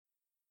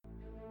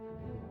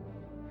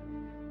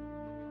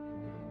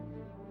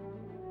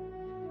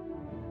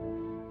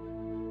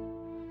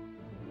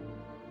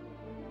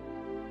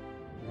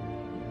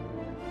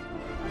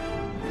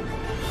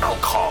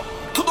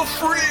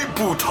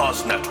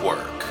Freebooters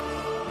Network.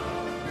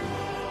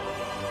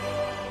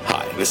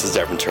 Hi, this is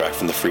Devin Turek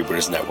from the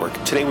Freebooters Network.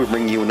 Today we're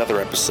bringing you another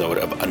episode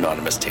of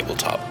Anonymous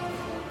Tabletop.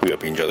 We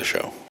hope you enjoy the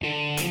show.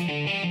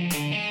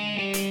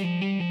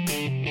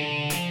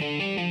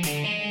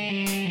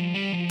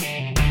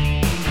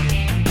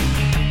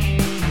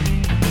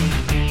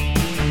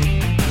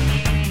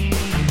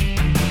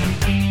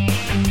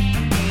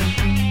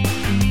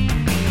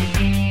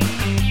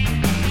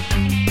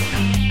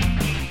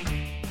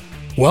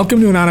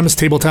 Welcome to Anonymous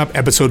Tabletop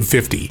episode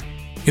 50.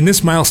 In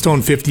this milestone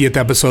 50th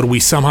episode,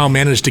 we somehow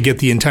managed to get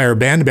the entire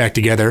band back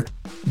together.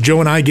 Joe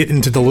and I get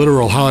into the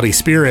literal holiday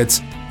spirits,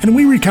 and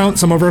we recount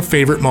some of our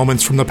favorite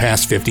moments from the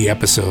past 50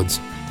 episodes.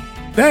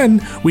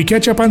 Then, we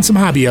catch up on some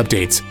hobby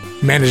updates,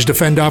 manage to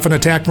fend off an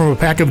attack from a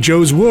pack of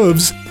Joe's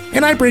wolves,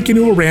 and I break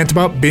into a rant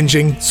about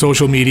binging,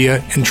 social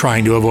media, and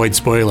trying to avoid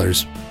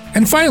spoilers.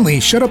 And finally,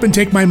 Shut Up and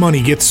Take My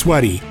Money gets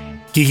sweaty.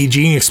 Geeky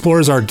Gene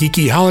explores our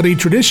geeky holiday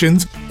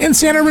traditions, and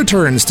Santa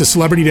returns to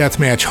Celebrity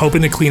Deathmatch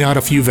hoping to clean out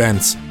a few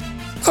vents.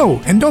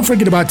 Oh, and don't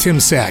forget about Tim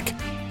Sack.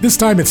 This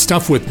time it's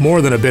stuffed with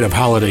more than a bit of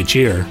holiday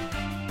cheer.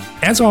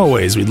 As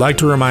always, we'd like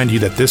to remind you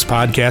that this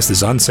podcast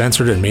is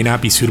uncensored and may not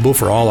be suitable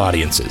for all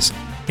audiences.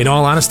 In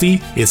all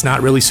honesty, it's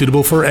not really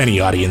suitable for any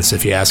audience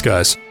if you ask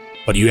us,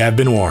 but you have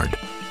been warned.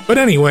 But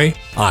anyway,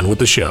 on with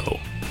the show.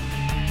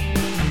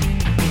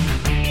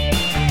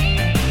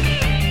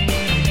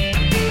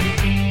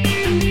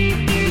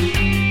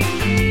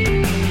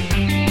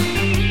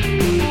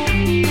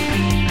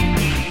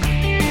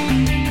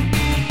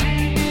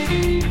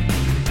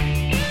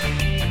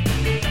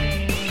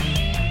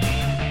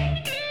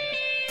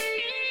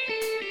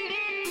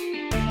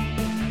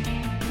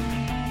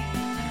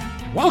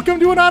 Welcome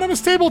to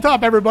Anonymous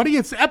Tabletop, everybody.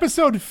 It's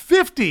episode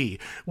 50.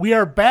 We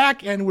are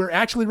back, and we're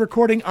actually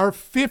recording our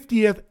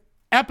 50th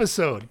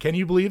episode. Can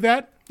you believe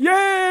that?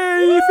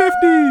 Yay,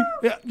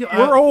 50!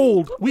 We're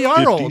old. We are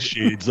 50 old.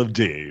 Shades of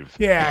Dave.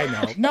 Yeah, I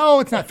know. No,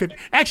 it's not 50.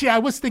 Actually, I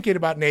was thinking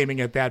about naming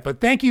it that,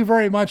 but thank you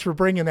very much for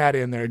bringing that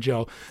in there,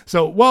 Joe.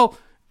 So, well,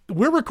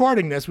 we're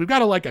recording this. We've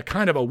got a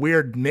kind of a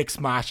weird mix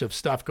mosh of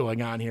stuff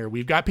going on here.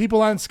 We've got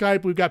people on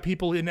Skype. We've got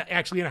people in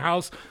a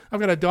house. I've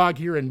got a dog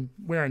here and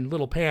wearing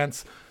little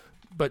pants.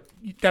 But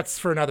that's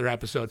for another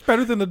episode.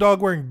 Better than the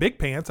dog wearing big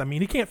pants. I mean,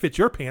 he can't fit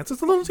your pants.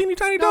 It's a little teeny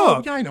tiny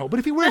dog. Yeah, I know. But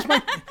if he wears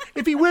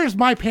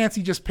my pants,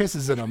 he just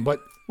pisses in them. But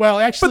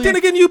actually, but then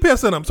again, you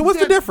piss in them. So what's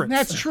the difference?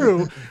 That's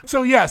true.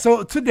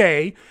 So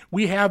today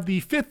we have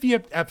the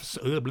 50th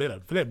episode.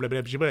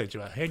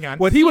 Hang on.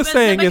 What he was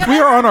saying is we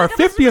are on our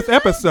 50th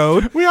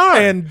episode. We are.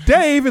 And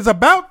Dave is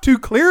about to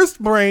clear his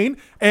brain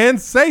and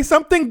say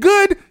something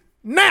good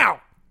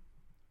now.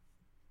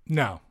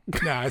 No,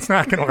 it's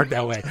not going to work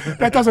that way.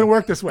 That doesn't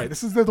work this way.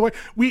 This is the way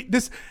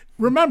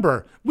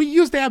remember, we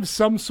used to have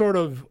some sort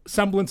of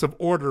semblance of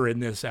order in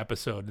this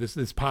episode, this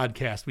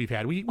podcast we've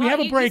had. We have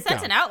a breakdown. You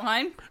sent an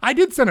outline. I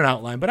did send an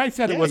outline, but I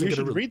said it wasn't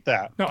going to read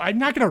that. No, I'm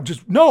not going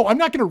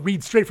to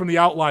read straight from the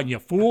outline, you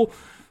fool.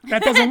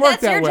 That doesn't work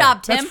That's that your way.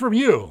 job, Tim. That's from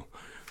you.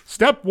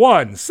 Step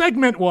 1,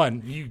 segment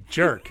 1, you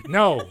jerk.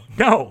 No.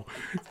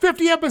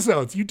 50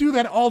 episodes. You do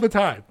that all the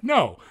time.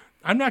 No,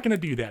 I'm not going to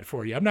do that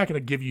for you. I'm not going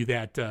to give you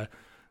that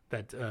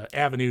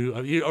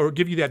avenue or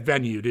give you that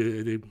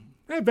venue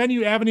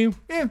venue avenue.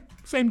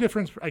 Same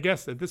difference, I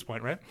guess, at this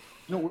point, right?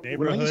 No,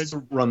 when I used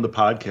to run the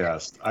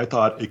podcast, I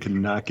thought it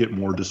cannot get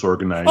more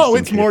disorganized. Oh,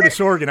 it's more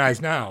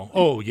disorganized now.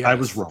 Oh, yes. I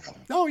was wrong.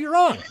 Oh, you're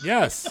wrong.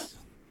 Yes.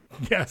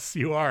 Yes,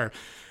 you are.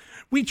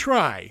 We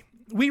try.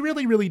 We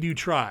really, really do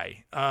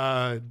try.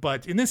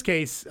 But in this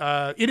case,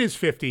 it is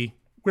 50.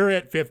 We're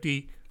at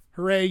 50.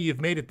 Hooray,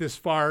 you've made it this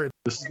far.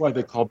 This is why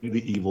they called me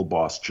the evil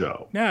boss,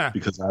 Joe. Yeah.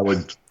 Because I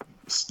would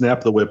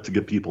snap the whip to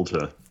get people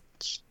to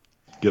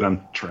get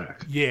on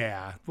track.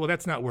 Yeah. Well,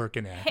 that's not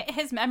working out.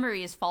 His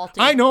memory is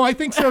faulty. I know. I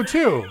think so,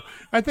 too.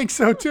 I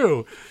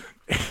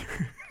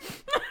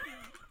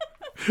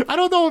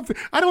don't know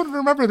I don't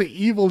remember the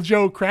evil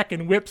Joe crack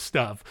and whip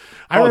stuff.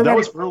 That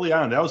was early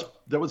on. That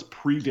was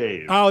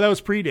pre-Dave. Oh, that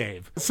was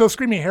pre-Dave. So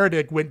Screaming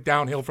Heretic went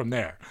downhill from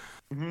there.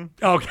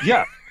 Mm-hmm. Okay.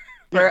 Yeah.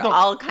 For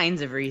all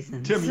kinds of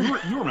reasons. Tim,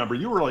 you remember,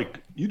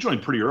 you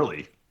joined pretty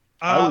early.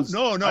 I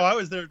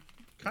was there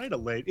kind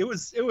of late. It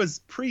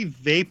was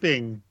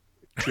pre-vaping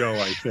Joe,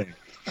 I think.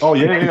 Oh,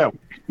 yeah.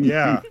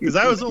 Yeah, because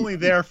I was only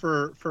there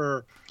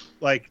for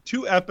like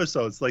 2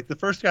 episodes. Like the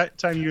first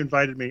time you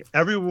invited me,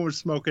 everyone was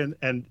smoking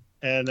and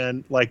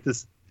then like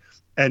this,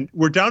 and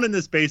we're down in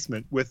this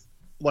basement with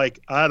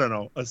like, I don't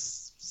know, a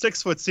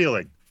 6-foot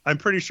ceiling. I'm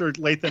pretty sure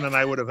Lathan and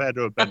I would have had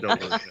to have bent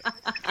over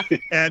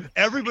it. And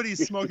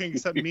everybody's smoking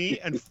except me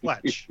and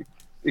Fletch.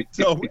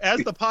 So as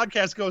the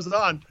podcast goes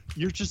on,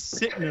 you're just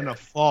sitting in a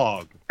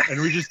fog,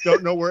 and we just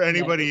don't know where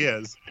anybody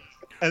is.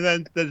 And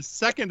then the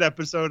second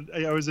episode,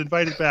 I was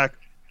invited back,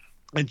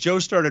 and Joe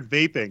started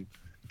vaping.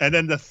 And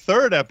then the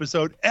third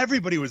episode,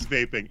 everybody was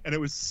vaping, and it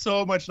was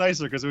so much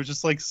nicer because it was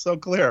just like so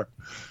clear.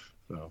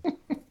 So.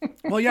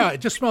 Well, yeah,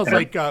 it just smells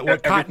like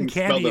cotton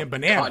candy and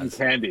bananas. Cotton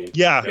candy.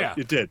 Yeah,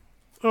 it did.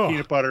 Oh.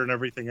 Peanut butter and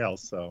everything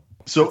else. So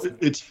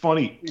It's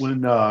funny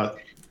when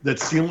that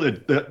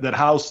ceiling, that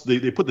house,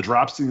 they put the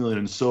drop ceiling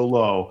in so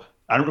low.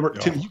 I remember,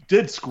 Tim, you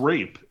did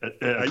scrape at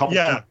a couple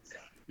times.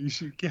 You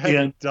should get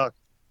And duck.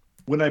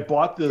 when I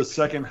bought the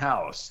second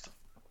house,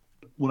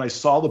 when I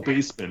saw the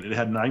basement, it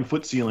had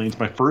 9-foot ceilings.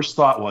 My first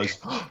thought was,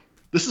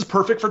 this is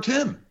perfect for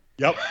Tim.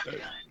 Yep.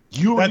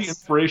 You were the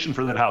inspiration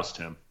for that house,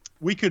 Tim.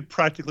 We could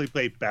practically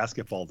play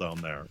basketball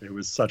down there. It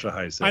was such a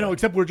high ceiling. I know,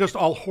 except we're just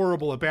all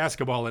horrible at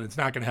basketball, and it's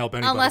not going to help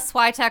anybody. Unless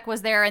Swytech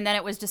was there, and then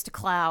it was just a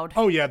cloud.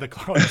 Oh yeah, the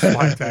cloud is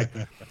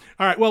Swytech.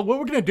 All right. Well, what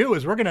we're going to do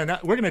is we're going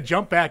to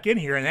jump back in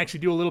here and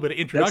actually do a little bit of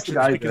That's the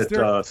introductions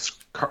guy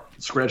that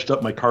scratched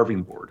up my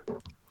carving board.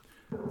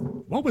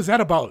 What was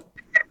that about?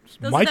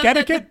 Those Mike are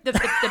etiquette? The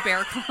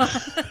bear claw.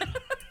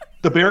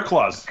 The bear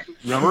claws,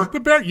 remember?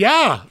 The bear,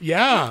 yeah.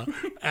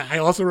 I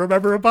also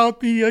remember about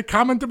the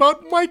comment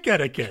about mic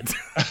etiquette.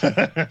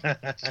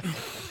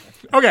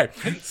 Okay,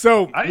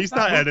 so He's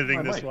not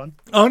editing this one.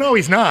 oh no,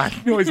 he's not.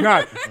 No, he's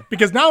not.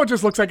 Because now it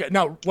just looks like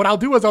now. What I'll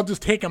do is I'll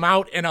just take him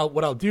out, and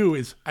what I'll do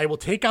is I will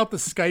take out the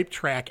Skype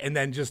track and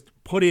then just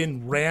put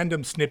in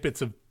random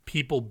snippets of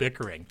people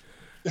bickering,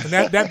 and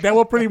that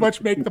will pretty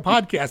much make the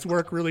podcast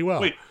work really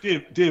well. Wait,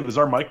 Dave, is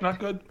our mic not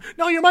good?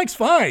 No, your mic's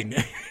fine.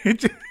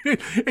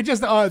 It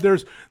just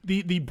there's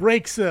the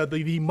breaks,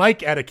 the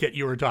mic etiquette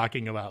you were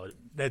talking about.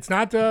 It's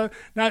not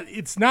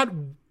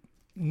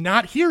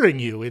hearing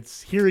you.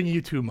 It's hearing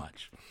you too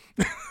much.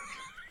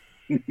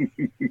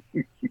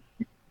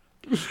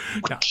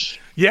 No.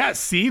 Yeah,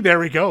 see, there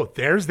we go.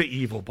 There's the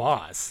evil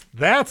boss.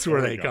 That's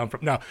where they come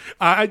from. No,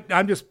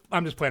 I'm just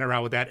playing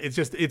around with that.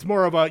 It's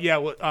more of a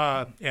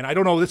and I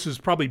don't know. This is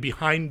probably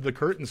behind the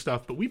curtain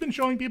stuff, but we've been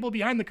showing people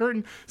behind the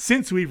curtain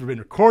since we've been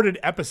recorded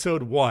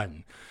episode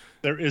 1.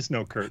 There is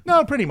no curtain.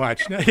 No, pretty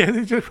much.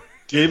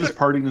 Dave is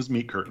parting his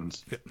meat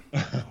curtains.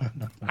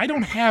 I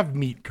don't have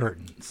meat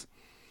curtains.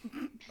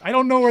 I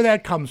don't know where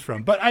that comes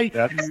from, but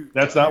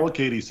That's not what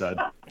Katie said.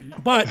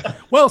 But,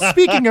 well,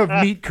 speaking of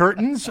meat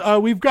curtains,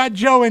 we've got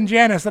Joe and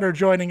Janice that are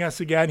joining us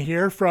again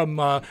here from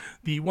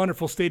the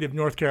wonderful state of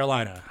North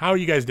Carolina. How are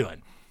you guys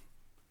doing?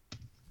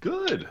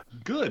 Good.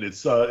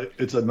 It's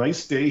a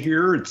nice day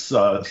here. It's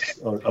a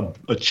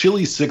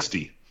chilly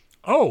 60.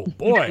 Oh,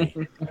 boy.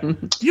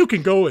 You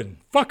can go and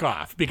fuck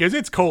off because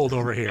it's cold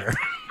over here.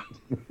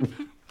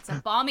 It's a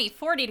balmy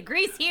 40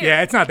 degrees here.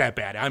 Yeah, it's not that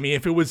bad. I mean,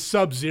 if it was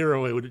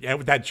sub-zero,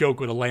 that joke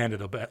would have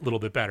landed a little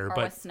bit better. Or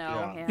But with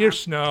snow. Yeah. here's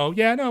snow.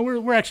 Yeah, no,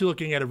 we're actually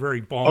looking at a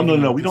very balmy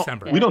No, we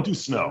December. don't do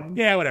snow.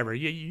 Yeah, whatever.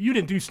 You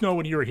didn't do snow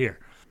when you were here.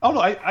 Oh no,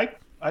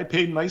 I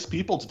paid nice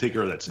people to take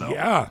care of that snow.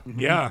 Yeah,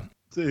 yeah.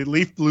 The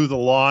leaf blew the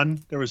lawn.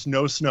 There was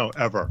no snow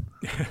ever.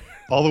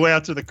 All the way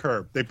out to the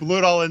curb. They blew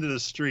it all into the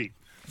street.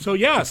 So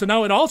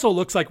now it also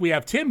looks like we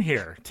have Tim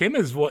here. Tim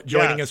is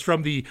joining Yes. us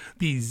from the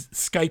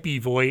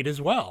Skypey void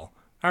as well.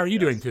 How are you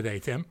doing today,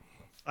 Tim?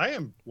 I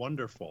am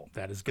wonderful.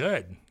 That is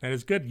good.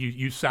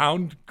 You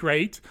sound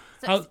great.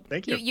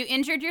 Thank you. You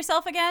injured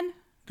yourself again?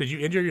 Did you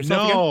injure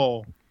yourself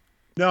again?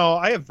 No,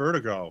 I have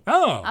vertigo.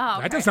 Oh,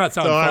 okay. that does not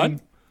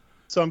sound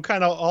So fun. I'm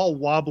kind of all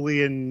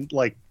wobbly and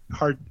like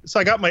hard.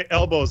 So I got my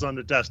elbows on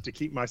the desk to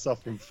keep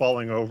myself from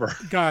falling over.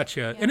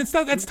 Gotcha. And that's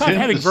tough Tim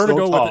having is so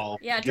vertigo with it. tall,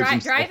 Yeah, gives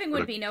himself driving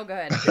would vertigo. be no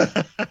good.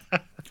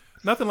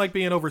 Nothing like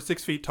being over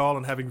 6 feet tall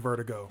and having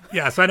vertigo.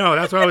 Yes, I know.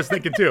 That's what I was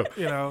thinking too.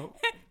 You know,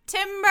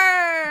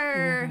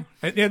 Timber!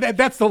 And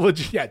that's the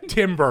legit. Yeah,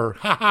 timber.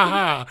 Ha ha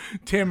ha.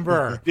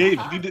 Timber. Dave,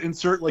 you need to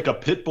insert like a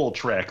pit bull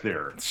track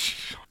there.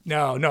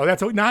 No,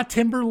 that's not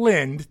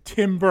Timberland.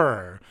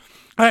 Timber.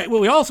 All right.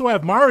 Well, we also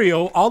have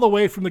Mario all the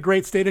way from the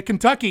great state of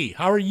Kentucky.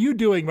 How are you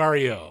doing,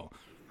 Mario?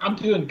 I'm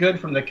doing good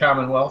from the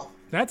Commonwealth.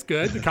 That's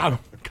good. The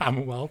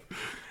Commonwealth.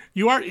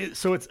 You are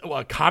so it's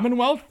a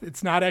Commonwealth.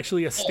 It's not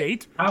actually a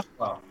state.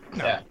 Commonwealth.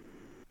 Yeah.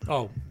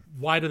 Oh,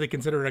 why do they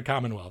consider it a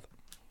Commonwealth?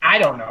 I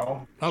don't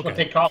know. That's what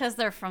Okay. they call it. Because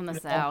they're from the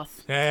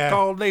South. Yeah.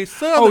 called they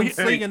Southern yeah.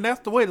 singing.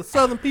 That's the way the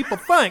Southern people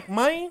think,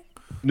 man.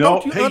 No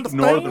Don't you hate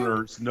understand?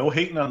 Northerners. No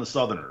hating on the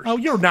Southerners. Oh,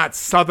 you're not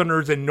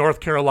Southerners in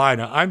North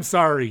Carolina. I'm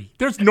sorry.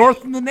 There's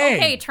North in the name.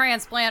 Okay,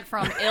 transplant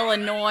from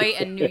Illinois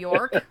and New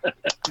York.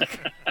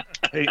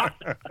 Hey,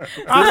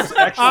 there's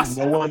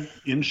actually no one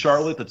in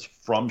Charlotte that's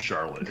from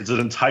Charlotte. It's an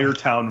entire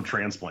town of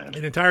transplant.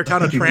 An entire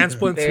town of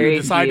transplants who Very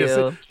decide to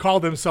few. call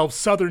themselves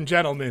Southern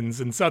gentlemen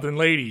and Southern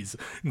ladies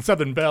and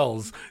Southern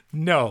belles.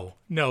 No.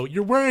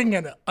 You're wearing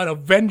an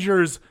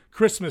Avengers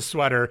Christmas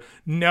sweater.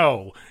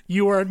 No,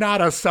 you are not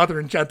a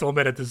Southern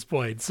gentleman at this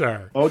point,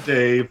 sir. Oh,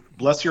 Dave,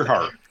 bless your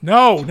heart.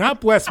 No,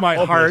 not bless my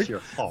Oh, bless heart. your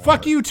heart.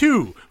 Fuck you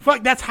too.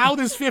 Fuck. That's how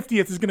this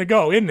 50th is gonna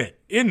go, isn't it?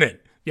 Isn't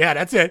it? Yeah,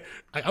 that's it.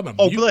 I'm a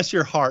Oh, mute. bless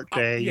your heart,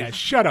 Dave. Yeah,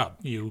 shut up,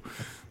 you.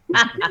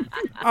 All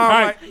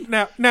right,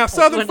 now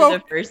Southern One folk.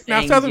 of the first Now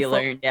things Southern you folk.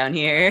 learn down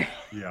here.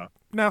 Yeah.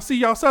 Now, see,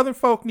 y'all Southern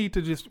folk need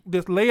to just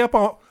lay up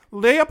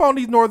on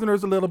these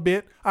Northerners a little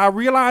bit. I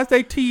realize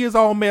their tea is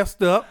all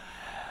messed up,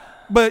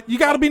 but you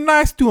got to be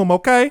nice to them,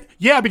 okay?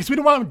 Yeah, because we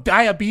don't want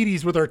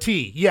diabetes with our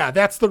tea. Yeah,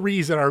 that's the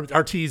reason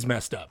our tea's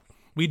messed up.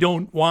 We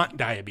don't want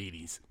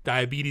diabetes.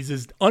 Diabetes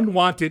is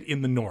unwanted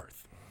in the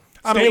North.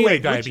 Stay away,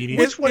 diabetes.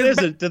 Which one is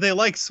it? Do they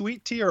like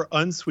sweet tea or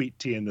unsweet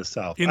tea in the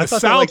South? In I the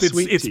thought they South, liked it's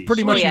sweet it's tea.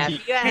 pretty Well, much yeah,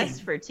 if you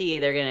ask for tea,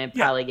 they're gonna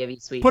probably give you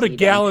sweet put tea. a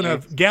gallon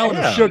down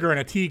of here. sugar in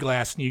a tea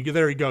glass, and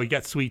there you go. You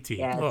got sweet tea.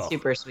 Yeah, it's Ugh.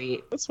 super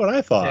sweet. That's what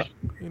I thought.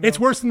 It's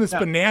worse than this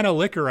banana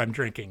liquor I'm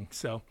drinking.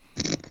 So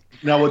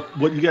Now,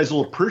 what you guys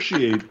will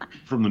appreciate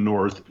from the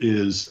north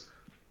is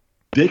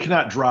they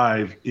cannot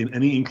drive in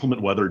any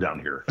inclement weather down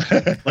here.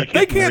 Like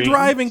They can't rains-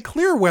 drive in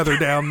clear weather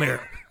down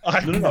there.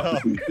 No.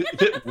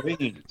 If it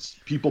rains,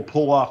 people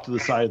pull off to the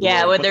side. Of the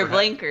Yeah, road, with put their hat-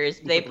 blinkers,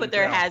 they put put them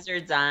their down.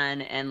 hazards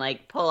on and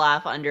like pull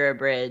off under a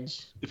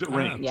bridge. If it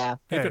rains, Yeah.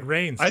 if it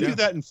rains, I yeah. do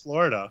that in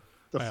Florida.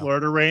 The Wow.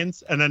 Florida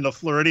rains, and then the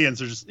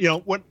Floridians are just,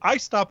 when I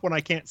stop when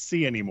I can't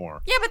see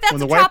anymore. Yeah, but that's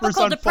When a the wipers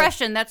tropical on full-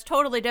 depression. That's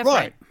totally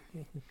different.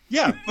 Right.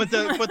 Yeah, but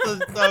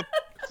the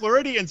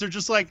Floridians are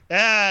just like,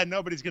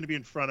 nobody's going to be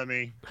in front of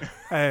me.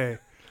 Hey,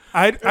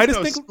 I There's just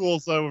no think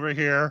schools over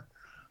here.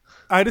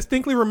 I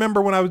distinctly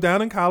remember when I was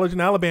down in college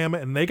in Alabama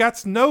and they got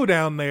snow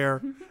down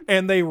there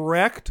and they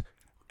wrecked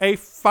a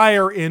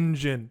fire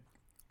engine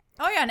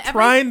Oh yeah, and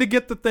trying to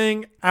get the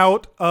thing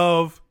out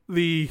of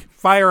the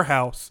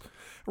firehouse.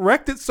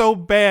 Wrecked it so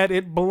bad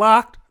it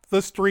blocked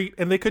the street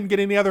and they couldn't get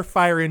any other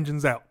fire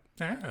engines out.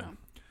 Ah,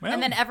 well,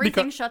 and then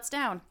everything shuts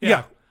down.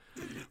 Yeah.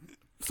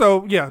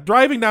 So yeah,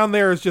 driving down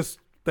there is just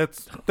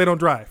they don't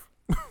drive.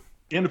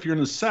 and if you're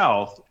in the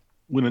south,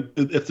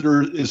 if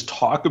there is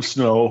talk of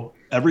snow,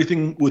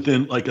 everything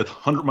within like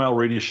 100-mile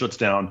radius shuts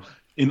down.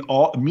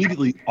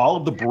 Immediately, all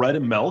of the bread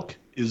and milk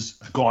is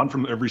gone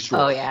from every store.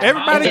 Oh yeah.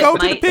 Everybody If go it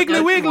to the might Piggly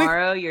snow Wiggly.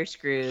 Tomorrow you're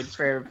screwed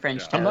for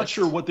French toast. I'm not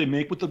sure what they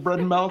make with the bread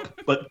and milk,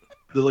 but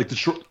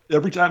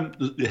every time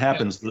it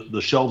happens,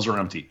 the shelves are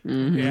empty.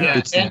 Yeah,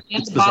 It's and the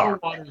bizarre. bottled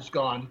water's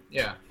gone.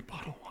 Yeah.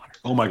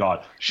 Oh my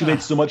God, she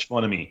made so much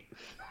fun of me.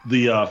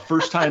 The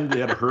first time they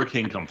had a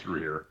hurricane come through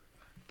here,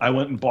 I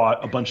went and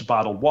bought a bunch of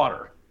bottled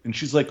water, and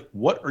she's like,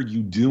 "What are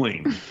you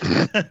doing?"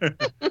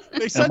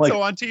 They said like-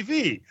 so on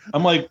TV.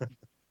 I'm like,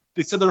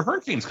 "They said the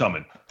hurricane's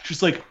coming."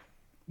 She's like,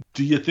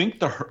 "Do you think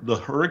the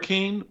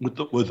hurricane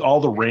with all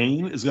the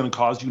rain is going to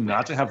cause you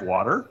not to have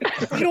water?"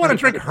 you don't want to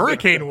drink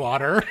hurricane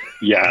water.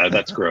 Yeah,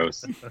 that's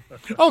gross.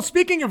 Oh,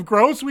 speaking of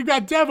gross, we've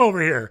got Dev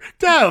over here.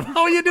 Dev,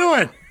 how are you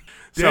doing?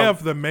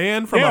 Dev, the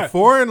man from yeah. a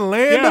foreign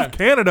land Yeah. of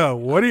Canada.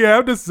 What do you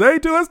have to say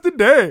to us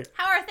today?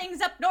 How are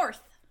things up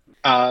north?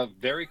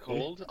 Very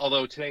cold,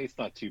 although today it's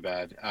not too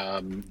bad.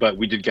 But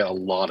we did get a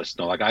lot of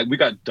snow. We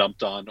got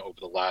dumped on over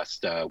the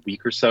last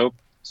week or so.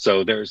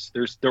 So there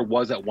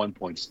was at one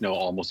point snow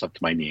almost up to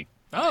my knee.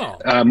 Oh,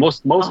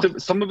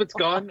 Some of it's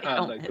gone. I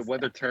don't Like the miss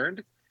weather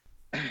turned.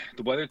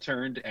 The weather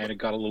turned and it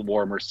got a little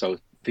warmer, so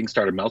things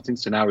started melting.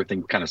 So now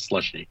everything's kind of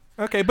slushy.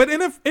 Okay, but in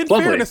Lovely.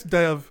 fairness,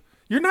 Dev,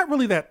 you're not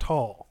really that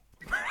tall.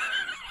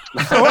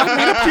 So I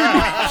mean, up to your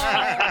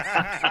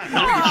knees.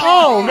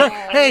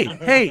 oh,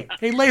 hey,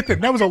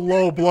 Lathan, that was a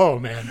low blow,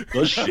 man.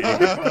 Does she? You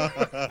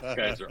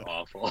guys are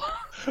awful.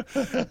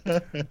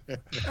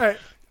 Hey,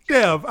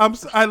 Dev, I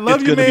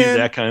love It's you, going to be man.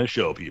 that kind of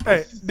show, people.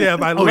 Hey,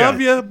 Dev, I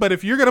love you, but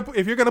if you're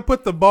gonna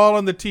put the ball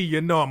on the tee,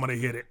 you know I'm gonna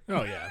hit it.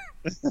 Oh yeah.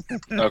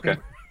 Okay.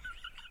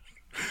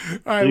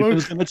 All right. Well,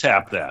 Who's going to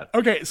tap that?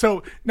 okay,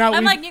 so now I'm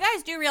we. like, you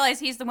guys do realize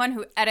he's the one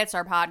who edits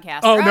our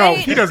podcast, Oh right? no,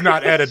 he does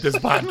not edit this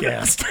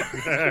podcast.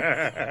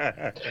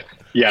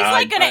 Yeah. He's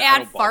like gonna I add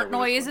don't bother fart with it.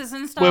 noises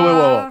and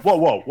stuff.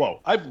 Whoa.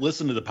 I've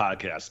listened to the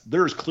podcast.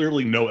 There's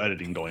clearly no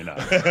editing going on.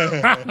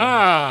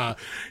 Ah,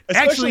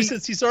 Especially actually,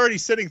 since he's already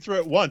sitting through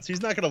it once.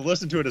 He's not going to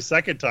listen to it a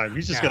second time.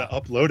 He's just Yeah. going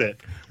to upload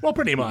it. well,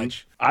 pretty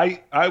much.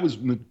 I was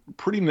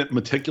pretty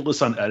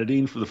meticulous on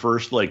editing for the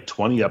first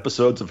 20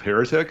 episodes of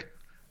Heretic.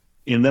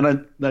 And then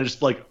I just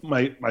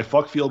my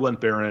fuck field went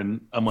barren.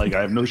 I'm like,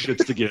 I have no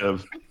shits to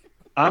give.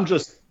 I'm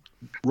just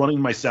running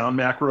my sound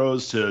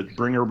macros to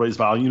bring everybody's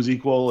volumes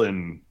equal,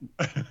 and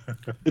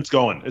it's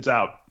going. It's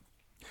out.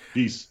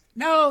 Peace.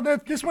 No,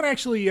 this one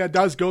actually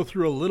does go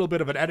through a little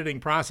bit of an editing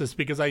process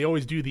because I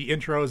always do the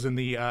intros and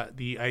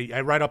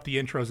I write up the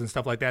intros and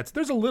stuff like that. So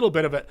there's a little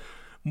bit of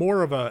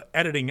more of a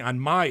editing on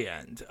my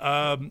end.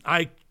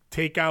 I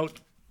take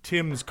out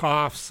Tim's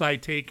coughs. I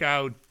take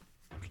out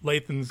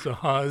Lathan's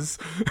huzz.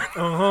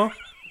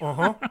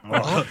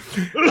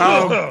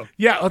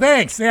 Yeah. Oh,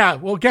 thanks. Yeah.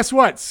 Well, guess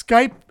what?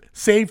 Skype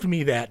saved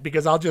me that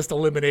because I'll just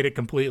eliminate it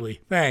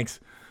completely. Thanks.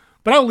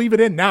 But I'll leave it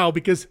in now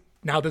because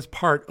now that's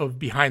part of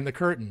behind the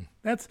curtain.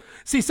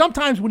 See,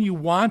 sometimes when you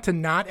want to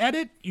not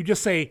edit, you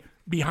just say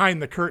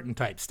behind the curtain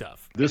type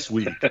stuff. This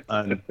week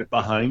on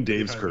Behind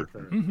Dave's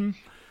Curtain.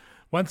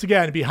 Once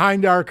again,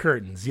 behind our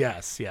curtains.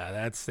 Yes. Yeah.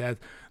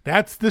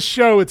 That's the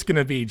show it's going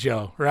to be,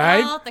 Joe, right?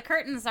 Well, the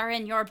curtains are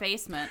in your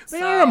basement. They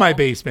so- are in my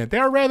basement.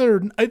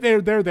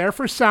 They're there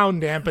for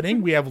sound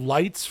dampening. We have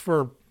lights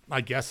for,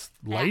 I guess,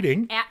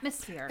 lighting.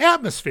 Atmosphere.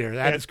 Atmosphere,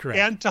 that is correct.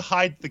 And to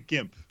hide the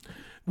GIMP.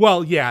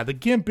 Well, yeah, the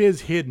GIMP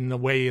is hidden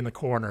away in the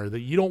corner.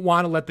 You don't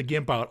want to let the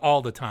GIMP out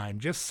all the time,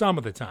 just some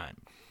of the time.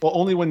 Well,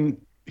 only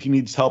when he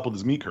needs help with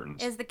his meat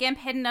curtains. Is the GIMP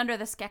hidden under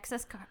the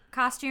Skeksis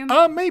costume?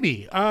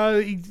 Maybe.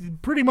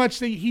 Pretty much,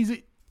 he's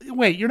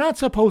wait, you're not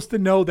supposed to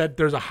know that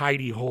there's a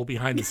hidey hole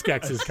behind the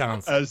Skeksis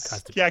costume. A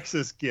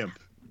Skeksis gimp.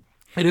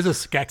 It is a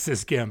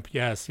Skeksis gimp.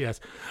 Yes,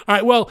 yes. All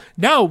right, well,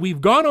 now we've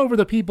gone over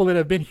the people that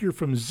have been here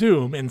from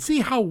Zoom and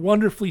see how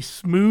wonderfully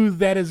smooth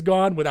that has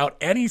gone without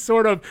any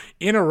sort of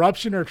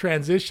interruption or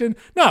transition.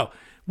 No,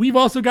 we've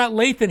also got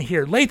Lathan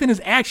here. Lathan is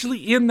actually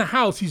in the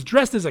house. He's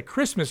dressed as a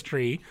Christmas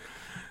tree.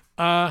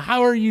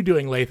 How are you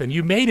doing, Lathan?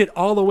 You made it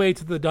all the way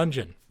to the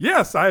dungeon.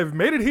 Yes, I have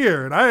made it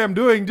here, and I am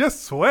doing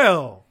just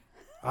swell.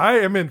 I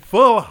am in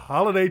full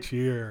holiday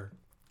cheer.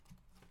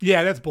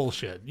 Yeah, that's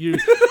bullshit. You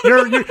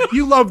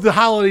love the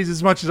holidays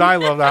as much as I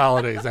love the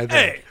holidays, I think.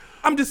 Hey,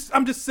 I'm just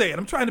saying.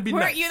 I'm trying to be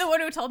nice. Weren't you the one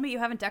who told me you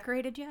haven't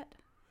decorated yet?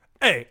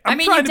 Hey,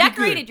 you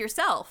decorated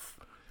yourself.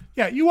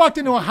 Yeah, you walked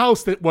into a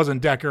house that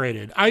wasn't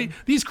decorated.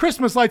 These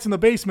Christmas lights in the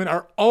basement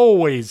are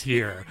always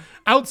here.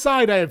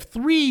 Outside, I have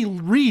 3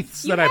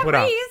 wreaths that I put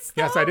out.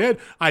 Yes, I did.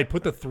 I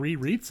put the 3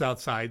 wreaths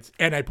outside,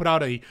 and I put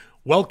out a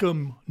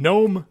welcome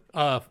gnome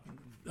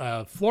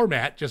floor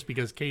mat just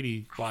because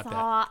Katie bought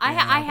that.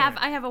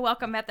 I have a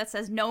welcome mat that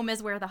says "Gnome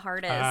is where the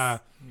heart is."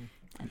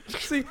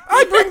 See,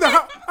 I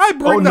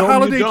bring the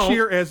holiday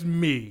cheer as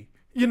me.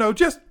 You know,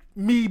 just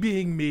me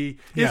being me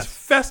is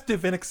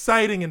festive and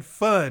exciting and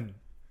fun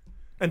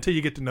until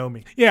you get to know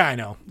me. Yeah, I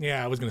know.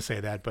 Yeah, I was going to say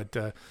that, but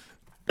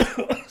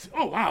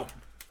oh wow.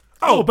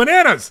 Oh,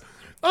 bananas.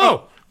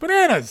 Oh,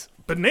 bananas.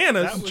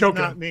 Bananas. That was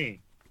choking. not me.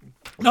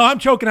 No, I'm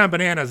choking on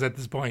bananas at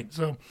this point.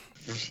 So,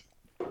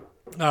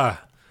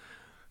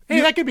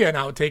 hey, that could be an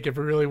outtake if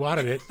we really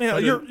wanted it. Yeah,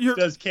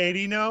 Does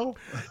Katie know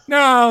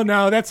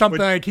No, that's something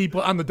I keep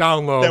on the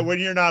down low. that when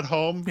you're not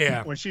home,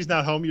 Yeah. when she's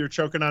not home, you're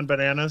choking on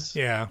bananas?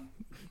 Yeah.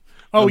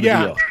 Oh,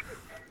 yeah. deal.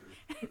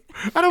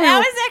 I don't That know.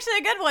 was actually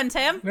a good one,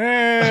 Tim.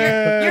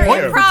 Eh. Your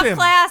Point for improv Tim.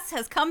 class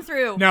has come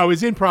through. No,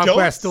 his improv Don't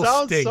class still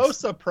sound stinks. so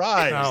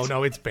surprised.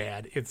 No, it's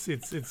bad. It's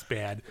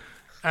bad.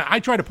 I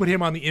try to put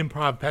him on the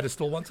improv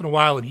pedestal once in a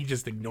while, and he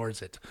just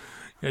ignores it.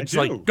 And it's do.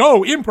 like,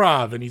 go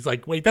improv, and he's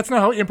like, wait, that's not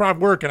how improv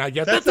works. And I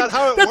guess That's not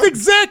how it That's works.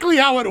 exactly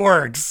how it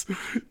works.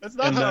 That's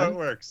not And how then- it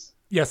works.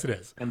 Yes, it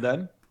is. And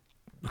then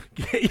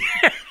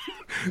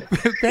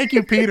Thank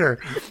you, Peter.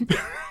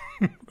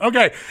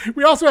 Okay,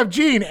 we also have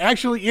Gene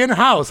actually in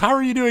house. How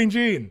are you doing,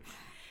 Gene?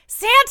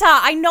 Santa,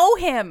 I know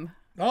him.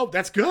 Oh,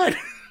 that's good.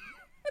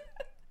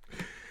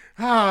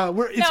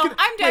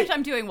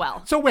 I'm doing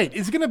well. So wait,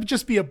 is it going to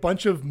just be a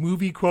bunch of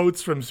movie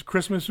quotes from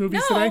Christmas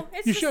movies today? No,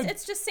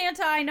 it's just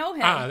Santa, I know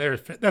him.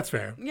 That's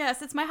fair.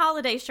 Yes, it's my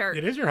holiday shirt.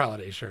 It is your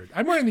holiday shirt.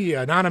 I'm wearing the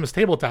anonymous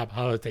tabletop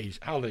holiday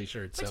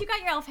shirt. So. But you got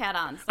your elf hat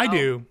on. So. I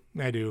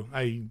do.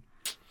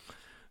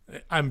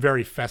 I'm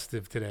very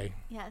festive today.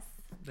 Yes.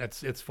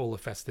 It's full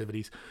of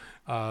festivities.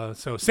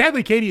 So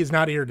sadly, Katie is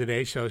not here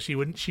today, so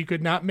she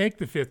could not make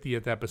the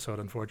 50th episode.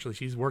 Unfortunately,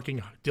 she's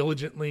working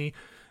diligently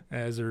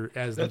as the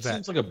that vet.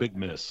 seems like a big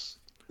miss.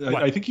 What?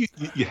 I think you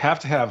have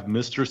to have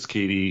Mistress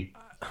Katie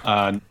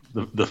on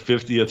the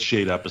 50th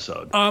Shade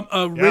episode.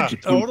 Yeah,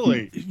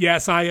 totally.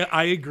 Yes,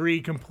 I agree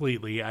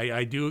completely.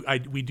 I do.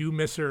 We do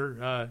miss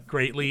her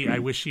greatly. I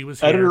wish she was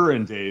here. Edit her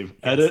in, Dave.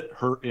 Edit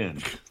her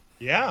in.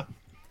 Yeah.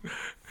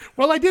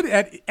 Well, I did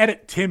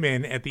edit Tim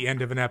in at the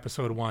end of an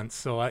episode once,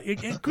 so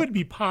it could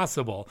be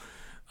possible.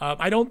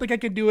 I don't think I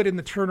could do it in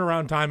the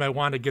turnaround time I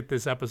want to get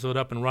this episode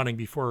up and running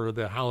before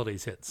the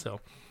holidays hit.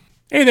 So,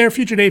 hey there,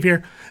 Future Dave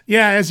here.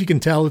 Yeah, as you can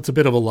tell, it's a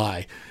bit of a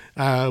lie.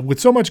 With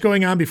so much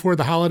going on before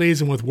the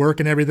holidays and with work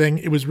and everything,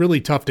 it was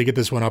really tough to get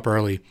this one up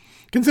early.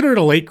 Consider it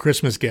a late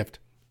Christmas gift.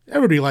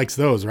 Everybody likes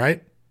those,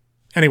 right?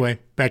 Anyway,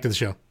 back to the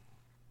show.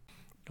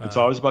 It's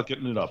always about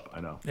getting it up.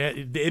 I know.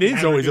 It is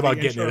And always we're about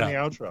doing getting it intro up.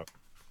 and the outro.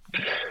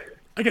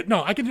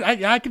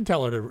 I can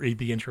tell her to read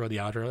the intro or the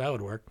outro. That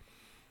would work.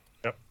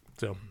 Yep.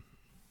 So,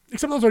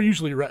 except those are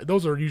usually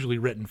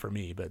written for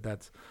me, but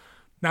that's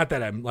not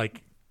that I'm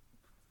like.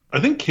 I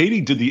think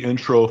Katie did the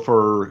intro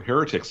for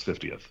Heretics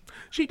 50th.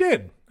 She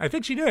did. I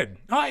think she did.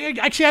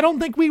 Actually, I don't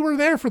think we were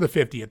there for the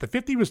 50th. The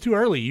 50 was too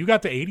early. You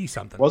got to 80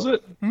 something. Was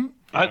it?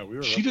 Yeah, we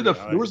were She did pretty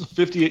high. there was a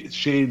 58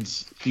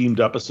 Shades themed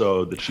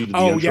episode that she did. The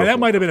Oh intro yeah, that for.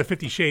 might have been a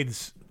 50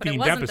 Shades But it themed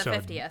wasn't the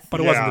episode. 50th. But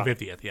it wasn't the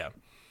 50th. Yeah.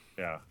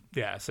 Yeah.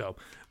 Yeah. So,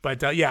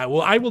 but yeah.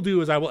 Well, I will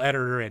do is I will edit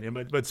her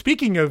in. But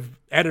speaking of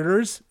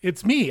editors,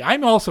 it's me.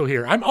 I'm also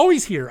here. I'm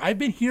always here. I've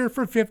been here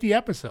for 50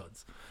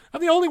 episodes. I'm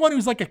the only one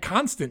who's like a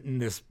constant in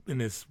this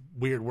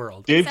weird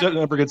world. Dave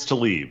never gets to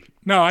leave.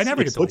 No, I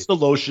never get to puts leave.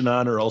 the lotion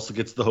on, or else it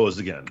gets the hose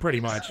again. Pretty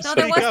much. No,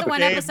 there was Speak the up, one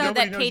Dave. episode Nobody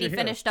that knows Katie you're here.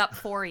 finished up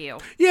for you.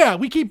 Yeah,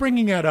 we keep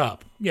bringing that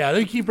up. Yeah,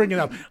 they keep bringing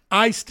it up.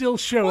 I still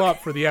show up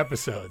for the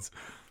episodes.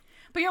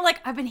 But you're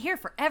like, I've been here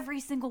for every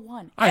single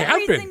one. I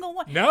every have been. single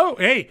one. No,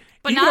 hey.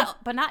 But even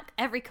not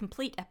every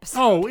complete episode.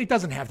 Oh, it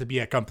doesn't have to be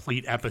a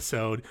complete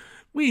episode.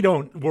 We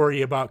don't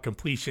worry about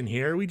completion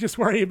here. We just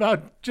worry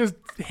about just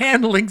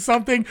handling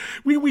something.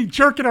 We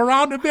jerk it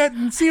around a bit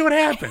and see what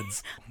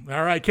happens.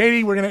 All right,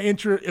 Katie, we're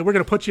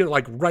gonna put you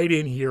like right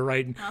in here,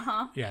 right?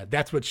 Yeah,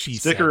 that's what she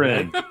Stick said. her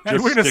in. Right?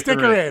 We're gonna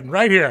stick her in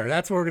right here.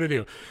 That's what we're gonna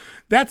do.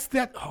 That's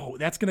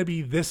gonna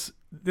be this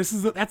That's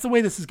the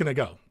way this is going to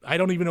go. I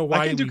don't even know why.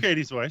 I can do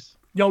Katie's voice.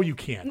 No, you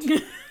can't.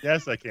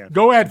 Yes, I can.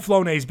 Go ahead,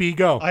 Flonase B.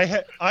 Go. I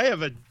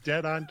have a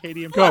dead-on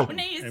Katie and Go.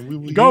 and we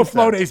will Go, use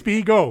that. Flonase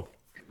B. Go.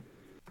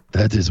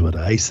 That is what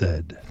I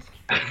said.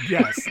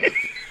 Yes.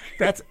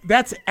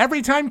 That's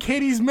every time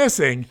Katie's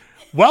missing.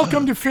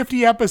 Welcome to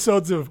 50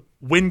 episodes of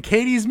When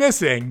Katie's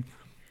Missing.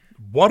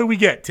 What do we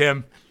get,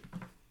 Tim?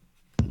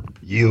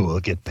 You will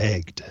get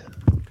pegged.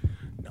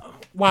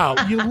 Wow,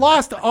 you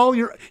lost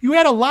you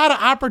had a lot of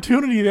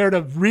opportunity there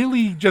to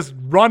really just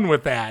run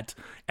with that,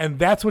 and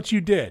that's what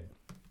you did.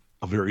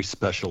 A very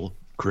special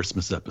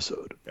Christmas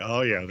episode.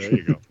 Oh yeah, there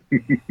you go.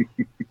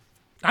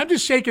 I'm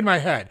just shaking my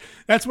head.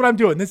 That's what I'm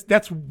doing.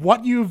 That's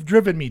what you've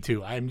driven me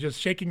to. I'm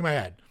just shaking my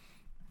head.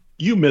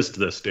 You missed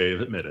this, Dave.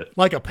 Admit it.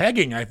 Like a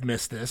pegging, I've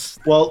missed this.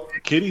 Well,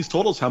 Katie's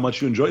told us how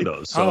much you enjoy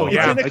those. So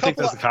yeah. I think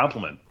that's a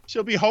compliment.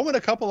 She'll be home in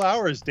a couple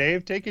hours,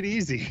 Dave. Take it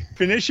easy.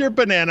 Finish your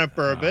banana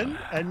bourbon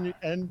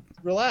and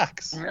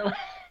relax.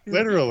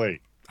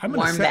 Literally. I'm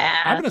Warm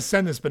bath. going to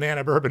send this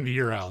banana bourbon to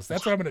your house.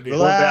 That's what I'm going to do.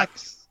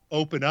 Relax.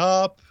 Open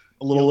up.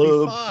 A little You'll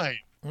lube. be fine.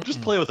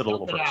 Just play with it a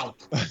little Put it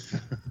first.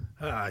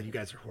 out. You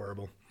guys are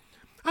horrible.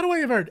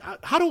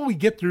 How do we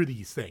get through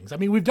these things? I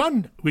mean, we've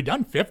done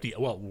 50.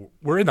 Well,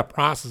 we're in the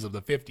process of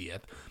the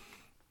 50th.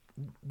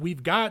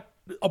 We've got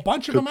a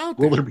bunch of them out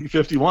there. Will there be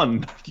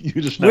 51?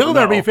 You just never Will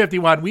there know. be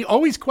 51? We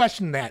always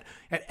question that.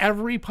 At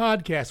every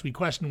podcast, we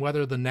question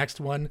whether the next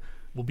one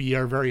will be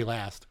our very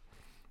last.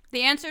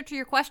 The answer to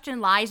your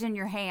question lies in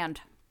your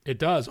hand. It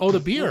does. Oh, the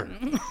beer.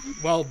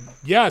 Well,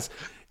 yes.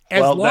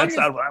 That's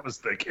not what I was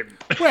thinking.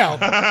 Well,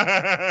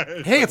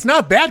 hey, it's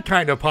not that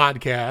kind of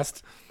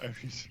podcast.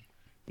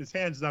 His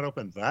hand's not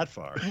open that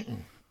far.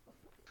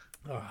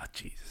 Oh,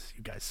 Jesus.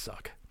 You guys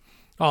suck.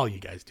 All you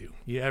guys do.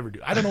 You ever do.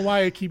 I don't know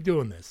why I keep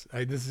doing this.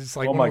 This is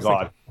like, oh my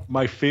God.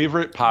 My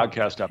favorite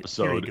podcast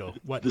episode Here you go.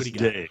 What this do you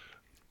got? day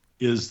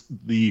is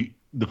the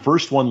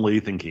first one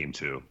Lathan came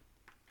to.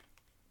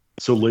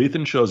 So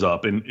Lathan shows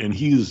up and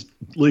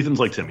Lathan's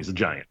like Tim. He's a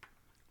giant,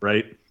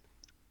 right?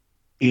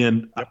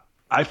 And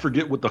I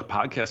forget what the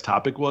podcast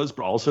topic was,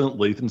 but all of a sudden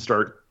Lathan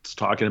starts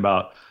talking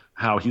about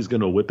how he's going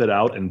to whip it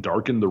out and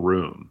darken the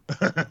room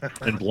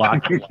and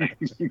block the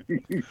lights.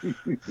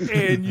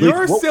 And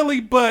your silly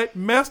butt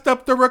messed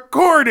up the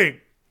recording.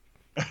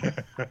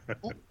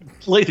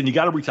 Lathan, you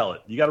got to retell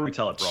it. You got to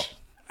retell it, bro.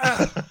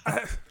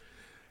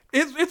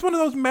 It's one of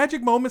those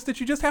magic moments that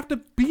you just have to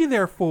be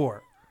there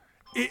for.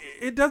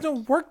 It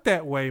doesn't work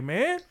that way,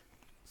 man.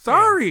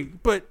 Sorry,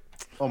 but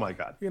oh my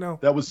God,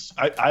 that was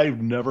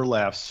I've never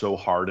laughed so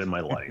hard in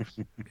my life.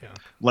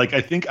 Like I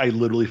think I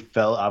literally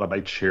fell out of my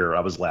chair. I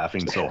was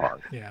laughing so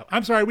hard. Yeah,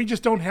 I'm sorry. We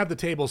just don't have the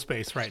table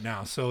space right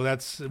now, so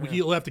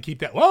you'll have to keep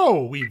that.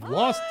 Whoa, we've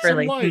lost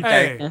some light.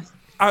 Hey,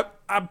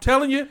 I'm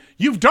telling you,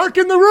 you've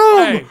darkened the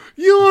room. Hey.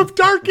 You have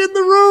darkened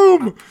the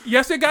room.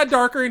 Yes, it got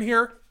darker in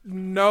here.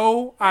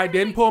 No, I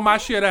didn't pull my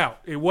shit out.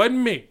 It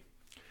wasn't me.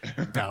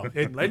 No,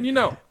 letting you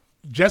know.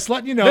 Just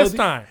letting you know this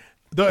time.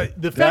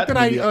 The fact that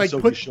I like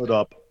put showed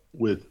up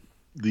with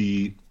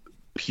the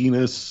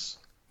penis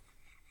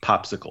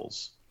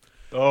popsicles.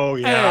 Oh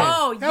yeah.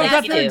 Oh That was yeah.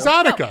 after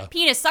Exotica. No,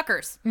 penis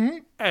suckers.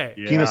 Hey.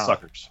 Yeah. Penis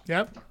suckers.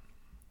 Yep.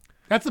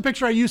 That's the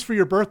picture I use for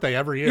your birthday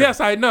every year. Yes,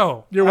 I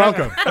know. You're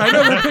welcome. I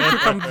know the picture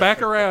comes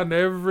back around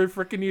every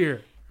freaking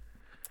year.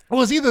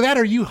 Well, it's either that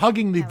or you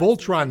hugging the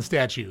Voltron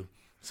statue.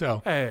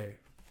 So hey.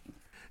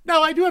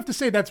 Now I do have to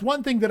say that's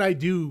one thing that I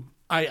do.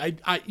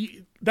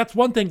 That's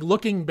one thing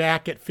looking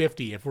back at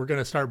 50, if we're going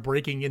to start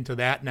breaking into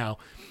that now,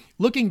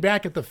 looking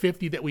back at the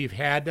 50 that we've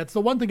had, that's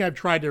the one thing I've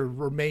tried to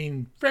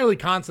remain fairly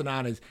constant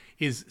on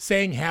is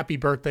saying happy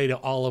birthday to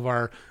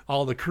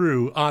all the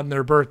crew on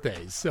their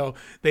birthdays. So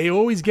they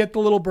always get the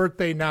little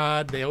birthday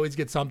nod. They always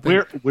get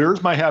something.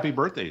 Where's my happy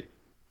birthday?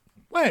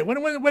 Wait, when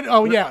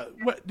oh yeah.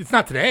 It's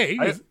not today.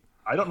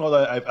 I don't know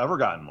that I've ever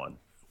gotten one.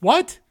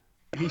 What?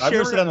 He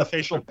shares it on the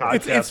Facebook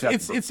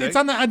podcast. It's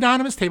on the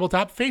Anonymous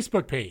Tabletop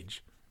Facebook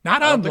page.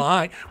 Not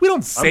online. We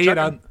don't say it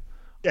on.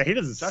 Yeah, he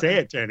doesn't say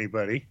it to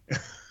anybody.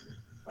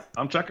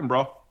 I'm checking,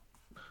 bro.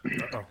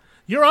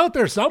 You're out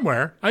there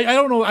somewhere. I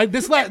don't know.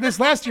 This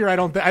last year I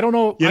don't know. You I don't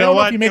know know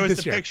what? if you made it was this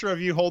the year. picture of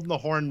you holding the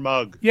horn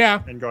mug.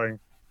 Yeah. And going.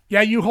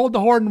 Yeah, you hold the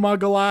horn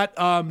mug a lot.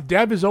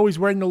 Deb is always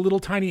wearing the little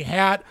tiny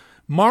hat.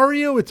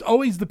 Mario, it's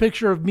always the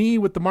picture of me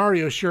with the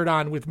Mario shirt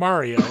on with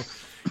Mario.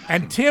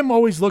 And Tim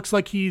always looks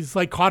like he's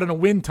like caught in a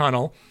wind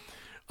tunnel.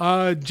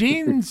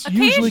 Jean's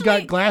usually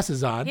got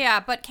glasses on.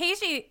 Yeah, but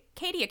Katie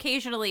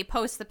occasionally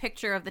posts the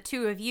picture of the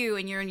two of you,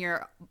 and you're in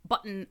your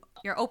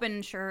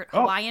open shirt,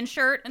 Hawaiian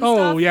shirt and stuff.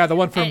 Oh, yeah, the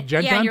one from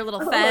Gen Yeah, Con? and your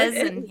little fez,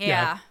 and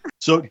yeah.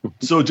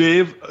 So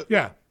Dave.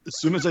 Yeah. As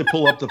soon as I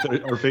pull up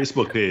our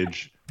Facebook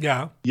page.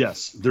 Yeah.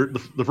 Yes,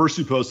 the first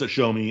two posts that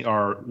show me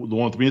are the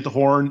one with me at the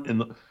horn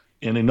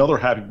and another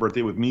happy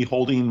birthday with me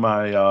holding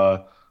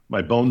my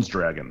my Bones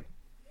dragon.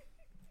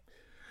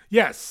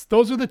 Yes,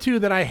 those are the two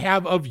that I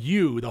have of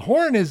you. The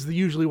horn is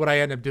usually what I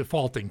end up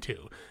defaulting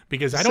to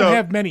because I don't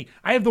have many.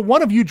 I have the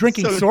one of you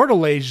drinking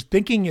Sortilege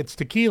thinking it's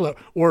tequila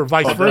or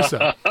vice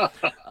versa.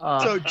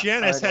 So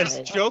Janice, has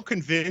Joe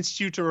convinced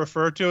you to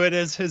refer to it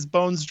as his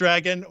Bones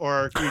Dragon,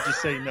 or do you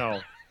just say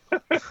no?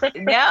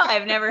 No,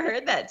 I've never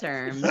heard that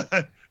term.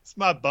 It's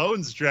my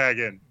Bones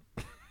Dragon.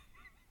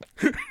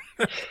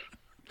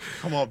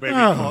 Come on, baby,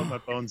 call it my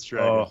Bones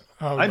Dragon.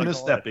 I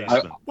missed that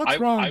basement. What's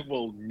wrong? I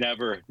will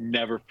never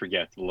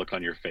forget the look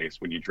on your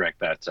face when you drank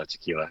that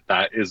tequila.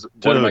 That is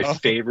one of my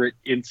favorite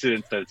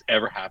incidents that's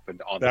ever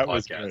happened on the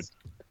podcast.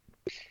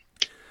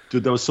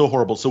 Dude, that was so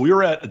horrible. So we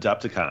were at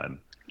Adepticon,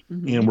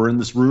 and we're in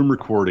this room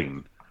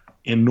recording.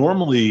 And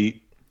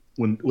normally,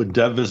 when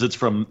Dev visits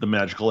from the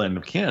magical end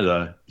of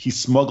Canada, he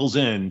smuggles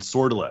in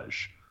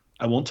sortilege.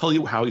 I won't tell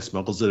you how he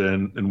smuggles it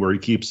in and where he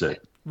keeps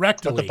it.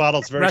 Rectally. But the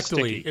bottle's very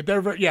sticky.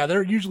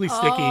 They're usually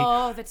sticky.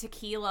 Oh, the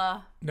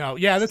tequila. No,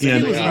 the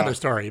tequila's another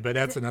story, but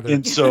that's another.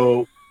 And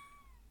so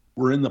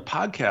we're in the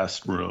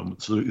podcast room.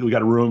 So we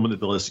got a room that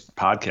they'll list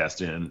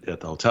podcast in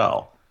at the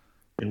hotel,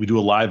 and we do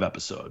a live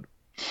episode.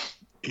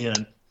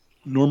 And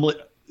normally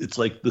it's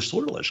like the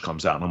sortilege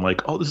comes out, and I'm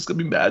like, oh, this is gonna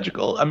be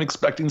magical. I'm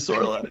expecting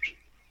sortilege.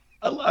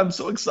 I'm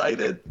so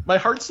excited. My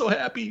heart's so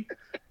happy.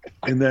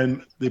 And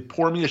then they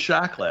pour me a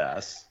shot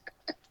glass,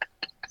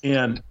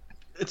 and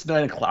it's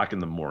 9:00 in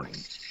the morning.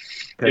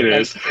 It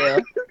is.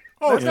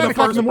 Oh, it's 9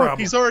 o'clock in the morning.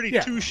 He's already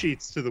 2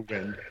 sheets to the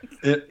wind.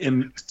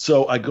 And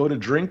so I go to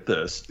drink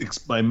this.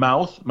 My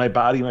mouth, my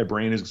body, my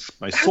brain,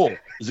 my soul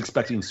is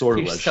expecting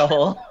sortilege. Your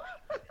soul.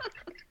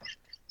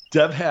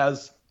 Dev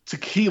has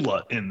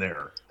tequila in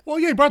there. Well,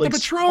 yeah, he brought Like the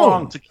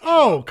strong Patron. tequila.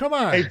 Oh, come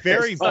on. A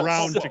very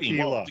brown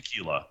tequila.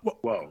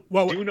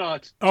 Whoa. Do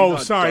not.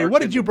 Sorry.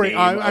 What did you bring?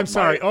 I'm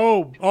sorry.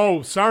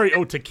 Sorry.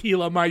 Oh,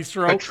 tequila,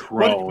 Maestro.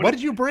 Patron. What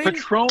did you bring?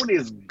 Patron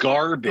is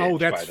garbage. Oh,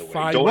 that's by the way.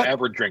 fine. Don't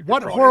ever drink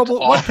What Patron. horrible?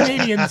 It's What awful.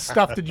 Canadian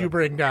stuff did you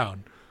bring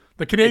down?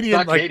 The Canadian,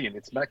 It's not Canadian.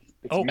 It's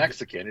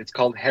Mexican. It's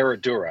called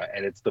Herradura,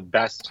 and it's the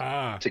best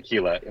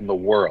tequila in the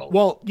world.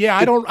 Well, yeah,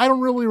 I don't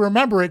really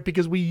remember it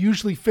because we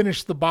usually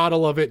finish the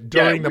bottle of it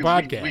during the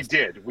podcast.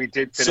 We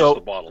did finish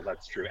the bottle.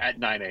 That's true. At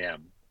 9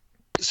 a.m.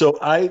 So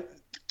I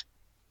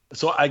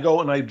go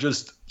and I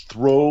just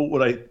throw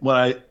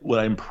what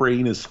I'm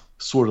praying is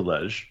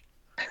sortilege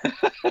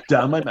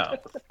down my mouth,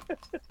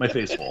 my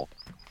face hole.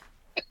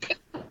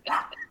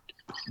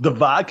 The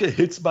vodka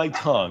hits my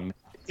tongue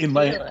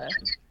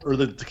or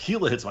the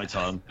tequila hits my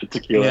tongue.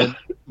 And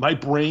my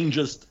brain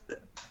just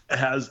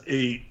has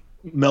a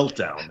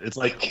meltdown. It's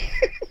like,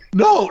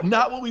 no,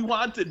 not what we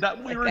wanted, not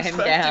what we were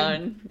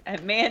expecting.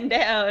 I'm man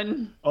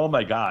down. Oh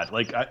my God.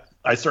 Like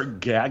I start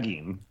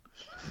gagging.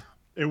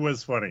 It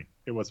was funny.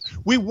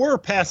 We were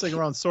passing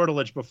around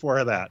sortilege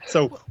before that.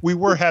 So we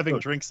were having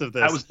drinks of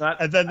this.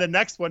 And then the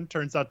next one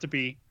turns out to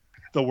be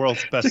the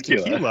world's best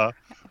tequila,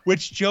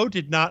 which Joe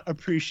did not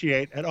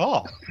appreciate at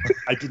all.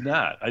 I did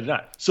not.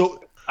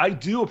 So I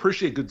do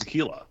appreciate good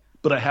tequila,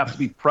 but I have to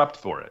be prepped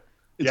for it.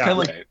 It's kind of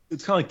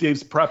like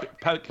Dave's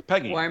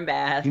pegging. Warm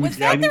bath. Was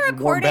that the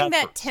recording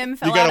that Tim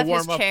fell out of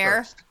his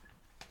chair?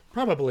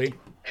 Probably.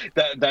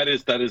 That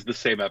is the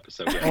same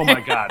episode. Yeah. Oh my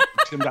God!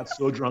 Tim got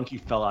so drunk he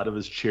fell out of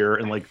his chair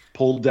and like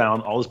pulled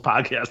down all his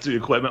podcasting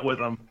equipment with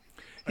him.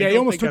 Yeah, I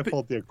don't think I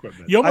pulled the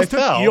equipment. You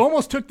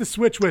almost took the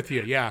switch with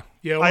you. Yeah.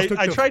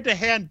 I tried to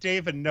hand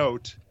Dave a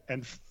note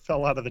and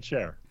fell out of the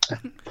chair.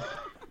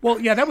 Well,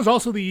 yeah, that was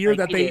also the year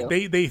that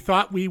they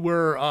thought we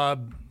were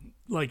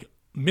like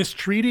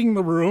mistreating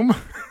the room.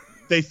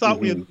 They thought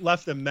we had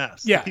left a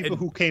mess. Yeah, the people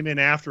who came in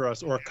after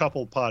us, or a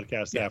couple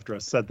podcasts after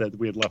us, said that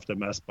we had left a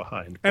mess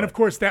behind. And of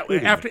course, that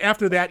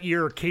after that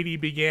year, Katie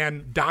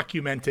began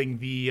documenting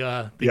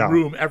the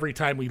room every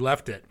time we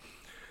left it.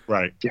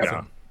 Right. Yeah.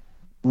 So.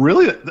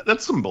 Really?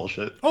 That's some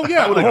bullshit. Oh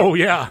yeah.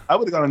 I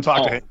would have gone and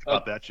talked to him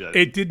about that shit.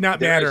 It did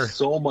not matter. There's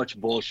so much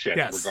bullshit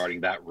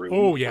regarding that room.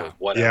 Oh yeah. For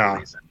whatever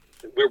reason.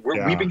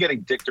 We've been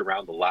getting dicked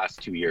around the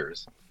last 2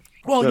 years.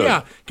 Well,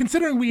 yeah.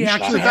 Considering we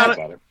actually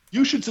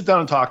you should sit down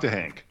and talk to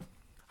Hank.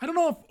 I don't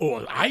know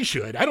if I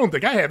should. I don't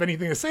think I have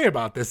anything to say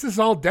about this. This is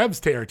all Dev's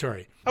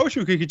territory. I wish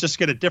we could just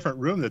get a different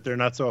room that they're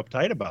not so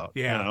uptight about.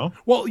 Yeah. You know?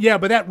 Well, yeah,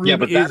 but that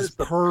room is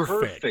the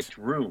perfect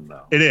room,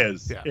 though. It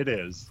is. Yeah. It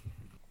is.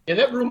 Yeah,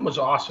 that room was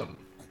awesome.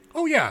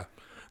 Oh yeah,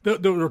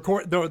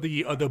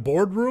 the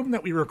boardroom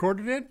that we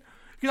recorded in.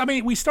 I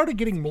mean, we started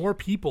getting more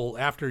people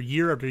after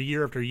year after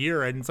year after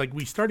year, and it's like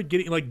we started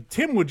getting like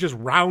Tim would just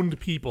round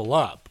people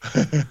up.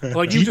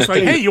 Like you just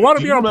like, hey, you want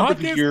to be on a podcast?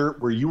 The year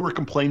where you were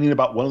complaining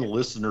about one of the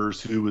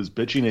listeners who was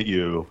bitching at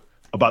you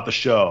about the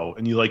show,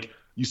 and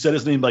you said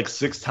his name like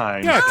 6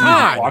 times. Yeah,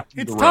 Todd.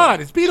 It's Todd.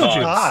 It's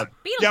Beetlejuice. Todd.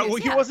 Yeah, well,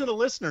 he wasn't a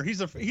listener.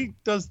 He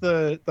does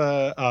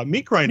the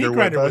meat grinder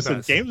with us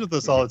and games with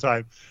us all the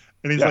time.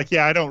 And he's like,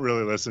 yeah, I don't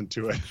really listen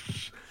to it.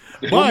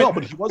 Well,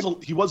 but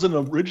he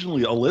wasn't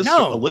originally a listener.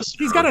 No,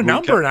 he's got a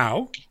number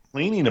now.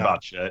 Complaining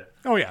about shit.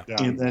 Oh yeah.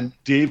 And then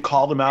Dave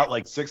called him out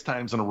like 6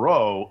 times in a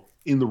row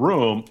in the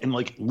room, and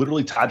like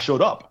literally Todd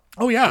showed up.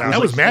 Oh yeah, that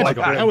was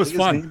magical. That was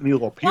fun.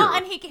 Well,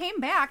 and he came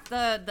back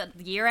the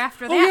year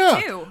after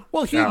that too.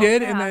 Well, he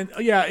did, and then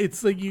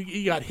it's like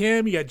you got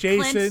him, you got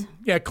Jason,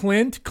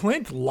 Clint.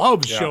 Clint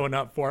loves showing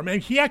up for him,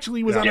 and he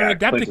actually was on our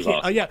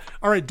Adepticant,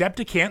 our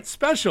Adepticant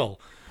special.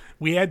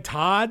 We had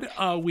Todd.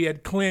 We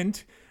had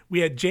Clint. We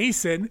had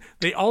Jason.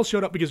 They all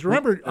showed up because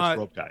remember,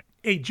 Rogue Guy.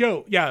 Hey,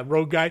 Joe. Yeah,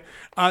 Rogue Guy.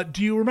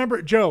 Do you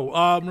remember,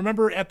 Joe?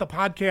 Remember at the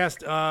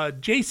podcast,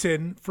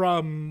 Jason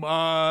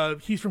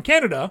he's from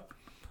Canada,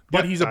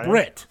 but he's a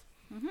Brit.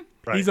 Mm-hmm.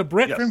 Right. He's a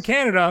Brit from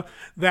Canada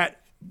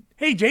that,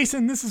 hey,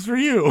 Jason, this is for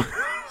you.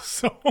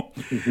 So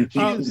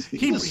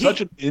he's such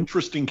an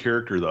interesting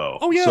character, though.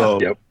 Oh, yeah.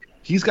 So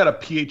he's got a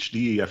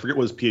PhD. I forget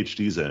what his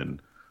PhD's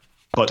in,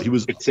 but he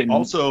was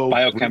also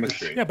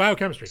biochemistry. Yeah,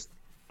 biochemistry.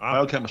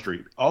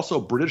 Biochemistry. Also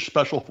British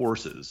Special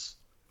Forces.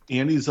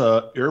 And he's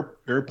a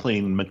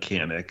airplane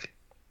mechanic.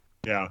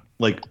 Yeah.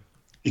 Like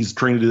he's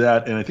trained to do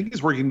that, and I think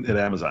he's working at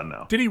Amazon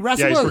now. Did he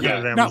wrestle? Yeah, he's working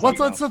at Now,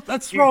 Amazon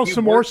let's throw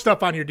some more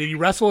stuff on here. Did he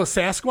wrestle a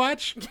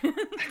Sasquatch?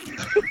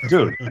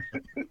 Dude.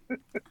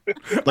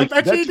 Like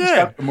I bet he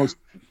did. The most,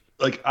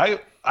 like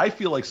I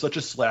feel like such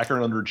a slacker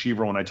and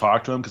underachiever when I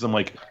talk to him because I'm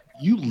like,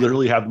 you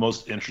literally have the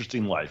most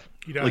interesting life.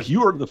 Like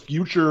you are the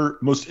future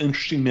most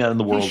interesting man in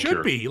the world. He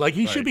should be. Like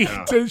he should be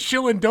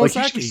shilling Like Dos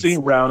he should be Equis.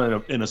 sitting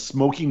around in a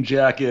smoking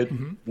jacket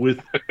with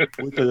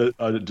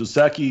a Dos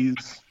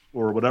Equis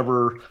or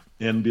whatever,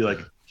 and be like,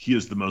 he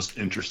is the most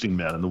interesting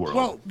man in the world.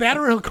 Well, that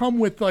or he'll come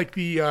with like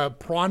the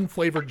prawn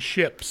flavored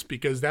chips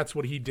because that's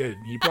what he did.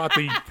 He brought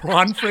the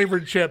prawn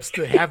flavored chips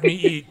to have me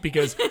eat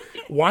because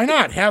why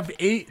not have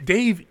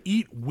Dave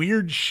eat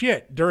weird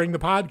shit during the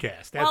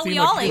podcast? That Well, we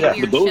seemed all like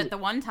ate weird shit the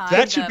one time.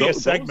 That should be a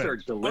Those segment. are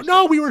delicious.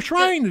 No, we were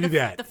trying to do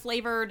that. The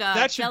flavored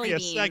That should jelly be a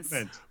beans.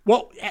 segment.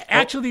 Well,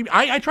 actually,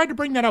 I tried to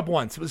bring that up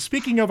once.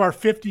 Speaking of our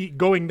 50,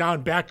 going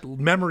down back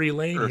memory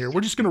lane here,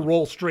 we're just going to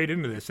roll straight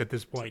into this at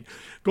this point.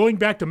 Going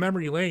back to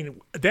memory lane,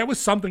 that was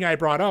something I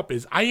brought up.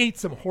 Is I ate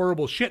some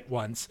horrible shit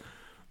once.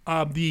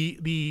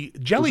 The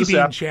jelly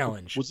bean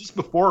challenge. Was this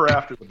before or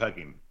after the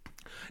pegging?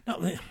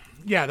 No,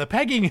 yeah, the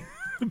pegging.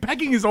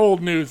 Pegging is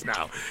old news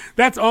now.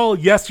 That's all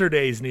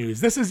yesterday's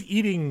news. This is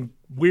eating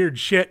weird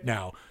shit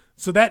now.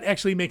 So that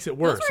actually makes it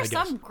worse. Those are I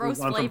guess. some gross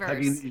From flavors.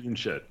 pegging, eating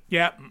shit.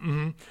 Yeah.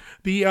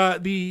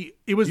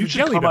 It was You the should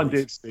jelly come on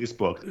bellies. Dave's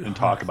Facebook and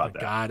talk about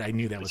that. God, I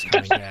knew that was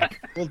coming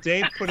back. Well,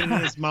 Dave put it in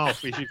his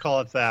mouth. We should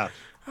call it that.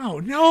 Oh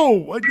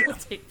no!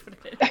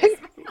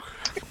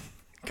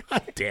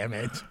 God damn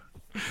it!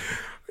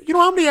 You know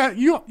how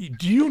many?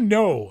 Do you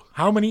know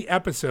how many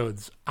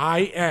episodes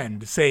I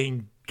end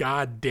saying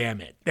 "God damn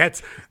it"?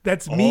 That's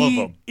All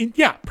me. of them.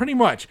 Yeah, pretty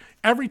much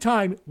every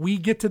time we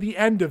get to the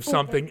end of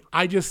something,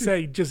 I just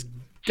say just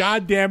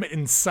 "God damn it"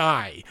 and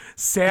sigh.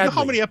 Sadly, You know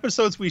how many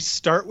episodes we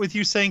start with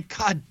you saying,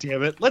 God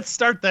damn it, let's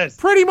start this.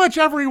 Pretty much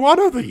every one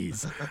of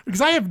these,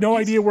 because I have no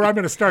idea where I'm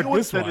going to start You know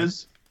this what one. that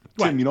is?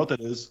 Tim, you know what that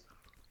is?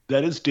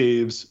 That is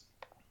Dave's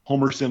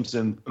Homer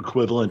Simpson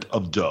equivalent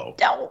of dough.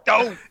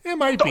 It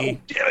might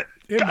be.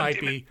 It might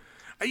be.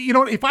 You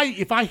know, if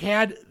I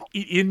had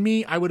it in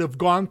me, I would have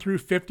gone through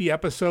 50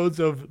 episodes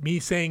of me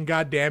saying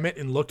 "God damn it"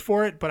 and looked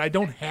for it, but I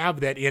don't have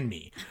that in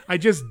me. I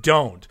just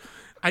don't.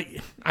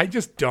 I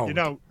just don't. You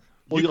know,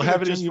 Well, you you'll could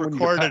have it in just you when you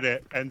recorded get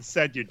it and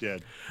said you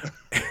did.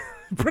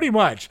 Pretty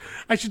much.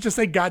 I should just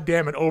say "God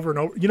damn it" over and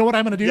over. You know what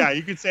I'm going to do? Yeah,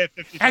 you could say it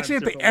 50 times. Actually, at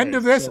the different end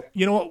of ways. this,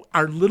 you know,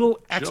 our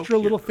little extra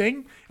little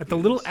thing, at the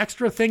little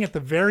extra thing at the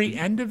very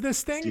end of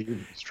this thing.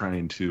 Dave is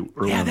trying to.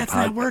 Yeah, that's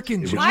not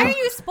working, Joe. Why are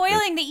you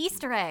spoiling the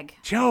Easter egg?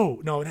 Joe,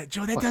 no, that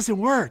doesn't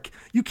work.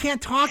 You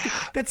can't talk.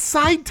 That's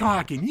side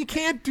talking. You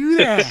can't do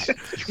that.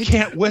 You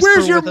can't whisper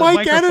Where's your with a mic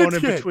microphone in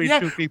etiquette? between Yeah.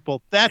 two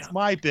people. That's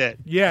my bit.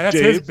 Yeah, that's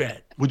Dave, his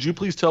bit. Would you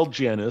please tell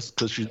Janice,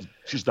 because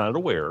she's not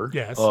aware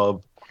Yes.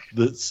 of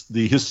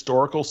the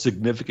historical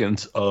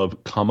significance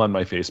of "come on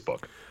my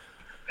Facebook"?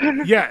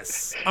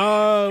 Yes.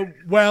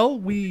 Well,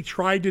 we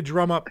tried to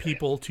drum up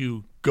people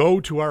to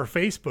go to our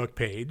Facebook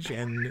page,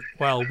 and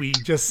well, we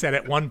just said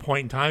at one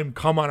point in time,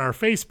 "come on our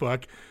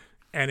Facebook,"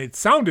 and it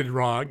sounded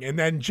wrong. And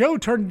then Joe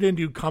turned it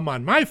into "come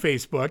on my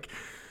Facebook,"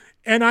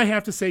 and I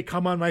have to say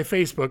 "come on my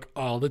Facebook"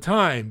 all the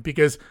time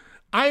because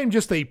I am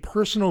just a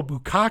personal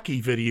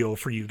bukkake video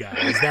for you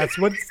guys. That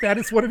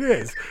is what it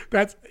is.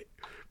 That's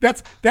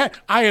that.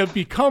 I have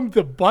become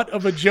the butt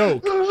of a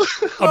joke,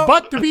 a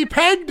butt to be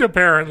pegged,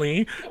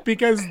 apparently,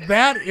 because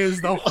that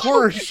is the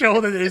horror show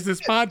that is this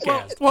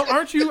podcast. Well,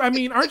 aren't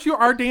you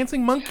our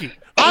dancing monkey?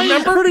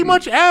 I pretty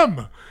much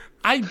am.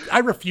 I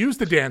refuse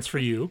to dance for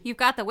you. You've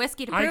got the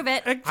whiskey to prove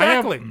it.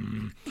 Exactly.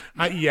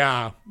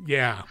 Yeah.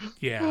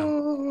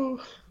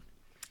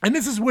 And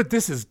this is what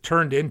this has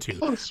turned into.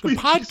 The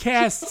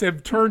podcasts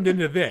have turned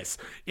into this.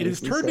 It has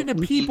turned into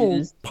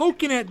people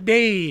poking at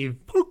Dave.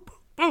 Poke.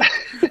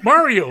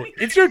 Mario,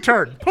 it's your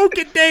turn. Poke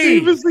at Dave.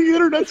 Dave is the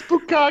internet's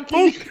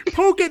bukkake.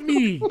 Poke at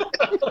me.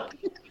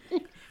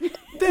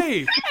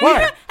 Dave.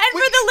 What? And for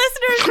the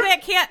listeners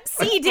that can't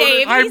see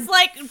Dave, I'm he's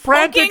like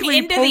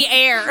frantically poking into the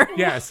air.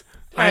 Yes.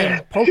 I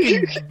am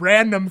poking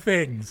random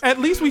things. At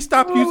least we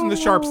stopped using the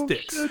sharp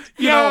sticks.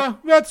 You know?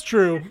 That's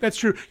true. That's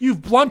true.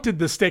 You've blunted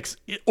the sticks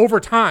over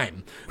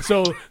time.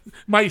 So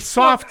my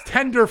soft,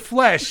 tender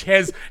flesh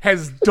has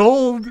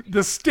dulled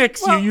the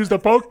sticks you used to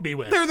poke me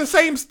with. They're the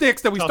same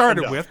sticks that we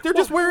started with. They're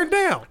just wearing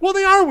down. Well,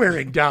 they are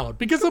wearing down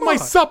because of my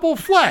supple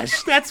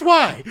flesh. That's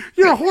why.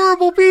 You're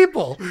horrible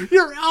people.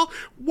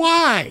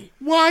 Why?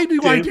 Why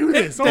do I do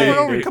this over and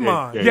over? Come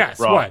on. Yes,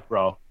 bro, what?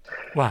 Bro.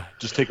 What?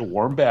 Just take a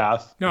warm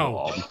bath. No. It'll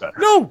all be better.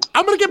 No,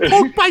 I'm going to get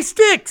poked by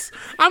sticks.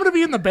 I'm going to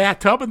be in the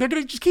bathtub, and they're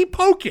going to just keep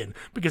poking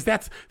because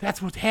that's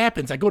what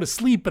happens. I go to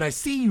sleep, and I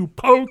see you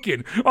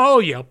poking. Oh,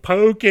 you're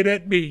poking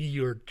at me.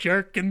 You're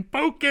jerking,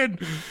 poking.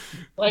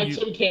 Light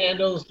some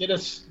candles, get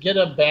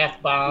a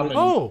bath bomb.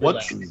 And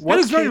What's That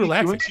is very Katie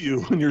relaxing. doing to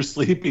you when you're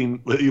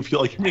sleeping? You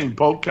feel like you're being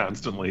poked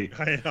constantly.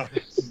 I know.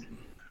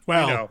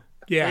 Well, We know.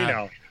 yeah. We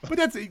know.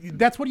 But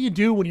that's what you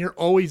do when you're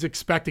always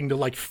expecting to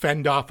like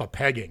fend off a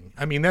pegging.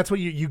 I mean, that's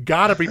what you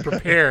got to be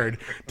prepared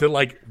to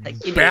like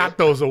bat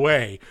those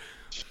away.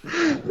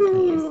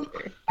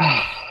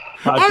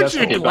 Aren't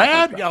you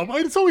glad? Yeah,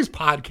 it's always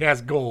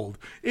podcast gold.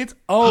 It's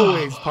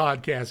always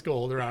podcast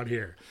gold around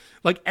here.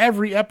 Like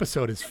every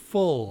episode is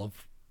full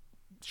of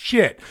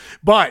shit,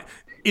 but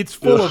it's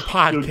full of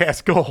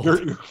podcast gold.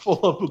 You're full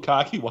of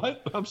bukkake.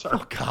 What? I'm sorry.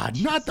 Oh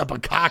God, not the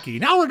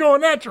bukkake. Now we're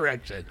going that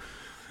direction.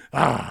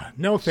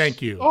 No,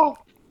 thank you. Oh,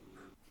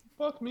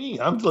 fuck me.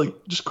 I'm like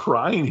just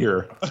crying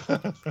here.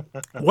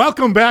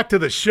 Welcome back to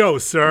the show,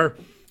 sir.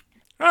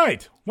 All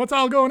right, what's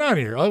all going on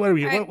here?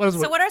 What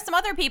are some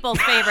other people's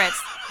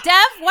favorites? Dev,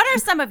 what are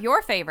some of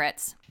your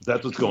favorites?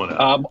 That's what's going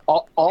on.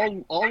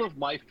 All of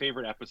my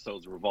favorite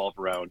episodes revolve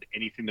around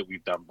anything that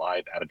we've done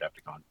live at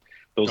Adepticon.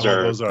 Those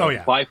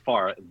are by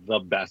far the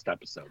best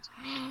episodes.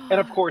 And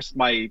of course,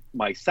 my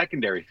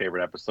secondary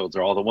favorite episodes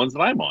are all the ones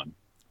that I'm on.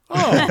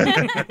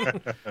 Oh.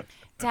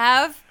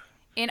 Dev,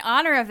 in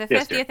honor of the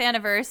 50th Yes,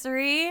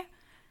 anniversary,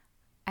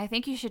 I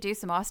think you should do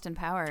some Austin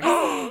Powers.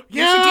 You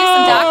should do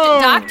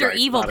some Dr.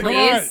 Evil,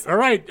 please. All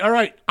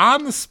right.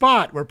 On the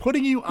spot. We're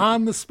putting you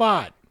on the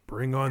spot.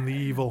 Bring on the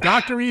evil.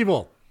 Dr.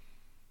 Evil.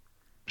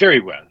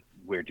 Very well.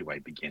 Where do I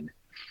begin?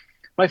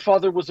 My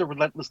father was a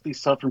relentlessly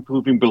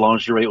self-improving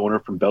boulangerie owner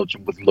from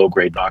Belgium with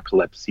low-grade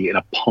narcolepsy and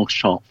a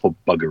penchant for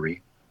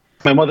buggery.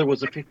 My mother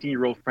was a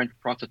 15-year-old French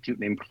prostitute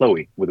named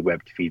Chloe with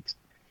webbed feet.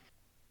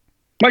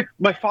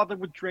 My father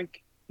would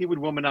drink, he would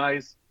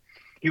womanize,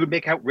 he would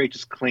make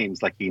outrageous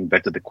claims like he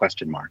invented the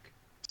question mark.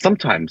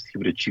 Sometimes he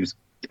would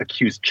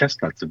accuse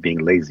chestnuts of being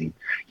lazy.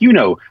 You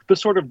know, the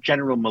sort of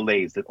general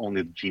malaise that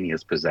only the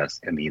genius possess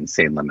and the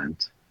insane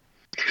lament.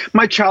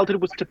 My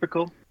childhood was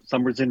typical.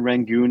 Summers in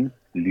Rangoon,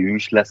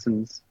 luge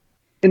lessons.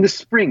 In the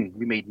spring,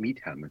 we made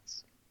meat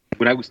helmets.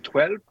 When I was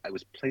 12, I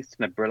was placed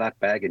in a burlap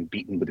bag and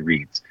beaten with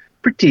reeds.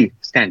 Pretty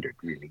standard,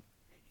 really.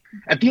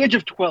 At the age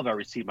of 12, I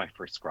received my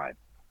first scribe.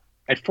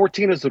 At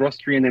 14, as a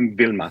Rostrian named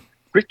Vilma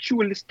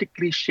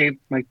ritualistically shaved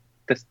my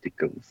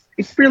testicles.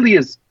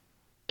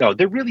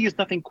 There really is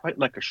nothing quite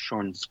like a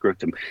shorn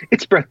scrotum.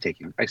 It's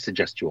breathtaking. I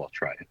suggest you all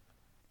try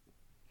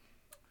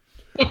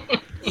it.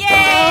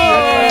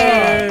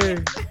 Yay!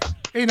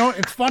 You know,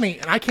 it's funny,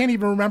 and I can't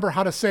even remember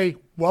how to say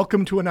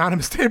 "Welcome to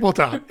Anonymous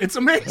Tabletop." It's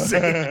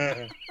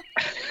amazing.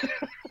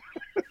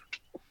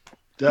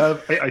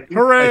 Dev,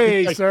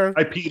 Hooray, sir!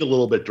 I peed a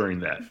little bit during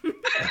that.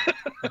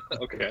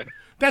 Okay.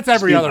 That's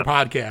every other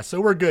podcast,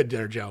 so we're good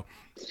there, Joe.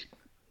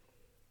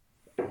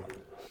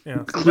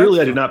 Yeah. Clearly,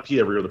 I did not pee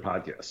every other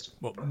podcast.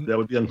 Well, that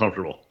would be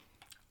uncomfortable.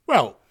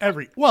 Well,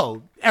 every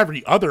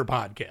other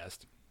podcast.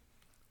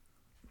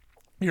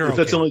 If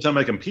that's the only time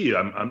I can pee,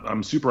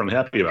 I'm super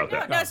unhappy about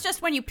that. No, it's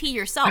just when you pee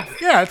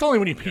yourself. Yeah, it's only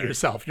when you pee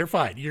yourself. You're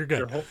fine. You're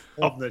good. You're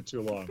holding it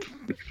too long.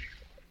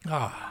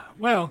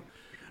 Well,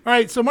 all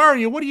right. So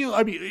Mario,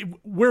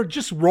 we're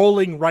just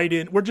rolling right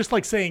in. We're just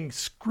like saying,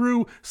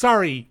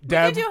 sorry,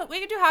 Deb. We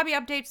could do hobby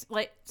updates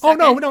like. Oh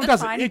no, it That's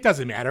doesn't. fine. It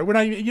doesn't matter. We're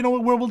not. You know,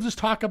 we'll just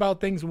talk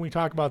about things when we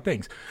talk about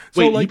things.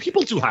 So, Wait, like, you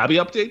people do hobby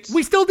updates?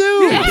 We still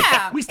do.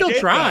 Yeah. We still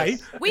try.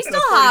 We still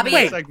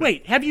hobby.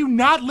 Wait. Have you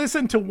not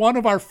listened to one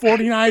of our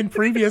 49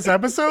 previous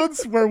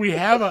episodes where we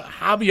have a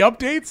hobby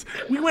updates?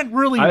 We went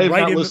really I have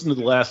right not into. listened to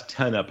the last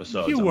 10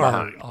 episodes. You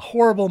are a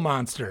horrible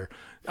monster.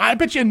 I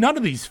bet you none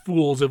of these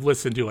fools have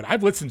listened to it.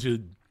 I've listened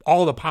to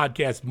all the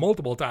podcasts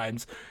multiple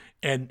times,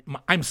 and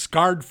I'm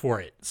scarred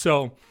for it.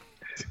 So,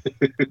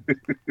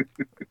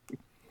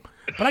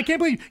 but I can't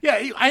believe.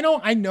 Yeah, I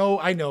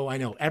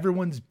know.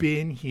 Everyone's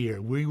been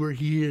here. We were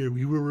here.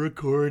 We were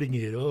recording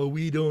it. Oh,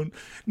 we don't.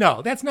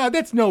 No, that's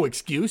no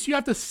excuse. You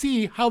have to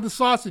see how the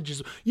sausage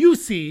is. You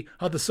see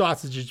how the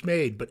sausage is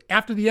made, but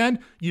after the end,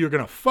 you're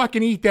gonna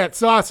fucking eat that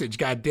sausage.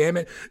 God damn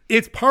it!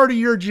 It's part of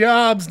your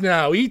jobs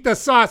now. Eat the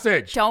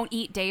sausage. Don't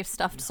eat Dave's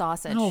stuffed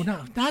sausage. No,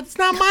 that's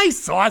not my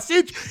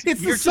sausage.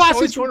 It's You're the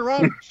sausage. going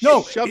around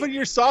shoving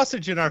your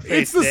sausage in our face.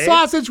 It's the Dave.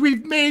 sausage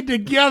we've made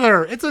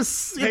together. It's the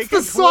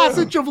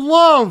sausage of love.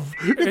 love.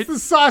 It's the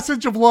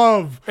sausage of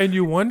love. And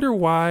you wonder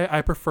why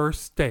I prefer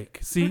steak.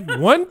 See,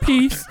 one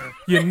piece,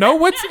 you know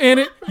what's in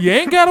it. You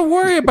ain't got to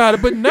worry about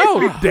it. But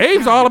no,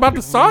 Dave's all about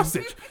the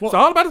sausage. It's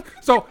all about it.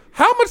 So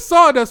how much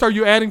sawdust are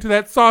you adding to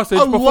that sausage?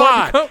 A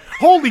lot.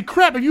 Holy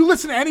crap. If you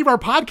listen to any of our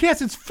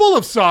podcasts, it's full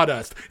of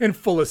sawdust and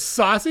full of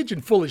sausage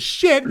and full of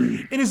shit.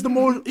 And is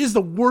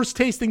the worst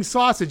tasting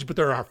sausage, but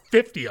there are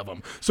 50 of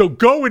them. So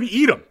go and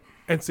eat them.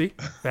 And see,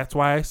 that's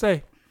why I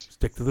say,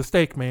 stick to the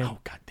steak, man. Oh,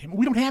 God damn it.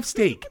 We don't have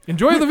steak.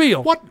 Enjoy the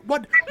veal.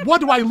 What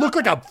do I look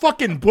like, a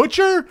fucking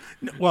butcher?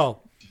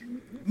 Well,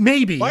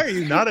 maybe. Why are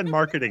you not in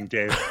marketing,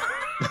 Dave?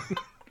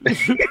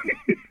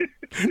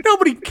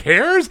 Nobody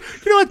cares.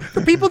 You know what?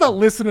 The people that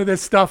listen to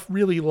this stuff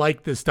really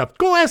like this stuff.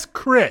 Go ask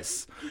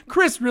Chris.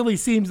 Chris really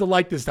seems to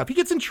like this stuff. He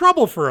gets in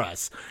trouble for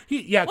us.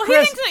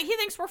 Chris, he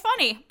thinks we're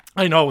funny.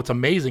 I know, it's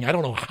amazing. I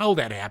don't know how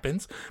that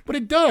happens, but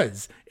it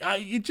does.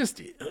 It just,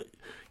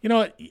 you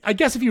know, I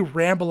guess if you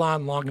ramble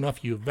on long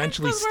enough, you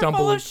eventually stumble.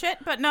 We're full of shit,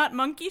 but not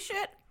monkey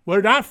shit. We're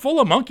not full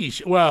of monkey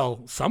shit.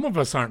 Well, some of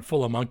us aren't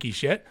full of monkey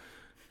shit.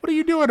 What are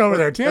you doing over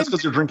there, Tim? That's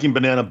because you're drinking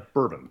banana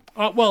bourbon.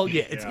 Well,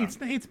 yeah,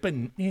 it's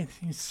been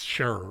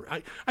sure.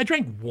 I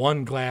drank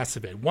one glass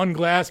of it. One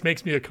glass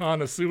makes me a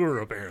connoisseur,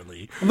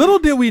 apparently. Little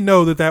did we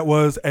know that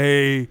was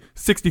a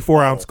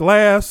 64-ounce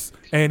glass,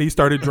 and he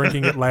started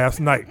drinking it last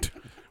night.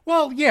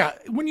 Well, yeah,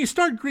 when you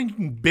start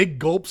drinking big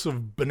gulps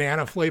of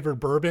banana-flavored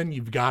bourbon,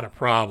 you've got a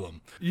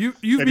problem.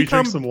 You've Maybe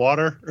drink some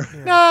water?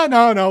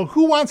 No.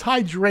 Who wants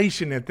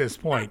hydration at this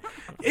point?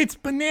 It's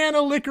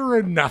banana liquor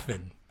or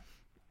nothing.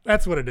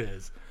 That's what it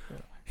is.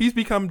 He's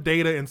become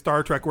Data in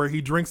Star Trek, where he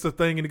drinks the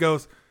thing and he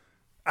goes,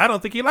 I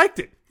don't think he liked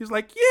it. He's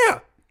like, yeah,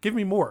 give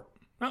me more.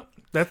 Well,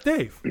 that's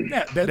Dave.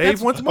 Yeah, Dave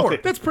wants more.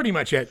 Okay. That's pretty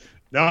much it.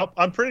 No,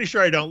 I'm pretty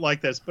sure I don't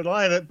like this, but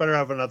I better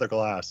have another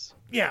glass.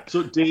 Yeah.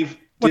 So, Dave,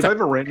 I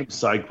have a random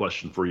side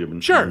question for you.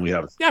 Sure. When we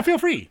have it. Yeah, feel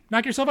free.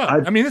 Knock yourself out.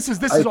 I've been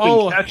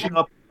catching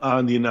up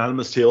on the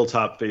Anonymous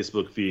Tabletop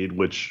Facebook feed,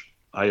 which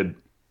I had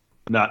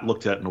not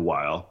looked at in a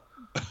while.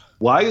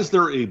 Why is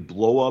there a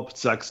blow-up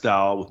sex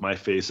doll with my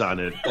face on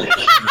it? Wait!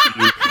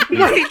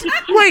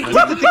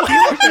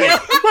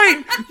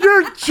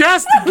 You're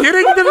just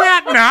getting to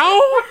that now?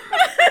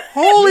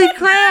 Holy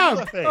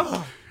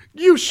crap!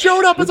 You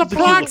showed up as a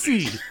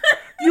proxy.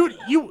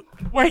 You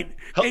wait.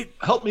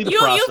 Help me to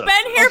process. You've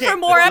been here for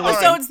more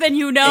episodes than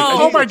you know.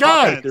 Oh my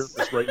God!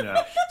 Right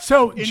now.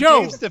 So, in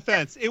Joe, Dave's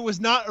defense, it was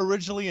not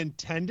originally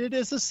intended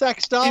as a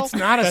sex doll. It's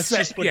not a That's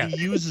sex. just what he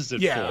uses it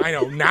for. Yeah, I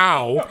know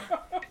now.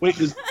 Wait,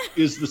 is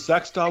the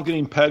sex doll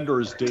getting pegged, or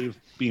is Dave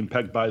being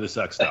pegged by the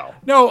sex doll?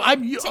 No,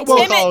 Tim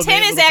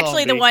is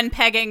actually the one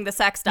pegging the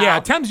sex doll. Yeah,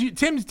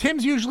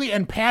 Tim's usually,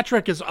 and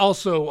Patrick is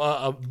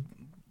also.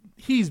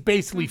 He's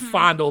basically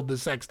fondled the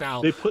sex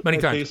doll They put many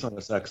my times. face on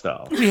a sex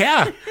doll.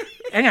 Yeah.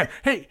 Hang on.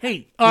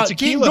 Hey,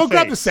 Dean, go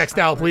grab the sex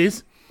doll,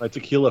 please. My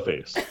tequila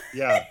face.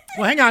 Yeah.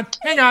 Well, hang on.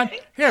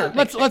 Here,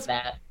 let's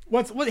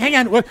hang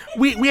on.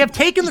 We have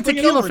taken the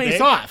tequila face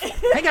off.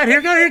 Hang on.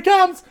 Here it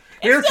comes.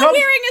 It's still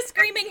wearing a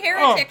screaming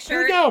heretic shirt.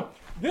 Here we go.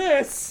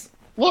 This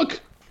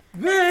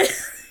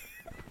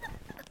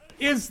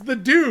is the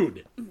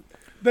dude.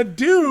 The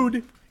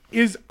dude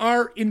is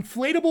our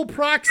inflatable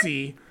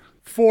proxy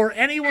for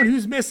anyone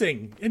who's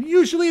missing, and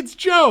usually it's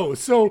Joe.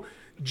 So,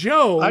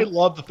 Joe, I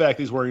love the fact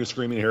he's wearing a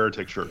screaming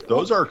heretic shirt.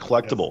 Those are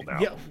collectible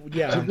now.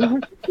 Yeah.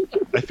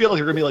 I feel like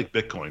they're gonna be like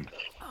Bitcoin.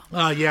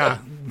 Yeah.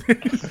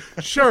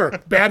 Sure.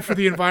 Bad for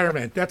the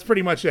environment. That's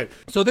pretty much it.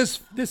 So this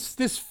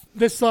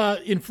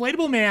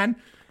inflatable man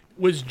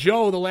was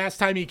Joe the last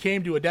time he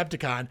came to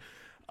Adepticon.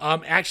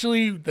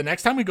 Actually, the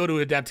next time we go to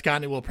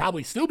Adepticon, it will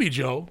probably still be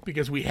Joe,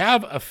 because we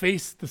have a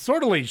face, the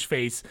Sortilege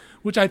face,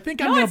 which I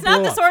think I'm going to blow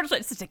up. No, it's not the Sortilege.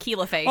 It's a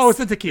tequila face. Oh,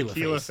 it's a tequila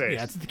face.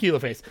 Yeah, it's a tequila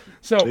face.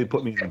 So they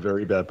put me in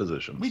very bad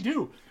positions. We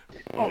do.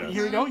 Oh,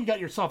 here you go. You got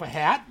yourself a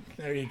hat.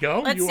 There you go.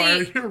 Let's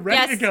see. You're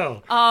ready to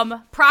go.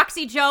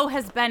 Proxy Joe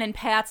has been in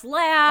Pat's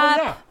lab.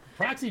 Oh, yeah.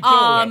 Proxy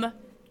Joe.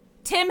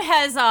 Tim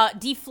has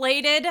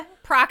deflated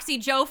Proxy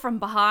Joe from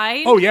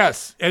behind. Oh,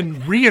 yes.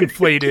 And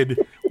reinflated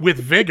with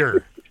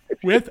vigor.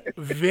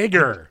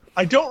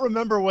 I don't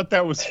remember what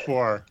that was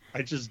for.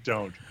 I just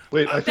don't.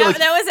 Wait, I feel that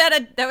was at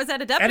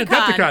Adepticon. At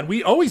Adepticon,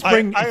 we always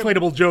bring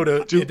inflatable Joe to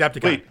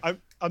Adepticon. Wait,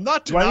 I'm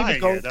not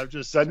denying it. I'm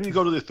just. Do I need to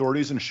go to the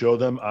authorities and show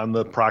them on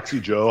the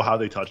Proxy Joe how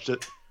they touched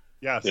it?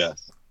 Yes.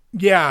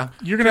 Yeah,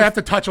 you're gonna have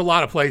to touch a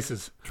lot of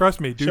places. Trust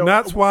me. Do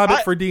not swab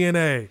it for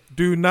DNA.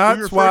 Do not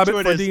swab it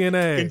for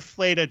DNA.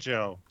 Inflata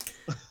Joe.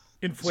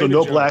 So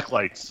no black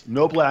lights.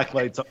 No black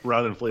lights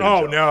around inflated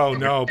Oh, Joe.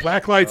 no.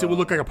 Black lights, it would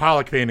look like a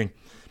Pollock painting.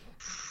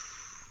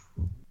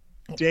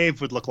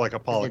 Dave would look like a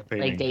Pollock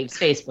painting. Like Dave's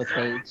Facebook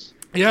page.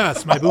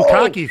 Yes, my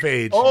Bukkake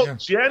page. Oh, yeah.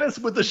 Janice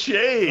with the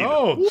shade.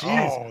 Oh,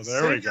 jeez. Oh,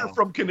 there we go.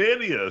 From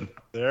Canadian.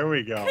 There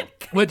we go.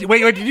 Wait,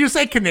 did you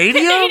say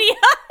Canadian? Canadian?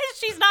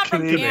 She's not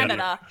from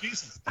Canada.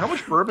 Jesus, how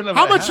much bourbon have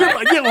How I much?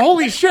 had? Yeah,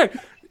 holy shit.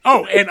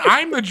 Oh, and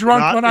I'm the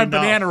drunk Not when I'm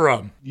enough. banana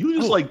rum. You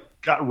just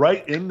got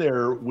right in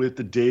there with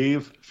the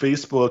Dave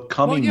Facebook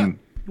coming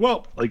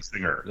Well, like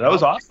singer. That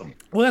was awesome.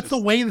 Well, that's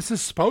the way this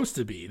is supposed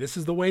to be. This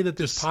is the way that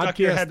this podcast Stuck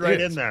your head right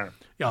is. in there.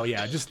 Oh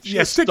yeah, just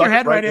Just stick your stuck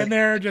head it right right in in.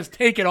 there. Just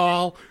take it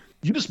all.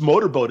 You just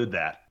motorboated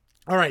that.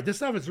 All right, this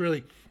stuff is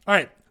really all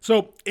right.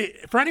 So,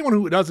 for anyone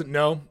who doesn't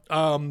know,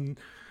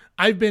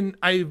 I've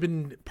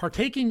been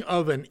partaking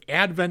of an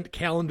advent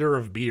calendar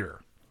of beer.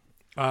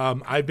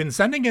 I've been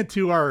sending it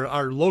to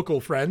our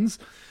local friends,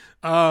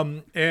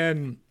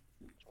 and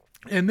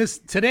this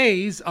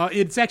today's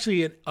it's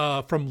actually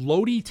from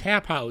Lodi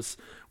Tap House,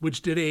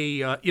 which did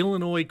a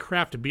Illinois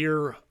craft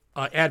beer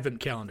advent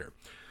calendar.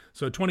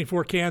 So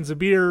 24 cans of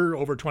beer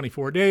over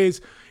 24 days.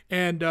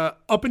 And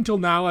up until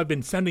now, I've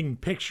been sending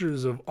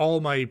pictures of all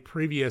my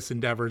previous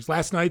endeavors.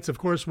 Last night's, of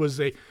course, was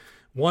a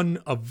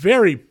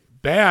very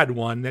bad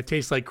one that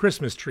tastes like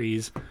Christmas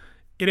trees.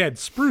 It had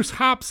spruce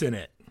hops in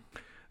it.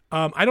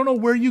 I don't know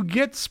where you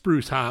get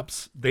spruce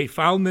hops. They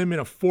found them in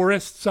a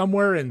forest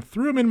somewhere and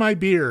threw them in my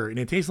beer, and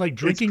it tastes like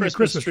drinking It's a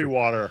Christmas tree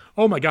water.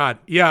 Oh my God.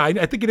 Yeah,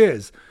 I think it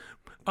is.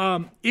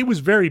 It was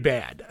very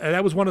bad.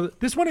 That was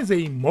this one is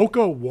a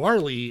Mocha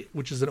Warley,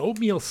 which is an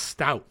oatmeal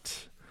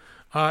stout.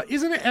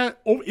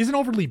 Isn't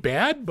overly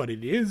bad, but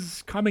it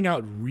is coming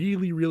out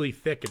really, really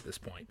thick at this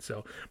point.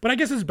 So, but I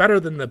guess it's better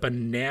than the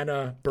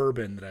banana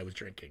bourbon that I was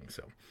drinking.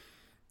 So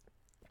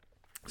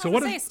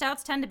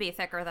stouts tend to be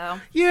thicker though.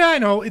 Yeah, I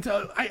know. It's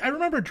I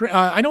remember.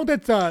 I know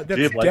that's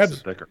Dave likes Deb's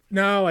it thicker.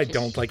 No, I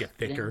don't like it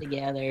thicker.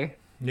 Together.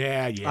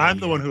 Yeah. I'm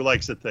the one who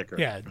likes it thicker.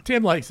 Yeah,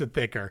 Tim likes it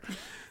thicker.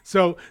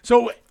 So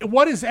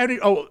what is Eddie?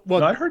 Oh,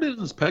 well, No, I heard it in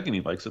his peg and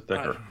he likes it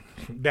thicker.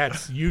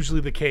 That's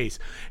usually the case.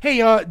 Hey,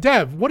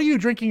 Dev, what are you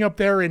drinking up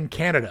there in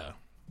Canada?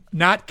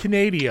 Not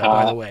Canada,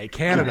 by the way.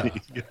 Canada.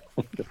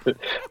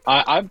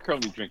 I'm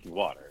currently drinking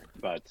water,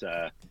 but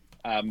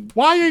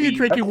why are you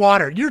drinking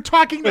water? You're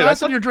talking to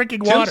us and you're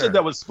drinking Tim water. said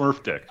that was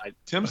Smurf Dick.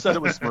 Tim said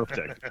it was Smurf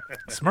Dick.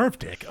 Smurf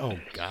Dick. Oh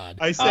God.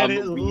 I said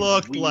it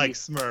looked like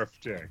Smurf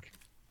Dick.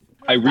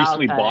 I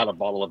recently Okay. bought a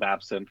bottle of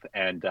absinthe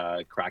and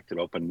cracked it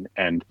open,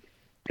 and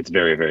it's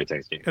very, very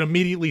tasty. And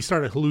immediately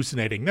started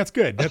hallucinating. That's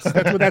good. That's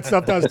what that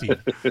stuff does to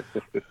you.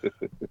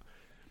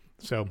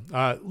 So,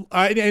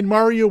 and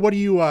Mario, what are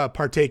you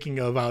partaking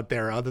of out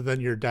there other than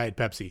your Diet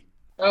Pepsi?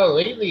 Oh,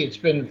 lately it's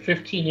been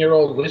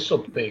 15-year-old Whistle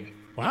Pig.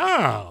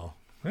 Wow.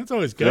 That's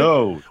always good.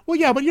 No. Well,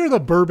 yeah, but you're the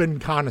bourbon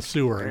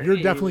connoisseur. You're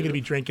definitely going to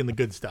be drinking the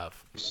good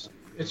stuff. It's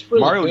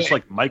really Mario good. just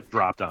like mic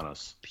dropped on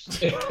us.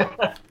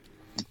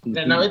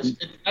 No,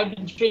 I've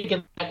been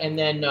drinking that, and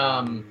then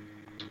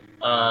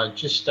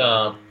just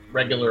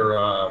regular.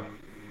 I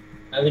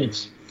think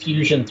it's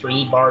Fusion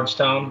 3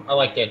 Bardstown. I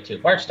like that too.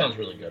 Bardstown's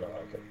really good. I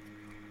like it.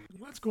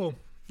 That's cool.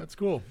 That's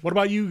cool. What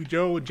about you,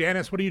 Joe?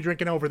 Janice, what are you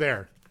drinking over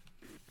there?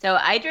 So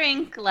I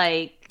drink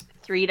like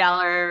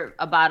 $3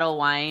 a bottle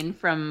wine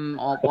from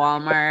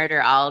Walmart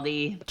or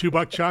Aldi.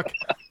 $2 Chuck?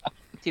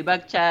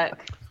 $2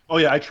 Chuck. Oh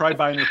yeah, I tried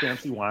buying her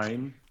fancy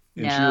wine,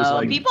 and she was No,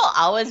 like, people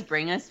always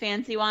bring us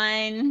fancy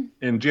wine.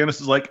 and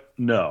Janice is like,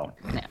 no.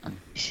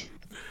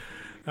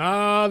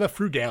 No. The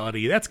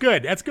frugality. That's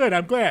good. That's good.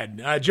 I'm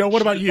glad. Joe,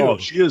 what about you? Oh,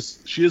 she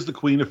is the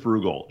queen of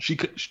frugal. She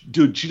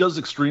does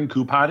extreme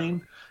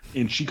couponing,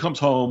 and she comes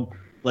home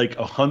like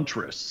a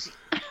huntress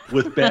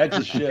with bags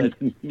of shit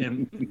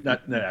and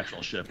not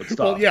actual shit, but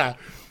stuff. Well, yeah.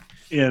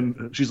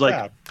 And she's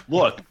like,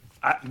 look,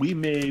 we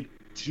made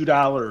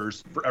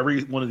 $2 for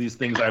every one of these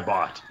things I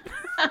bought.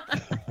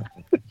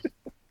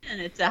 And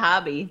it's a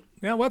hobby.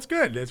 Yeah, well, that's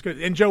good. That's good.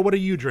 And Joe, what are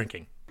you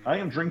drinking? I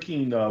am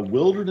drinking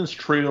Wilderness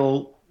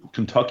Trail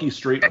Kentucky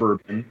Straight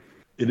Bourbon.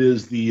 It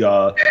is the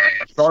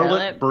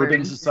Charlotte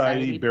Bourbon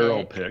Society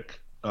Barrel Pick,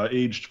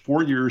 aged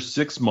 4 years,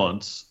 6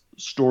 months,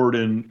 stored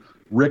in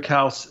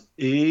Rickhouse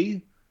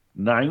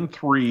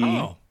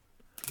A93.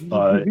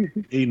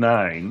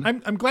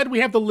 A9. I'm glad we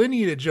have the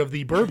lineage of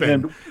the bourbon.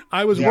 And-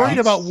 I was worried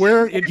about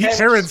where its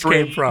parents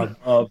came from.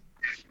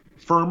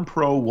 Firm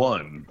Pro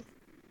 1.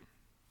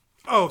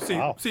 Oh, see,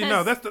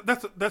 no,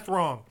 that's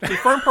wrong. See,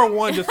 Firm Pro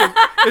 1 just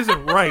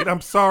isn't right.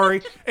 I'm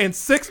sorry. And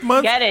 6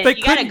 months, Get it. they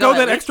You gotta couldn't go go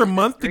that at extra least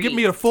month to get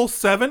me a full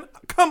 7.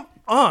 Come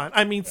on.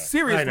 I mean,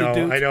 seriously,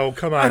 dude. I know.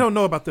 Come on. I don't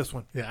know about this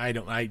one. Yeah, I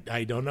don't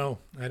know.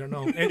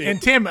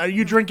 And Tim, are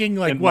you drinking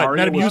like And what?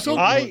 Mario was Metamucil?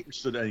 not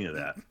interested in any of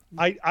that.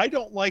 I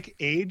don't like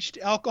aged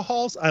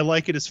alcohols. I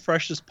like it as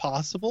fresh as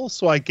possible,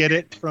 so I get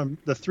it from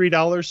the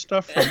 $3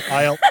 stuff from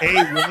aisle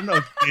A1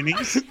 of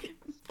Guinness.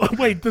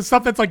 Wait, the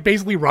stuff that's like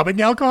basically rubbing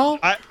alcohol?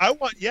 I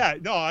want,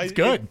 It's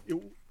good.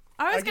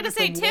 I was get gonna it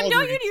say, from Tim,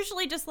 don't you Walgreens.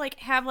 usually just like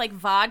have like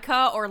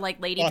vodka or like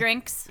lady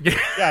drinks?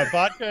 Yeah,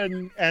 vodka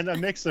and a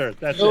mixer.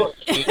 That's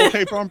it. A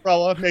paper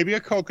umbrella, maybe a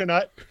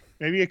coconut,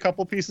 maybe a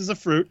couple pieces of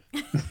fruit.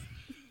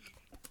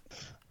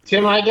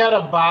 Tim, I got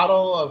a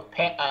bottle of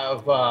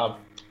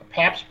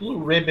Pabst Blue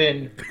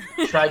Ribbon.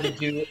 Tried to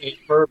do a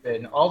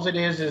bourbon. All it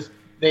is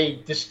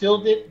they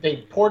distilled it, they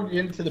poured it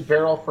into the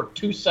barrel for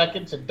 2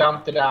 seconds and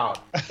dumped it out.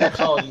 That's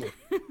all you.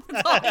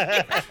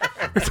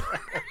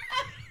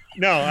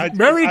 No,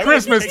 Merry I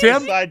Christmas, would take a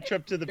Tim. Side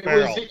trip to the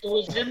barrel. It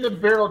was in the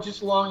barrel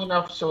just long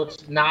enough so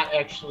it's not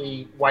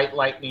actually White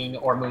Lightning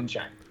or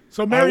moonshine.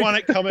 So I want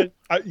it coming.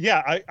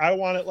 I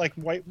want it like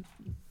white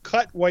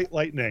cut White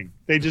Lightning.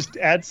 They just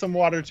add some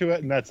water to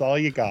it, and that's all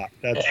you got.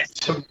 That's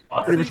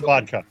pretty much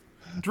vodka.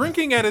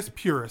 Drinking at its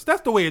purest.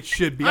 That's the way it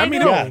should be. I I mean,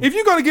 know. if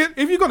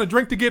you're gonna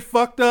drink to get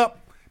fucked up,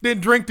 then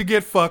drink to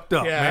get fucked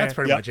up. Yeah, man. that's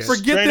pretty much it.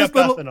 Forget Straight this up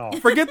little,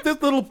 ethanol. forget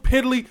this little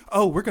piddly.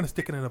 Oh, we're gonna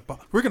stick it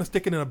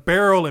in a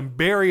barrel and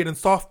bury it in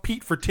soft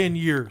peat for 10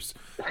 years.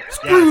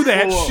 Screw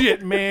that Whoa.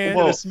 shit, man.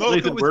 Whoa. smoke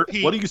it Lathan, with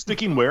peat. what are you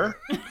sticking where?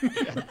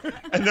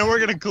 And then we're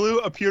gonna glue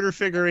a pewter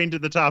figurine to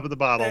the top of the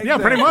bottle. Yeah,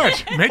 pretty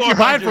much. Make you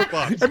buy it for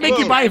 $400. and make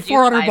you buy it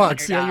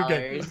 $400. Yeah, you're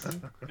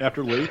good.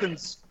 After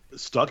Lathan's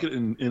stuck it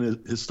in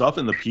his stuff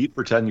in the peat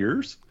for 10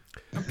 years?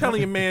 I'm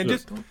telling you, man,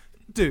 just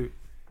dude.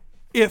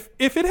 If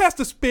it has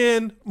to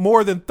spend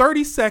more than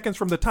 30 seconds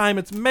from the time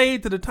it's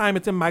made to the time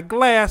it's in my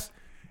glass,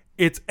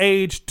 it's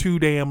aged too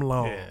damn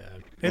long.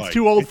 It's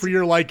too old for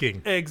your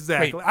liking.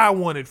 Exactly. Wait. I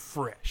want it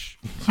fresh.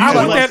 Let's I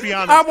want be that.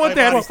 honest, I want my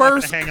that body's not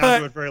gonna first hang on to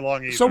cut. it very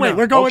long either. So wait,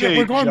 we're going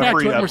Okay, back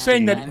Jeffrey to it. We're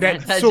saying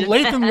that so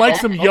Lathan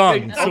likes him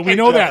young. So we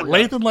know that Jeffrey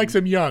Lathan likes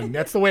him young.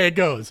 That's the way it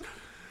goes.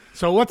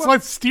 So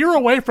let's steer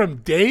away from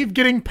Dave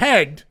getting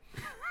pegged,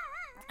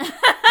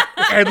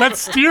 and let's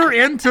steer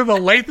into the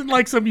Lathan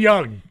likes him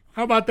young.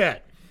 How about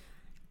that?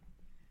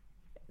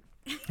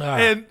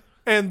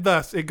 And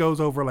thus it goes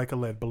over like a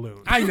lead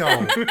balloon. I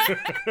know.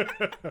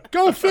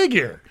 Go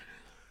figure.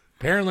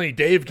 Apparently,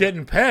 Dave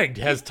getting pegged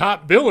has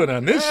top billing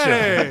on this show.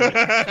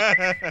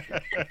 Hey.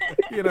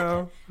 You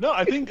know. No,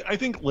 I think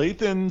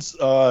Lathan's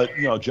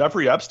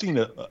Jeffrey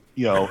Epstein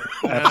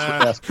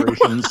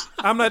aspirations.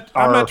 I'm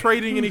not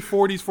trading any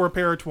 40s for a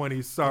pair of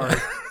 20s. Sorry.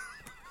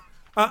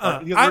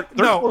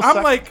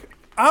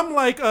 I'm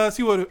like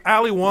see what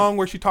Ali Wong,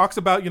 where she talks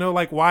about,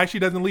 like why she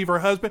doesn't leave her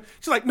husband.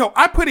 She's like, no,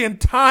 I put in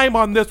time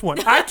on this one.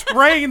 I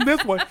trained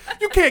this one.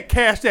 You can't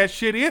cash that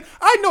shit in.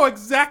 I know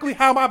exactly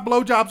how my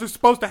blowjobs are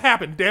supposed to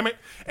happen, damn it.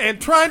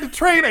 And trying to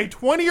train a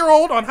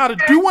 20-year-old on how to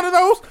do one of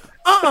those?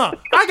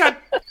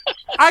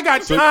 I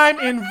got time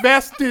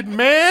invested,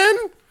 man.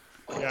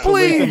 Yeah.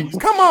 Please,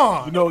 come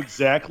on. You know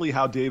exactly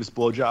how Dave's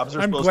blowjobs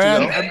are I'm supposed glad.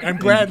 to go. I'm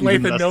glad You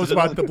Lathan knows invested in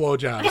about it? the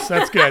blowjobs.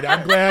 That's good.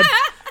 I'm glad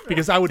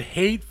because I would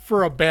hate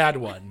for a bad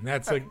one.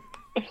 That's a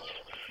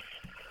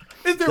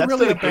Is there That's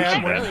really a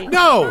dedication, bad man. one?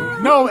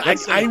 no.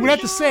 I would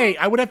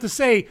have to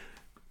say,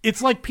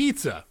 it's like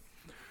pizza.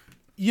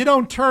 You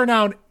don't turn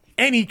down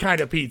any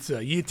kind of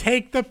pizza. You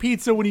take the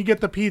pizza when you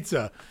get the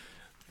pizza.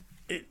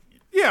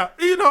 Yeah,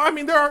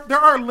 there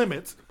are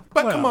limits.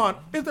 But Well, come on,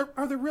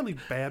 are there really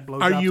bad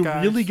blowjobs? Are you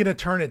guys? really gonna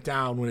turn it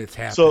down when it's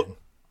happening?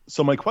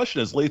 So my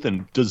question is,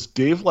 Lathan, does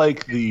Dave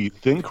like the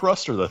thin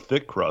crust or the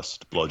thick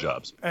crust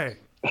blowjobs? Hey,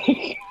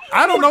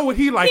 I don't know what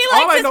he likes. He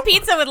All I likes know, his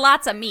pizza with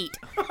lots of meat.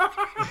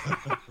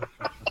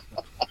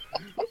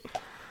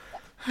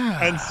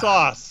 And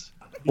sauce.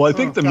 Well, I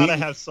think the Gotta meat.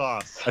 have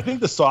sauce. I think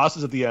the sauce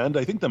is at the end.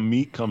 I think the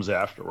meat comes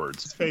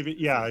afterwards. His favorite,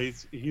 yeah,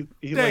 he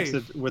Dave. likes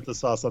it with the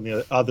sauce on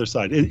the other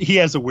side. He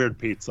has a weird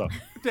pizza.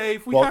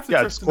 Dave, we Well, have to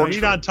yeah, twist it's the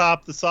corkscrew. knife. Meat on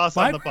top, the sauce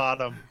on What? the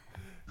bottom.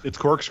 It's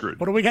corkscrewed.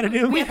 What do we got to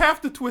do? We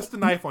have to twist the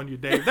knife on you,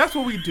 Dave. That's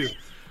what we do.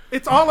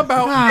 It's all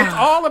about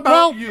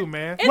Well, you,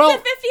 man. It's Well, the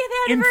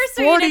 50th in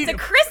anniversary 40 and it's a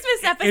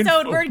Christmas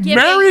episode. We're giving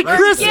Merry we're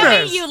Christmas!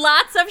 giving you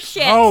lots of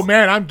shit. Oh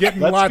man, I'm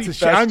getting Let's lots be of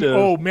shit. festive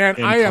Oh man,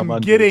 and I come am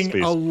onto getting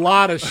space. a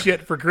lot of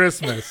shit for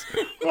Christmas.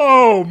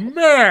 Oh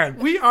man,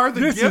 We are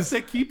the This gift is-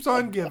 that keeps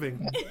on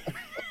giving.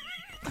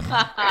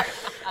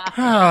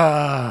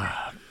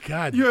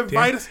 God. You damn.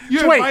 invite us. You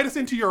So wait, invite us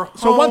into your home.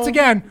 So once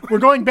again, we're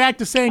going back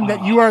to saying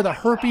that you are the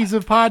herpes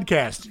of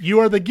podcast. You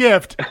are the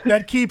gift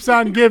that keeps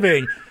on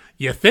giving.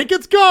 You think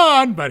it's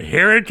gone, but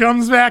here it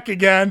comes back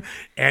again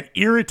and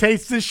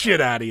irritates the shit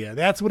out of you.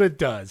 That's what it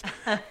does.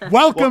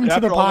 Welcome to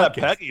after the all that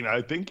podcast. pegging,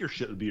 I think your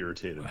shit would be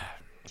irritated.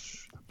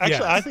 Actually,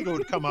 Yes. I think it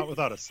would come out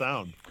without a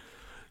sound.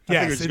 I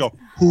Yes, think it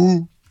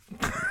would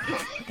just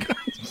go,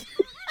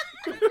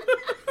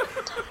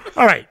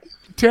 All right,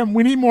 Tim,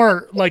 we need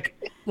more like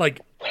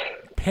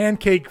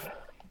pancake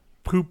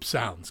poop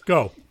sounds.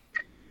 Go.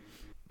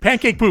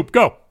 Pancake poop,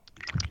 go.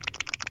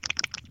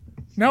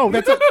 No,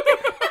 that's a,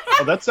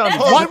 Oh, that sounds.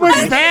 what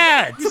was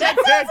that? That sounds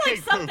like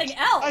pancake something poop.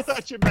 else. I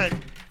thought you meant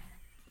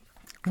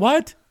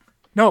What?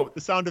 No,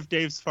 the sound of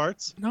Dave's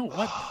farts. no,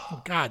 what?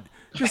 Oh, God.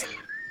 Just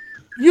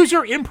use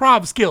your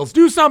improv skills.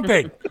 Do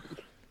something.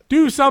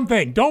 Do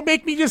something. Don't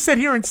make me just sit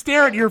here and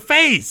stare at your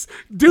face.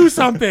 Do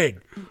something.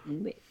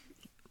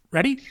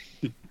 Ready?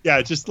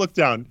 Yeah, just look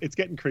down. It's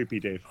getting creepy,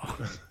 Dave.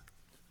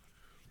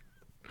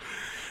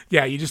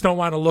 Yeah, you just don't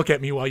want to look at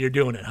me while you're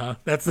doing it, huh?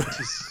 That's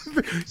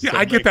yeah,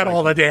 I get that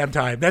all the damn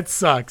time. That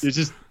sucks. You're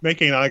just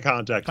making eye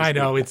contact. I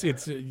know it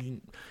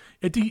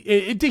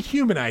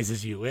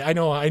dehumanizes you. I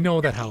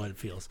know that how it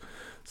feels.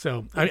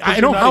 So I know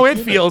you're not how a it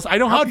human. feels. I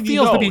know how it can you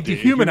feels to know, be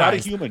dude? You're not a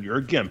dehumanized. human. You're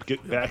a gimp.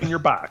 Get back in your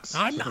box.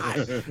 I'm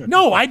not.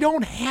 No, I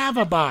don't have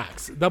a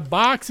box. The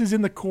box is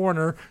in the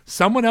corner.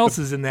 Someone else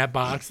is in that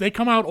box. They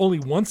come out only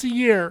once a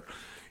year,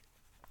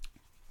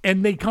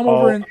 and they come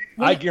over and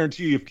I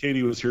guarantee you, if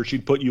Katie was here,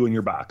 she'd put you in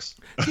your box.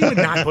 she would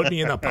not put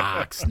me in a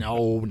box.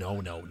 No.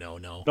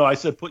 No, I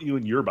said put you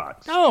in your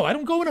box. No, I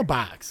don't go in a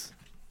box.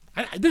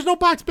 There's no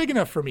box big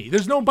enough for me.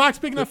 There's no box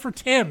big enough for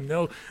Tim.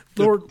 No,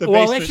 The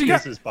basement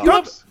is his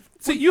box.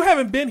 See, you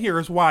haven't been here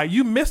is why.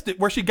 You missed it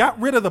where she got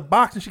rid of the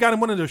box and she got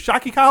him one of those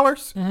shocky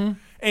collars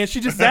and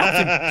she just zaps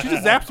him. She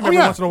just zaps him every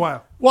once in a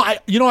while. Well,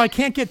 I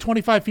can't get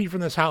 25 feet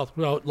from this house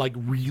without like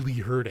really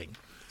hurting.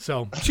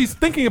 So she's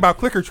thinking about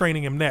clicker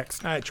training him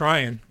next.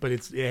 Trying, but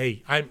it's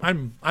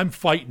I'm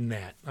fighting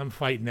that. I'm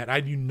fighting that. I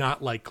do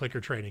not like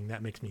clicker training.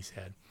 That makes me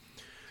sad.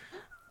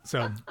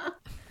 So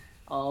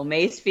Oh,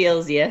 Mace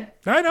feels you.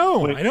 I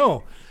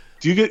know.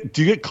 Do you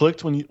get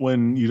clicked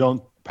when you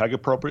don't peg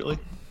appropriately?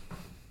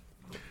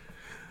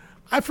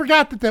 I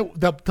forgot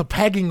that the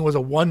pegging was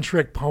a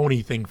one-trick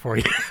pony thing for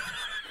you.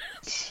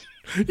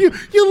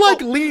 You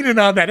like leaning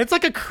on that. It's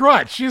like a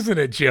crutch, isn't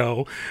it,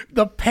 Joe?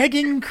 The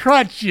pegging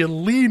crutch you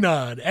lean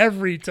on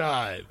every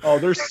time. Oh,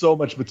 there's so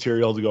much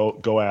material to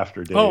go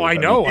after, Dave. Oh, I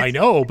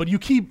know, but you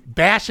keep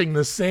bashing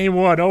the same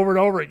one over and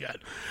over again.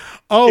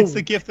 Oh, it's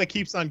the gift that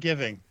keeps on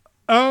giving.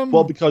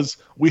 Well, because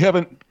we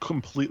haven't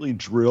completely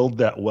drilled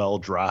that well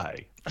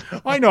dry.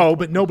 I know,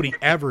 but nobody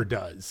ever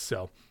does.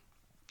 So,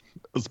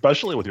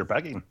 especially with your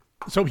pegging.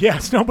 So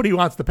yes, nobody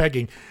wants the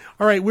pegging.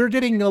 All right, we're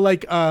getting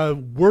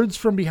words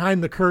from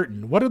behind the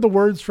curtain. What are the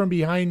words from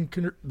behind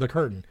the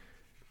curtain?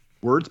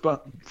 Words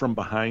from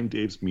behind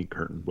Dave's meat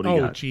curtain. What do you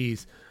got? Oh,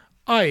 geez.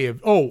 I have.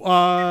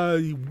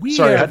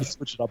 Sorry, I had to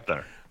switch it up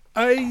there.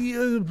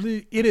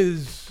 It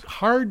is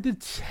hard to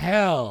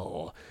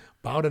tell.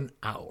 About an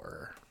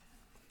hour.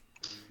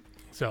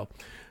 So.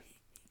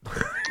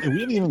 And we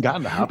haven't even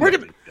gotten to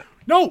hobby.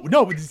 No, I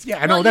know. Well,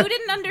 you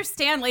didn't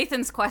understand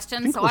Lathan's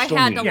question, so I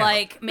had to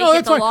make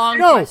it the long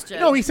question. question.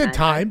 No, he said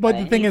time, but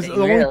the thing is,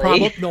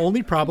 the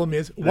only problem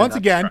is, once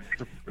again,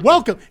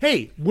 welcome.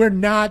 Hey, we're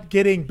not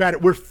getting better.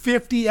 We're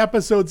 50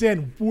 episodes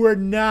in. We're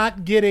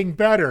not getting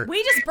better.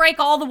 We just break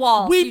all the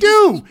walls. We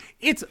do.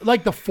 It's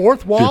like the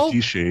fourth wall.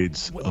 50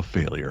 Shades of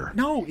Failure.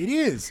 No, it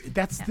is.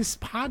 That's this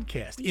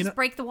podcast. We just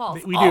break the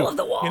walls. We all do. of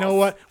the walls. You know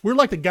what? We're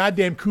like the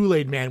goddamn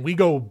Kool-Aid man. We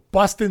go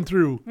busting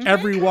through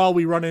every wall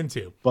we run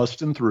into.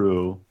 Busting through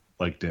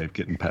like Dave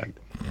getting pegged.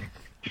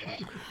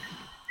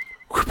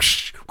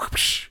 Whoopsh,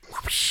 whoopsh,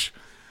 whoopsh.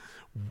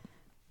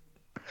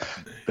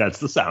 That's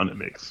the sound it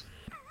makes.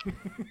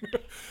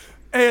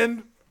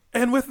 And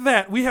with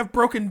that, we have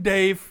broken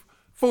Dave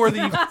for the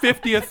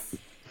 50th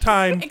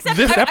time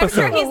this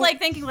episode. I'm sure he's like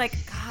thinking like,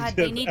 God,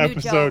 they need new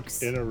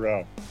jokes. In a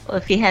row. Well,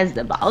 if he has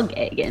the ball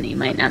gag in, he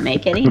might not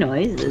make any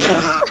noises.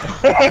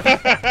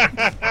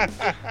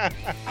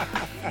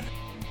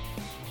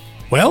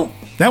 Well,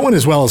 that went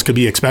as well as could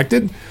be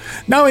expected.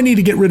 Now I need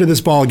to get rid of this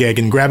ball gag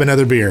and grab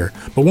another beer.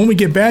 But when we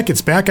get back,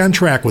 it's back on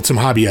track with some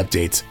hobby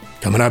updates.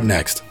 Coming up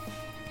next.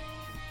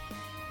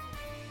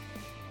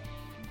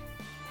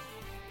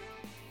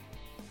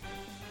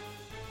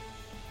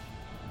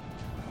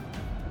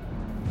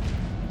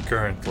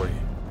 Currently,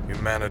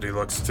 humanity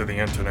looks to the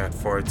internet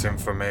for its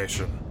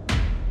information.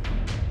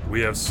 We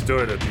have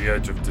stood at the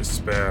edge of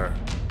despair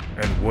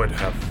and would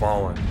have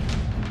fallen.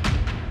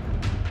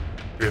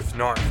 If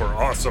not for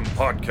awesome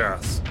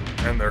podcasts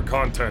and their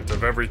content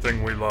of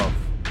everything we love.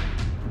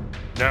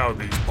 Now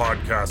these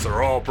podcasts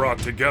are all brought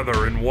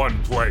together in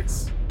one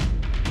place.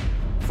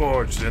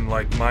 Forged in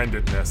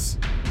like-mindedness,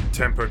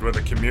 tempered with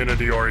a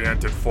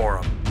community-oriented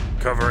forum,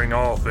 covering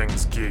all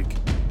things geek,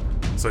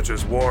 such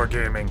as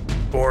wargaming,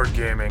 board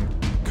gaming,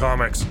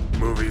 comics,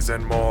 movies,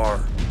 and more.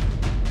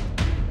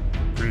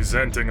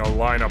 Presenting a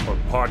lineup of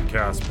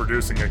podcasts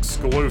producing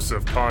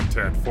exclusive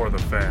content for the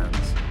fans.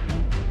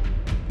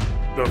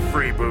 The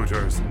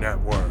Freebooters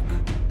Network.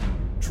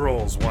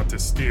 Trolls want to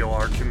steal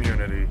our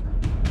community.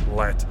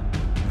 Let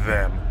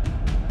them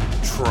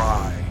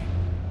try.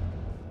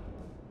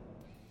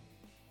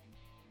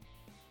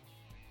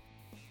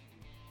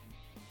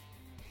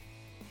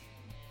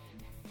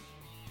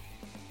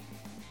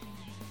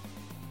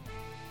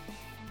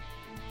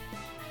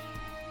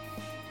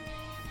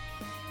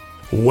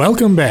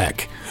 Welcome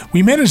back.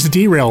 We managed to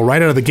derail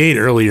right out of the gate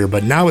earlier,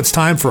 but now it's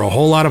time for a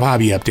whole lot of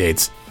hobby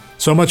updates.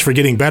 So much for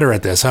getting better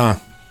at this, huh?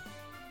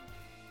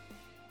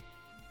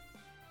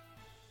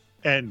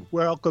 And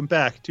welcome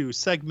back to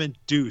segment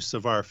deuce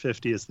of our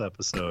 50th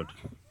episode.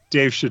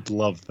 Dave should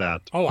love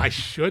that. Oh, I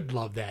should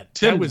love that.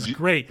 Tim, that was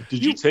great.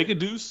 Did you take a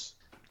deuce?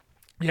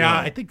 Yeah,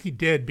 I think he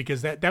did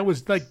because that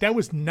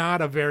was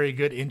not a very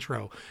good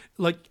intro.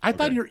 Like I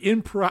thought your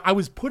improv. I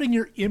was putting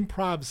your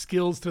improv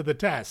skills to the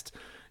test.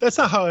 That's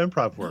not how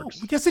improv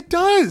works. No, yes, it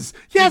does.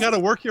 Yes, you got to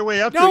work your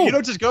way up. To it. You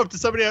don't just go up to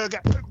somebody and go,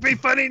 "Be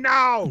funny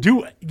now."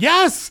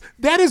 Yes,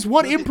 that is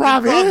what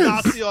improv is.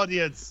 Not the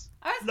audience.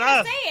 I was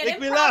going to say,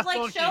 an improv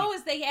like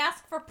shows, they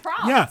ask for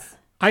prompts.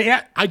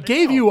 Yeah, I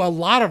gave you a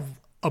lot of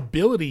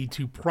ability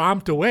to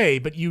prompt away,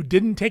 but you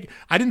didn't take.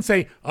 I didn't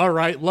say, all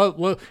right,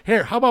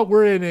 here, how about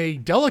we're in a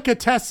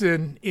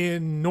delicatessen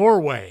in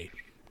Norway?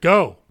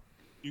 Go.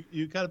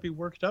 You got to be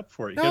worked up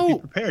for it. You No. got to be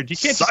prepared. You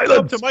can't just go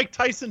up to Mike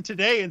Tyson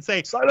today and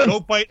say, go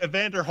bite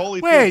Evander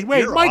Holyfield's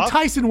Wait, ear Mike off.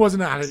 Tyson wasn't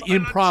not an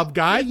improv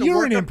guy.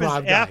 You're an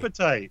improv guy.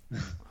 Appetite.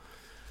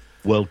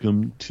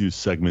 Welcome to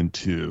segment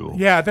 2.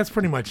 Yeah, that's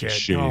pretty much it.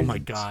 Shades Oh my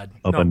God.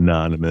 of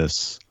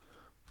Anonymous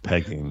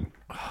Pegging.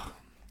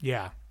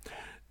 Yeah.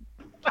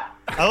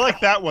 I like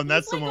that one.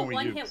 That's the one we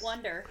one-hit use.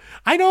 wonder.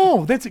 I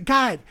know. That's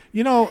God.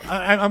 You know,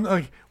 I'm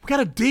like, we got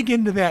to dig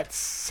into that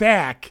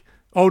sack.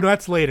 Oh, no,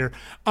 that's later.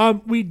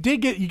 We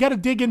dig it. You got to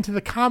dig into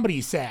the comedy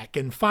sack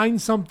and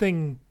find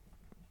something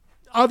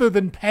other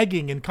than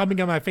pegging and coming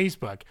on my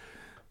Facebook,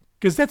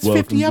 because that's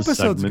 50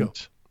 episodes ago.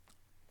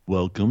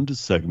 Welcome to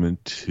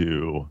segment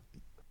 2,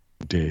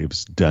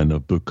 Dave's Den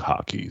of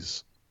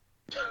Bukakis.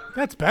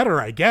 That's better,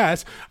 I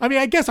guess. I mean,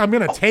 I guess I'm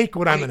gonna take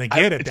what I'm gonna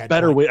get at it's that.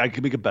 better. point. Wait, I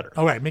can make it better.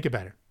 All right, make it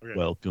better. Okay.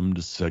 Welcome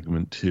to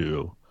segment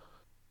 2,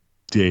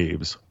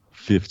 Dave's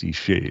 50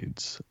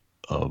 Shades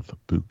of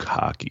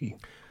Bukkake.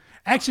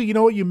 Actually, you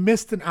know what? You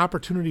missed an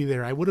opportunity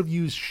there. I would have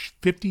used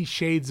 50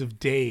 Shades of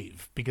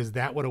Dave, because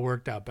that would have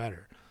worked out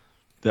better.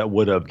 That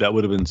would have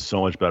been so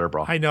much better,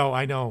 bro. I know.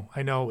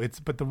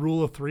 But the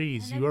rule of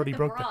threes, you already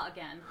broke that.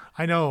 Again.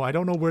 I know. I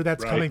don't know where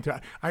that's coming to.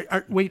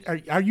 Wait,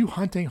 are you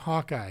hunting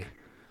Hawkeye?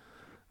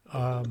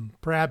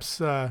 Perhaps.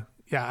 Yeah.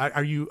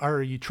 Are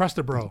you trust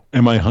a bro?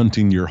 Am I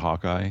hunting your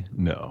Hawkeye?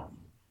 No.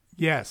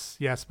 Yes.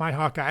 My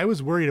Hawkeye. I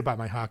was worried about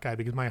my Hawkeye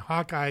because my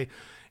Hawkeye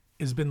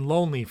has been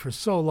lonely for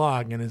so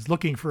long and is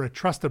looking for a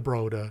trust a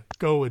bro to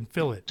go and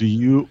fill it. Do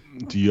you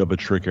have a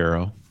trick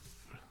arrow?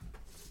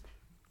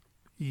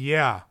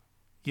 Yeah.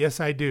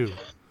 Yes, I do.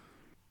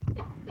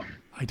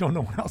 I don't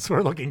know what else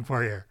we're looking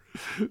for here.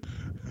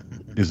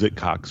 Is it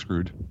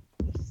cock-screwed?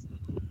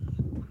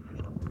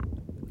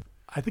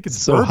 I think it's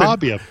So bourbon.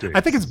 hobby update.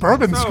 I think it's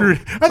bourbon screwed.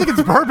 I think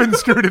it's bourbon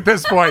screwed at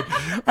this point.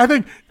 I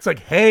think it's like,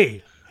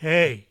 hey.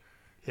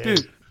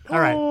 Dude. All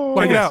right.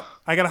 Check it out.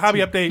 I got a hobby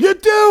update. You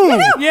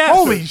do? Yes.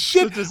 Holy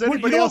shit. Does What,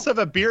 anybody you know- else have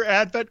a beer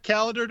advent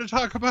calendar to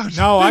talk about?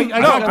 No, I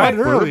got that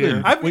bourbon.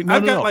 earlier. I've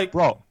got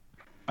bro.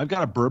 I've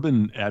got a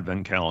bourbon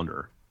advent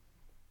calendar.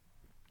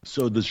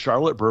 So the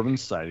Charlotte Bourbon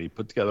Society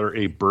put together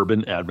a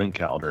bourbon advent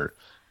calendar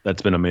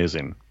that's been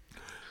amazing.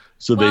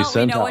 So they Well, we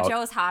sent know out. what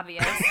Joe's hobby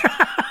is.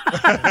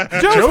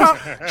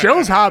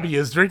 Joe's hobby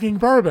is drinking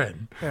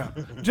bourbon.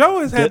 Joe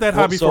has had that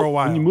hobby so for a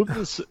while. When you move to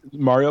the,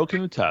 Mario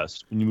can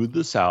attest. When you move to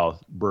the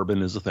South,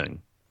 bourbon is a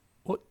thing.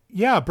 Well,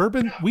 yeah,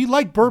 bourbon. We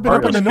like bourbon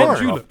up in the Bourbon. north.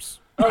 Juleps.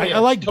 I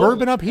like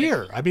bourbon up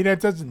here. I mean, that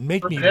doesn't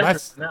make me Bourbon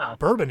less now.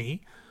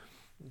 bourbony.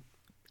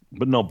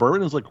 But no,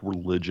 bourbon is like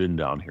religion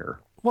down here.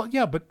 Well,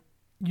 yeah, but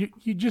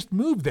you just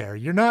moved there.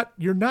 You're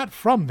not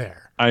from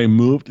there. I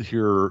moved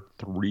here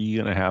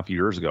 3.5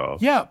 years ago.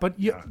 Yeah, but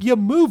you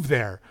moved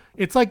there.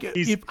 It's like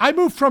if I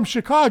move from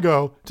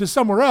Chicago to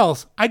somewhere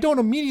else, I don't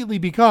immediately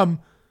become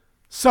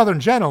Southern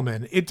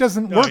gentleman. It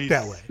doesn't work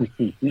that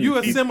way. You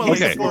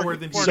assimilate Okay. slower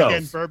than Born So-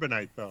 again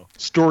bourbonite though.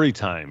 Story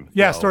time.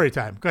 Yeah, Joe. story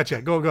time.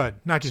 Gotcha. Go ahead.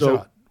 Knock So- yourself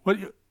out. What?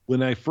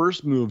 When I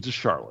first moved to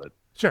Charlotte,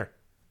 Sure.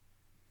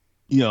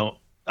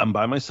 I'm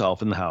by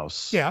myself in the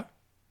house. Yeah.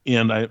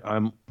 And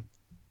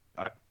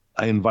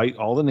I invite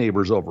all the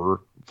neighbors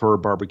over for a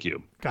barbecue.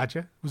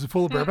 Gotcha. Was it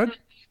full of bourbon?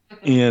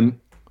 And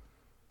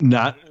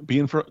not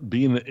being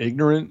an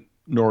ignorant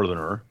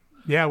northerner,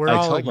 Yeah, we're I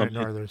all tell ignorant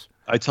them- northerners.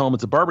 I tell them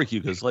it's a barbecue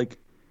because, like,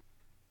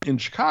 in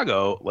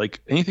Chicago, like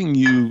anything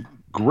you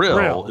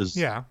grill is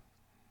yeah.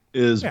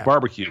 is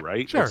barbecue,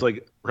 right? Sure. It's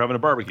like we're having a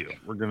barbecue.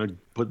 We're gonna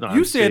put on.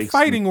 You said steaks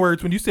fighting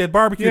words when you said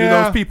barbecue to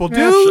Yeah. those people, Yeah.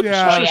 dude. Yeah.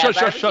 Yeah, Shush, shush,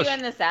 barbecue shush.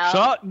 in the South.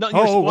 Shut. No, you're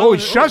Oh,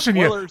 he's spoiling- shushing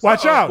you. spoilers.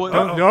 Watch out.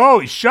 Spoilers. No,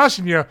 he's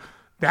shushing you.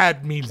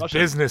 That means Shushing.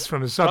 business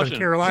from the Southern Shushing.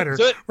 Carolina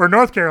Zip it. or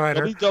North Carolina.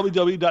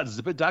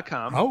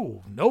 www.zipit.com.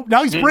 Oh, nope.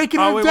 Now he's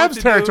breaking all into we want Dev's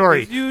to do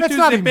territory. is you That's to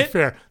not zip even it.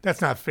 fair.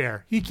 That's not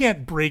fair. He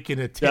can't break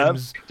into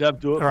Tim's Deb,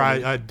 do it. or for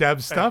me.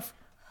 Dev's stuff.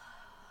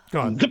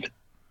 Go on. Zip it.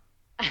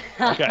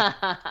 Okay.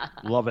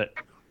 Love it.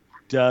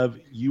 Dev,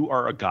 you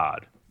are a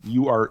god.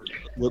 You are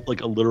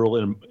like a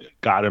literal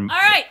god. All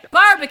right,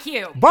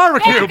 barbecue.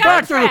 Barbecue. Back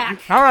on to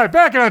track. all right,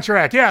 back on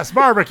track. Yes,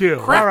 barbecue.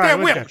 Crack all right, that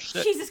let's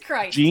whip. go. Jesus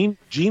Christ. Gene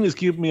is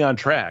keeping me on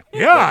track.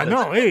 Yeah,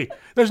 no, hey,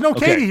 there's no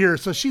Okay. Katie here,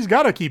 so she's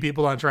got to keep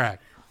people on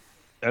track.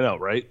 I know,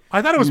 right?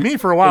 I thought it was me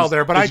for a while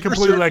there, but I Because you're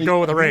completely let certainly-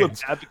 go of the you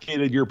reins. have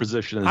advocated your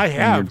position. I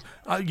and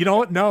have. You know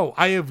what? No,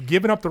 I have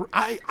given up the.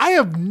 I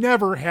have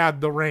never had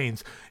the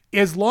reins.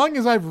 As long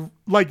as I've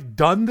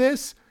done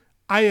this,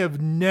 I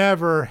have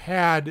never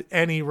had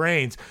any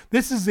reins.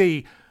 This is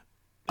an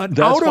That's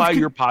out why of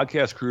your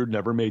podcast crew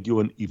never made you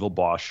an evil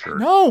boss shirt.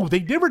 No,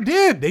 they never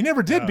did. They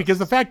never did because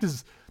the fact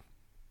is,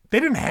 they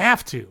didn't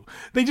have to.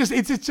 They just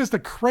it's just a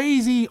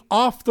crazy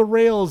off the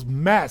rails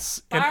mess,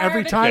 and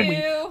every time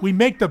Barbecue. we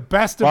make the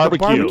best of the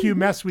barbecue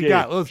mess we Dave,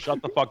 got. Let's,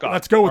 shut the fuck up.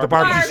 let's go with the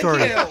barbecue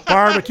story.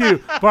 Barbecue,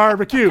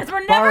 barbecue, Because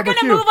we're never going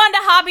to barbecue. move on to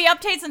hobby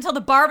updates until the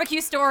barbecue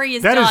story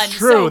is That done. is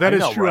true. So That is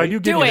know, true. I right? do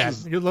give Do you it.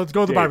 that. Let's go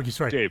with the barbecue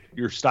story. Dave,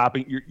 you're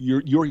stopping.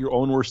 You're your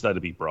own worst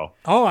enemy, bro.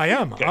 Oh, I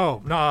am.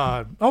 Oh,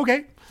 no.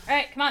 Okay. All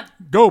right, come on.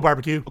 Go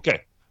barbecue.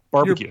 Okay,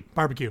 barbecue.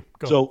 Barbecue.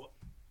 Go. So,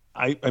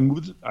 I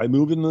moved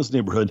into this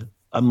neighborhood.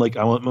 I'm like,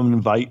 I'm gonna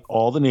invite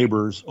all the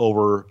neighbors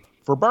over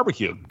for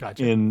barbecue,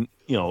 Gotcha. and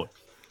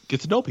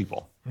get to know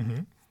people. Mm-hmm.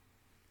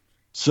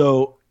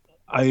 So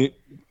I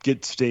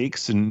get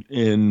steaks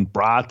and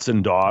brats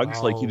and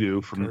dogs like you Oh,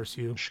 do from curse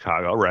you.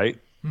 Chicago, right?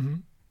 Mm-hmm.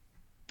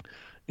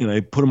 and I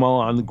put them all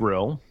on the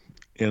grill,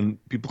 and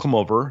people come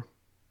over,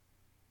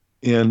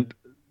 and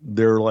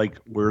they're like,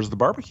 "Where's the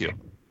barbecue?"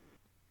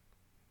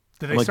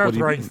 Did they Like, start what do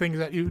you throwing mean? things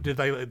at you? Did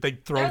they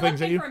throw They're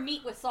things at looking you? for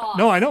meat with sauce.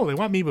 No, I know they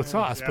want meat with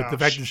sauce, but yeah. the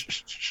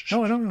fact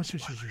no, no.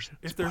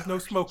 If there's no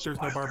smoke,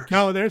 there's no barbecue.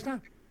 No, there's not.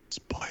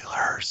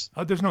 Spoilers.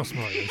 Oh, there's no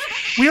spoilers.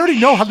 We already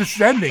know how this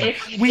is ending.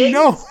 If you We didn't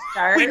know.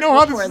 start We know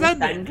how this before is the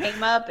ending. sun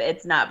came up,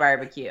 it's not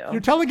barbecue. You're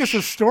telling us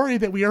a story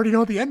that we already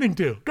know the ending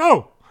to.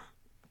 Go.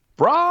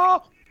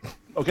 Brah.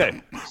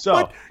 Okay, so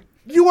What?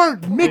 You are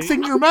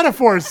mixing your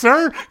metaphors,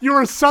 sir.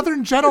 You're a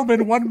Southern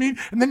gentleman, one meat,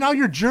 and then now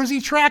you're Jersey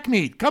track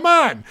meat. Come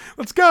on,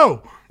 let's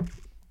go.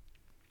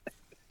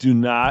 do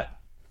not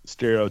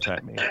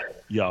stereotype me,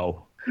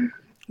 yo.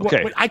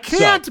 Okay, Wait, I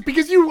can't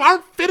because you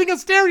aren't fitting a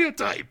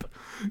stereotype.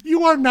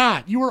 You are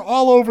not. You are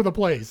all over the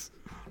place.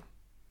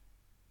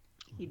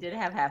 He did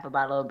have half a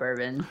bottle of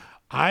bourbon.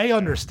 I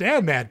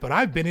understand that, but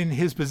I've been in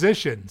his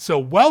position. So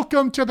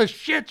welcome to the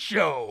shit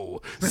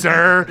show,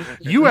 sir.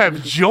 You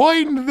have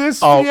joined this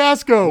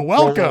fiasco.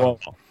 Welcome.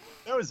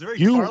 That was very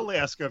You-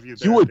 Carl-esque of you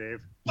there, you would- Dave. you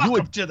Welcome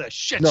would- to the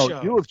shit No,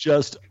 show. you have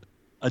just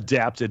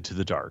adapted to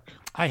the dark.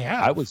 I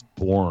have. I was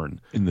born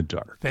in the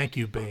dark. Thank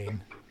you,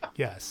 Bane.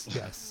 Yes,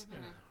 yes.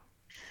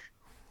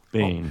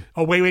 Bane.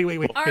 Oh, wait.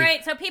 All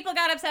right, so people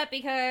got upset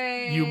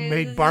because You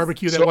made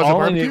barbecue that So wasn't all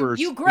my barbecue? neighbors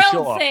You show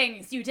grilled up.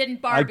 things. You didn't I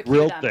barbecue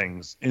grilled them.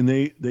 things, and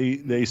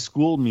they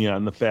schooled me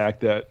on the fact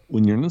that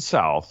when you're in the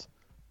South,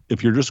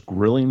 if you're just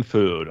grilling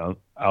food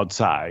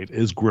outside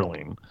is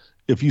grilling.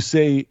 If you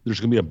say there's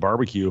gonna be a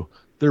barbecue,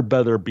 there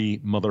better be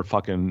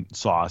motherfucking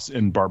sauce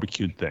and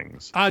barbecued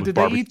things. with Did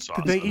they barbecue eat? sauce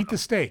Did they in eat the them.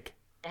 steak?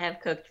 I have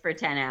cooked for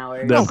 10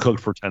 hours. Them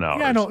cooked for 10 hours.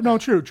 Yeah, no,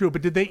 true.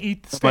 But did they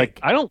eat the I'm steak? like,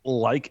 I don't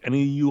like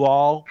any of you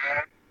all.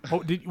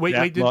 Oh,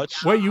 that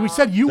much. you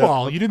said you That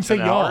all. much You didn't say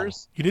 10 y'all.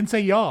 hours? You didn't say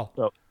y'all.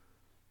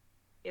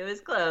 It was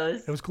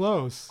close. It was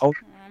close.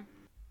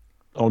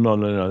 Oh no.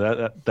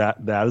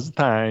 That is the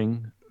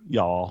thing,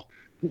 y'all.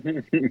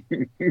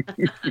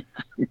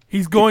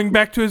 He's going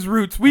back to his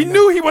roots. We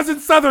knew he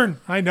wasn't Southern.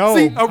 I know.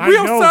 See, a I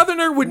real know.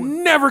 Southerner would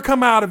never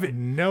come out of it.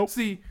 Nope.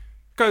 See,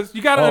 because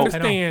you got to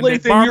understand.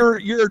 that Lathan,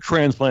 you're a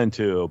transplant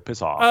too.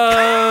 Piss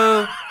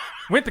off.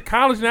 Went to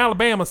college in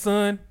Alabama,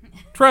 son.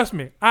 Trust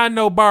me, I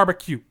know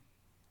barbecue.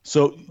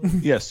 So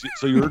yes,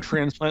 so you're a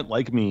transplant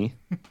like me,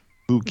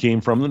 who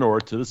came from the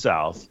north to the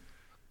south,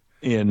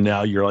 and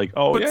now you're like,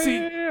 oh But yeah, see,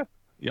 yeah.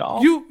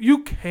 Y'all.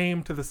 You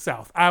came to the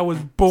South. I was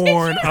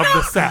born of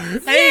the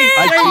South. Hey,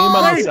 I came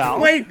on the wait,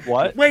 South. Wait,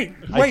 What? Wait.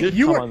 I did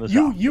You come were on the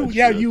you South. you That's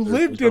yeah. true. You There's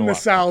lived no in the lie.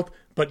 South,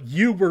 but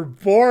you were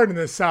born in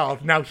the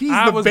South. Now he's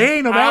I the was-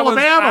 Bane of I was-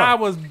 Alabama. I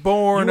was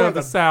born You are of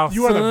the South.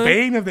 You are the son.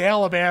 Bane of the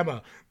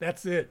Alabama.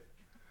 That's it.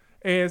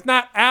 And it's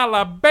not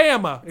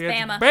Alabama. It's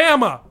Bama.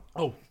 Bama.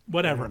 Oh,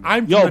 whatever.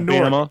 I'm Yo, from the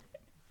north. Bama.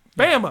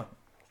 Bama.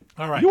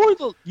 All right.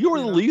 You were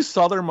the least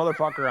southern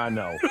motherfucker I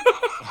know.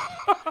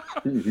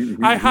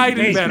 I hide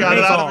it He's better. got it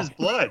is out all. of his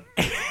blood.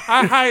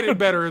 I hide it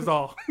better is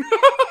all.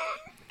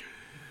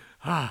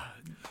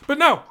 But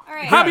no, All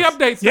right. hobby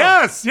updates. though.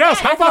 Yes.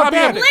 How about hobby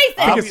that?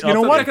 update. Because you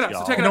know what? Check it out. So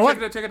check You it know out.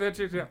 what?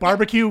 Check it out.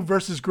 Barbecue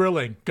versus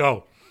grilling.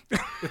 Go.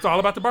 It's all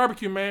about the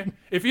barbecue, man.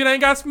 If it ain't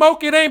got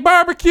smoke, it ain't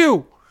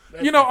barbecue.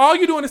 You know, all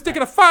you doing is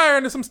sticking a fire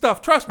into some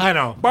stuff. Trust me. I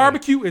know.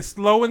 Barbecue is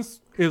low and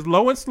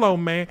slow,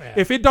 man.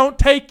 If it don't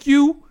take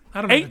you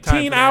I don't have the time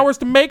 18 for that. hours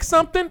to make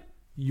something,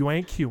 you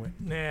ain't queuing.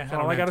 Nah, That's I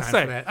all don't I have gotta time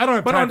say. for that. I don't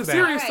have But time on for the that.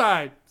 serious I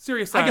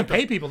side, can though,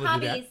 pay people to do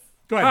Hobbies. that.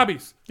 Go ahead.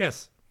 hobbies,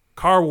 Yes.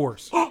 Car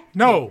Wars.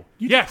 No.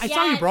 Yes. I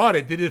saw you brought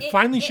it. Did it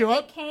finally show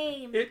up? It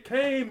came. It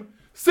came.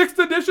 6th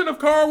edition of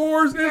Car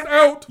Wars is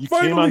out. You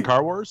finally. came on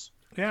Car Wars?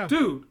 Yeah.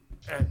 Dude,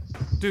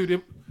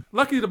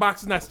 luckily the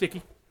box is not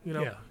sticky. You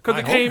know, Yeah. because I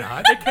it hope came.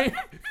 not. It came.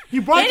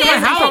 You brought it It to my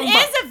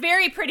house. is a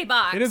very pretty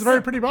box. It is a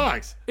very pretty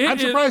box. It I'm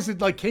is- surprised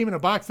it came in a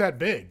box that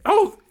big.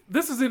 Oh,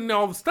 this isn't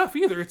all the stuff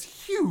either.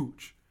 It's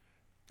huge.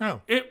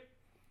 Oh. It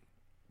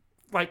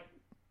like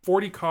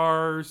 40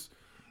 cars,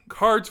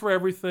 cards for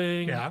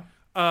everything. Yeah.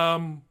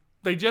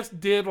 They just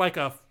did like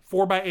a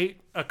 4x8,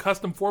 a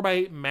custom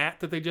 4x8 mat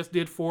that they just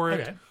did for it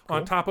Okay,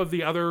 on top of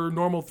the other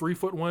normal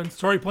 3-foot ones.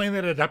 So are you playing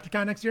that at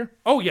Adepticon next year?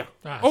 Oh yeah,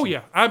 Ah, oh so-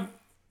 yeah.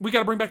 We got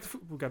to bring back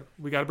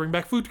we got to bring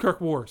back Food Kirk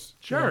Wars.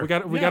 You know, Sure,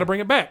 we yeah. got to bring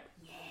it back.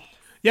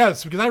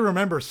 Yes, because I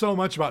remember so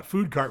much about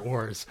Food Cart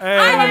Wars. I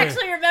And-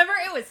 actually remember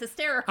it was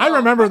hysterical. I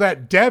remember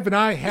that Deb and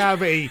I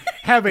have a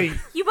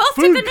You both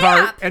food took a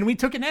cart nap. and we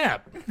took a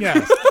nap.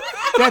 Yes.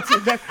 That's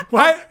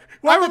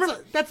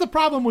the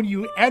problem when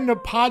you end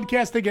up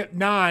podcasting at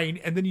 9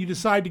 and then you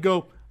decide to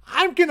go,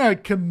 I'm going to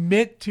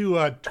commit to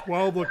a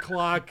 12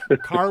 o'clock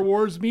Car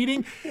Wars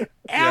meeting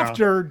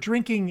after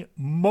drinking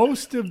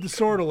most of the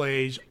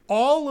sortilege,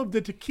 all of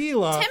the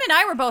tequila. Tim and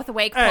I were both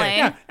awake Hey, playing.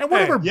 Yeah, and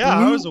whatever Yeah,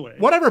 I was awake.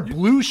 whatever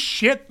blue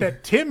shit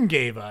that Tim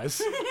gave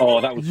us.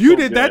 Oh, that was You so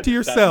did that good. to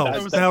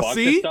yourself. That Now, vodka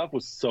see? stuff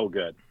was so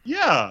good.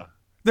 Yeah.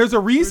 There's a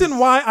reason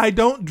why I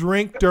don't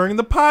drink during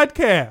the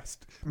podcast,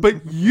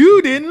 but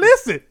you didn't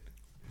listen.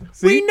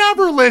 We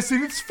never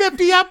listen. It's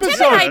 50 episodes.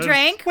 Tim and I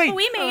drank. Wait,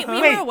 we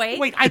were awake.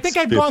 Wait, I think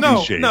I've 50 gone.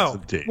 No, shades no.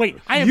 of Dave. wait.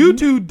 I have You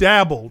two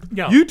dabbled.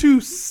 No. You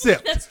two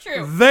sipped. That's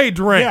true. They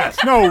drank. Yes,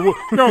 no.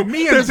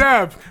 Me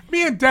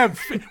and Dev,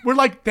 we're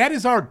like, that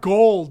is our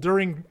goal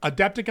during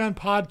Adepticon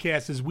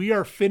podcast. Is we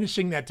are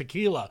finishing that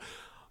tequila.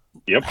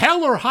 Yep.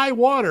 Hell or high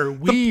water,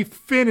 we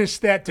finish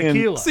that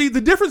tequila. See,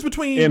 the difference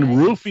between And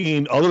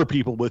roofing other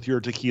people with your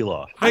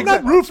tequila. I'm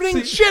not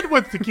roofing shit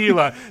with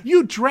tequila.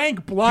 You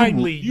drank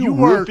blindly. You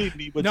were roofied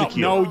me with no,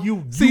 tequila. no.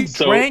 You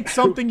So- drank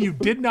something you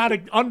did not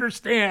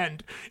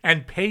understand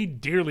and paid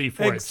dearly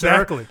for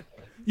exactly. it.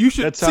 Sir. You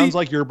should That sounds see,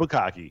 like your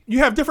bukkake. you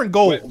have different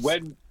goals. My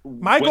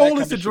when I goal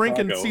come is to drink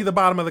and Chicago- see the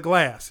bottom of the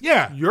glass.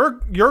 Yeah.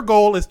 Your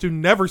goal is to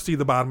never see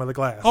the bottom of the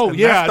glass. Oh And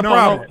yeah, that's the no.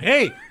 problem.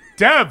 Hey,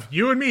 Dev,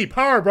 you and me,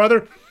 power,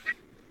 brother.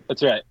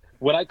 That's right.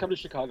 When I come to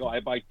Chicago, I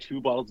buy 2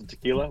 bottles of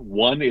tequila.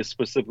 One is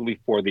specifically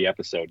for the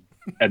episode,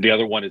 and the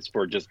other one is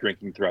for just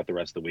drinking throughout the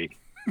rest of the week.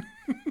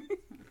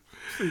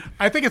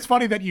 I think it's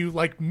funny that you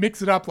like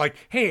mix it up. Like,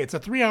 hey, it's a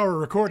 3-hour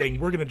recording.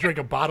 We're gonna drink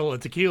a bottle of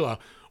tequila,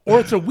 or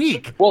it's a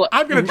week. Well,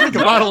 I'm gonna drink a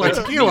bottle of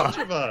tequila. Each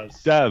of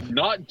us. Dev.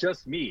 Not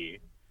just me.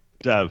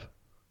 Yep.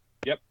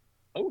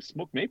 Oh,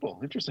 smoked maple.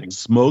 Interesting.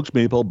 Smoked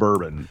maple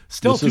bourbon.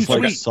 Still this too is like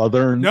sweet.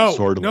 Southern No,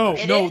 sortilege. no,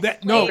 It no, is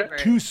that no, flavored.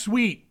 too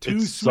sweet, too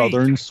It's sweet.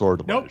 Southern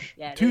sortilege. Nope,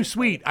 Yeah, it too is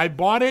sweet. I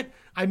bought it.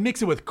 I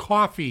mix it with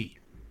coffee.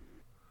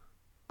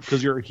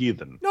 Because you're a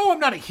heathen. No, I'm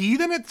not a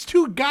heathen. It's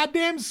too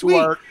goddamn sweet.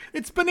 are-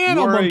 It's banana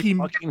You are monkey. a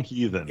fucking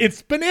heathen.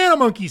 It's banana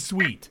monkey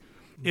sweet.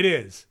 It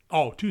is.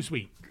 Oh, too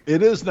sweet.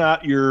 It is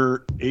not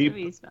your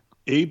Maybe you smell.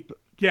 ape.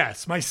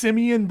 Yes, my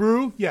simian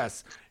brew.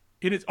 Yes,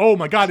 it is. Oh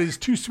my God, it is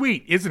too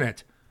sweet, isn't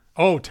it?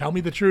 Oh, tell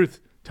me the truth.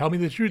 Tell me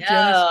the truth,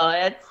 Janice.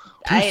 No,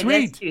 that's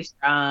sweet. too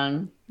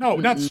strong. No,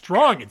 not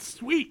strong. It's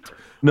sweet.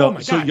 No, Oh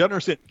my so God. you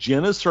understand.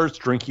 Janice starts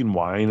drinking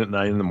wine at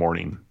 9 in the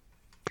morning.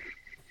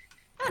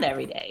 Not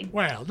every day.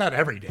 Well, not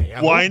every day.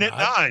 I Wine hope at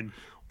not. 9.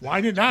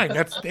 Wine at 9.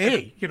 That's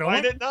hey, you know.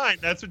 Wine at 9.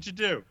 That's what you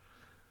do.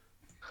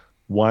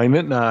 Wine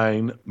at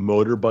 9,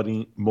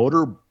 motorboating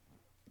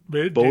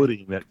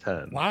at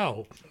 10.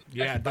 Wow.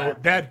 Yeah,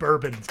 that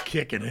bourbon's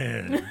kicking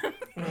in.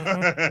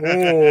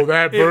 Oh,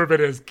 that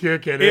bourbon is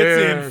kicking in.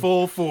 It's in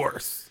full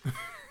force.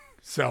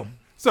 So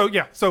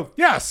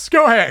yes,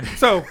 go ahead.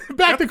 So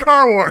Back to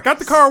Car Wars. got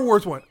the Car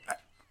Wars one.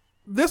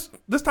 This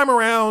time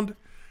around,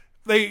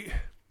 they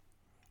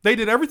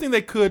did everything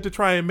they could to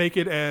try and make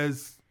it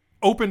as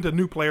open to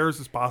new players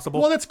as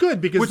possible. Well, that's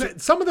good because Which-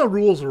 some of the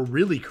rules are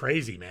really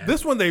crazy, man.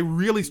 This one they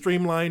really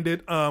streamlined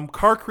it.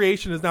 Car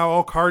creation is now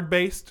all card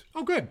based,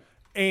 Oh, good.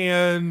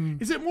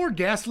 and Is it more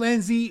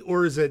Gaslandsy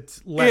or is it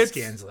less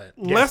it's Gasland?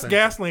 less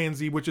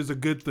Gaslandsy, which is a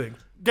good thing.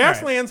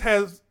 Gaslands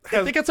has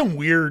They got some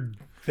weird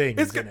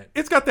things in it.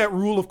 it's got that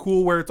rule of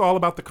cool where it's all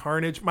about the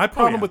carnage. My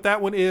problem yeah. with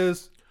that one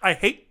is I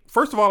hate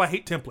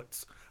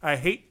templates. I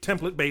hate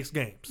template based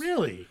games.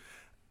 Really?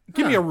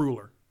 Give me a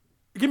ruler.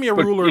 Give me a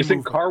But ruler. is and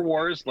it move. Car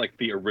Wars like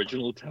the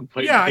original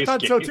template? Yeah, I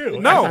thought so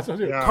too. No, I thought so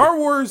too. Yeah. Car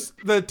Wars.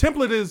 The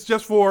template is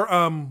just for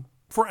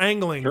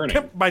angling.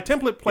 Turning. By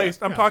template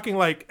placed, I'm talking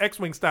like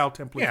X-wing style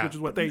templates, Yeah. which is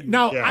what they use.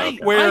 Now, Yeah, I okay.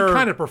 Where-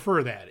 kind of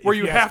prefer that. where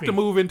if you ask have to me.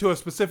 move into a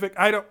specific.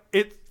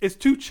 It's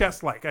too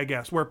chess like, I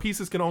guess, where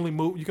pieces can only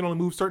move. You can only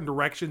move certain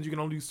directions. You can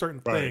only do certain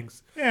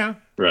things. Yeah.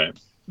 Right.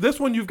 This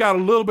one you've got a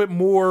little bit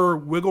more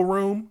wiggle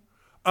room.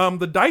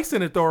 The dice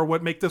in it though are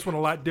what make this one a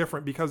lot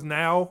different because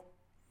now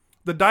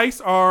the dice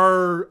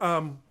are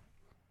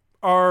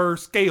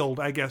scaled,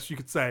 I guess you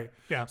could say.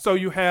 Yeah. So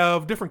you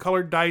have different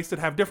colored dice that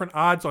have different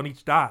odds on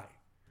each die.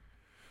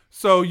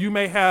 So you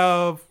may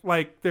have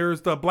like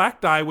there's the black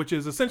die which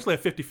is essentially a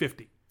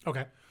 50-50.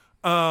 Okay.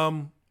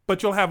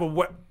 But you'll have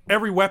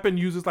every weapon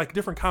uses like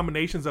different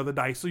combinations of the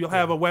dice. So you'll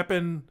have a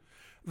weapon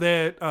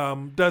that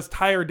does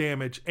tire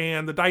damage,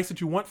 and the dice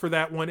that you want for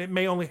that one, it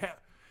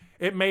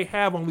may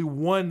have only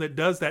one that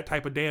does that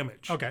type of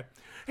damage. Okay.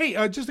 Hey,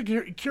 just a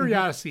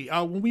curiosity.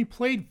 When we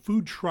played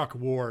Food Truck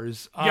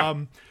Wars, Yeah.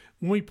 when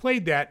we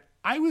played that,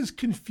 I was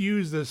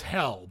confused as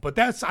hell. But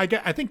I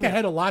think that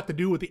had a lot to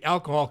do with the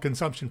alcohol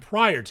consumption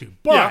prior to.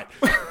 But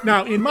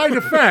now, in my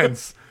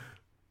defense,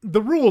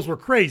 the rules were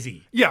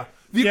crazy. Yeah,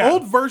 the Yeah.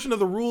 old version of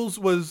the rules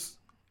was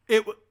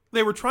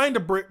they were trying to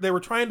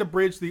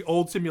bridge the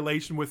old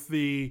simulation with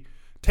the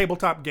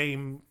tabletop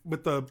game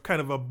with the kind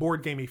of a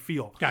board gamey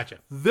feel. Gotcha.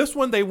 This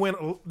one they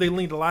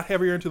leaned a lot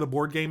heavier into the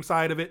board game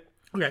side of it.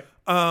 Okay.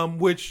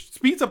 Which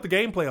speeds up the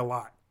gameplay a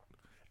lot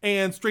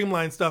and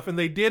streamlines stuff. And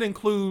they did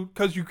include,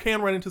 because you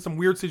can run into some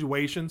weird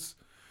situations.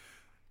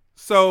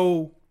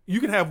 So you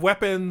can have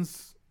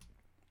weapons.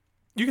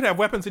 You can have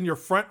weapons in your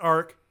front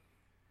arc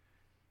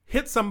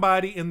hit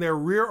somebody in their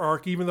rear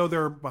arc, even though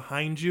they're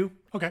behind you.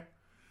 Okay.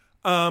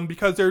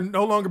 Because they're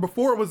no longer,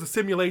 before it was a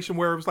simulation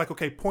where it was like,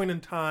 okay, point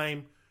in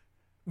time,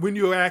 when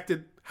you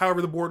acted,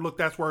 however the board looked,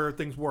 that's where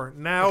things were.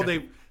 Now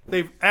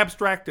they've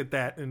abstracted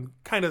that and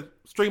kind of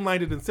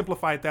streamlined it and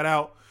simplified that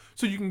out.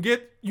 So you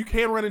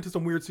can run into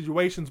some weird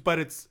situations, but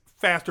it's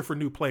faster for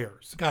new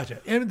players. Gotcha.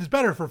 And it's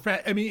better for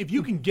I mean, if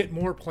you can get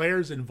more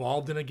players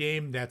involved in a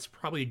game, that's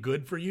probably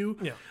good for you.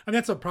 Yeah. And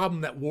that's a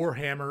problem that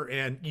Warhammer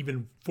and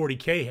even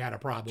 40K had a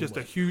problem Just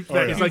with. a huge,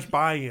 It's huge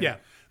buy-in. Yeah.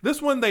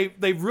 This one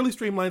they've really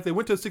streamlined. They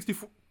went to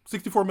 64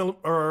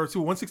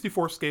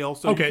 164 scale.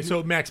 So okay,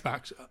 so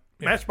Matchbox.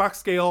 Matchbox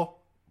scale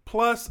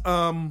plus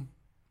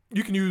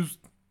you can use.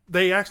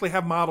 They actually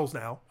have models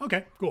now.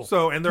 Okay, cool.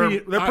 So and they're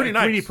pretty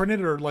nice. 3D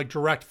printed or like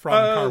direct from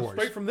Car Wars?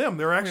 Straight from them.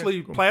 They're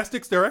actually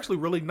plastics. They're actually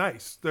really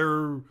nice.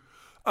 They're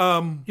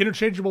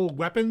interchangeable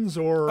weapons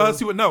or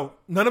no,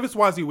 none of it's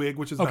WYSIWYG,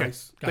 which is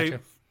nice. Gotcha.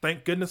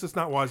 Thank goodness it's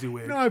not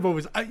WYSIWYG. No, I've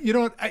always,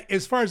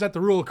 as far as that,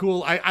 the rule of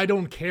cool, I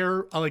don't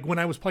care. Like when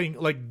I was playing,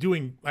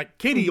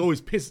 Katie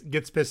always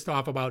gets pissed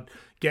off about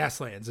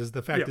Gaslands. Is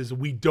the fact is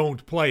we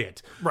don't play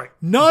it. Right.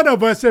 None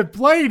of us have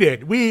played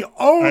it. We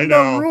own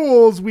the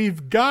rules.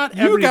 We've got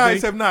everything. You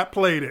guys have not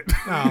played it.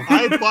 No.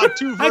 I bought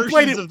 2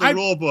 versions of the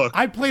rule book.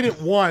 I played it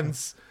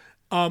once.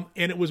 And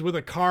it was with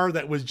a car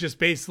that was just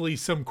basically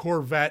some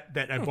Corvette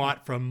that I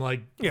bought from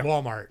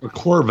Walmart. A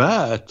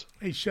Corvette?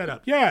 Hey, shut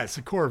up. Yeah, it's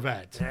a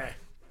Corvette.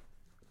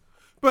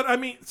 But I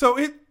mean,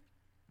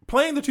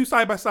 playing the two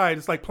side by side,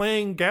 it's like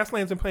playing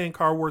Gaslands and playing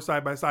Car Wars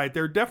side by side.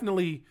 They're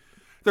definitely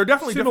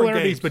similarities, different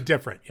games, but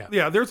different. Yeah,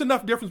 yeah. There's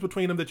enough difference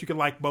between them that you could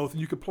like both,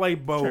 and you could play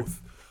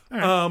both. Sure.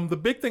 Right. The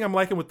big thing I'm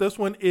liking with this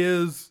one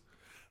is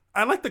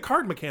I like the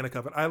card mechanic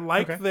of it. I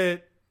like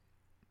that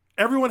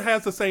everyone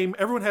has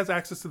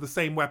access to the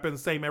same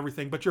weapons, same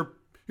everything, but you're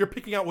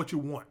picking out what you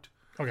want.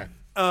 Okay.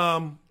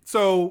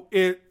 So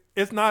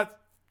it's not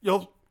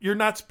you're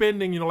not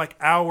spending,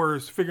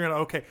 hours figuring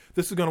out, okay,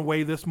 this is going to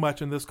weigh this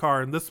much in this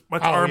car and this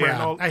much armor. Yeah.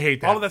 And all, I hate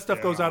that. All of that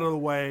stuff goes out of the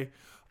way.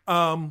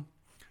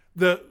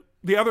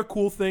 The other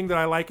cool thing that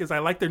I like is I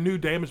like their new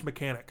damage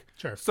mechanic.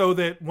 Sure. So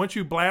that once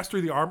you blast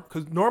through the armor,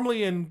 because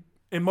normally in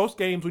most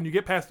games, when you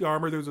get past the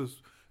armor, there's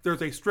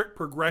a strict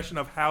progression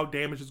of how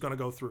damage is going to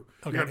go through.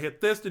 Okay. You're going to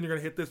hit this, then you're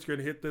going to hit this, you're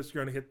going to hit this,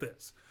 you're going to hit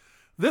this.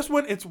 This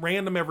one, it's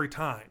random every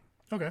time.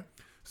 Okay.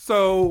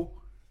 So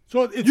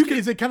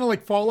is it kind of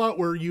like Fallout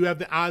where you have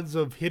the odds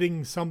of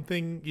hitting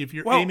something if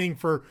you're aiming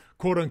for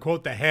quote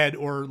unquote the head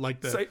or like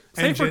the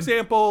say for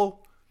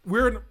example,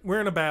 we're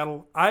in a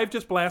battle. I've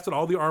just blasted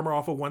all the armor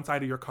off of one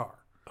side of your car.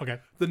 Okay.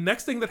 The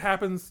next thing that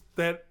happens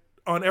that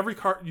on every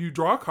card you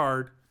draw a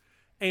card,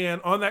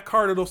 and on that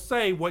card it'll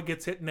say what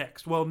gets hit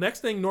next. Well, next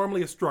thing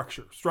normally is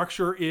structure.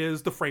 Structure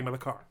is the frame of the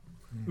car.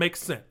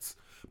 Makes sense.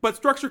 But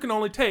structure can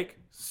only take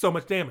so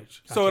much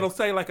damage. Gotcha. So it'll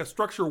say like a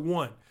structure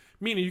 1.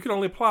 Meaning you can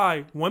only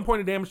apply 1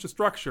 point of damage to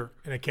structure.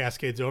 And it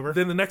cascades over.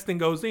 Then the next thing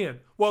goes in.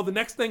 Well, the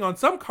next thing on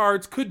some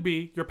cards could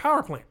be your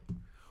power plant.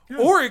 Yeah.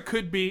 Or it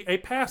could be a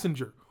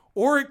passenger.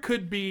 Or it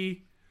could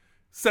be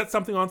set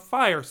something on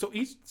fire. So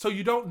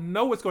you don't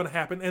know what's going to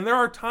happen. And there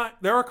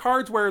are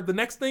cards where the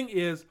next thing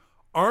is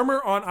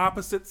armor on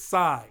opposite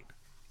side.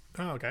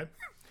 Oh, okay.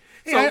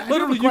 So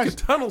literally you can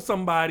tunnel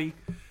somebody,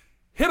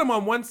 hit them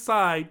on one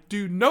side,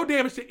 do no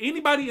damage to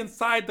anybody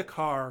inside the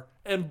car,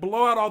 and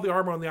blow out all the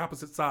armor on the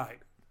opposite side.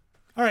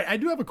 All right, I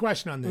do have a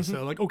question on this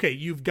though. Like, okay,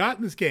 you've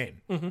gotten this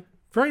game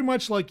very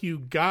much like you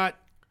got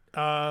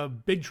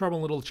Big Trouble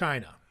in Little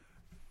China.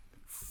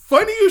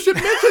 Funny you should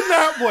mention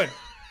that one.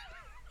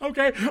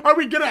 Okay, are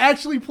we gonna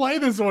actually play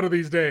this one of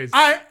these days?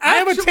 I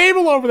have a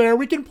table over there.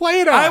 We can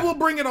play it on. I will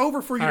bring it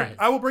over for you. Right.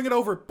 I will bring it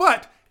over,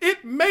 but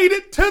it made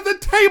it to the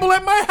table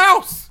at my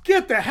house.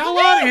 Get the hell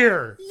out of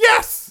here!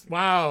 Yes.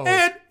 Wow.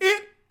 And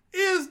it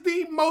is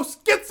the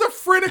most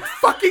schizophrenic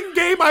fucking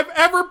game I've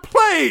ever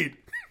played.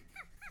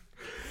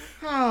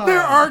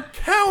 There are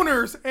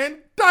counters and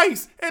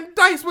dice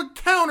with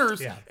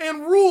counters and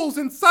rules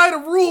inside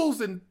of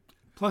rules, and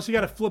plus you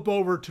got to flip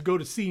over to go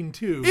to scene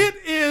 2. It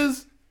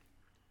is,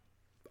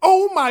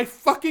 oh my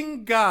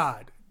fucking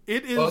god!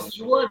 It is.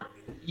 Well,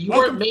 you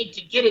weren't made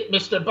to get it,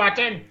 Mr.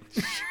 Button.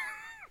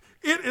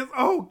 It is.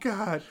 Oh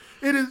god!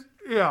 It is.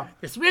 Yeah.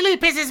 This really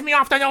pisses me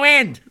off to no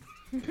end.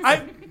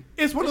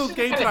 It's one of those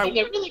games that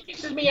it really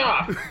pisses me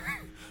off.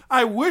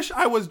 I wish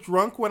I was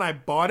drunk when I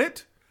bought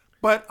it,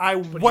 but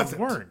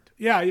wasn't. You weren't.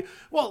 Yeah.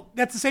 Well,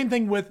 that's the same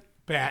thing with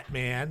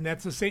Batman.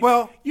 That's the same.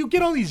 Well, you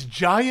get all these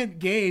giant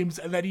games,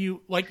 and then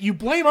you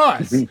blame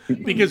us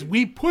because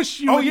we push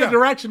you in the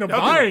direction of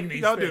buying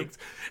these things,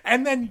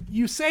 and then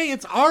you say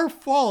it's our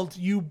fault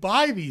you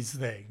buy these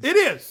things. It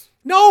is.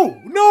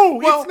 No,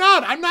 it's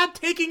not. I'm not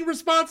taking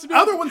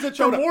responsibility. Other ones that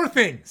showed more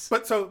things.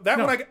 But so that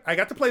one, I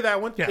got to play that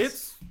one.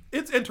 Yes.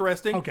 It's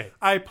interesting. Okay.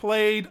 I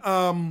played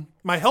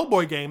my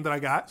Hellboy game that I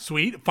got.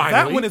 Sweet. Finally.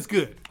 That one is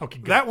good. Okay,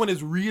 good. That one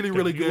is really,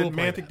 really good.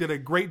 Mantic did a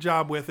great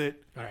job with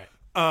it. All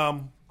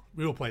right.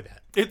 We will play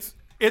that. It's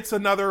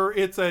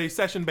a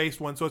session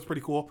based one, so it's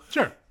pretty cool.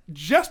 Sure.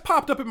 Just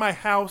popped up at my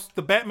house,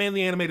 the Batman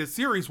the Animated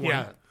Series one.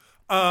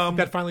 Yeah. Did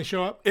that finally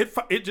show up?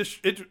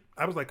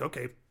 I was like,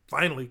 okay,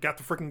 finally got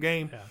the freaking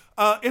game.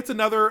 Yeah. It's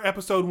another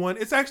episode 1.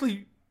 It's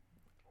actually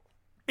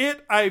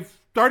I've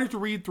started to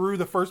read through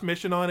the first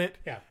mission on it.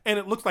 Yeah. And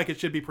it looks like it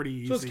should be pretty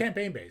easy. So it's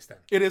campaign based then.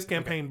 It is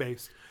campaign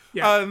based.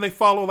 Yeah. And they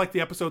follow like the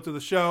episodes of the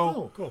show.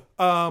 Oh, cool.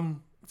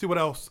 Let's see what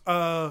else.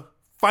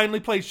 Finally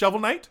played Shovel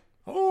Knight.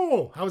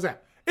 Oh, how was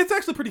that? It's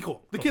actually pretty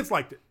cool. The kids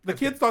liked it. The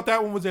kids thought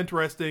that one was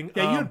interesting.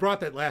 Yeah, you had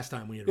brought that last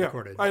time we had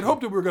recorded. I had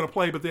hoped that we were going to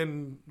play, but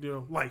then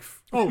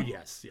life. Oh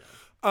yes, yeah.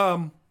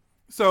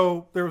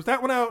 So there was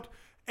that one out,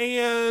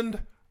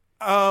 and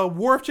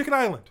War of Chicken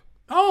Island.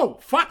 Oh,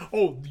 fine.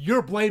 Oh,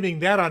 you're blaming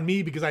that on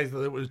me because I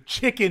thought it was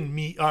chicken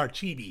meat or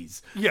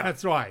chibies. Yeah,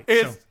 that's right.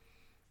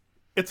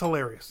 It's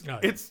hilarious. Oh,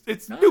 yeah.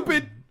 It's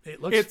stupid.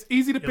 It's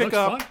easy to pick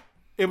up. Fun.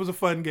 It was a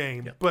fun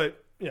game,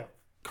 but yeah,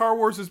 Car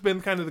Wars has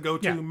been kind of the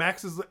go-to. Yeah.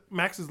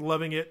 Max is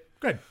loving it.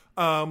 Good.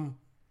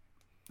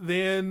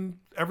 Then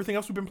everything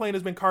else we've been playing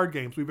has been card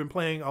games. We've been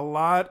playing a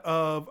lot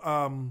of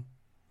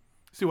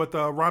the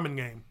ramen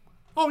game.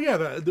 Oh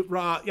yeah,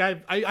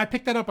 I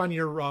picked that up on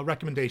your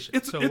recommendation. I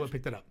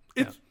picked it up.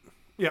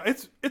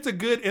 It's a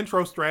good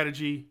intro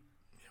strategy.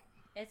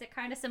 Is it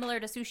kind of similar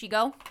to Sushi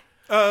Go?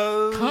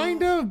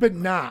 Kind of, but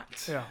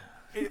not. Yeah.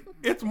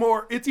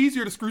 It's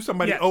easier to screw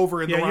somebody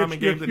over in the ramen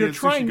game than it is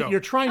Sushi Go.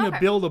 You're trying to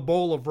build a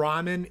bowl of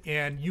ramen,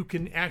 and you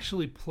can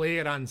actually play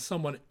it on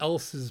someone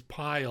else's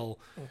pile,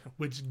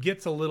 which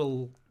gets a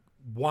little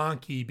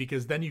wonky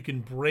because then you can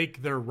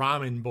break their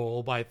ramen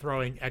bowl by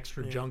throwing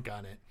extra junk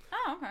on it.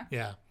 Oh, okay.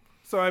 Yeah.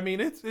 So I mean,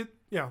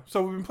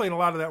 So we've been playing a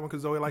lot of that one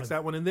because Zoe likes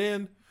that one, and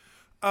then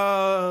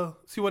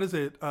what is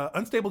it?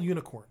 Unstable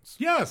Unicorns.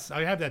 Yes,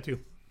 I have that too.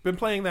 Been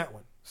playing that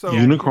one. So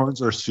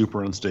unicorns are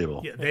super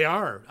unstable. Yeah, they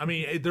are. I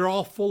mean, they're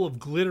all full of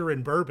glitter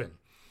and bourbon.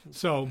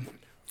 So,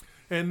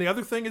 and the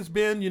other thing has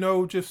been,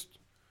 just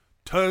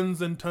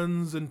tons and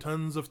tons and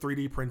tons of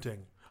 3D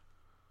printing.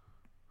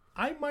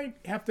 I might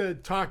have to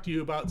talk to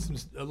you about some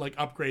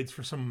upgrades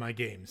for some of my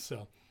games.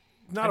 So,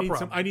 not a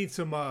problem. I need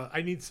some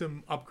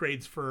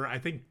upgrades for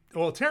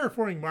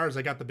Terraforming Mars.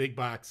 I got the big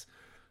box.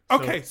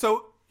 Okay,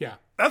 so yeah,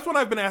 that's what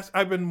I've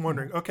been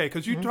wondering. Okay,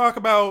 because you talk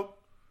about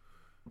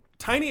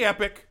Tiny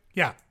Epic.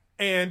 Yeah.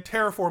 And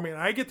Terraforming, and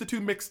I get the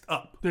two mixed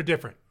up. They're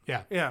different.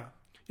 Yeah. Yeah.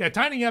 Yeah,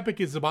 Tiny Epic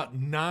is about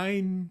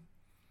 9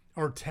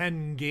 or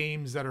 10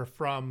 games that are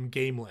from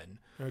Gamelin.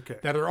 Okay.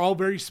 That are all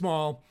very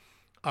small.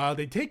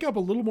 They take up a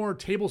little more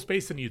table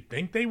space than you'd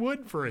think they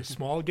would for a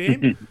small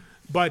game.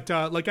 But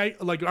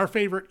our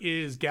favorite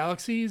is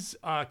Galaxies.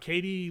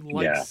 Katie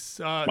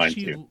likes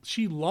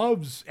she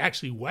loves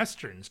actually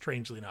Westerns,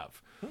 strangely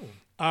enough.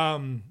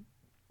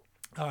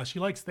 She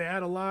likes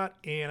that a lot,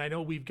 and I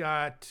know we've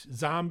got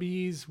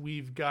Zombies,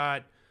 we've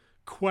got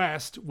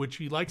Quest, which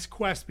she likes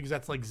Quest because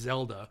that's like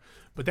Zelda,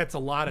 but that's a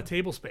lot of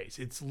table space.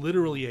 It's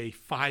literally a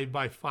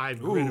 5x5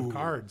 grid of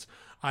cards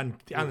on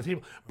the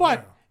table.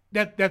 But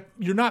that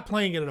you're not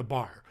playing it at a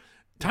bar.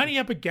 Tiny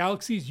Epic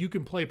Galaxies, you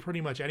can play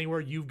pretty much anywhere.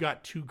 You've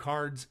got 2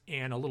 cards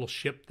and a little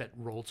ship that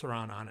rolls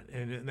around on it,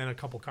 and then a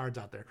couple cards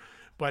out there.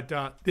 But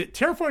the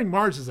Terraforming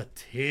Mars is a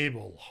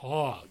table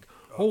hog.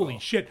 Holy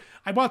shit.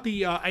 I bought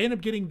I ended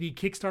up getting the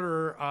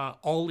Kickstarter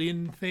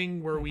all-in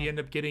thing where we end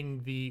up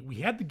getting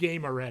we had the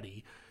game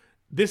already.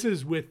 This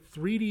is with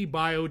 3D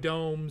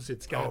biodomes.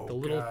 It's got the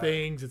little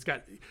things. It's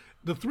got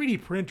the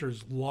 3D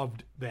printers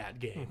loved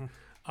that game.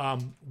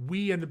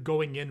 We ended up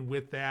going in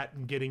with that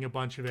and getting a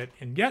bunch of it.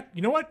 And yet,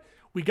 you know what?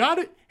 We got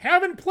it.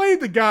 Haven't played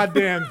the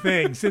goddamn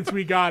thing since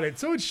we got it.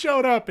 So it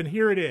showed up and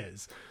here it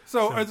is.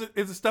 So is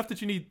it stuff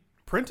that you need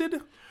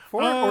printed?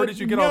 Or did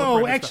you get all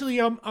the printed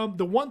stuff?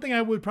 The one thing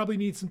I would probably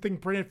need something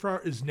printed for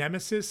is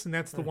Nemesis, and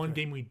that's the one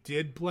game we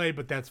did play,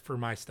 but that's for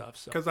my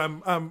stuff. Because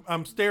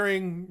I'm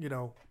staring,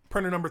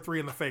 printer number 3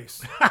 in the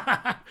face.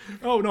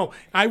 Oh no,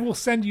 I will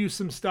send you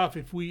some stuff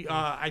if we.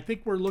 I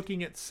think we're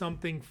looking at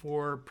something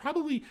for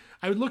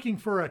I was looking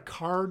for a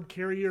card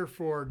carrier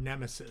for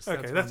Nemesis.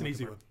 That's an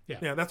easy one.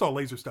 Yeah, that's all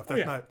laser stuff.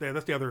 That's not there.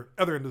 That's the other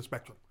end of the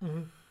spectrum.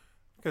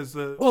 Because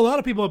a lot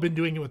of people have been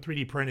doing it with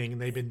 3D printing,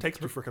 and they've been takes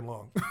too freaking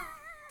long.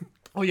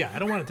 Oh yeah, I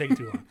don't want to take it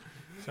too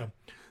long.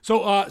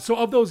 So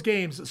of those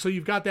games, so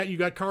you've got that. You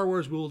got Car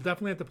Wars. We will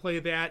definitely have to play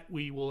that.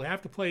 We will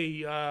have to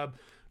play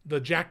the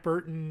Jack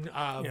Burton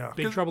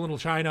Big Trouble in Little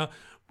China.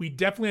 We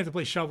definitely have to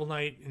play Shovel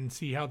Knight and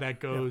see how that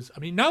goes. Yeah. I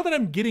mean, now that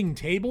I'm getting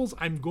tables,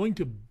 I'm going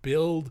to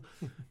build.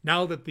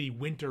 Now that the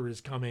winter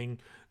is coming,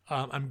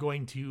 I'm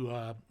going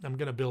to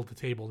build the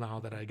table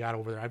now that I got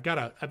over there. I've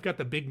got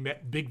the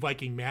big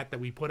Viking mat that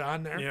we put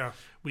on there. Yeah,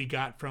 we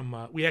got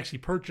from we actually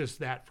purchased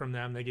that from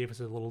them. They gave us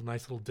a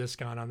nice little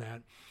discount on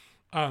that.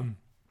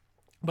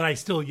 But I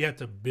still yet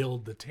to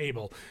build the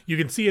table. You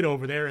can see it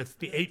over there. It's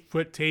the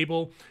 8-foot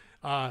table.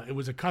 It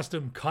was a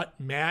custom cut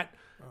mat.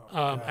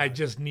 I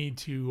just need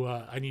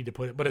to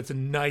put it, but it's a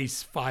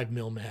nice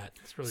 5mm mat.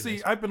 It's really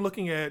nice. I've been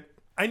looking at.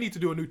 I need to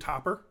do a new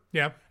topper.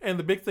 Yeah, and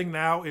the big thing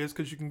now is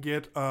because you can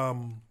get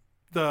the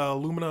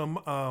aluminum.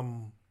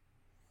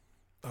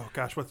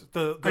 What's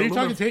the Are you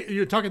talking?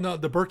 You're talking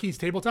the Berkey's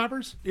table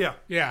toppers? Yeah,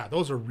 yeah,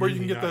 those are really where you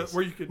can get nice.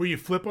 where you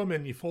flip them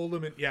and you fold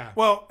them and yeah.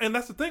 Well, and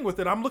that's the thing with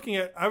it. I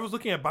was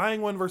looking at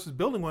buying one versus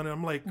building one, and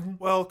I'm like,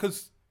 well,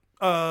 because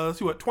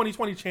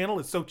 2020 channel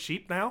is so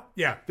cheap now.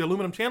 Yeah, the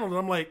aluminum channel, and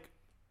I'm like,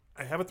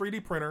 I have a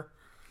 3D printer,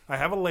 I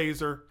have a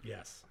laser.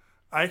 Yes,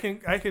 I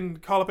can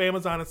call up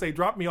Amazon and say,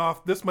 drop me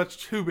off this much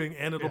tubing,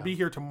 and it'll be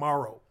here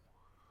tomorrow.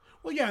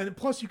 Well, yeah, and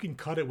plus you can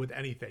cut it with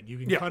anything. You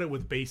can cut it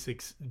with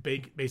basic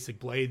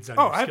blades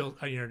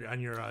on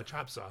your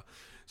chop saw.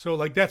 So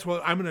like that's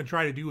what I'm going to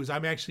try to do. Is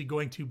I'm actually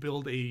going to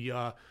build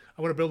I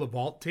want to build a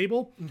vault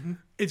table. Mm-hmm.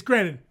 It's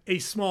granted a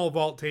small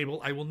vault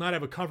table. I will not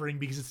have a covering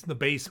because it's in the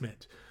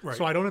basement,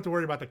 so I don't have to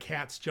worry about the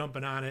cats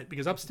jumping on it.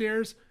 Because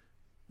upstairs,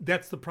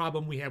 that's the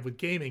problem we have with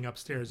gaming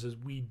upstairs is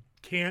we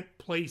can't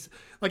place.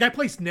 Like I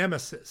placed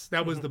Nemesis.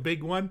 That was the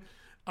big one.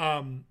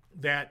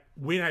 That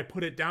when I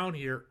put it down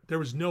here, there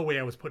was no way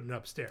I was putting it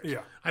upstairs.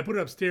 Yeah, I put it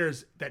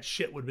upstairs. That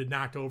shit would have been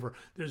knocked over.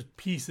 There's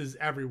pieces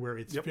everywhere.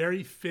 It's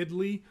very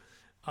fiddly.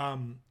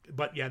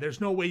 But yeah, there's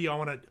no way you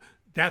want to.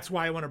 That's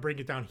why I want to bring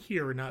it down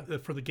here, and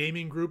not for the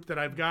gaming group that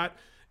I've got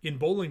in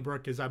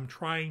Bolingbrook. Is I'm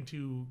trying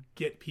to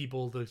get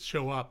people to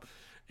show up,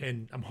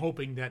 and I'm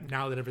hoping that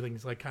now that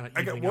everything's like kind of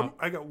I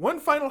got one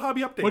final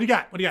hobby update. What do you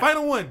got?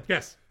 Final one.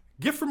 Yes.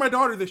 Gift for my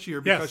daughter this year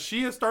because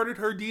she has started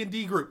her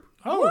D&D group.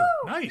 Oh,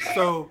 nice.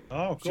 So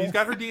cool. She's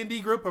got her D&D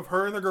group of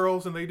her and the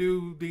girls, and they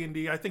do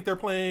D&D. I think they're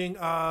playing.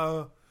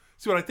 I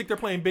think they're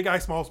playing Big Eye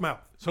Small's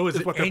Mouth. So is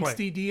it what they're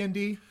angsty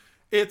D&D?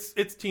 It's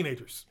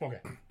teenagers. Okay.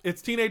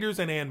 It's teenagers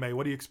and anime.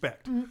 What do you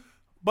expect? Mm-hmm.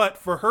 But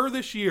for her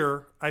this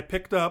year, I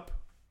picked up,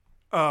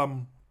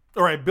 or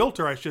I built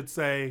her, I should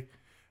say,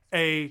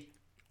 a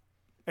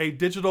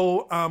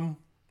digital.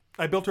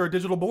 I built her a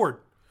digital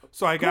board.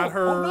 So I got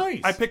her. Oh,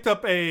 nice. I picked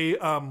up a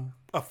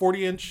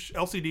 40-inch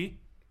LCD.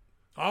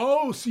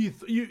 Oh, so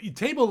you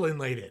table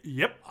inlaid it.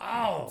 Yep.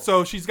 Oh.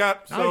 So she's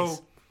got. Nice.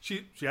 So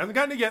she hasn't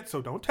gotten it yet.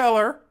 So don't tell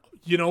her.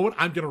 You know what?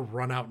 I'm gonna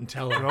run out and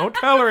tell her. Don't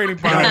tell her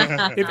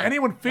anybody. If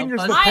anyone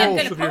fingers the I am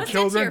pulse going of to your post it to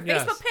children, your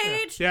Facebook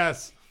page.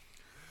 Yes.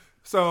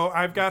 So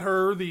I've got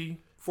her the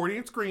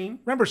 40-inch screen.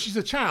 Remember, she's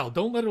a child.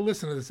 Don't let her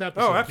listen to this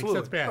episode. Oh, absolutely.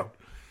 That's bad. Oh.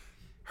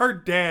 Her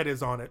dad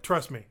is on it.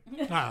 Trust me.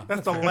 Ah,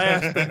 that's the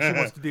last thing she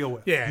wants to deal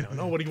with. Yeah, I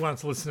know. Nobody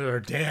wants to listen to her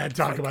dad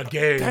talk about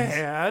games.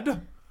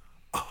 Dad.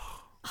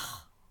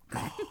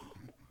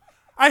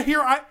 I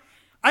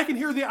can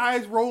hear the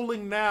eyes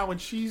rolling now,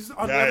 and she's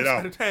on the other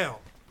side of town.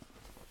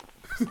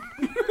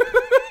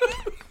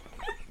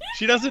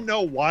 She doesn't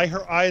know why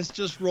her eyes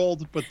just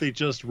rolled, but they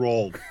just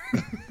rolled. I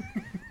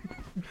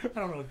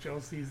don't know what Joe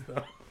sees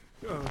though.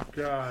 Oh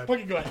God.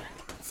 Okay, go ahead.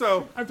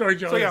 So I'm throwing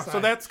Joe. So yeah, so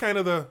that's kind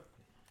of the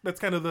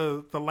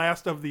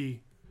last of the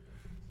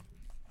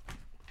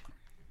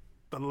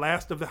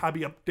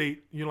hobby update.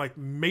 You know, like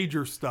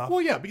major stuff.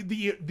 Well, yeah,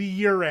 the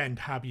year end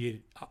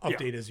hobby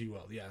update, as you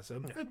will. Yeah,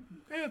 so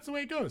that's the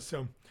way it goes.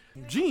 So,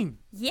 Gene.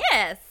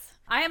 Yes,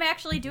 I am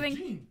actually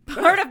doing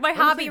part of my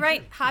hobby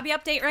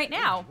update right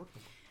now.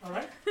 All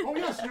right. Oh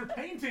yes, you're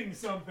painting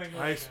something.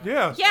 Nice.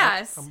 Yeah.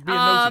 Yes.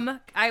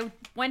 I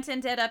went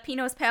and did a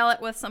Pinot's palette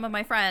with some of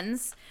my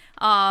friends,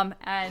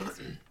 and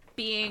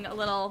being a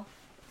little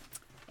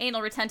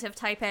anal retentive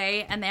type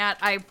A, and that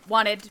I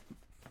wanted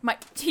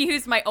to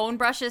use my own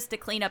brushes to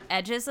clean up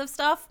edges of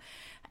stuff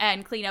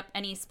and clean up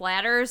any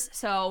splatters.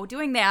 So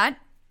doing that,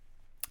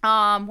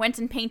 went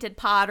and painted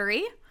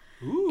pottery.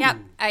 Ooh. Yep.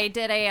 I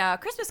did a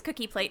Christmas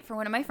cookie plate for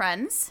one of my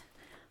friends.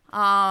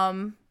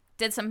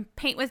 Did some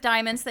paint with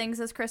diamonds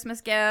things as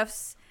Christmas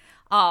gifts.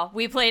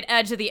 We played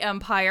Edge of the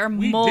Empire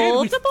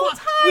multiple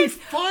times.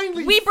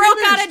 We broke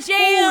out of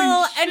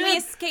jail and we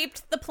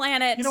escaped the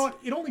planet. You know what?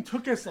 It only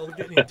took us an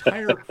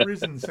entire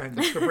prison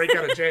sentence to break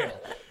out of jail.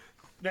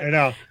 I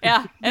know.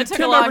 Yeah, it took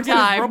Tim a long ever get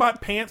his time.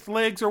 robot pants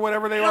legs or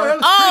whatever they were? That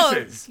was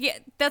Chris's. Yeah,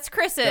 that's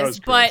Chris's. That was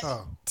but Chris.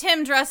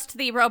 Tim dressed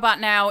the robot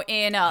now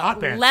in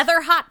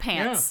leather hot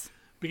pants. Yeah.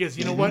 Because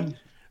you know what?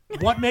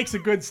 What makes a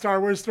good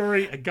Star Wars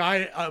story?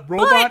 A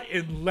robot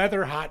in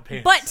leather hot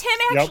pants. But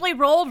Tim actually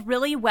rolled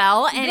really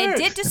well, and it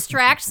did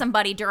distract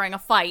somebody during a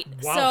fight.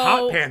 Wow, so,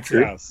 hot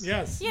pants.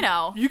 Yes. You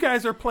know. You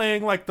guys are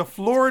playing like the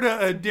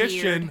Florida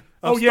edition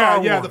of Star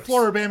Wars. the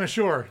Floribama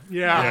Shore.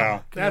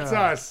 Yeah. That's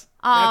us.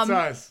 That's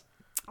us.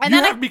 And you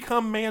then have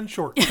become man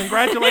short.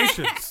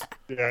 Congratulations.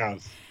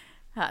 Yes.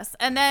 Yes.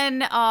 And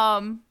then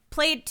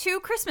played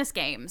 2 Christmas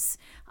games.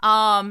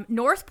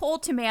 North Pole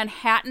to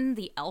Manhattan,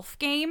 the Elf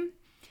game.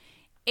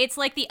 It's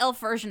like the Elf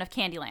version of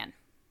Candyland.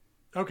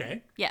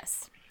 Okay.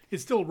 Yes.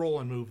 It's still roll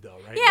and move, though,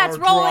 right? Yeah, it's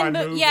roll and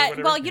move. move Yeah,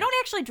 well, you don't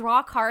actually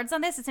draw cards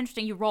on this. It's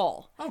interesting. You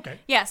roll. Okay.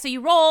 Yeah, so you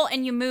roll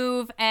and you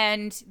move,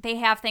 and they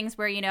have things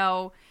where, you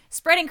know,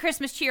 spreading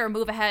Christmas cheer,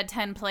 move ahead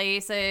 10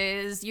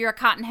 places. You're a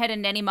Cottonhead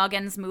and Nenny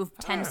Muggins, move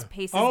 10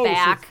 paces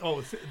back.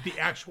 It's the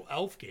actual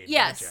Elf game.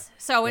 Yes. Gotcha.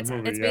 So it's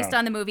based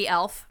on the movie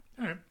Elf.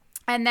 All right.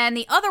 And then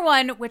the other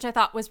one, which I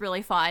thought was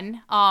really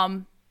fun,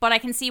 but I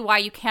can see why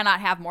you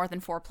cannot have more than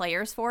 4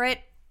 players for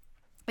it,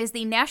 is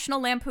the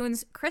National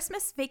Lampoon's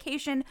Christmas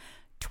Vacation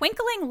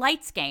Twinkling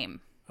Lights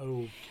game.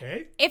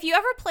 Okay. Did you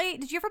ever play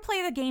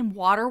the game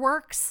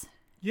Waterworks?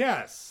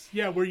 Yes.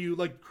 Yeah, where you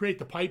like create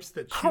the pipes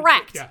that shoot.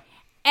 Correct. Yeah.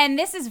 And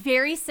this is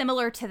very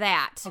similar to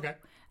that. Okay.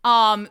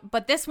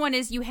 But this one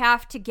is you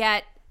have to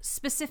get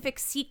specific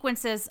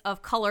sequences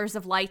of colors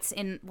of lights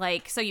in,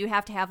 like, so you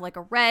have to have like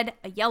a red,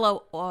 a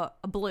yellow, or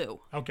a blue.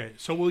 Okay,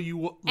 so will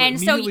you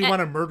immediately want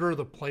to murder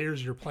the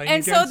players you're playing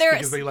and against so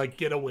because they like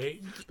get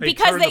away?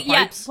 Because turn the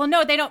pipes? well,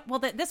 no, they don't. Well,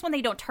 this one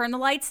they don't turn the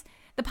lights.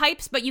 the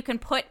pipes, but you can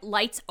put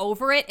lights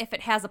over it if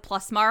it has a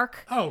plus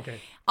mark. Oh, okay.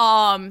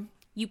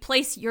 You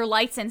place your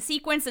lights in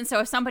sequence, and so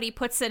if somebody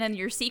puts it in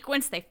your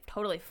sequence, they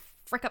totally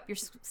frick up your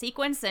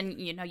sequence, and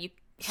you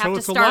have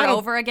to start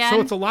over again.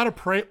 So it's a lot of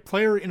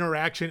player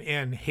interaction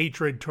and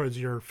hatred towards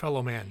your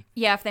fellow man.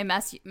 Yeah, if they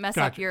mess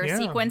up your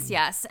sequence,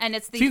 yes. And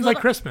it's these seems like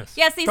Christmas.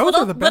 Yes, these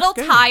little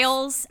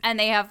tiles, and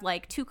they have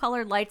like 2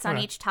 colored lights on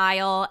each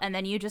tile, and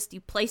then you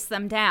place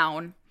them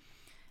down,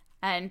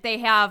 and they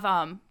have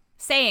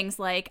sayings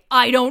like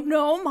 "I don't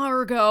know,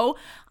 Margot"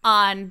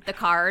 on the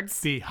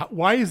cards.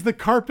 Why is the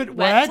carpet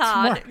wet?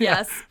 Todd,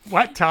 yes.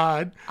 Wet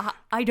Todd.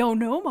 I don't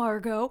know,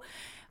 Margot.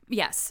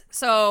 Yes.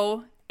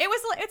 So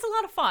it's a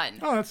lot of fun.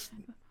 Oh,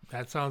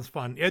 that sounds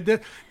fun. It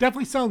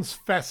definitely sounds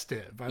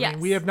festive. I mean,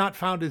 we have not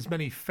found as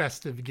many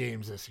festive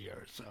games this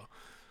year, so.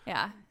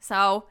 Yeah.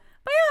 So,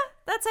 but yeah,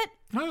 that's it.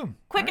 Oh,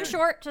 quick and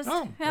short.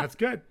 That's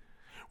good.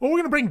 Well, we're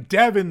gonna bring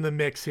Dev in the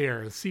mix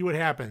here. See what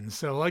happens.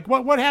 So, like,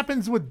 what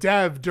happens with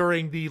Dev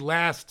during the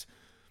last?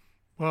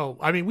 Well,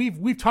 I mean,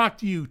 we've talked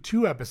to you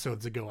 2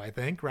 episodes ago, I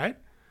think, right?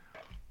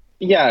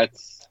 Yeah, it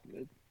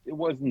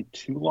wasn't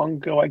too long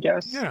ago, I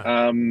guess.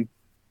 Yeah.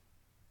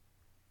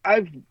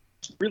 I've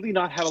really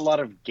not had a lot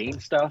of game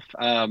stuff,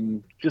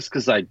 just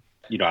because I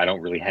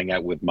don't really hang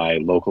out with my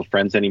local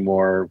friends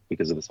anymore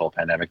because of this whole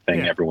pandemic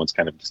thing. Yeah. Everyone's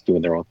kind of just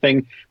doing their own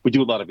thing. We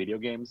do a lot of video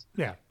games.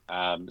 Yeah.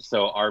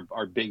 So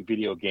our big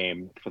video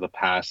game for the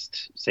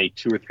past, say,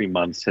 2 or 3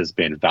 months has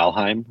been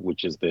Valheim,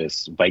 which is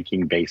this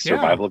Viking-based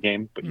survival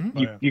game. But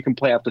you can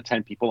play up to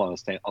 10 people on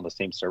the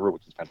same server,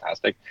 which is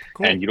fantastic.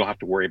 Cool. And you don't have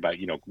to worry about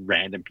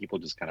random people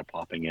just kind of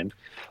popping in.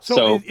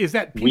 So is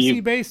that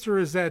PC-based or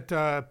is that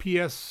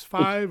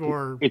PS5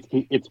 or?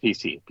 It's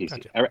PC.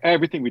 Gotcha.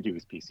 Everything we do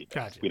is PC.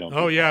 Gotcha. We don't.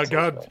 Oh yeah,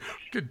 God,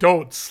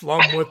 don't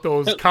slum with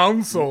those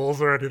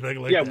consoles or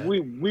anything like that. Yeah,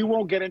 we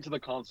won't get into the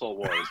console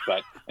wars,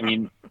 but I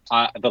mean.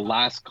 The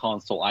last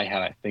console I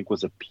had, I think,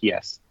 was a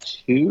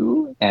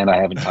PS2, and I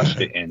haven't touched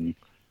it in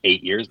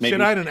 8 years. Maybe. Shit,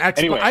 I had an Xbox.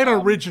 Anyway, I had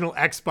an original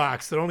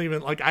Xbox. That don't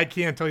even I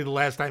can't tell you the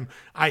last time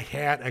I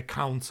had a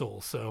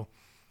console. So,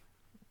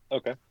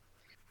 okay.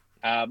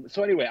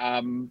 So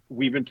anyway,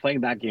 we've been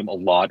playing that game a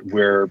lot.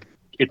 Where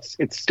it's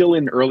still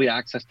in early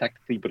access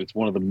technically, but it's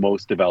one of the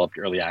most developed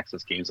early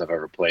access games I've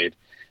ever played.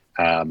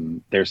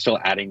 They're still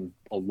adding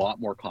a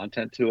lot more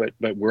content to it,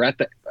 but we're at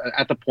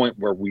the point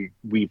where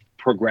we've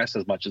progressed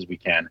as much as we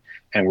can,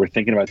 and we're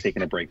thinking about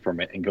taking a break from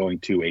it and going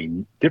to a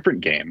different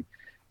game,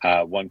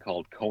 one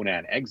called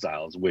Conan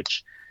Exiles,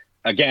 which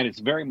again, it's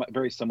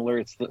very similar.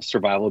 It's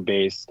survival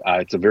based.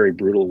 It's a very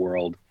brutal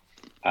world,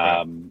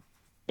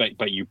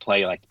 but you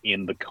play like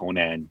in the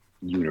Conan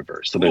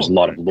universe, so there's a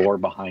lot of lore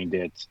behind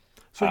it.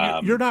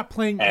 So you're not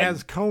playing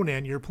as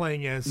Conan; you're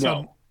playing as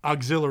some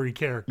auxiliary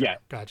character. Yeah,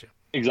 gotcha.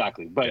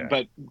 Exactly,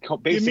 but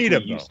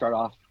basically you start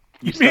off.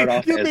 You meet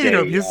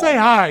him. You say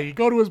hi. You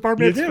go to his bar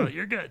mitzvah.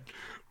 You're good.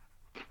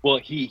 Well,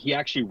 he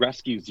actually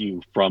rescues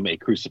you from a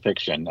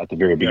crucifixion at the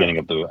very beginning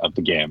of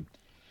the game.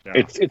 Yeah.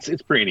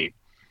 It's pretty neat.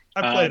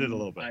 I played it a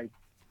little bit.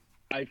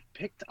 I've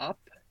picked up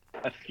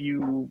a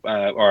few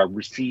or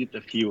received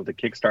a few of the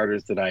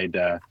Kickstarters that I'd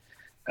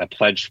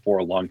pledged for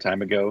a long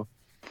time ago.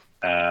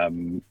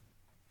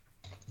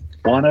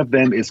 One of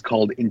them is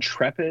called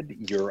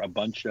Intrepid. You're a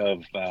bunch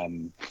of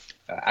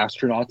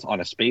astronauts on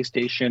a space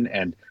station,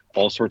 and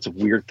all sorts of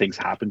weird things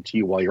happen to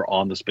you while you're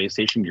on the space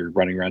station. You're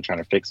running around trying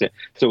to fix it.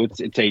 So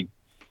it's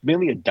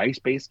mainly a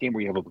dice-based game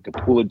where you have a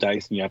pool of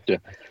dice, and you have to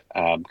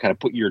kind of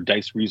put your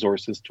dice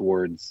resources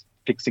towards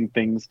fixing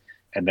things.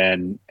 And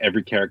then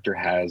every character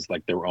has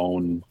like their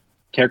own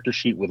character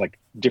sheet with like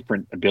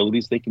different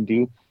abilities they can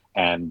do.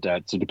 And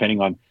so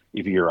depending on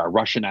if you're a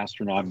Russian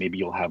astronaut, maybe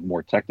you'll have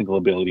more technical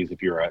abilities.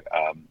 If you're a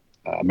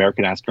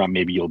American astronaut,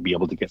 maybe you'll be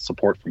able to get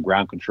support from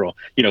ground control.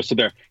 So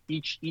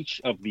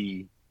each of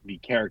the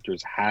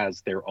characters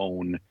has their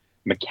own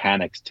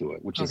mechanics to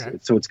it, which is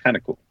so it's kind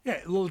of cool. Yeah,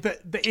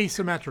 the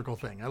asymmetrical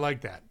thing. I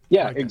like that.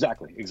 Yeah, like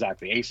exactly.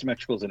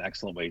 Asymmetrical is an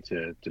excellent way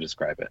to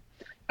describe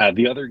it.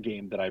 The other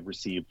game that I've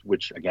received,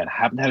 which again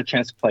haven't had a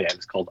chance to play yet,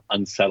 is called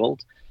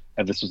Unsettled,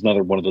 and this was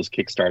another one of those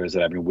Kickstarters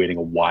that I've been waiting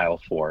a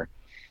while for,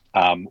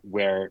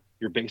 where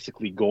you're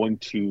basically going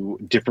to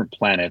different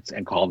planets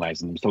and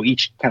colonizing them. So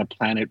each kind of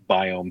planet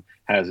biome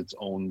has its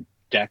own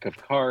deck of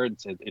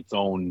cards, its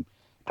own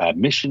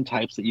mission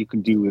types that you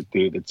can do with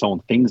its own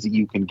things that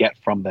you can get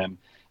from them,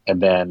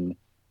 and then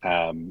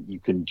you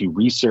can do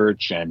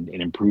research and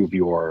improve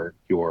your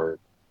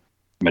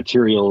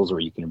materials, or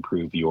you can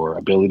improve your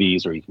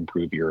abilities, or you can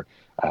improve your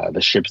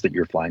the ships that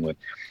you're flying with.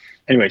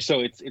 Anyway,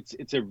 so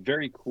it's a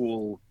very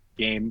cool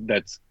game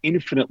that's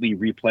infinitely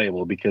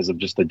replayable because of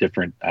just the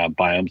different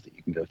biomes that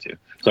you can go to.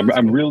 So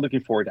I'm really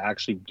looking forward to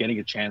actually getting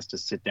a chance to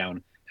sit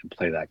down and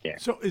play that game.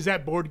 So is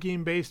that board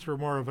game based or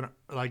more of an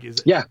is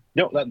it? Yeah,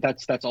 no,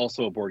 that's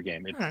also a board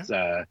game. It's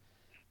I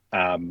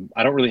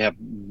don't really have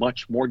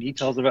much more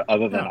details of it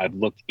other than I've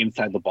looked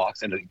inside the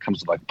box and it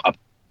comes with like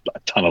a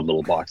ton of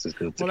little boxes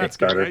because it's a that's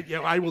Kickstarter. good.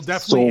 I will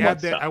definitely So add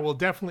much that. stuff. I will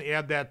definitely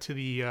add that to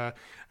the.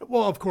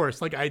 Well, of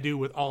course, like I do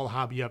with all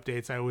hobby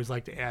updates, I always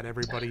like to add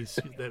everybody's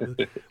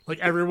like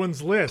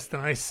everyone's list,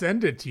 and I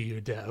send it to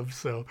you, Dev,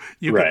 so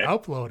you Right. can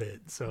upload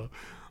it. So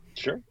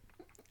Sure.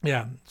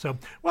 yeah. So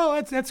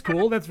well, that's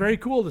cool. That's very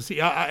cool to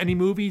see. Any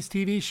movies,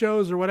 TV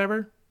shows, or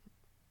whatever?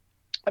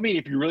 I mean,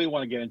 if you really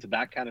want to get into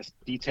that kind of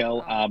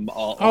detail, I'll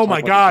Oh talk my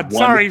about God! this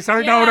one-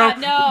 Sorry. Yeah, No.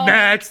 no.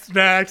 Next.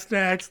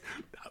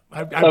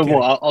 I'm kidding.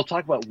 Well, I'll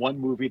talk about one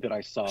movie that I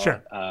saw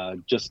Sure.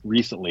 just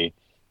recently.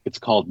 It's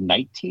called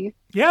Night Teeth.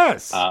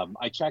 Yes.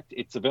 I checked;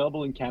 it's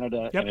available in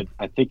Canada, Yep. and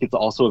I think it's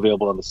also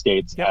available in the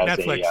States Yep, as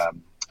Netflix.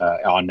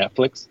 on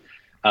Netflix.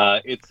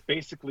 It's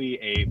basically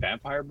a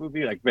vampire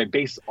movie.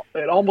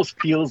 It almost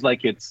feels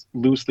like it's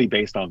loosely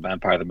based on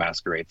Vampire the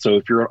Masquerade. So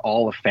if you're at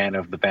all a fan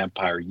of the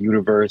vampire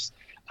universe,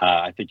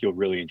 I think you'll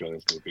really enjoy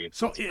this movie. It's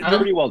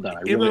pretty well done.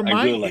 I really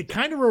like it it.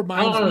 kind of I don't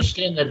reminds me.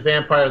 understand that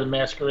Vampire the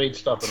Masquerade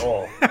stuff at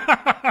all.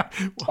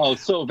 Oh,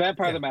 so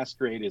Vampire the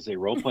Masquerade is a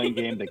role-playing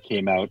game that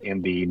came out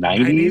in the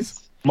 90s.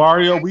 90s?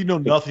 Mario, we know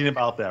nothing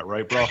about that,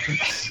 right, bro?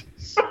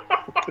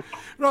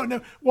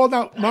 No. Well,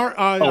 now,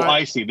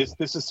 I see. This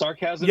is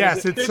sarcasm. yes,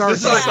 is it? it's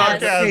This is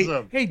sarcasm.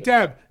 sarcasm. Hey,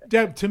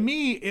 Deb. To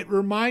me, it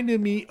reminded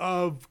me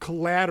of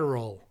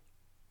Collateral.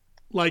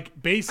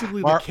 Like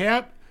basically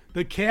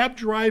the cab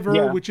driver,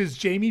 Yeah. which is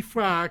Jamie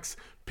Foxx,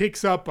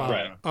 picks up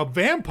Right. a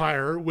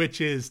vampire,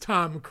 which is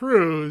Tom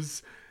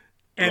Cruise,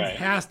 and Right.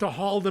 has to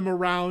haul them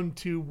around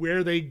to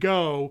where they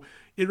go.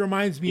 It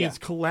reminds me, Yeah. it's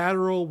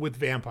Collateral with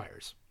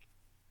vampires.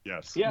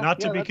 Yes. Yeah, Not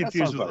to yeah, be that confused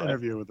sounds with about right.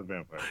 Interview with the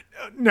Vampire.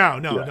 No.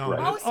 right.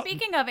 Oh,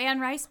 speaking of, Anne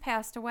Rice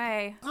passed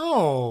away.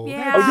 Oh,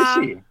 Yeah.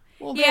 Oh, did she?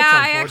 well, Yeah, that's I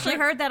unfortunate. actually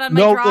heard that on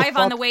my drive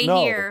on the way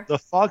here. The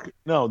fuck?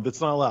 No, that's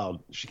not allowed.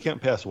 She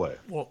can't pass away.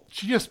 Well,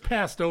 she just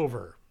passed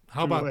over.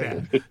 How about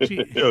that?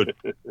 She, Dude.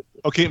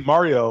 Okay,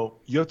 Mario,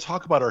 you have to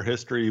talk about our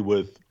history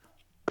with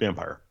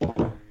Vampire.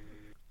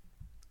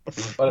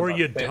 or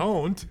you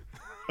don't.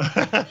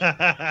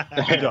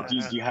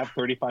 do you have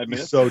 35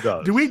 minutes? So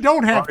does. We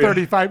don't have Mario.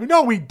 35.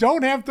 No, we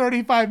don't have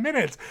 35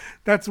 minutes.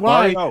 That's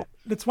why. Mario.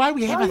 That's why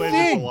we have a Wait,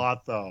 thing. it's a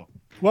lot, though.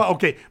 Well,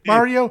 okay,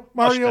 Mario,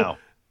 Hush now.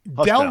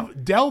 Hush now.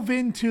 delve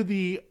into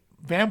the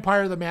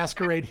Vampire the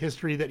Masquerade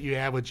history that you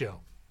have with Joe.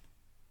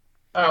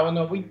 Oh well,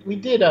 no, we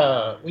did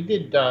the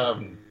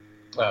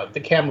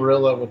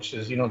Camarilla, which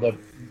is the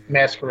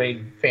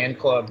Masquerade fan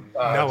club.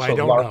 No, I so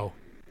don't lar- know.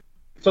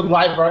 So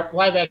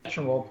live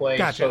action role play.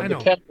 Gotcha, so I the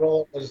know.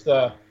 Camarilla was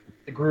the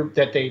group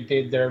that they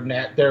did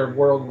their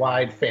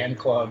worldwide fan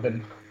club,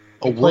 and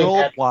A we played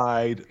that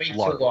worldwide way too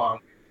LARP. long.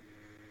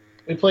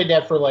 We played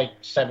that for like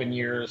 7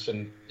 years,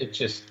 and it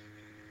just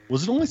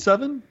Was it only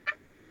 7?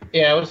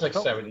 it was like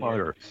Felt 7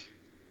 longer. years.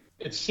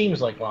 It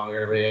seems like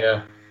longer, but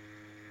yeah,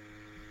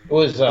 it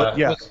was. But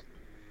yeah, it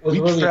was we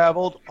really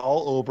traveled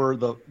all over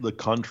the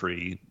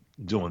country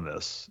doing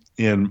this,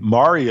 and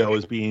Mario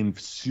is being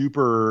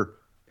super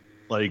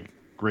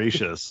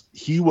gracious.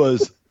 He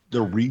was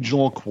the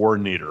regional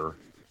coordinator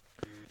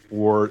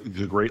for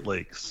the Great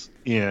Lakes,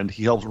 and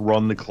he helped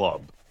run the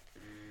club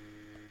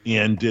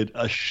and did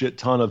a shit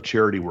ton of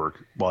charity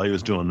work while he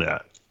was doing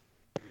that.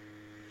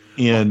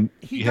 And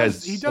He has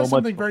does, he so does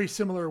something much, very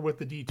similar with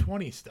the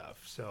D20 stuff.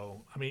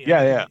 So, I mean,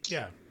 Yeah.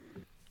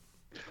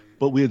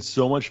 But we had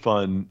so much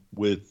fun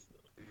with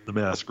the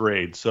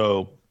Masquerade.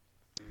 So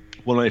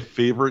one of my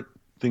favorite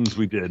things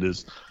we did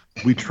is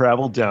we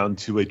traveled down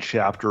to a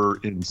chapter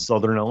in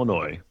Southern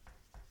Illinois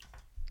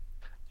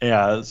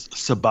as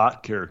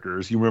Sabat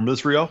characters. You remember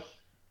this, Rio?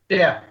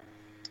 yeah.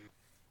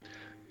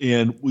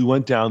 And we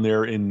went down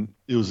there, and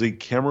it was a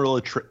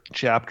Camarilla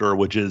chapter,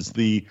 which is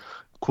the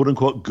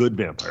quote-unquote good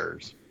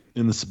vampires.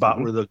 And the Sabat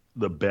were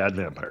the bad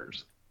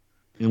vampires.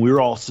 And we were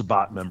all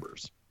Sabat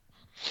members.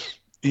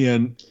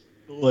 And,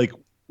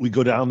 we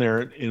go down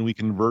there, and we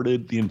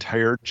converted the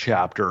entire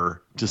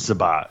chapter to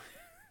Sabat.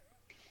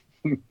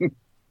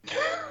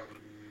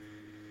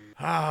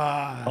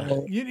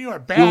 you are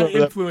bad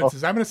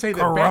influences. I'm going to say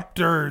that.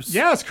 Corruptors.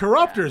 Yes,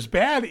 corruptors,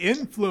 bad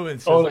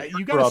influences. You got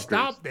to corrupters.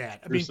 stop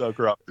that. I You're mean, so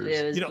corrupters.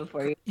 It was you know,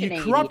 before you you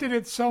Canadian. corrupted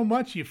it so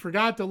much you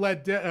forgot to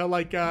let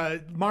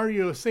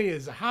Mario say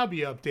his hobby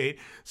update.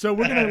 So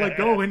we're gonna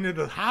go into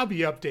the hobby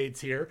updates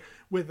here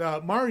with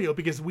Mario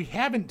because we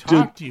haven't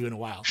talked to you in a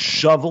while.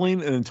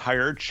 Shoveling an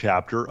entire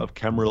chapter of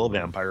Camarilla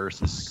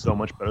vampires is so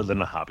much better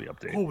than a hobby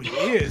update. Oh, it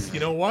is. You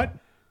know what?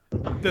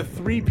 The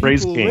 3 people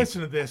Praise who King.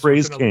 listen to this.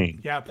 Praise are gonna-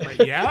 King.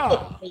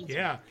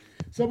 Yeah.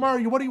 So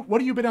Mario, what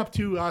have you been up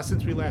to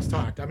since we last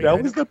talked? I mean,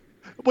 That was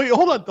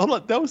hold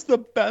on. That was the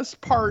best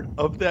part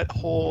of that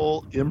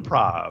whole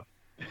improv.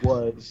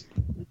 Was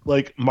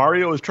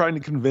Mario was trying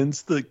to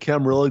convince the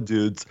Camarilla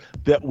dudes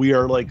that we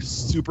are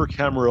super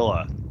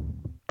Camarilla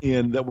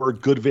and that we're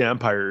good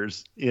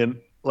vampires. And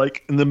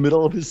in the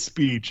middle of his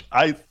speech,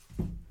 I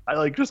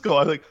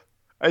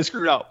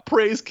screamed out,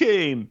 "Praise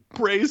Cain,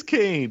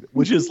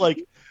 which is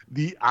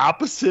the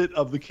opposite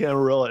of the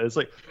Camarilla. It's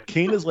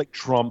Cain is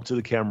Trump to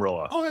the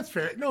Camarilla. Oh, that's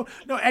fair. No.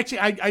 Actually,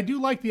 I do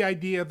like the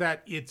idea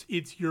that it's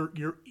your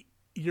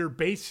you're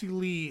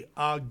basically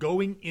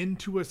going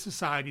into a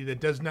society that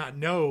does not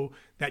know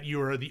that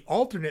you are the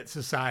alternate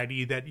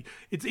society. That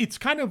it's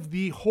kind of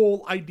the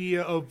whole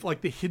idea of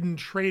like the hidden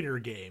traitor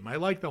game. I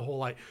like the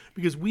whole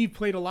because we've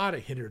played a lot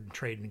of hidden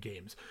trading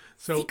games.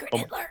 So Secret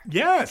Hitler.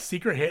 Yeah,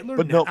 Secret Hitler.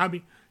 But no, I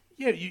mean,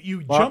 yeah,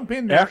 you jump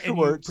in there and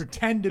you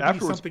pretend to be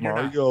something you're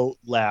not. Mario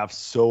laughs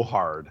so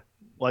hard.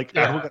 Like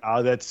after we got out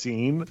of that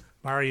scene,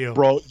 Mario,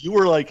 bro, you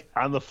were like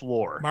on the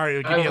floor.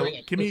 Mario,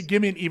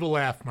 give me an evil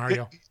laugh,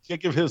 Mario.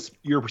 Give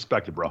your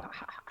perspective, bro.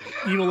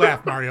 Evil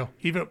laugh, Mario.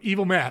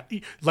 Evil math.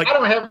 Like I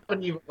don't have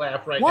an evil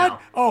laugh right what? now.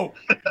 Oh,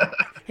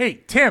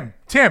 hey, Tim,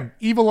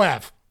 evil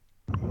laugh.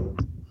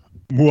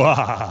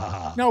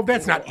 No,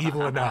 that's not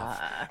evil enough.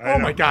 Oh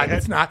my God,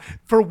 that's not.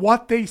 For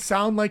what they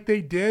sound like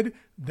they did,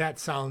 that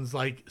sounds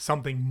like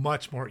something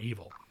much more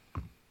evil.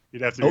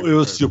 You'd have to. It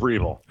was super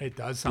evil. It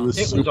does It sound. was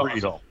super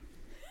evil.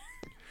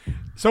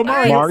 So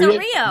Mario, All right, so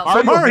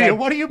Rio. Mario,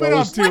 what have you been up to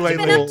What's you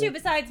lately? been up to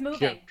besides moving?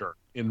 Character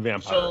in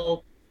Vampire.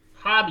 So,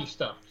 hobby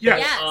stuff.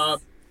 Yes.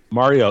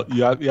 Mario,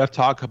 you have to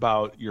talk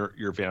about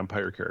your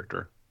vampire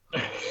character.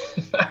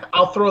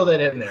 I'll throw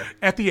that in there.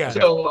 At the end.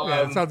 So,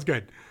 yeah, that sounds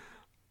good.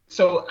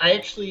 So I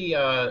actually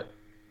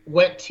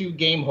went to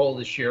Game Hole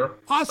this year.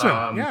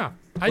 Awesome. Yeah.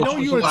 I which know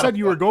was you a had lot said of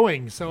you were fun.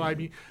 going. So I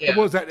mean, Yeah.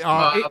 what was that?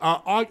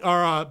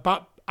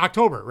 About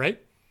October, right?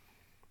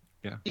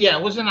 Yeah,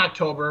 it was in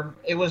October.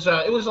 It was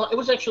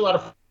actually a lot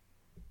of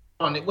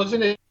fun. It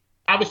wasn't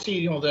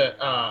obviously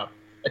the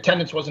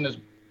attendance wasn't as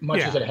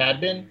much as it had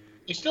been.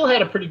 It still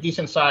had a pretty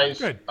decent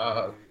size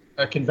a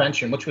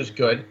convention, which was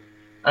good.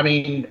 I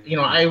mean,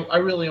 I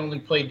really only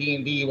play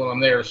D&D while I'm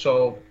there.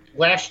 So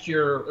last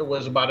year it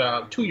was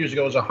about 2 years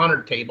ago it was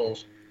 100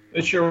 tables.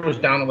 This year it was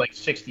down to like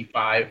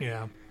 65.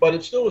 Yeah. But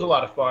it still was a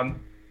lot of fun.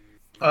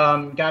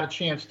 Got a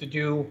chance to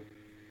do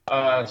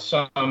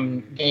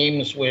some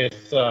games with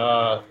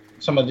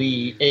some of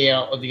the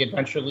the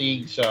Adventure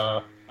League's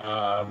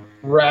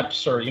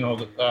reps or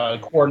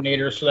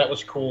coordinators, so that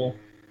was cool.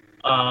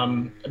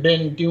 I've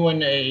been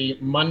doing a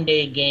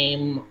Monday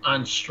game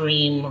on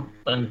stream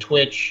on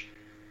Twitch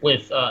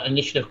with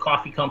Initiative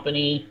Coffee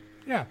Company.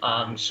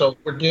 Yeah. So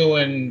we're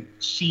doing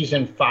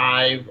season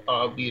 5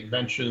 of the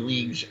Adventure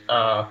League's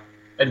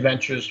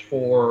adventures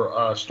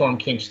for Storm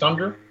King's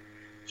Thunder.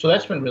 So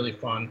that's been really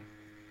fun.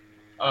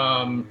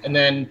 And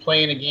then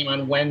playing a game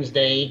on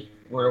Wednesday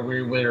where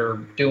we were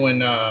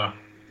doing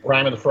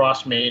Rime of the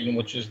Frost Maiden,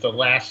 which is the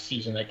last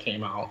season that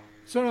came out.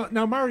 So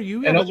now, Mario,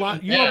 you have a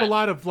lot. You have a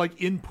lot of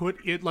like input.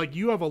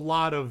 You have a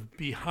lot of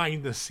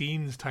behind the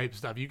scenes type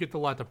stuff. You get a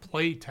lot to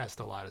play test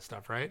a lot of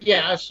stuff, right?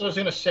 Yeah, that's what I was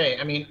gonna say.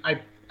 I mean,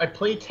 I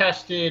play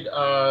tested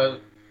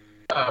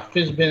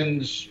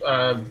Fizbin's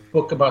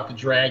book about the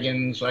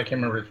dragons. I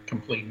can't remember the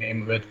complete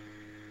name of it.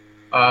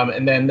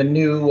 And then the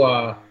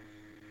new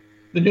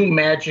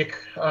Magic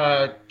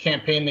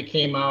campaign that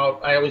came out.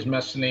 I always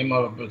mess the name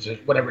of it. Was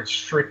it whatever? It's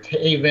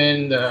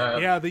Strixhaven.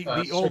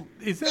 The old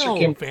is that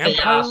old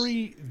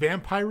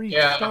vampire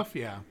stuff?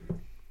 Yeah.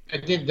 I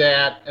did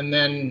that, and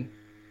then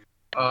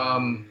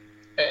and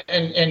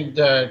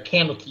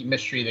Candlekeep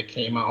Mystery that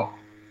came out.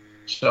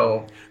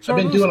 So I've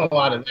been doing a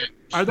lot of that.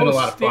 It's been a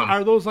lot of fun.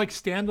 Are those like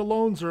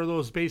standalones, or are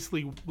those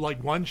basically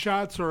like one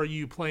shots, or are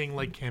you playing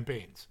like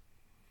campaigns?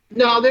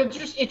 No,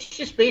 it's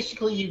just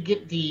basically you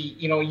get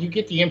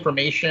the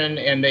information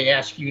and they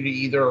ask you to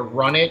either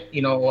run it,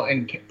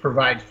 and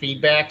provide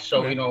feedback.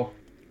 So,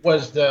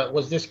 was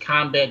this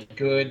combat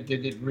good?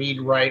 Did it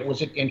read right?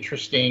 Was it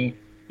interesting?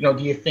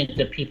 Do you think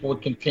that people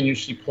would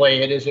continuously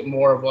play it? Is it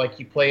more of like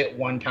you play it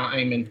one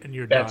time and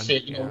you're that's done?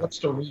 it? What's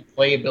the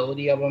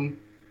replayability of them?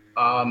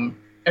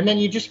 And then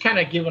you just kind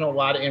of given a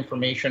lot of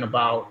information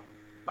about,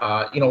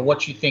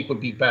 what you think would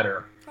be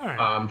better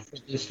for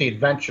the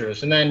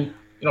adventures. And then,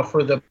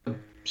 for the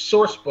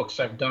source books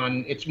I've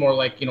done, it's more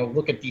like,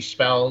 look at these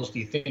spells. Do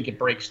you think it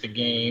breaks the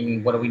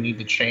game? What do we need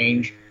to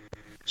change?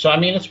 So, I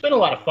mean, it's been a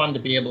lot of fun to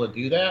be able to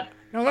do that.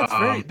 No,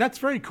 that's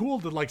very cool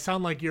to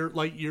sound like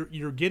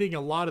you're getting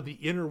a lot of the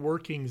inner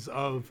workings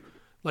of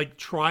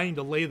trying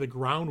to lay the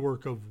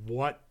groundwork of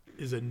what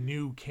is a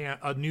new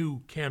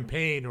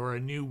campaign or a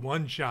new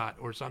one shot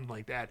or something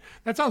like that.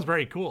 That sounds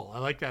very cool. I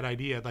like that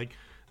idea. Like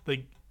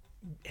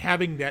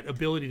having that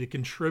ability to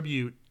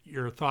contribute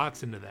your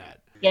thoughts into that.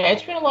 Yeah,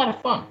 it's been a lot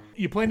of fun.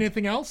 You playing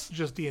anything else?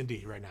 Just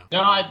D&D right now?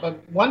 No,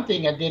 but one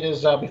thing I did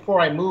is before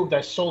I moved,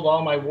 I sold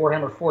all my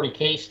Warhammer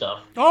 40K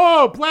stuff.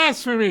 Oh,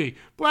 blasphemy,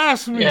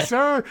 Yeah.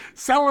 sir!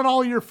 Selling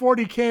all your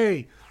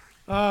 40K.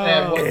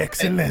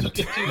 Excellent.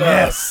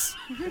 Yes.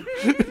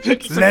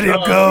 Let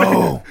it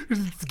go.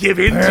 Give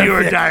in to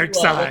your dark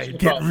side.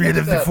 Get rid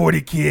of the I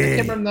 40K.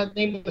 can't remember the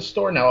name of the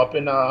store now. Up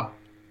in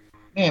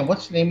man,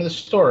 what's the name of the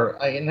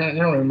store? I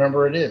don't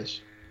remember what it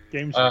is.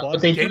 Games Plus.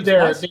 But they Games do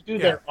their Plus?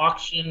 their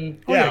auction.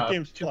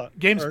 Games Plus.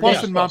 Games Or Plus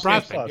Games in Mount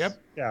Plus, Prospect. Games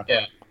Yep.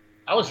 Plus. Yeah.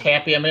 I was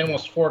happy. I made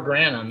almost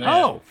 $4,000 on that.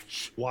 Oh,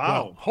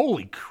 wow! Well,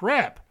 holy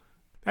crap!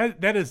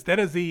 That is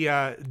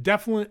the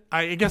definite.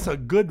 I guess a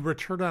good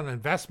return on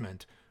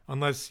investment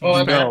unless you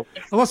spend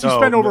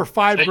over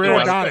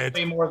 $5,000 on it.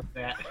 Way more than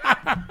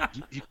that.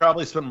 You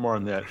probably spent more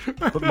on that.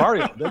 But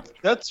Mario,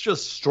 that's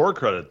just store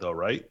credit, though,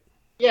 right?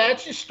 Yeah,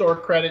 it's just store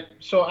credit.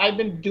 So I've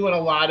been doing a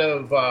lot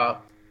of.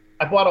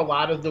 I bought a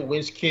lot of the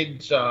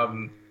WizKids,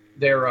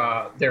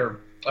 their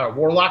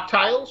Warlock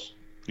tiles.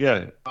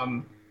 Yeah.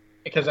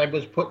 Because I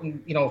was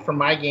putting, for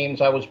my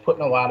games, I was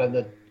putting a lot of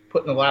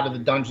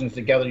the dungeons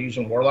together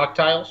using Warlock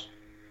tiles.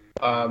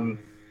 But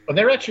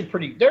they're actually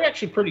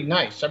pretty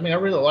nice. I mean, I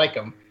really like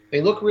them. They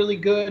look really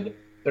good.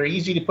 They're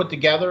easy to put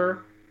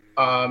together.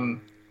 And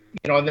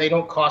they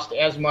don't cost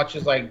as much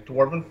as like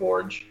Dwarven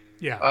Forge.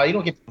 Yeah. You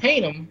don't get to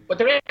paint them, but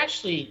they're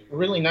actually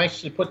really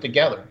nicely put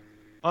together.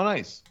 Oh,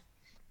 nice.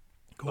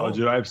 Cool. Oh,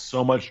 dude, I have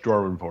so much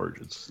Dwarven Forge.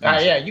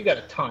 Yeah, you got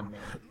a ton,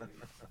 man.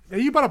 Yeah,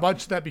 you bought a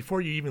bunch of that before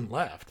you even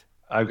left.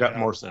 I've got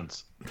more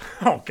since.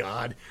 Oh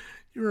God,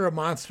 you're a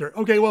monster.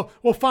 Okay, well,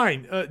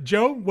 fine.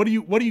 Joe, what do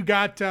you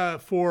got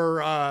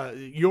for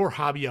your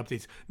hobby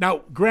updates?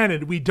 Now,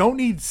 granted, we don't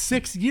need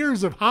 6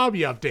 years of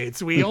hobby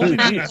updates. We only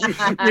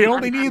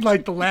need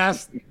like the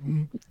last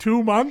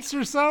 2 months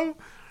or so.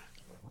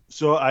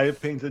 So I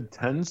have painted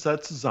 10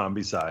 sets of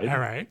Zombicide. All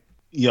right.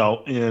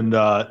 And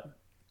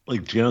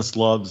like Janice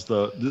loves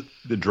the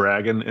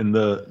dragon and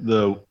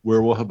the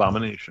werewolf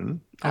abomination.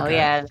 Oh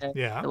yeah,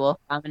 the wolf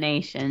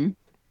abomination.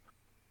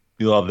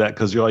 You love that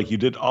because you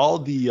did all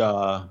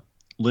the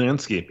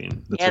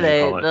landscaping. That's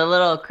the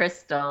little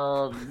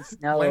crystal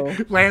snow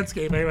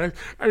landscaping.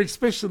 I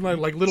especially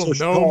like little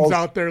gnomes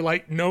out there,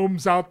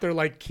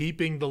 like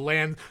keeping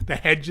the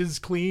hedges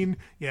clean.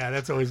 Yeah,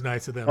 that's always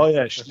nice of them. Oh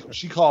yeah,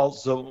 she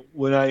calls. So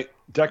when I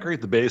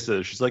decorate the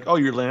bases, she's like, "Oh,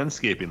 you're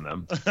landscaping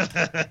them."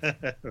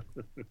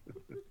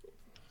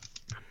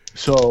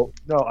 So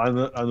no, on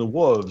the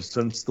wolves,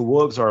 since the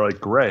wolves are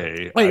like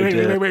gray. Wait.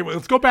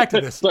 Let's go back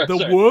to this.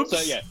 The wolves.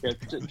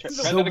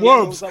 The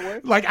wolves.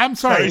 Like, I'm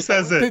sorry.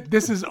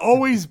 This has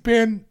always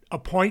been a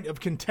point of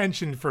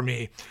contention for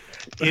me.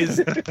 Is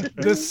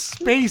the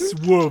space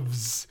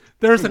wolves?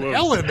 There's an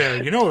L in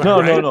there, you know that,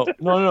 right?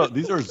 No.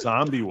 These are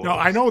zombie wolves. No,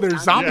 I know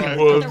there's zombie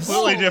wolves.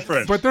 Completely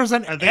different. But there's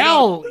an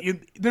L.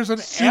 There's an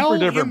super L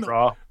different,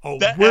 bro.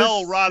 The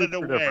L rotted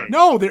away. Different.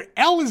 No, the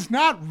L is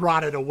not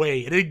rotted away.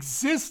 It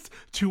exists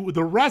to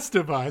the rest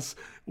of us.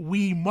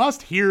 We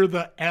must hear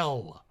the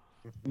L.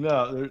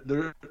 No,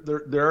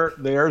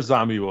 they're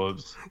zombie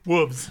wolves.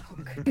 Wolves.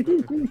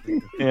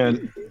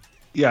 And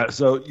yeah,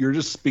 so you're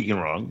just speaking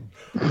wrong.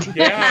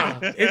 Yeah,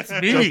 it's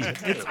me.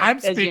 I'm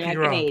speaking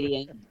wrong.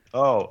 Canadian.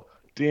 Oh.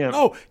 Damn.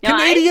 Oh, no,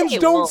 Canadians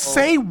don't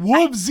say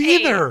wolves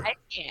either. I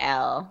say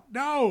L.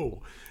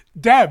 No.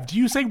 Deb, do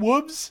you say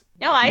wolves?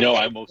 No,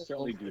 I most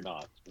certainly do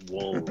not.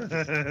 Wolves.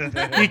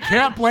 You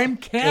can't blame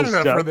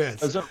Canada for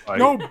this. Right?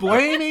 No,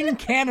 blaming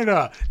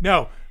Canada.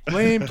 No,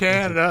 blame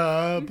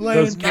Canada.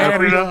 Blame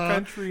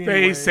Canada.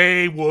 They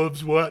say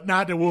wolves. What?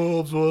 Not the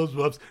wolves.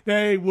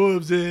 They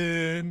wolves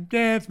in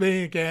dance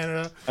me in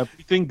Canada.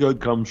 Everything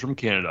good comes from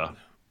Canada.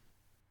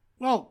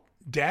 Well,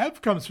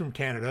 Dev comes from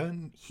Canada,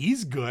 and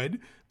he's good,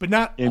 but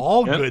not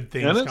all good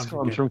things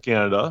come from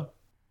Canada.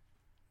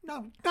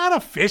 No, not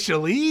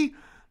officially.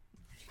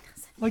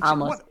 Like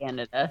almost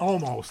Canada.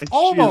 Almost.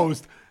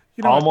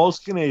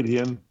 Almost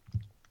Canadian.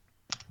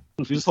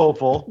 She's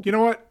hopeful. You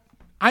know what?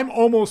 I'm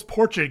almost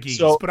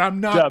Portuguese, but I'm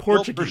not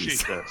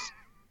Portuguese. This.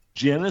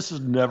 Janice has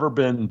never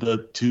been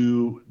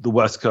to the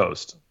West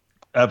Coast,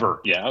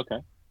 ever. Yeah, okay.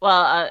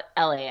 Well,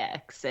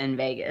 LAX and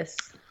Vegas.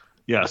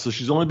 Yeah, so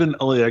she's only been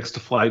LAX to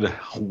fly to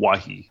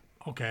Hawaii.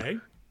 Okay.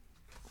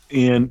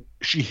 And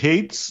she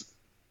hates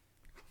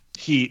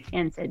heat.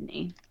 And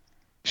Sydney.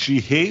 She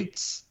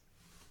hates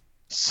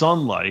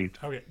sunlight.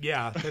 Okay,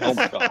 yeah. Oh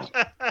my god.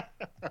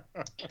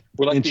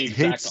 We're like and the she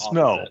exact hates opposite.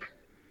 snow.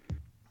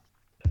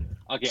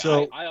 Okay,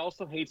 so, I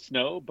also hate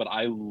snow, but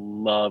I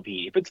love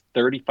heat. If it's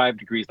 35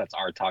 degrees, that's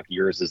our talk.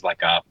 Yours is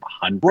like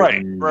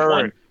 101,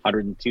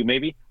 102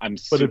 maybe. I'm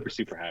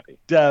super happy.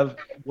 Dev,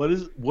 what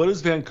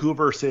does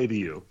Vancouver say to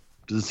you?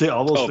 Does it say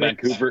all those things?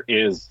 Vancouver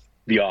is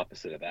the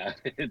opposite of that.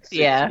 It's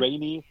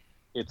rainy,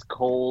 it's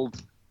cold.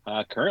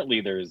 Currently,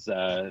 there's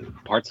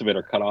parts of it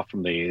are cut off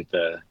from the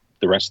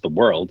rest of the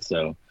world,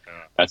 so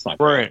that's not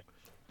right.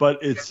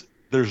 But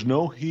there's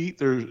no heat.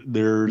 There's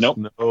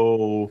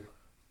no.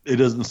 It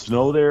doesn't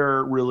snow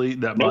there really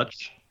that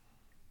much.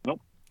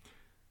 Nope.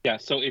 Yeah,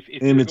 so if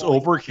it's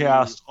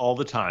overcast all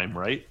the time,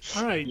 right?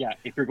 All right. Yeah,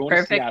 if you're going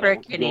perfect to Seattle, for a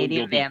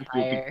Canadian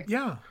vampire.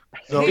 Yeah.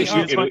 So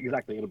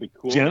exactly, it'll be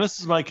cool. Janice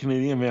is my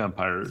Canadian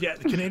vampire. Yeah,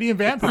 the Canadian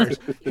vampires.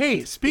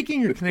 Hey,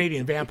 speaking of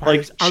Canadian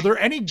vampires, are there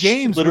any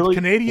games with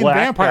Canadian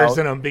vampires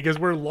in them? Because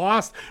we're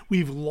lost.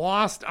 We've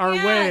lost our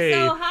way.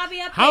 So hobby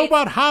updates. How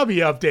about hobby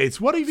updates?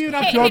 What have you been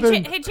up to other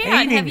than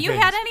Jan, have you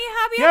had any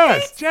hobby updates?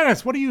 Yes,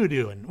 Janice, what are you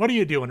doing? What are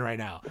you doing right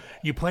now?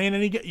 You playing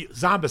any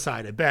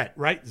Zombicide, I bet,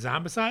 right?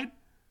 Zombicide?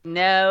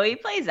 No, we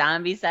play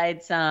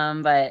Zombicide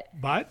some, but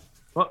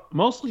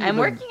mostly I'm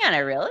working on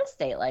a real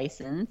estate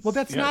license. Well,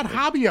 that's not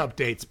hobby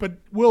updates, but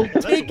we'll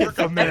take it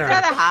from there. Is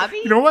that a hobby?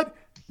 You know what?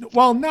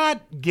 Well,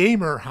 not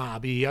gamer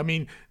hobby. I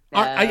mean,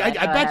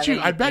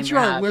 I bet you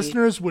our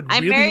listeners would.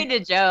 I'm really... married to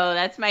Joe.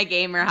 That's my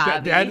gamer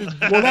hobby.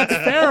 Well, that's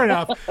fair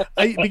enough.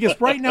 Because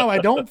right now, I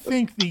don't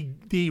think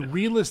the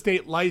real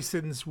estate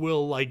license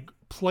will like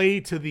play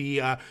to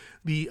the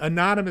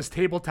anonymous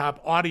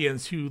tabletop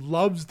audience who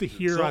loves to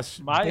hear us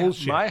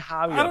bullshit. My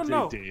hobby I don't update,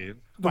 know. Dave.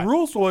 The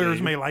rules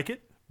lawyers may like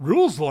it.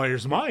 Rules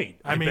lawyers might.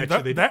 I mean,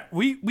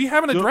 we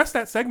haven't addressed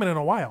that segment in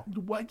a while.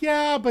 Well,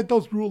 yeah, but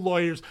those rule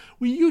lawyers,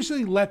 we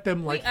usually let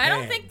them like. I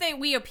don't think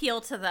we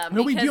appeal to them.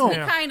 No, we because don't. We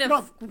kind of.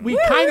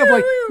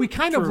 No, we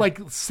kind of like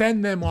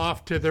send them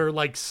off to their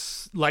like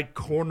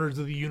corners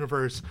of the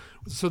universe,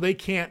 so they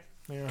can't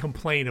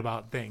complain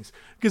about things.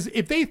 Because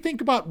if they think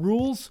about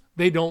rules,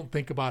 they don't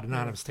think about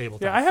anonymous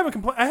tabletop. Yeah, I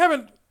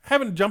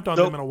haven't jumped on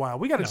them in a while.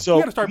 We got to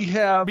start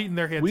beating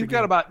their heads. We've again.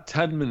 got about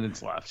 10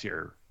 minutes left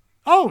here.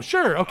 Oh,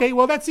 sure. Okay.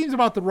 Well, that seems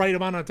about the right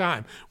amount of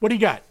time. What do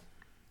you got?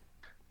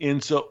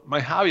 And so my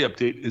hobby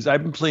update is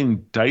I've been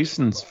playing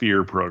Dyson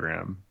Sphere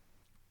Program,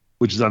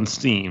 which is on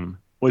Steam,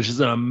 which is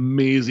an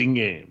amazing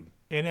game.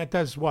 And it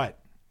does what?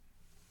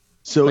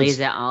 So Plays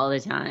it all the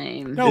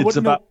time. No, what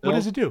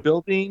does it do?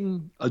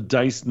 Building a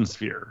Dyson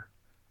Sphere.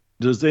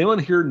 Does anyone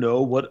here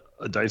know what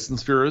a Dyson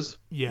Sphere is?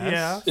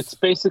 Yes. It's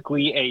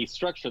basically a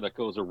structure that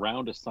goes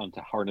around a sun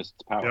to harness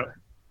its power. Yep.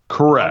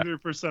 Correct.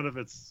 100% of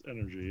its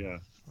energy, yeah.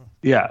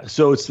 Yeah,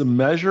 so it's the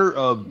measure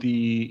of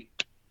the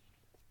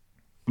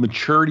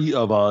maturity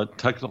of a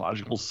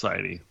technological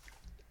society.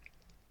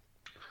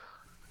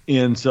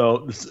 And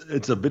so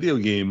it's a video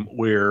game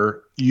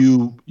where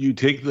you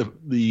take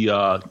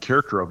the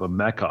character of a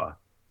mecha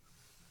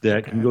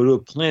that can go to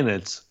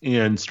planets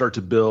and start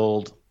to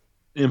build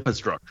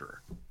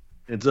infrastructure.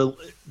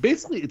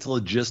 Basically it's a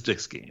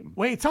logistics game.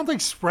 Wait, it sounds like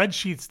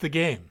Spreadsheets the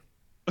game.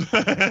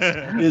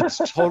 It's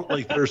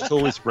totally there's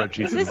totally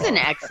spreadsheets. Is this an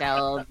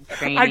Excel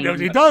training? I know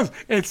it does.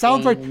 It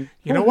sounds like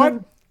you know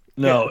what?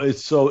 No,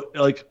 it's so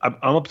like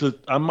I'm up to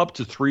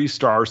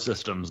 3-star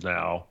systems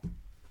now.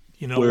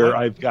 You know where what?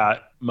 I've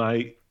got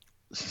my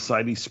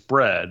society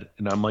spread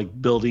and I'm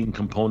like building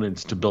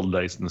components to build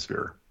a Dyson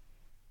Sphere.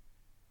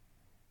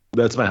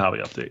 That's my hobby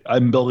update. I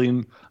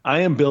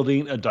am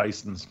building a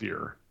Dyson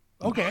Sphere.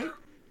 Okay.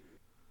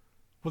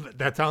 Well,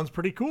 that sounds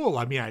pretty cool.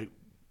 I mean,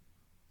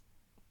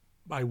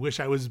 I wish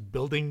I was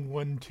building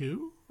one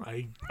too.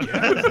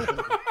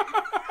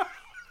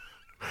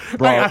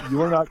 Bro,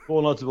 you are not cool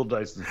enough to build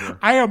Dyson Sphere.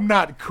 I am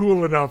not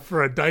cool enough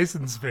for a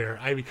Dyson Sphere.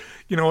 I mean,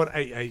 you know what?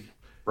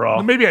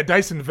 Bro. Maybe a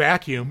Dyson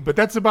vacuum, but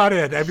that's about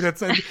it. I mean,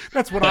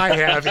 that's what I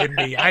have in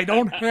me. I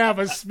don't have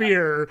a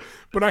sphere,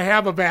 but I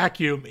have a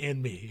vacuum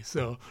in me.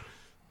 So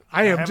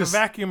I have a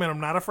vacuum, and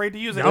I'm not afraid to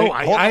use it. No,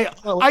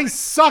 I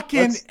suck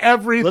in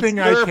everything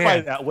I can. Let's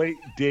clarify that. Wait,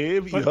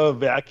 Dave, you have a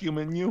vacuum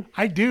in you?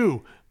 I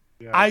do.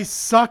 Yes. I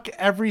suck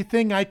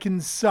everything I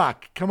can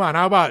suck. Come on,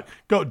 how about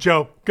go,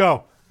 Joe?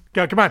 Go,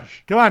 come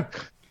on.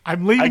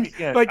 I'm leaving.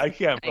 I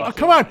can't. Oh,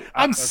 come on,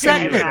 I'm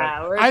setting it.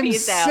 I'm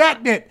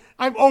setting it.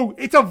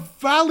 It's a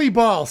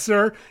volleyball,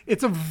 sir.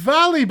 It's a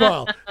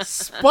volleyball.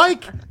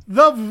 Spike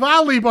the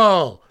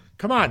volleyball.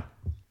 Come on.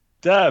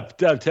 Deb,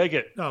 take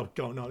it. No,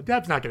 no.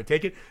 Deb's not going to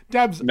take it.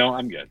 Deb's. No,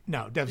 I'm good.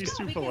 No, Deb's He's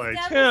too polite.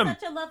 Tim is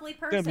such a lovely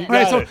person. Tim, all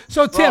right,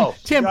 so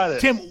Bro,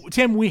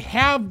 Tim, we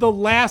have the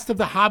last of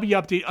the hobby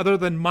update other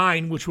than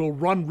mine, which we'll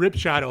run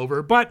Ripshot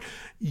over. But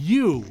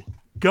you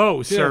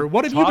go, Tim, sir.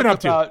 What have you been up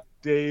to? About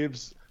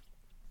Dave's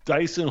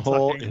Dyson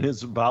hole in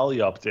his volley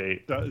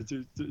update.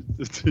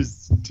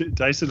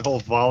 Dyson hole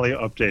volley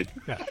update.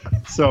 Yeah.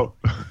 So.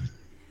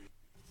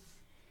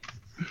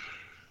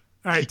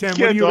 All right, Tim.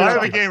 What are you? I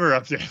have a gamer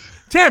update.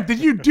 Tim, did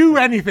you do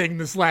anything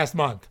this last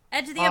month?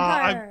 Edge of the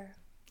Empire.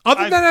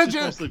 Other than Edge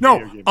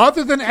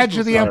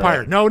of the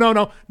Empire.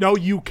 No,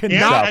 you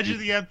cannot. Edge of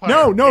the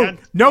Empire.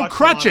 No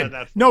crutching.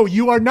 No,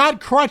 you are not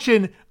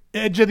crutching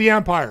Edge of the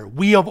Empire.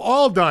 We have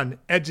all done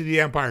Edge of the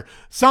Empire.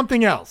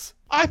 Something else.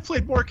 I've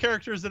played more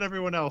characters than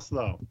everyone else,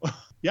 though.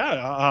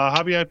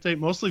 Hobby update,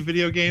 mostly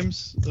video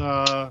games.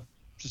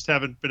 Just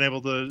haven't been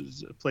able to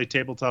play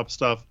tabletop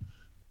stuff.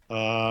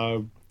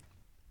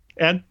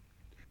 And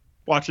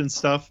watching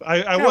stuff.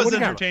 I was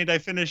entertained. I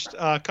finished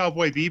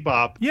Cowboy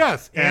Bebop.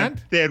 Yes,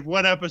 and they had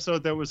one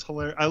episode that was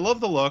hilarious. I love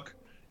the look.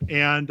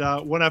 And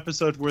one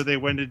episode where they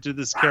went into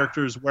this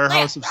character's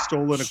warehouse of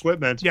stolen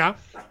equipment. Yeah.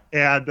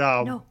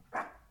 And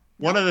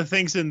one of the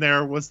things in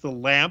there was the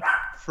lamp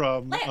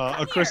from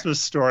A Christmas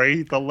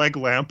Story, the leg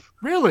lamp.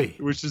 Really?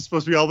 Which is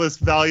supposed to be all this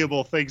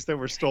valuable things that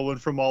were stolen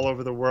from all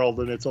over the world,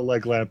 and it's a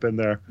leg lamp in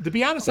there. To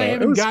be honest, I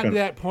haven't gotten to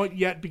that point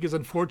yet because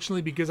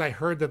I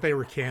heard that they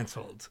were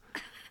canceled.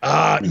 And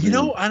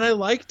I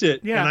liked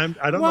it. Yeah. And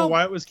I don't know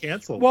why it was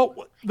canceled.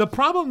 Well, the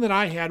problem that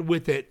I had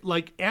with it,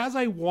 like as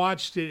I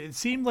watched it, it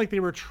seemed like they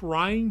were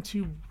trying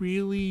to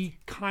really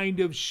kind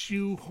of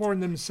shoehorn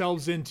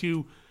themselves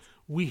into,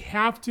 we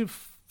have to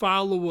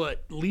follow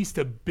at least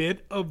a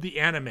bit of the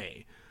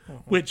anime,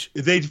 which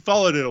they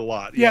followed it a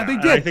lot. Yeah, they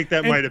did. I think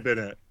that might have been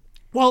it.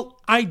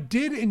 Well, I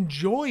did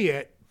enjoy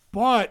it,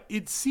 but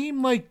it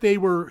seemed like they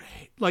were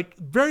like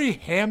very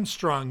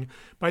hamstrung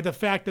by the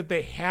fact that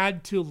they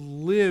had to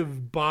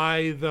live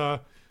by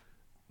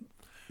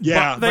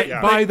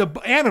by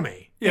the anime.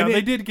 Yeah, And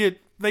they did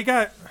get. They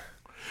got.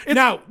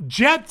 Now,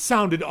 Jet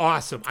sounded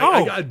awesome.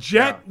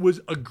 Jet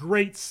was a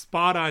great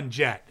spot on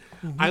Jet.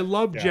 I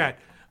love Jet.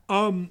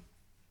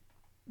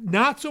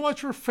 Not so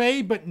much for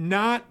Faye, but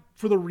not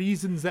for the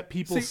reasons that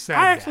people said.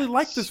 I actually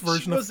like this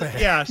version of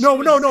Faye. Yeah.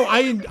 No.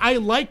 I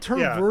liked her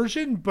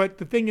version, but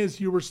the thing is,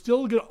 you were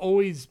still going to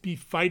always be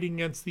fighting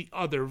against the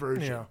other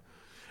version. Yeah.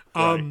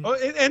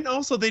 And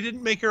also they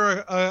didn't make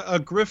her a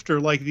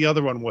grifter like the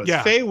other one was.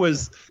 Yeah. Faye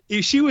was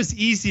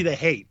easy to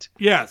hate.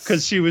 Yes,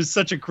 because she was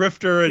such a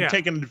grifter and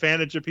taking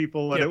advantage of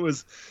people,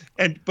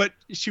 and but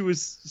she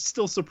was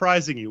still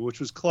surprising you,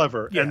 which was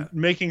clever, and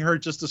making her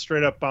just a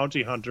straight up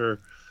bounty hunter.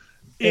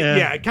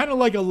 It kind of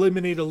like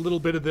eliminate a little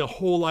bit of the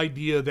whole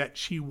idea that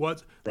she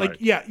was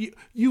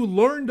you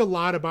learned a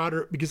lot about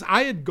her, because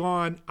I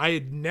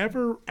had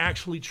never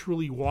actually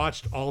truly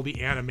watched all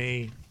the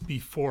anime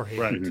beforehand.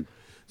 Right.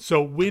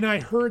 So when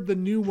I heard the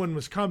new one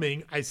was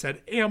coming, I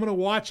said, hey, I'm going to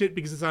watch it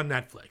because it's on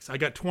Netflix. I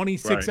got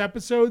 26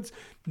 episodes,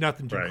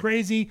 nothing too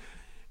crazy.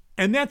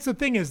 And that's the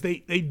thing is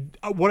they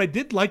what I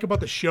did like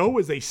about the show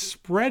is they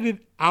spread it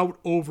out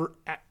over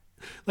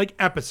like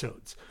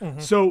episodes.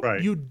 So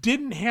you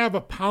didn't have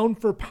a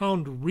pound for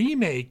pound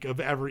remake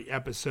of every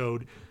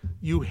episode.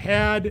 You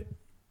had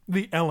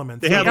the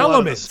elements. They had the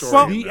elements.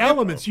 the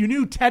elements. You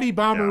knew Teddy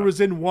Bomber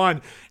was in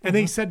one, and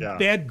they said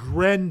they had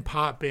Gren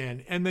pop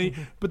in, and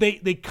but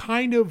they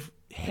kind of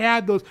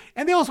had those,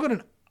 and they also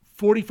had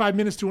 45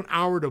 minutes to an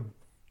hour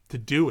to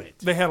do it.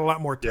 They had a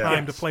lot more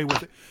time to play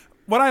with it.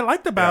 What I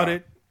liked about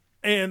it,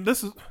 and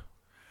this is,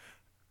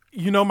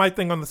 my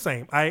thing on the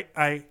same.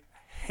 I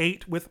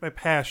hate with my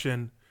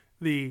passion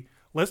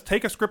let's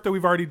take a script that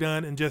we've already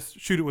done and just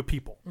shoot it with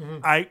people.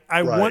 I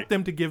want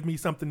them to give me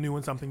something new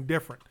and something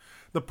different.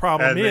 The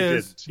problem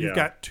is you've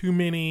got too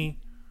many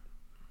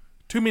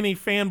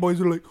fanboys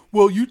who are like,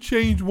 well, you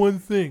changed one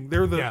thing.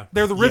 They're the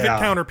rivet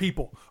counter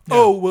people. Yeah.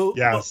 Oh, well,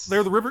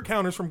 they're the rivet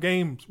counters from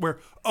games where,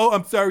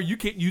 I'm sorry, you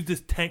can't use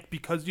this tank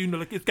because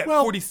it's got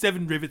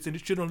 47 rivets and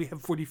it should only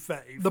have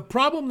 45. The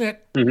problem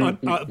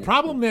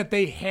that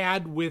they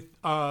had with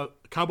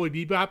Cowboy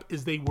Bebop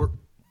is they were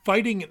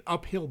fighting an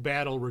uphill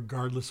battle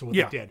regardless of what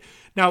they did.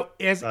 Now,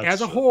 as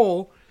a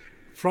whole,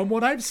 from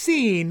what I've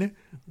seen,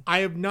 I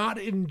have not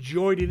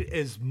enjoyed it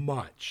as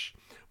much.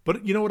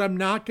 But you know what? I'm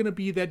not going to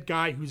be that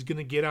guy who's going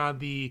to get on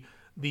the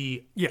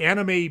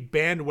anime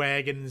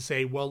bandwagon and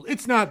say, well,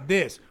 it's not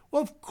this.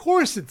 Well, of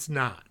course it's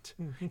not.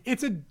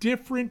 It's a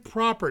different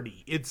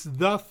property. It's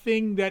the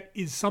thing that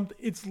is something.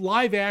 It's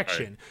live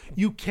action. Right.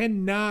 You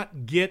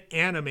cannot get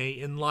anime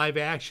in live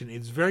action.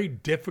 It's very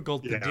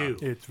difficult to do.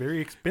 It's very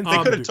expensive.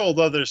 They could have told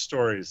other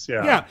stories.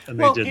 Yeah. And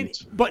they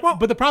didn't. But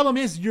the problem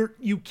is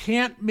you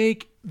can't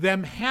make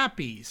them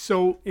happy.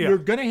 So you're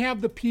going to have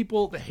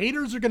the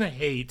haters are going to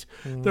hate.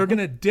 They're going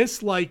to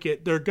dislike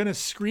it. They're going to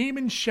scream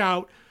and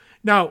shout.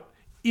 Now,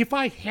 if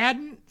I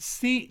hadn't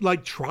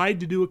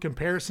tried to do a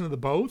comparison of the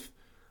both,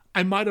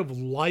 I might have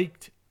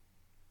liked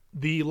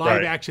the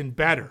live action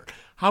better.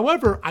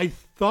 However, I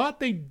thought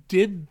they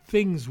did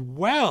things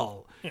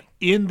well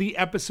in the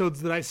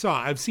episodes that I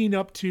saw. I've seen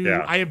up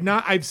to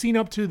I've seen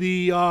up to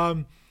the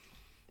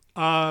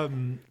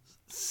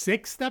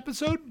 6th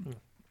episode.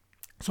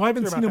 So I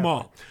haven't seen them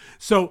all.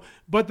 So,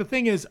 but the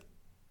thing is,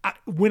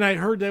 when I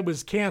heard that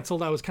was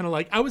canceled, I was kind of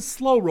like, I was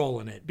slow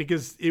rolling it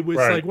because it was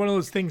like one of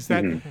those things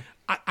that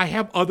I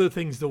have other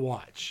things to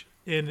watch.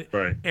 And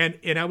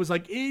I was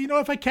like,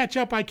 if I catch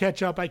up,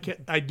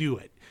 I do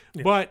it.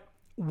 Yeah. But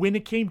when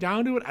it came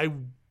down to it,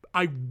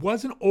 I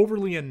wasn't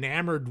overly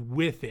enamored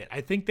with it.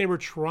 I think they were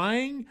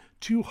trying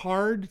too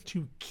hard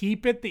to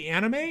keep it the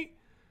anime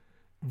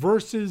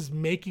versus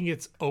making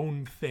its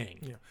own thing.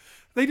 Yeah.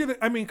 They did it.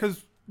 I mean,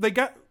 because they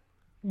got,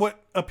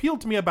 what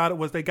appealed to me about it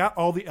was they got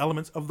all the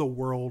elements of the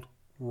world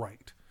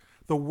right.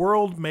 The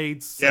world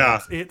made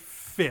sense. Yeah. It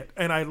fit.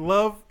 And I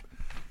love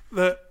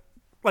the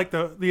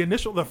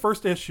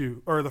first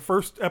issue or the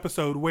first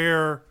episode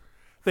where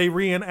they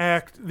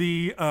reenact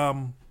the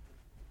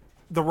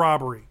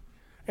robbery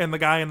and the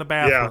guy in the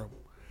bathroom.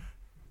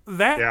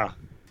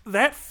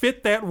 That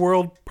fit that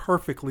world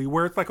perfectly,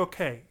 where it's like,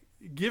 okay,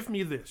 give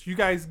me this. You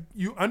guys,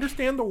 you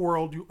understand the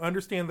world, you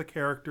understand the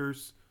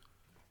characters,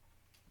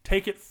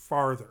 take it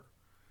farther.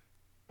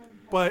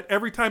 But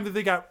every time that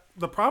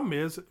the problem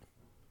is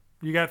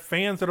you got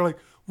fans that are like,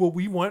 well,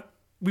 we want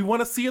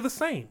to see the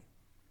same.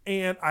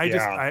 And I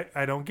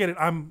don't get it.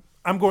 I'm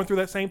going through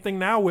that same thing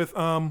now with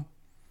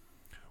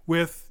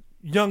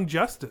Young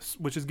Justice,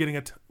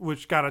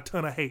 which got a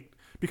ton of hate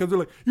because they're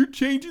like, you're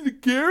changing the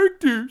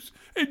characters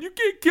and you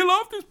can't kill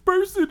off this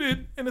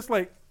person, and it's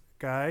like,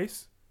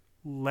 guys,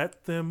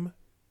 let them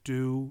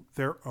do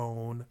their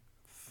own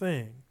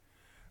thing.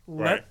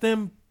 Right. Let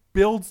them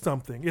build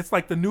something. It's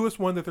like the newest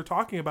one that they're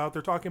talking about.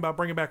 They're talking about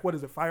bringing back, what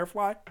is it,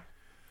 Firefly?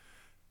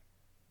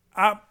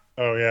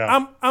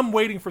 I'm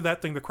waiting for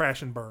that thing to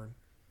crash and burn.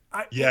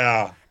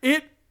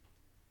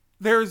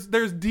 There's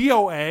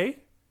DOA.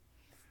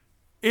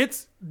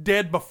 It's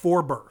dead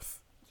before birth.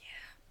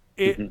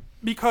 Yeah.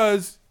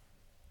 Because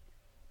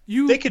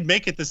they could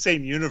make it the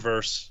same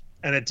universe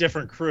and a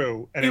different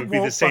crew, and it would be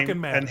the won't same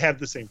fucking matter. and have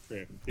the same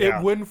crew. Yeah.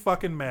 It wouldn't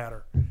fucking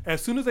matter.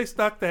 As soon as they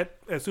stuck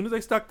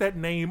that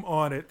name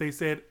on it, they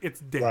said it's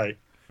dead. Right.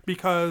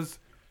 Because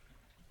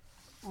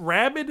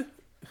Rabid,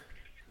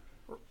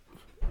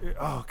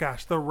 oh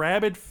gosh, the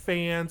Rabid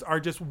fans are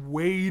just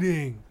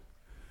waiting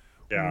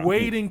to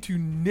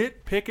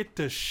nitpick it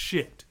to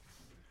shit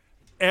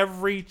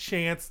every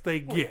chance they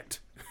get.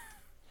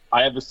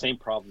 I have the same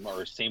problem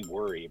or same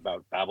worry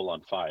about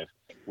Babylon 5,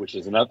 which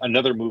is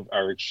another move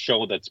or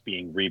show that's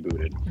being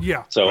rebooted.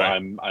 Yeah. So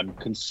I'm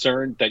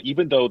concerned that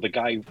even though the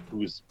guy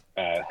who's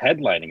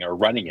headlining or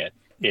running it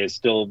is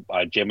still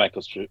J.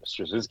 Michael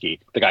Straczynski,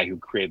 the guy who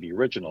created the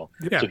original.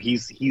 Yeah. So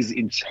he's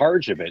in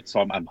charge of it. So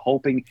I'm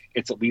hoping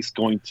it's at least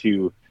going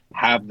to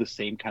have the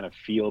same kind of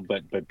feel,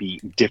 but be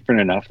different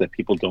enough that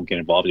people don't get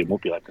involved. It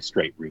won't be like a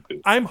straight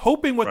reboot. I'm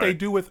hoping what they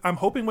do with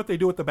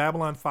the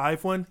Babylon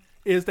 5 one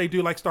is they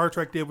do like Star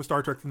Trek did with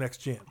Star Trek: The Next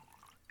Gen,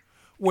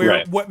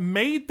 where what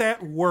made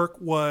that work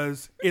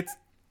was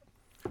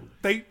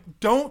they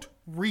don't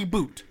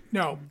reboot.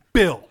 No,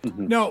 build.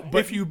 No, but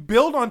if you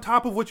build on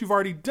top of what you've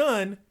already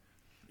done,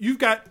 you've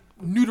got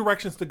new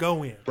directions to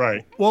go in.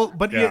 Right. Well,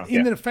 but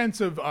in the defense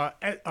of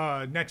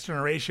Next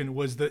Generation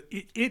was that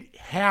it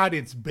had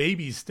its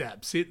baby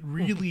steps. It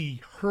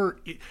really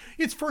hurt.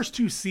 Its first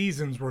 2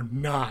 seasons were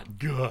not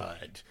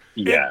good.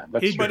 Yeah,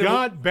 it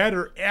got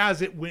better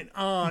as it went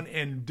on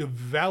and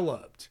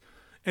developed.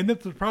 And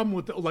that's the problem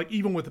with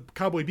even with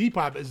Cowboy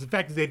Bebop is the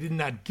fact that they did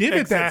not give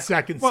it that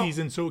second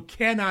season, so it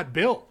cannot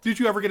build. Did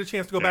you ever get a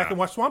chance to go back and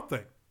watch Swamp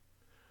Thing?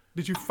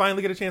 Did you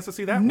finally get a chance to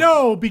see that?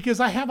 No, because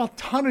I have a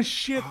ton of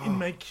shit in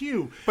my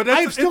queue. But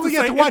I still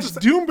get to watch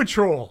Doom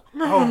Patrol.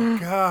 Oh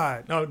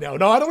God! No! I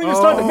don't even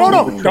start.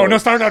 No! Don't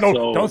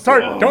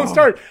start. Don't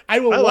start. I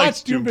will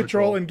watch Doom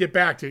Patrol and get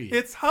back to you.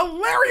 It's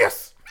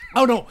hilarious.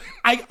 Oh no!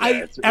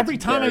 Every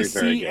time I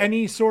see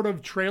any sort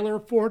of trailer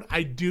for it,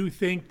 I do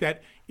think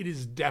that it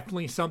is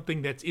definitely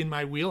something that's in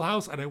my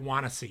wheelhouse and I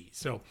want to see.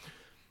 So,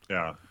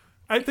 yeah,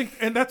 I think,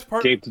 and that's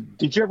part. Dave,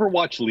 did you ever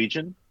watch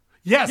Legion?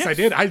 Yes, I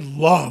did. I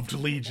loved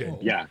Legion.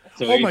 Yeah.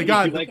 So oh my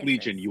God! If you like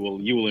Legion, you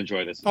will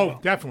enjoy this.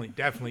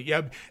 Definitely.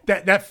 Yeah,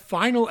 that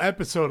final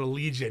episode of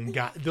Legion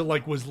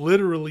was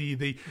literally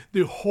the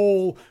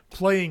whole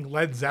playing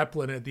Led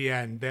Zeppelin at the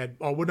end. That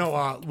Who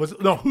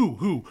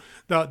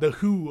the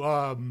Who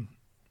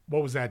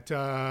what was that?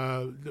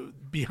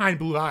 Behind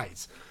Blue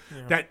Eyes.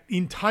 Yeah. That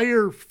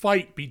entire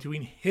fight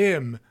between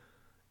him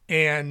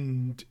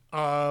and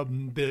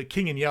the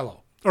King in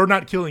Yellow, or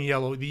not Killing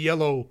Yellow, the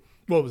Yellow.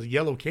 What was it?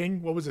 Yellow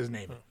King? What was his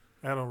name?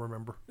 I don't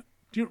remember.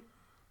 Do you?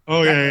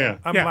 Oh yeah.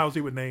 I'm lousy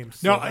with names.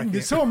 So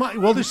so am I.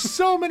 Well, there's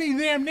so many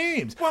damn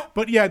names.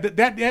 But yeah,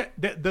 that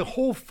the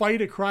whole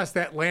fight across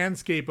that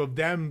landscape of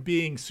them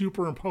being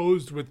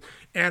superimposed with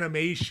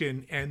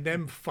animation and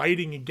them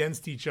fighting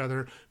against each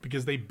other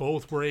because they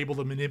both were able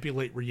to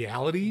manipulate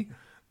reality.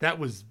 That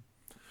was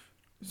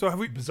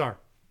bizarre.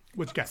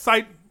 What you got?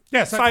 Side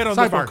on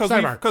this one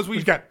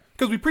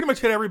because we pretty much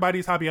hit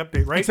everybody's hobby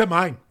update, right? Except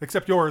mine.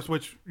 Except yours,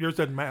 which yours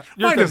doesn't matter.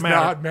 Mine does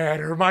not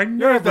matter. Mine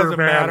never doesn't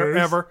matter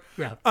ever.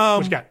 Yeah.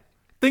 What you got?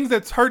 Things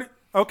that's hurt.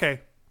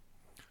 Okay.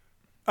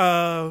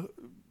 The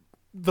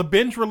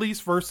binge release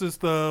versus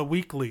the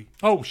weekly.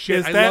 Oh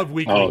shit! I love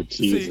weekly. Oh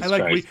Jesus! I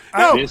like weekly.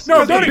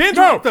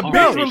 The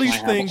binge release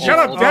thing. Shut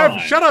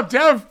up,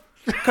 Dev.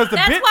 Because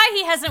that's why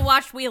he hasn't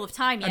watched Wheel of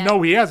Time yet.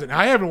 No, he hasn't.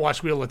 I haven't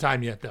watched Wheel of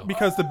Time yet, though.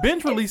 Because the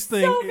binge release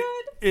thing,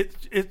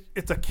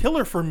 it's a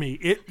killer for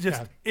me.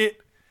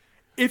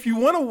 If you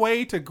want a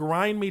way to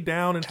grind me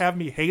down and have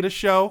me hate a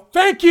show,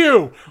 thank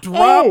you.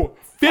 Drop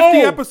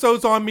 50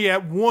 episodes on me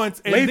at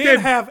once and then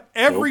have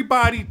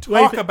everybody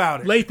talk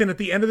about it. Lathan, at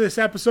the end of this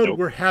episode,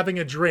 we're having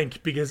a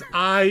drink because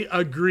I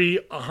agree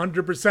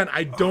 100%.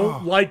 I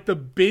don't like the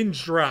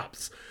binge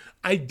drops.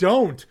 I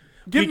don't.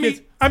 Give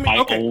me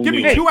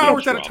 2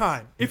 hours at a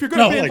time. If you're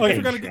going to give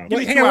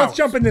me 2 hours. Let's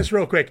jump in this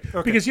real quick.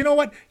 Okay. Because you know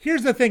what?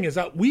 Here's the thing is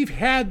that we've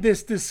had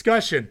this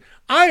discussion.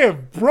 I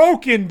have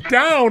broken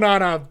down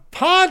on a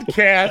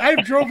podcast.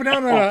 I've driven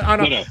down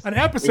on an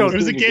episode. It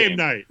was a game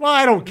night. Well,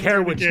 I don't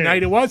care which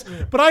night it was,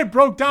 but I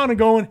broke down and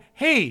going,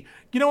 hey,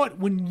 you know what?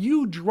 When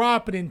you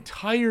drop an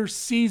entire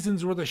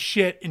season's worth of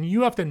shit and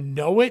you have to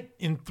know it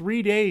in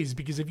 3 days,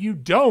 because if you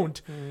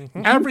don't,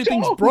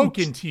 everything's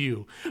broken to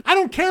you. I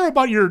don't care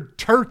about your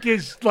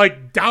Turkish,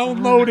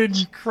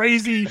 downloaded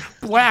crazy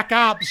Black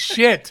Ops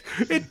shit.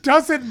 It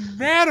doesn't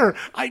matter.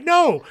 I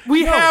know.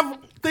 We have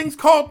things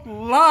called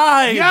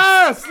lives.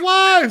 Yes,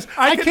 lives.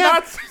 I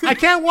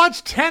can't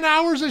watch 10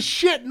 hours of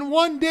shit in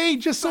one day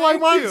just so I'm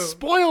not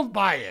spoiled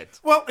by it.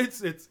 Well,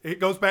 it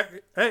goes back.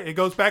 Hey, it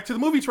goes back to the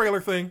movie trailer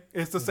thing.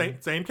 It's the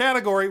same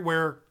category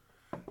where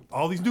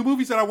all these new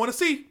movies that I want to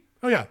see.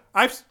 Oh yeah,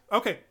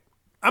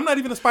 I'm not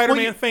even a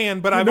Spider-Man fan,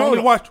 but I've only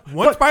watched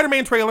one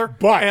Spider-Man trailer,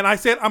 and I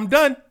said I'm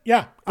done.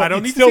 Yeah, I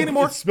don't need to see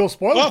anymore. It's still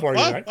spoiled for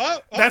you, right?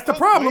 That's the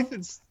problem,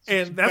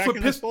 and that's what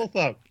pissed both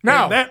up.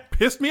 Now that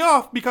pissed me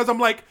off because I'm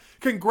like,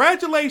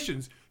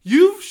 congratulations,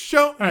 you've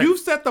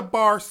set the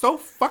bar so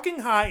fucking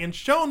high and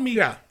shown me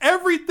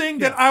everything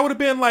that I would have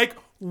been like,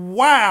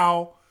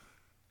 wow.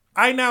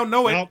 I now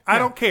know it. I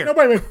don't care. No,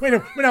 wait,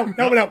 no.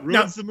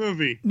 Ruins the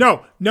movie.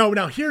 No.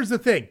 Now here's the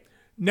thing.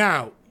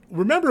 Now,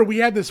 remember we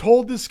had this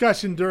whole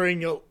discussion during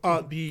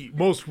the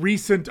most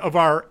recent of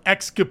our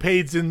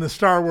escapades in the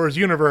Star Wars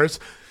universe.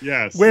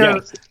 Yes. Where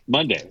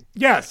Monday.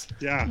 Yes.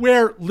 Yeah.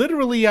 Where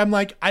literally I'm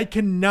like, I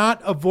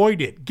cannot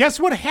avoid it. Guess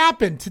what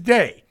happened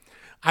today?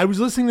 I was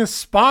listening to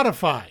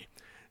Spotify.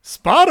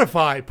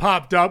 Spotify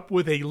popped up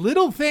with a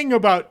little thing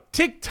about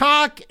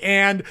TikTok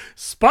and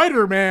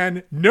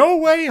Spider-Man No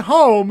Way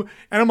Home.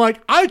 And I'm like,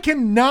 I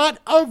cannot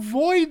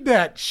avoid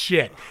that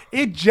shit.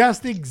 It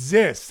just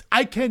exists.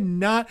 I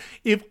cannot,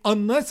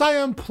 unless I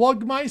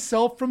unplug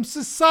myself from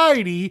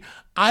society,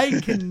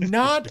 I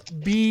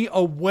cannot be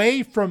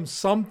away from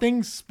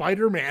something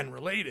Spider-Man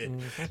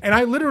related. And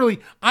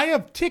I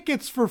have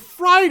tickets for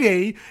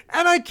Friday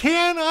and I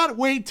cannot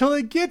wait till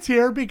it gets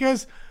here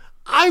because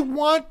I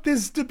want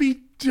this to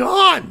be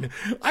done.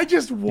 I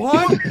just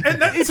want.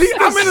 And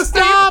I'm gonna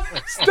stop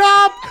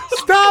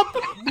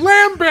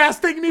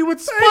lambasting me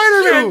with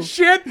Spider-Man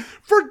shit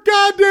for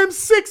goddamn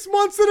 6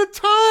 months at a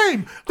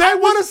time. I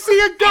want to see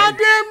a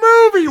goddamn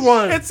movie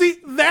one. And see,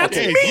 that's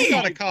me. me. You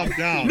gotta calm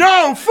down.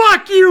 No,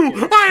 fuck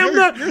you. I am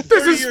not. You're 30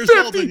 this is years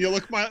 50. old and you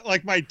look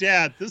like my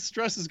dad. This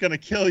stress is gonna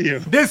kill you.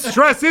 This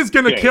stress is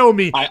gonna kill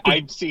me.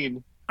 I've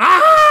seen.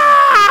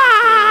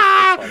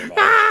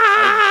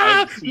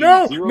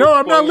 No,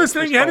 I'm not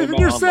listening to anything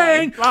you're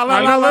saying.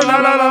 Batman.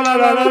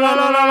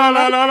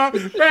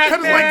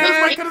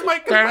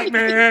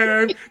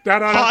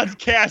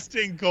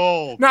 Podcasting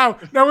gold. Now,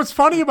 what's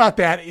funny about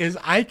that is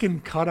I can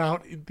cut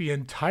out the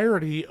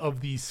entirety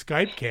of the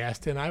Skype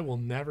cast and I will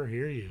never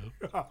hear you.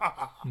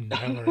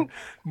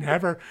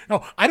 Never.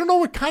 No, I don't know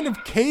what kind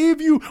of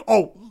cave you.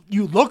 Oh,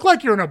 you look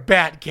like you're in a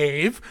bat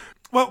cave.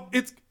 Well,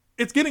 it's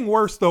getting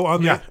worse though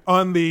on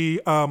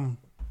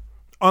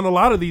a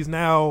lot of these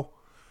now.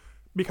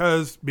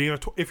 Because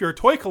if you're a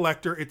toy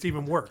collector, it's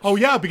even worse. Oh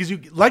yeah, because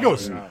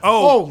Legos. Yeah.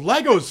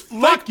 Legos.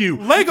 Fuck you.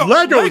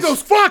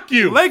 Legos. Fuck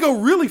you. Lego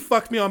really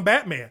fucked me on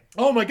Batman.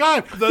 Oh my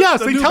god. Yes,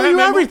 they tell you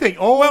everything.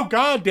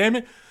 God damn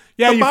it.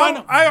 Yeah, you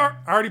find I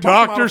already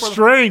Doctor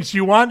Strange.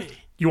 You want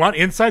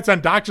insights on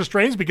Doctor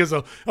Strange because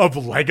of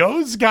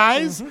Legos,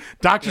 guys? Mm-hmm.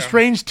 Doctor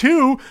Strange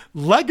 2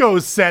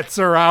 Legos sets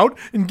are out,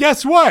 and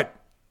guess what?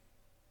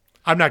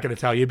 I'm not going to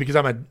tell you because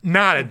I'm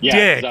not a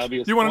dick.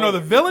 You want to know the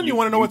villain? You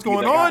want to know what's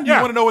going on? You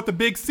want to know what the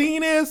big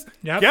scene is?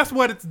 Yep. Guess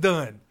what? It's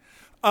done.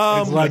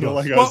 It's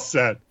Legos. Legos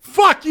set.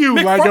 Fuck you,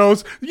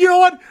 Legos. You know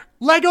what?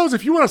 Legos,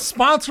 if you want to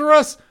sponsor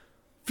us,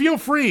 feel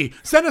free.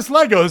 Send us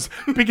Legos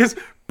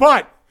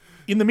but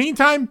in the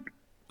meantime,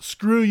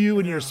 screw you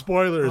and your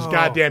spoilers,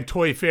 goddamn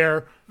Toy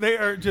Fair.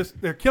 They're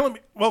killing me.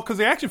 Well, because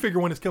the action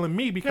figure one is killing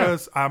me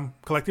because I'm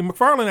collecting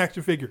McFarlane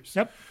action figures.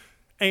 Yep.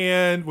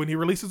 And when he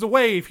releases a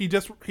wave, he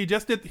did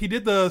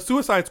the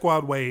Suicide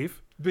Squad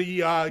wave.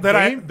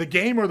 The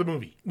game or the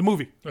movie? The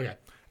movie. Okay.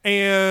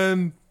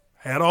 And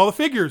had all the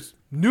figures.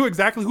 Knew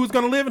exactly who's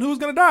going to live and who's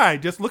going to die.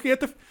 Just looking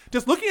at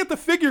the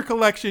figure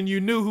collection,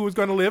 you knew who was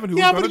going to live and who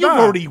was going to die. Yeah, but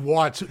you've already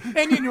watched.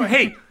 And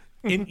hey,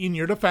 in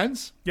your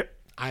defense, yep,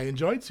 I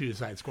enjoyed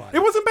Suicide Squad. It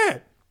wasn't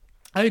bad.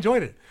 I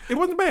enjoyed it. It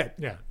wasn't bad.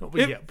 Yeah, but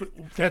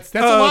that's a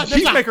lot.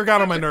 Peacemaker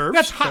got on my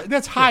nerves.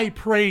 That's high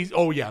praise.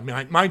 Oh yeah,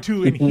 mine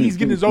too. And he's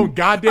getting his own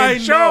goddamn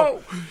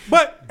show.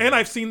 And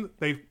I've seen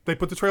they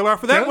put the trailer out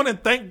for that one,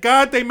 and thank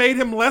God they made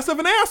him less of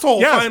an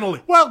asshole. Yes.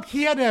 Finally. Well,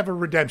 he had to have a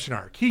redemption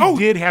arc. He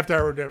did have to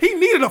have a redemption. He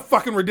needed a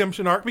fucking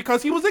redemption arc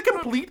because he was a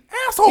complete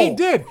asshole. He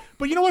did.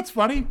 But you know what's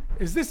funny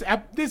is this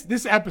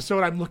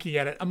episode. I'm looking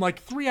at it. I'm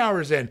like 3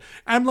 hours in.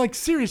 I'm like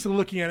seriously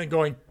looking at it and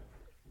going,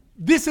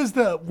 this is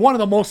one of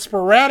the most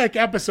sporadic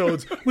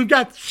episodes. We've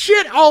got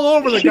shit all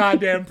over the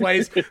goddamn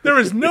place. There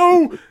is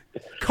no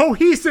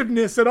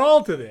cohesiveness at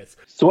all to this.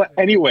 So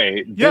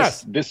anyway,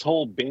 this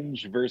whole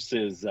binge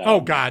versus oh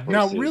god,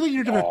 now really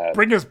you're gonna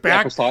bring us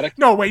back? Episodic?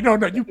 No, wait, no,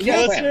 you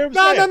can't.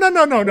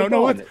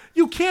 No.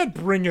 You can't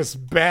bring us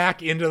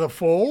back into the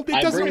fold.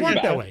 It doesn't work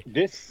that way.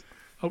 This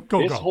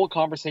whole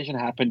conversation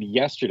happened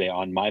yesterday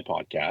on my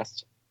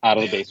podcast, Out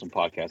of the Basement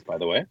podcast, by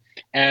the way,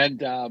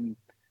 and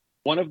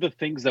one of the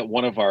things that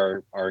one of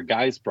our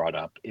guys brought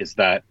up is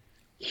that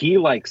he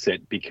likes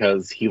it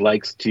because he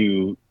likes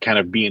to kind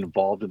of be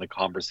involved in the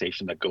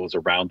conversation that goes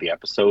around the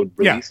episode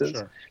releases. Yeah,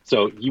 sure.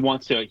 So he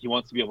wants to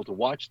be able to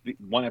watch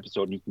one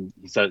episode, and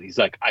he's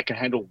like, I can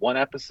handle one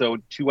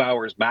episode 2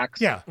 hours max.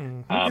 Yeah,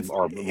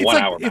 or 1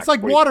 hour. It's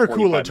like water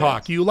cooler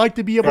talk. You like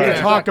to be able to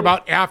talk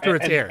about after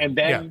it's aired, and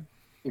then.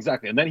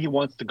 Exactly. And then he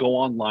wants to go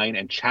online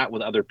and chat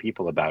with other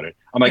people about it.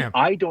 I'm like,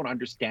 I don't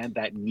understand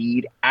that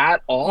need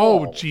at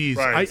all. Oh, geez.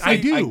 Right. I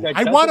do.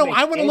 I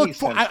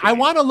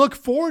want to look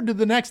forward to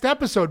the next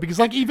episode because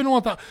like even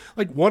with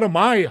one of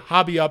my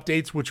hobby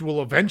updates, which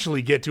we'll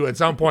eventually get to at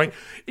some point,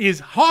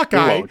 is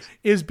Hawkeye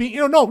is being,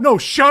 no,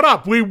 shut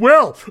up. We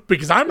will,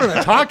 because I'm going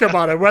to talk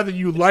about it whether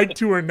you like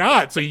to or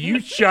not. So you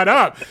shut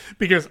up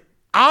because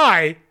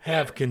I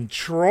have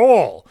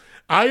control.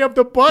 I have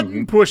the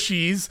button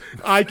pushies.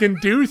 I can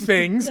do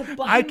things.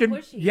 Button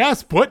pushies.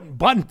 Yes, button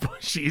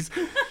pushies.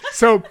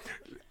 So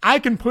I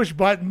can push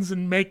buttons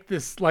and make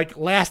this like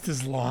last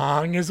as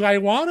long as I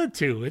wanted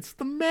to. It's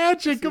the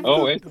magic of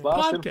it's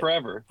lasting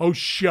forever. Oh,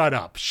 shut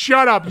up.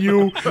 Shut up,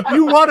 you.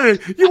 You wanted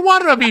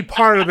to be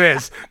part of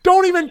this.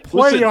 Don't even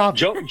play Listen, off.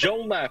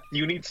 Joe left.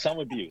 You need some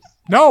abuse.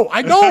 No,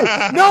 I know.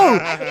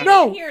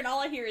 No. Here, and all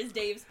I hear is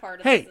Dave's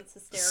part of Hey, this.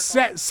 It's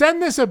hysterical.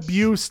 send this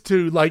abuse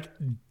to like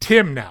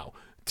Tim now.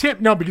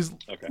 No, because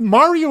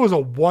Mario is a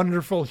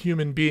wonderful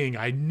human being.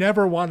 I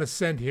never want to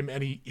send him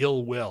any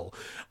ill will.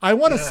 I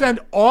want to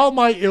send all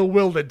my ill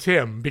will to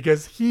Tim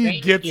because he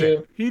gets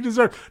it. He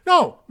deserves.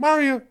 No,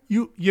 Mario,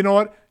 you know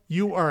what?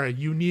 You are a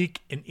unique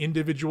and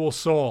individual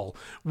soul.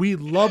 We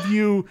love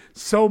you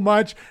so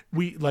much.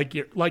 We like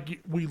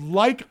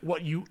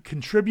what you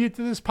contribute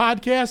to this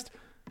podcast.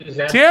 There's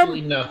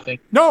absolutely nothing.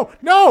 No.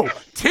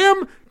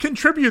 Tim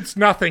contributes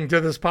nothing to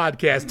this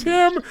podcast.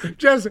 Tim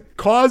just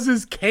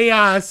causes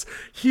chaos.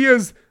 He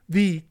is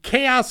the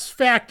chaos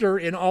factor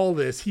in all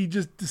this. He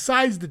just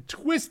decides to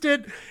twist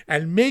it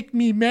and make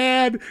me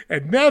mad,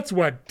 and that's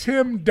what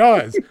Tim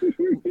does.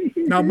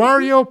 Now,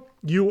 Mario,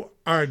 you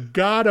are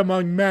God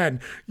among men.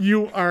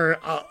 You are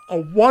a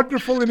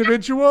wonderful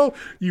individual.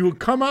 You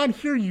come on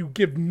here, you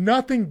give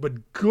nothing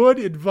but good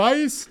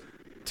advice.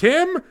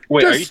 Tim,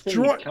 wait, are you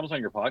saying he comes on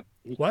your pod?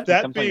 What?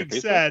 That being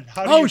said,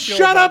 how do you feel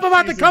shut up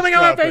about the seasons coming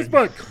out on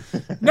dropping?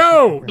 Facebook.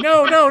 No.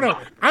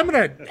 I'm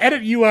going to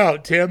edit you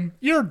out, Tim.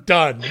 You're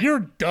done. You're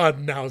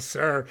done now,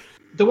 sir.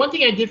 The one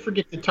thing I did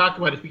forget to talk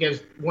about, if you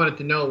guys wanted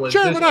to know, was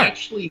they're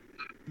actually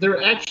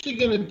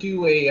going to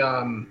do a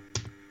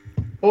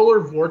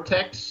Polar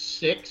Vortex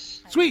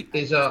 6. Sweet.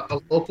 Is a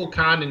local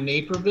con in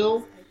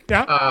Naperville.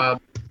 Yeah.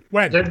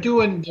 When? They're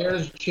doing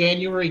theirs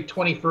January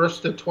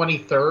 21st to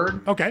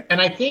 23rd. Okay. And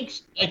I think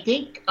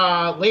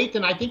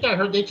Lathan, I think I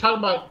heard they talk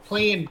about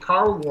playing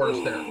Car Wars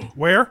there.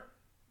 Where?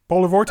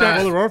 Polar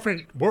Vortex? Polar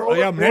Vortex.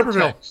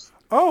 Naperville.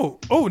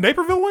 Oh,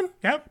 Naperville one?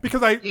 Yep.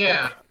 Because I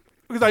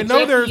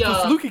know there's the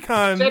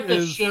SalukiCon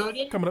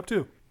is coming up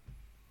too.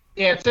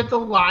 Yeah, it's at the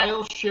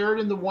Lyle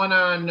Sheridan, the one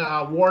on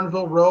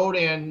Warrenville Road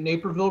and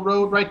Naperville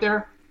Road, right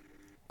there.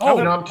 Oh,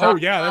 you know what I'm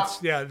talking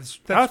that's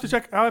I'll have to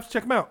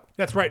check them out.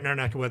 That's right in our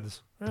neck of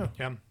woods.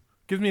 Yeah.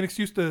 Gives me an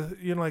excuse to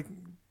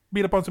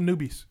beat up on some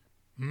newbies.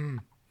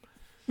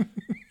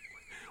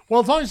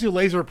 Well, as long as you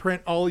laser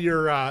print all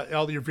your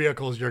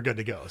vehicles, you're good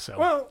to go. So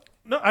well,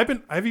 no,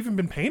 I've even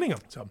been painting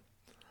them.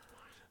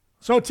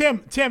 So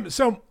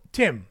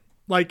Tim,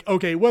 like,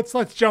 okay,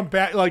 let's jump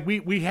back. Like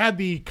we had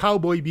the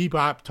Cowboy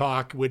Bebop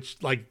talk, which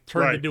like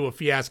turned into a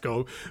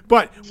fiasco.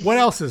 But what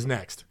else is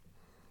next?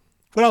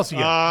 What else you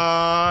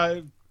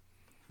got?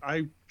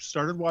 I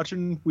started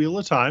watching Wheel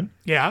of Time.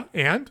 Yeah,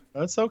 and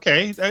that's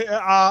okay.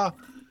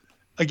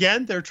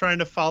 Again, they're trying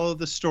to follow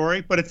the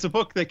story, but it's a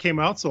book that came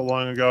out so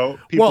long ago,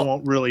 people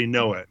won't really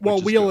know it.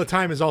 Well, Wheel of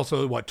Time is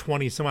also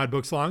 20 some odd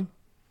books long.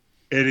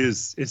 It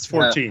is. It's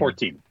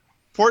 14.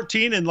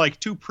 14 and like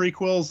 2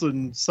 prequels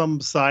and some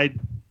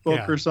side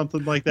book or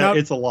something like that. Now,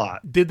 it's a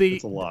lot.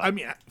 It's a lot. I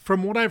mean,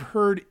 from what I've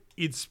heard,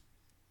 it's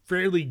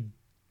fairly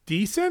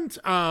decent,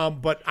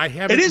 but I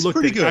haven't looked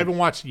at it. I haven't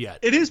watched it yet.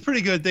 It is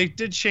pretty good. They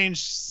did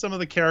change some of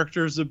the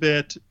characters a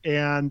bit,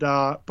 and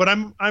but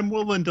I'm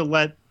willing to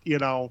let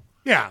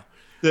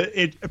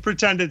it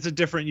pretend it's a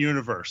different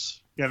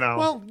universe.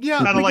 Well, yeah,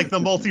 kind of like the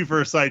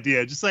multiverse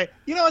idea. Just like,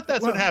 you know what,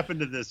 that's what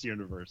happened to this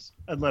universe,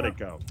 and let it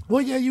go.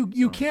 Well, yeah,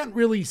 you can't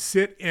really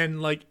sit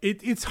and like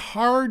it's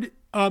hard.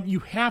 You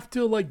have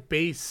to like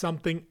base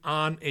something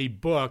on a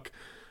book,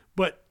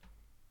 but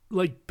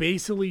like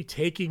basically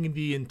taking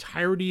the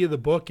entirety of the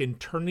book and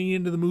turning it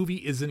into the movie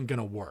isn't going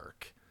to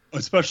work.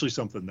 Especially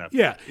something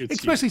that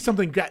especially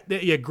something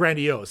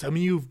grandiose. I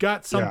mean, you've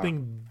got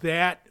something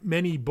that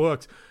many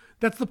books.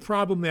 That's the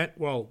problem that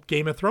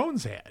Game of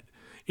Thrones had.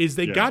 Is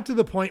they got to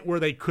the point where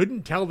they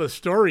couldn't tell the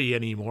story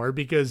anymore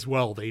because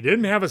they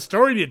didn't have a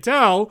story to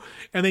tell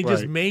and they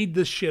just made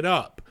the shit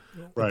up.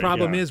 The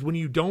problem is when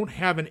you don't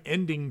have an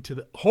ending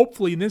to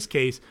hopefully in this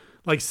case,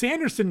 like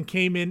Sanderson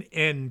came in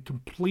and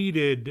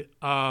completed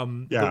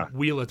the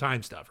Wheel of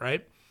Time stuff,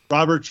 right?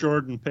 Robert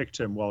Jordan picked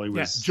him while he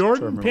was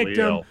Jordan picked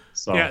him. Ill,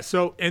 so. Yeah,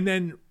 so and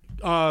then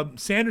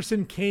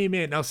Sanderson came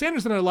in. Now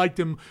Sanderson, I liked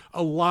him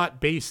a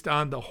lot based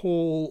on the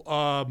whole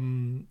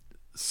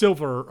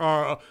Steelheart.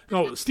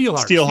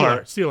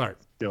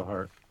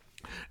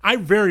 I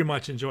very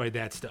much enjoyed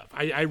that stuff.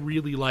 I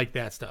really like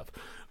that stuff.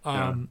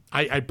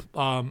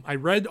 I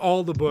read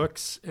all the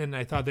books and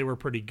I thought they were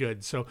pretty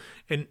good. So,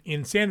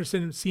 and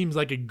Sanderson seems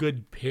like a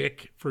good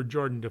pick for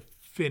Jordan to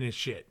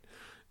finish it,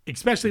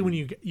 especially when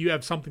you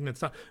have something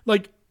that's not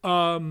like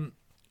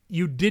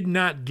you did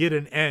not get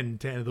an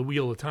end to the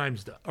Wheel of Time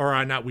stuff,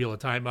 or not Wheel of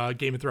Time,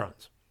 Game of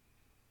Thrones.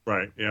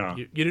 Right. Yeah.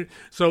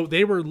 So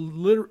they were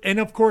and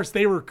of course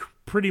they were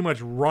pretty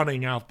much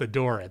running out the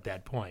door at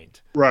that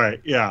point. Right.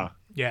 Yeah.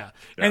 Yeah,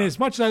 and as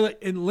much as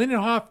and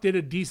Lindenhoff did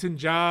a decent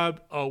job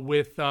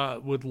with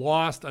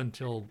Lost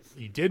until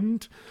he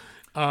didn't,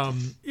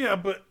 Yeah,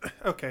 but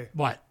okay.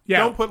 What? Yeah.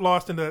 Don't put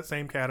Lost into that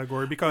same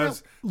category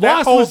because Well, that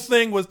Lost whole was-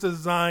 thing was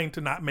designed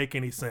to not make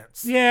any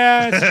sense.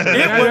 Yeah,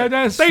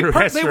 that's they true.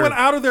 That's they true. went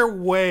out of their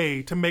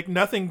way to make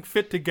nothing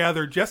fit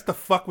together just to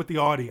fuck with the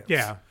audience.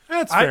 Yeah,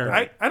 that's fair.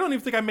 I don't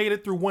even think I made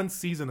it through one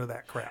season of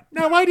that crap.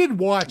 Now I did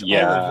watch all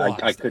of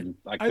Lost. I couldn't.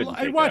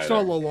 I watched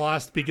all of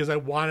Lost because I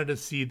wanted to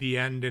see the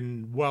end,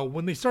 and well,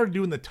 when they started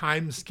doing the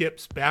time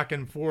skips back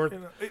and forth,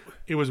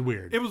 it was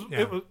weird. It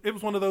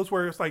was one of those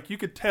where it's like you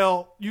could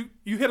tell you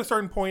hit a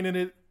certain point in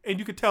it, and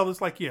you could tell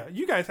it's like, yeah,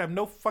 you guys have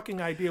no fucking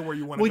idea where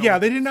you want to go. Well, yeah,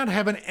 they did not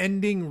have an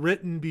ending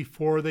written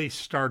before they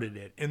started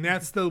it. And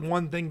that's the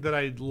one thing that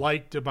I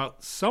liked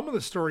about some of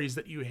the stories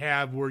that you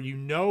have where you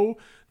know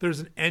there's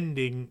an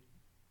ending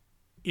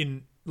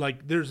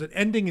there's an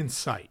ending in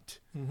sight.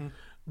 Mm-hmm.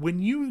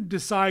 When you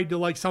decide to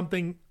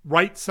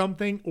write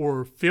something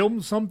or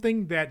film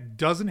something that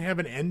doesn't have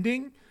an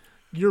ending,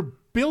 you're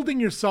building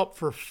yourself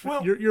for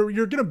you're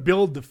going to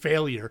build the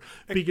failure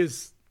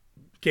because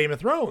Game of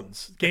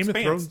Thrones.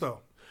 Though.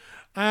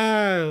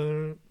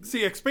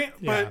 See, Expanse,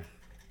 yeah.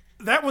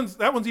 but that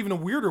one's even a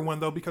weirder one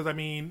though because I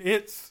mean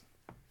it's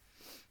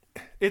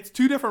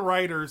two different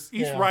writers,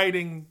 each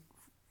writing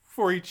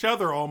for each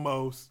other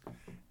almost,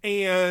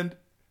 and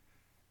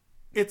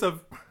it's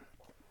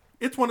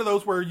one of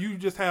those where you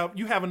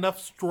have enough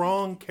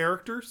strong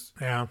characters,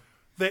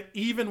 that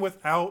even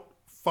without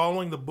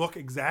following the book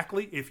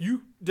exactly, if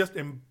you just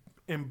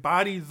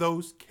embody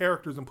those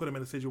characters and put them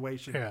in a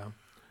situation,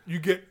 you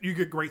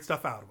get great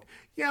stuff out of them.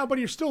 Yeah, but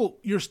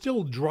you're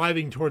still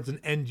driving towards an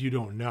end you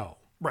don't know.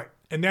 Right.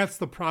 And that's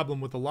the problem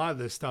with a lot of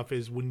this stuff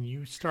is when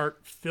you start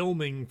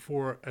filming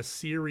for a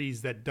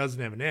series that doesn't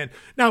have an end.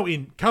 Now,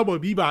 in Cowboy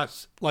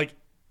Bebop's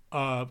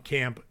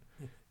camp,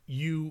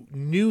 you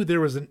knew there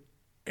was an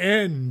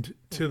end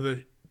to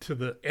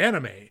the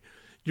anime.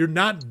 You're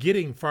not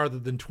getting farther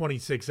than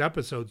 26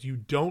 episodes. You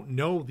don't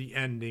know the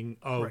ending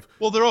of... Right.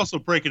 Well, they're also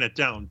breaking it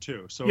down,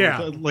 too. So,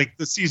 like,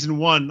 the season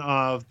 1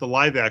 of the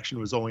live action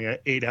was only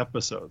at 8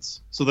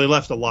 episodes. So they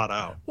left a lot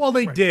out. Well,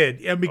 they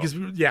did. And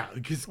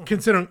because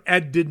considering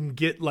Ed didn't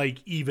get,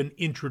 even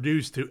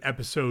introduced to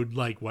episode,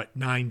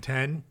 9,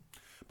 10?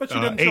 But she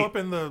didn't show up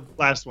in the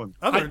last one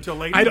until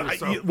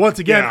later. Once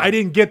again, I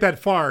didn't get that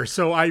far.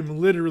 So I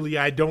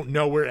don't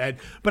know where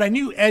Ed... But I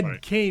knew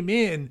Ed came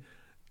in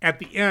at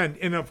the end,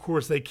 and of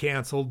course they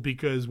canceled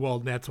because, well,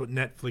 that's what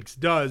Netflix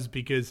does,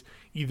 because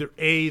either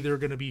A, they're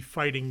going to be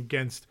fighting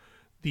against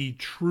the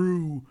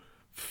true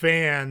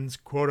fans,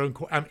 quote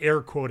unquote, I'm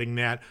air quoting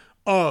that,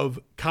 of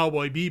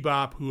Cowboy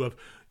Bebop, who have,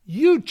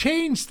 you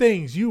changed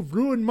things, you've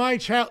ruined my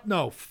child.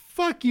 No,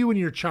 fuck you and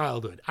your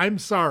childhood. I'm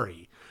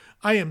sorry.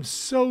 I am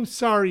so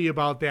sorry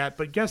about that,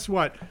 but guess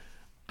what?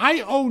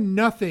 I owe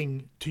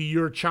nothing to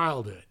your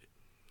childhood.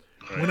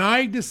 When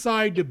I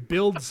decide to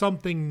build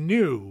something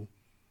new,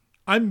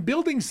 I'm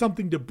building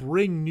something to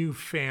bring new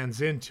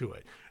fans into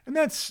it. And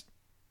that's,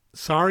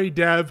 sorry,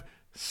 Dev,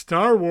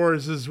 Star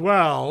Wars as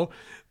well.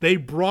 They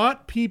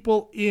brought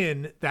people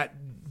in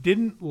that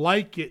didn't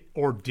like it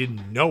or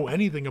didn't know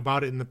anything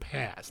about it in the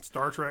past.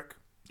 Star Trek.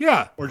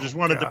 Yeah. Or just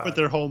wanted to put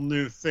their whole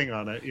new thing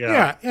on it. Yeah.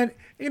 Yeah. And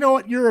you know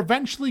what? You're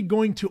eventually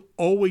going to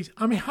always,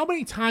 I mean, how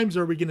many times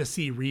are we going to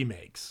see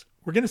remakes?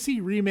 We're going to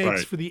see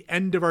remakes for the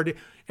end of our day.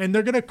 And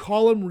they're going to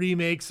call them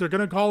remakes. They're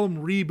going to call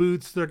them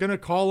reboots. They're going to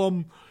call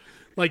them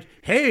like,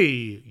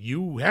 hey,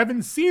 you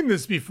haven't seen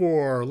this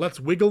before. Let's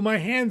wiggle my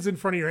hands in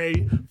front of your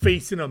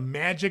face in a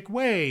magic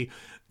way.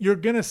 You're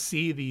going to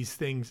see these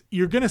things.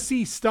 You're going to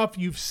see stuff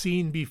you've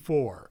seen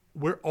before.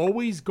 We're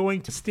always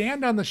going to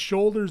stand on the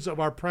shoulders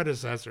of our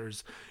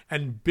predecessors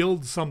and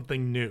build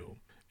something new.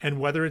 And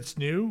whether it's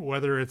new,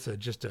 whether it's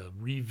just a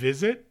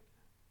revisit,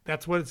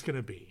 that's what it's going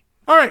to be.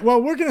 All right,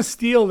 well, we're going to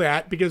steal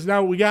that because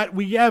now we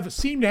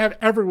seem to have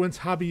everyone's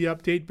hobby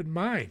update but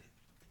mine.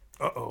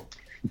 Uh-oh.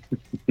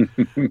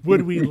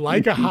 Would we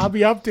like a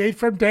hobby update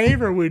from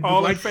Dave, or would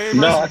all we in favor?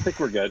 No, I think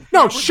we're good.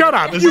 No, shut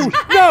up. This is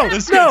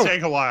going to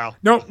take a while.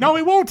 No,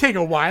 it won't take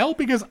a while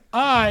because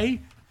I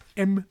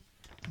am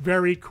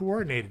very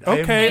coordinated.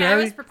 Okay. I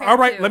was prepared all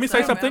right, too, let me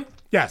say so- something.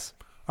 Yes.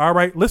 All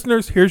right,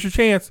 listeners, here's your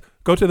chance.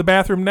 Go to the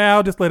bathroom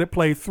now. Just let it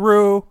play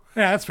through.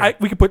 Yeah, that's right.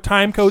 We can put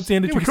time codes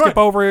in that Yeah, you we can skip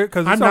could. over it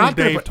because it's only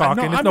Dave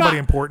talking. It's nobody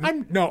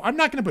important. I'm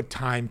not going to put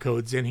time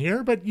codes in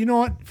here, but you know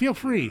what? Feel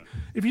free.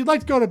 If you'd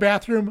like to go to the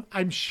bathroom,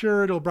 I'm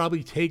sure it'll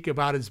probably take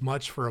about as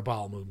much for a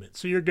bowel movement.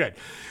 So you're good.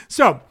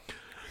 So,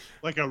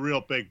 Like a real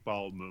big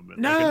bowel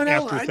movement. No, like an no,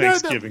 after no,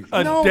 Thanksgiving.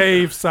 A No.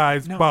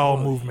 Dave-sized bowel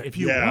movement. if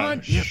you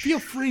want, feel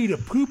free to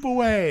poop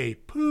away.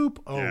 Poop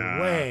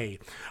away.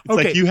 It's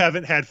like you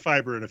haven't had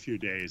fiber in a few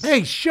days.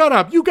 Hey, shut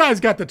up. You guys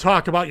got to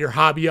talk about your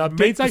hobby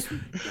updates.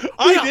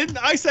 I didn't.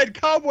 I said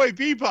Cowboy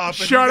Bebop. And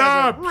Shut you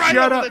guys up. were right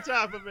Shut over up. the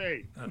top of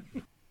me.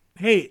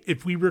 Hey,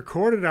 if we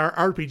recorded our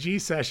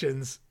RPG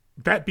sessions,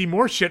 that'd be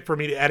more shit for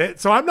me to edit,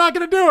 so I'm not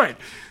going to do it.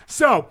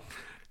 So,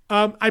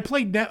 I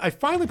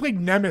finally played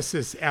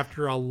Nemesis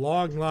after a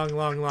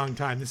long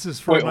time. This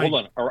is for Wait, hold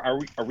on.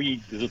 Are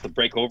we? Is it the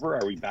break over?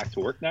 Are we back to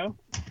work now?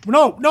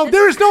 No,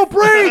 there is no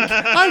break.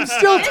 I'm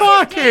still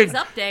talking. Dave's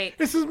update.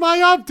 This is my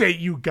update.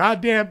 You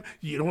goddamn.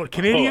 You know what,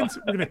 Canadians?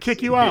 We're gonna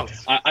kick you out.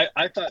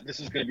 I thought this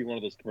was going to be one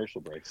of those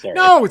commercial breaks. Sorry.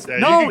 No, it's Yeah,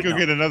 no. you can go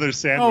get another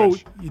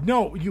sandwich.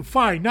 No, you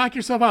fine. Knock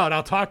yourself out.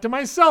 I'll talk to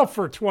myself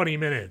for 20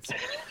 minutes.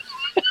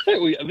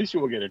 At least you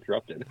won't get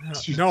interrupted.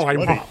 No, I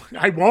won't.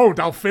 I won't.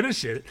 I'll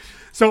finish it.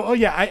 So,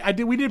 I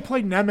did. We did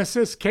play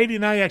Nemesis. Katie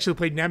and I actually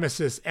played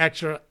Nemesis.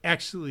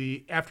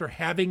 Actually, after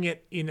having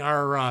it in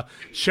our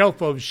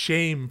shelf of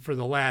shame for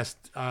the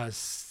last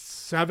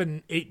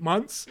 7-8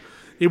 months,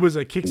 it was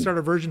a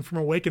Kickstarter version from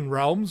Awakened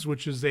Realms,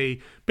 which is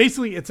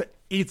basically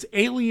it's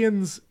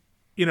Aliens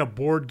in a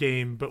board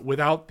game, but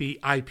without the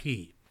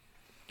IP.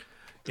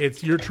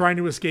 You're trying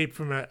to escape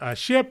from a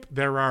ship.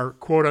 There are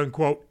quote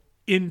unquote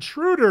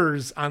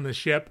intruders on the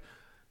ship.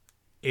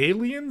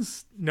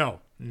 Aliens?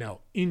 No,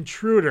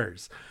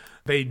 intruders.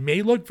 They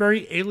may look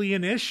very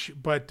alien-ish,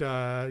 but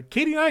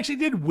Katie and I actually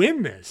did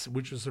win this,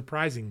 which was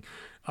surprising.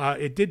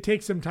 It did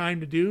take some time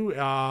to do.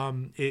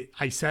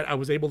 I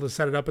was able to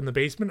set it up in the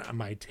basement on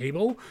my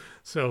table,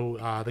 so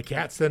the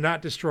cats did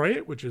not destroy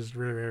it, which is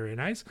very, very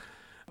nice.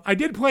 I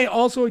did play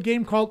also a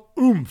game called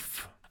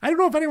Oomph. I don't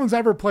know if anyone's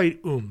ever played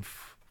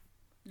Oomph.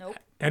 Nope.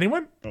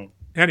 Anyone? No.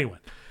 Anyone.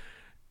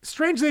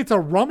 Strangely, it's a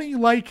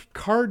rummy-like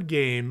card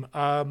game.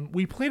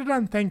 We played it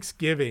on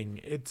Thanksgiving.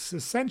 It's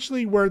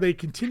essentially where they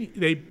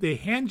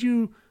hand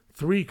you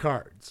 3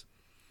 cards.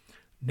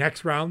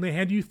 Next round, they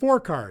hand you 4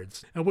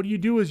 cards. And what you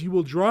do is you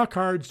will draw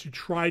cards to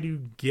try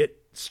to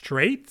get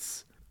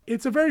straights.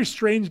 It's a very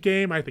strange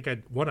game. I think I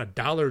won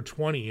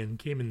 $1.20 and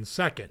came in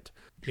second.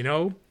 You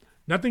know,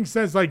 nothing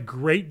says like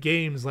great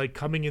games like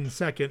coming in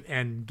second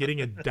and getting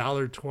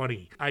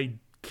 $1.20. I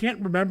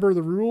can't remember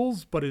the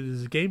rules, but it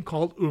is a game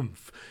called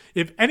Oomph.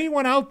 If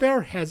anyone out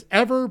there has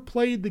ever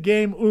played the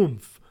game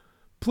Oomph,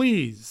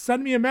 please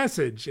send me a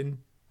message and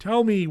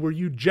tell me, were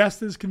you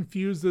just as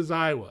confused as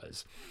I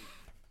was?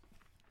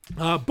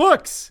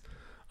 Books.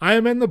 I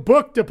am in the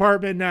book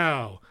department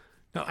now.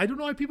 Now, I don't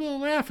know why people are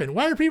laughing.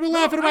 Why are people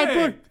laughing at my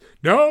book?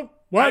 No?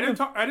 What? I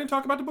didn't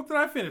talk about the book that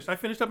I finished. I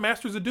finished up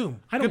Masters of Doom.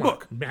 I don't Good want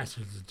book.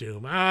 Masters of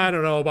Doom. I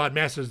don't know about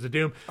Masters of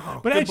Doom. Oh,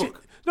 but good actually,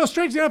 book. no,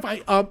 strangely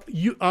enough,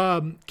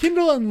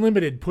 Kindle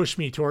Unlimited pushed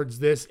me towards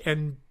this,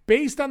 and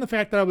based on the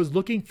fact that I was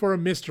looking for a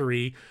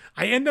mystery,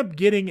 I ended up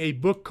getting a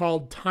book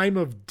called Time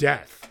of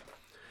Death,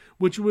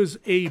 which was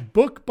a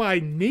book by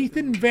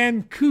Nathan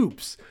Van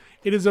Coops.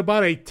 It is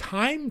about a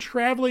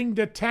time-traveling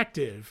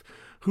detective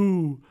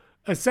who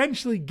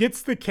essentially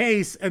gets the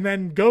case and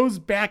then goes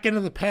back into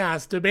the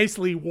past to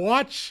basically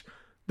watch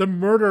the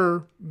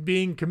murder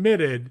being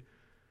committed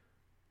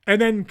and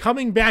then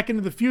coming back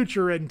into the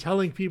future and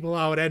telling people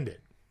how it ended.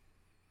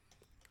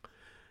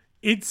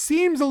 It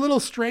seems a little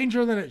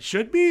stranger than it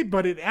should be,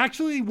 but it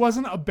actually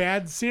wasn't a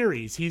bad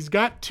series. He's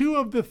got 2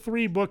 of the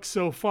 3 books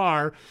so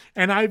far,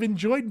 and I've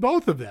enjoyed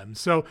both of them.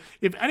 So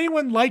if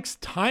anyone likes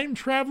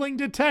time-traveling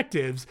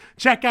detectives,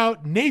 check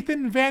out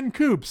Nathan Van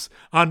Coops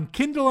on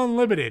Kindle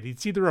Unlimited.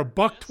 It's either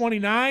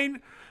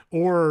 $1.29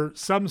 or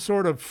some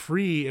sort of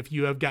free if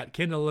you have got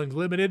Kindle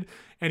Unlimited,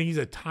 and he's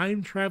a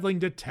time-traveling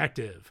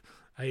detective.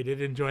 I did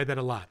enjoy that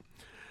a lot.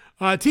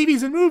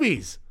 TVs and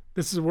movies.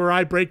 This is where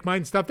I break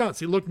mine stuff down.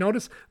 See, look,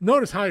 notice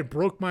how I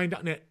broke mine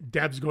down.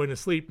 Dev's going to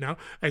sleep now.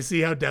 I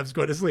see how Dev's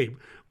going to sleep.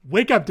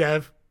 Wake up,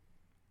 Dev.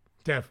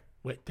 Dev,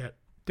 wait,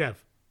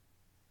 Dev,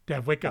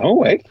 wake up. Oh,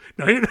 wait.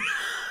 No, you're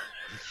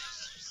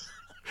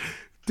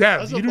Dev,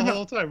 I was you up do the not.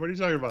 whole time. What are you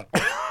talking about?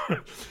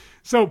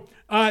 So,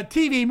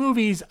 TV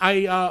movies,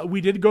 we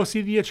did go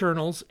see The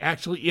Eternals,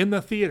 actually in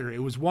the theater.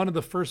 It was one of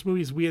the first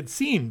movies we had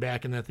seen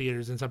back in the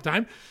theaters in some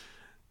time.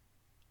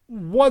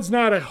 Was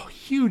not a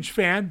huge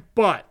fan,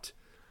 but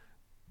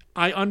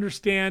I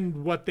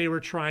understand what they were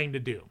trying to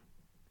do.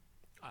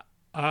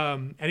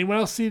 Anyone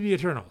else see The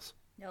Eternals?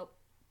 Nope.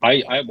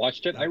 I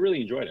watched it. I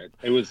really enjoyed it.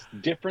 It was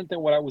different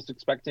than what I was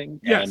expecting.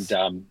 Yes.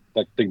 And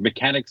the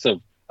mechanics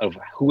of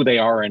who they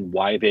are and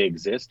why they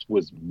exist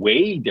was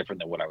way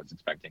different than what I was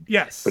expecting.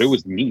 Yes. But it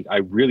was neat. I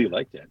really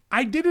liked it.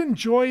 I did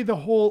enjoy the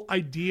whole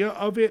idea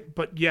of it,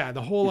 but yeah,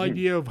 the whole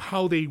idea of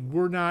how they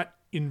were not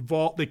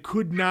involved, they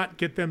could not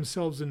get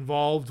themselves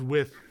involved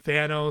with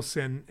Thanos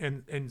and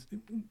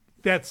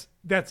that's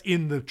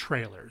in the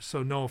trailer.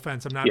 So no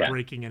offense, I'm not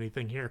breaking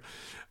anything here.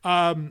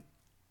 And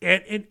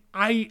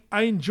I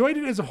enjoyed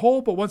it as a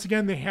whole, but once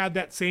again, they had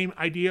that same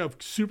idea of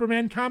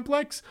Superman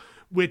complex,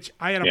 which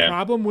I had a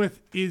problem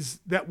with, is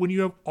that when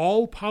you have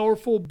all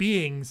powerful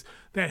beings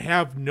that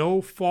have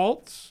no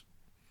faults,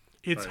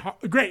 it's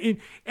great.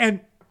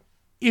 And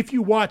if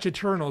you watch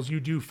Eternals, you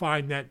do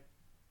find that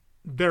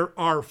there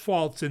are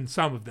faults in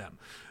some of them,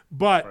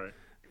 but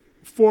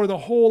for the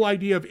whole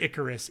idea of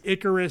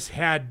Icarus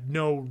had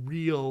no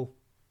real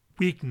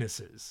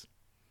weaknesses.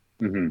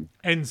 Mm-hmm.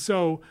 And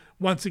so,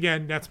 once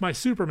again, that's my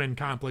Superman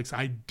complex.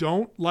 I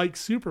don't like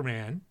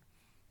Superman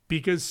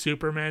because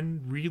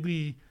Superman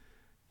really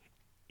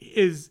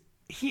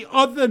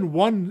other than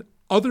one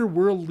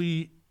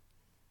otherworldly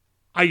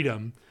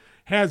item,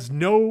 has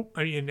no,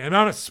 I mean, and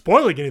I'm not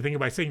spoiling anything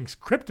by saying it's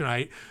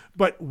kryptonite,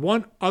 but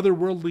one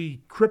otherworldly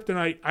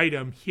kryptonite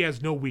item, he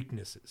has no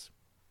weaknesses.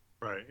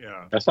 Right,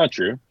 yeah. That's not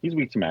true. He's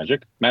weak to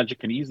magic. Magic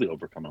can easily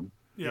overcome him.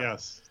 Yeah.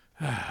 Yes.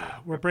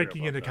 We're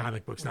breaking into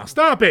comic books now.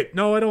 Stop it!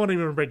 No, I don't want to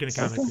even break into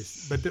comic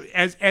books. But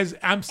as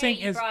I'm saying,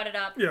 Hey, you brought it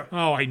up. Yeah.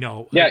 Oh, I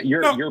know. Yeah,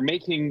 you're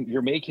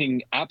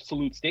making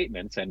absolute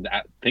statements, and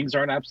things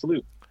aren't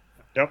absolute.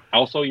 Yep.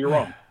 Also, you're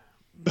wrong.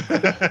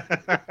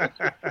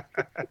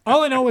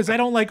 All I know is I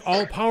don't like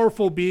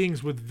all-powerful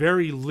beings with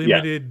very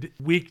limited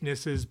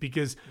weaknesses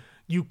because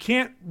you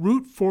can't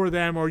root for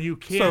them or you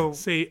can't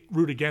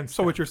root against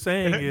them. What you're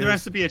saying is there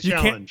has to be a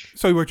challenge.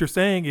 So what you're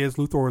saying is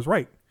Luthor is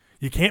right.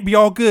 You can't be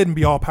all good and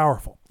be all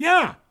powerful.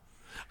 Yeah,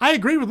 I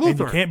agree with Luthor. And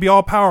you can't be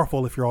all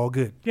powerful if you're all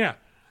good. Yeah,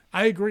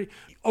 I agree.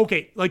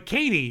 Okay, like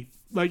Katie,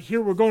 like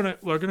here we're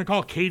gonna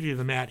call Katie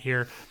the Matt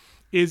here.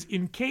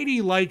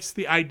 Katie likes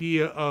the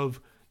idea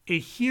of a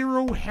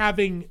hero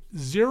having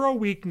zero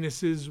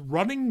weaknesses,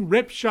 running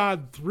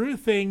ripshod through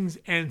things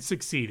and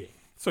succeeding.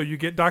 So you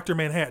get Dr.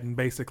 Manhattan,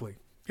 basically.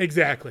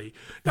 Exactly.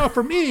 Now,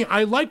 for me,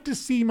 I like to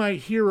see my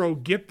hero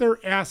get their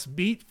ass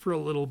beat for a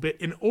little bit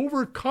and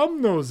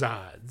overcome those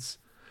odds,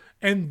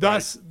 and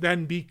thus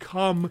then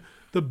become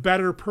the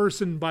better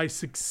person by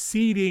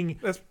succeeding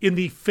in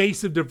the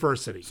face of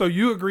diversity. So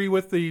you agree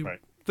with the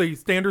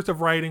standards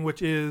of writing,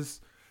 which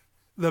is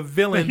the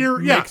villain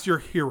makes your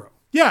hero.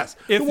 Yes.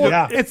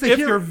 If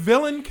your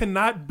villain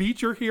cannot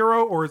beat your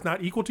hero or is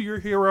not equal to your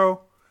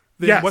hero,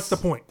 then what's the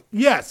point?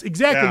 Yes,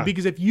 exactly. Yeah.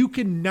 Because if you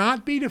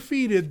cannot be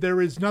defeated,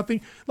 there is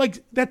nothing.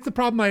 Like, that's the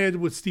problem I had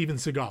with Steven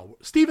Seagal.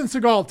 Steven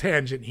Seagal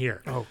tangent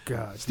here. Oh,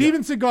 God.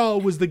 Steven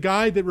Seagal was the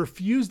guy that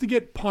refused to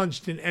get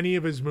punched in any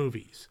of his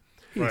movies.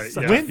 Right,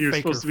 yeah. He was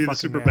supposed to be the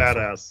super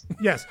badass.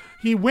 Yes.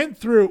 He went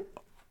through,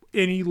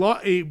 and he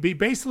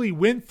basically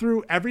went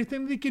through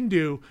everything that he can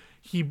do.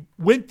 He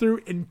went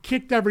through and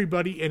kicked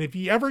everybody, and if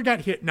he ever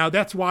got hit, now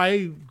that's why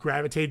I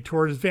gravitated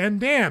towards Van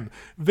Damme.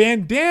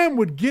 Van Damme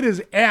would get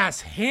his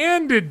ass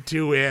handed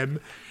to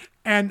him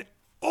and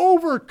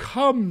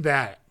overcome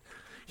that.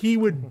 He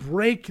would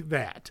break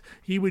that.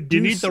 He would.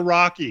 You need the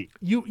Rocky.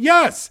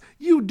 Yes,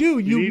 you do.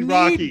 You need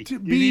Rocky. To you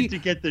need to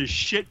get the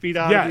shit beat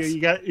out of you.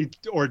 You got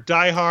or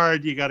Die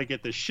Hard. You got to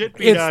get the shit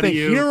beat out of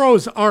you. It's the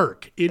hero's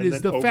arc. It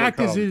is the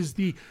fact is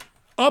the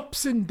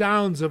ups and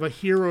downs of a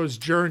hero's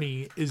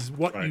journey is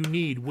what you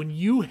need. When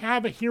you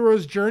have a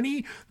hero's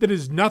journey that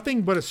is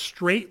nothing but a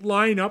straight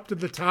line up to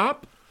the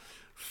top,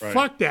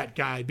 fuck that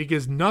guy,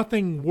 because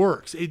nothing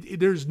works.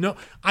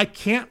 I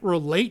can't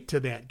relate to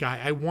that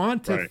guy. I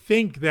want to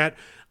think that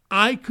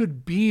I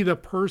could be the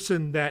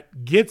person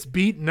that gets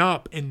beaten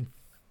up and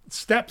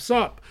steps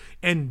up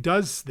and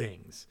does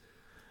things.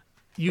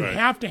 You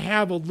have to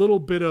have a little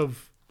bit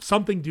of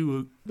something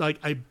to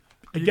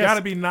you got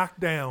to be knocked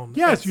down.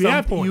 Yes, you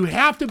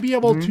have to be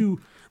able to,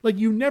 like,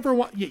 you never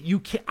want.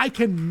 I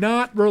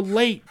cannot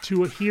relate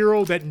to a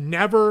hero that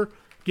never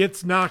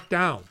gets knocked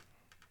down.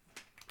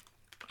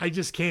 I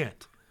just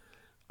can't.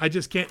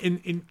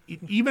 And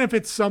even if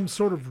it's some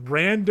sort of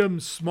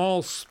random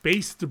small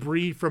space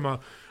debris from a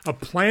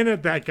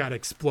planet that got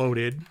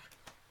exploded.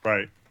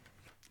 Right.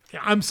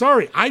 I'm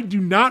sorry, I do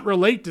not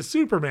relate to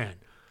Superman.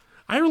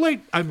 I don't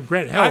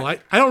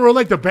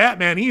relate to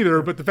Batman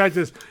either, but the fact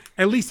is,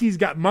 at least he's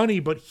got money,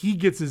 but he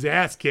gets his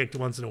ass kicked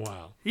once in a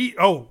while. He's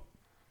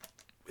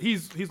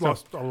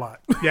lost a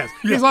lot. Yes,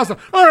 he's lost.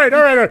 All right.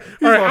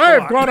 I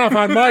have gone off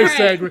on my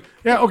segment.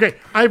 Yeah, okay.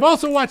 I've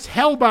also watched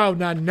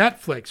Hellbound on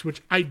Netflix,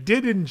 which I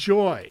did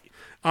enjoy.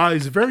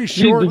 It's very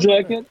short. Did you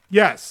like it?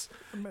 Yes,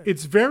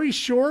 it's very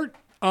short.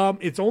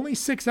 It's only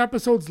 6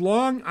 episodes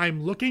long.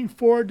 I'm looking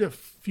forward to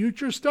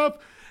future stuff.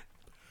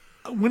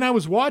 When I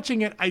was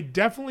watching it, I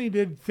definitely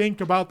did think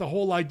about the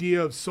whole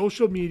idea of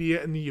social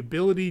media and the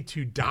ability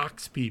to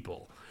dox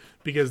people,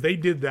 because they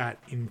did that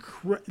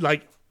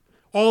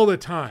all the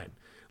time.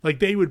 Like,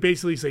 they would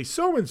basically say,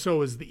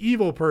 so-and-so is the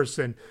evil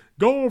person,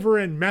 go over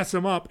and mess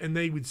them up, and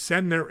they would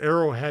send their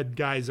Arrowhead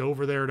guys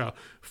over there to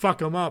fuck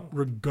them up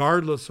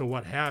regardless of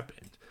what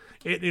happened.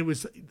 It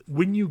was,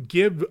 when you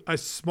give a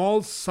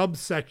small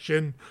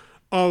subsection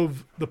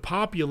of the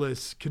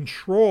populace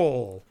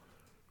control,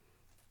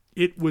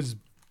 it was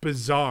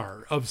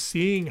bizarre of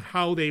seeing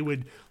how they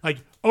would, like,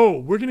 oh,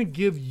 we're going to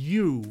give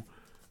you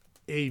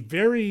a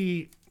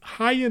very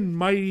high and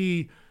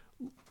mighty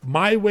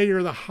my way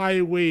or the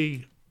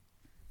highway,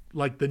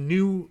 like the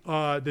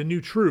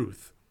new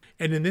truth.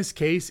 And in this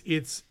case,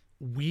 it's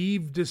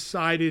we've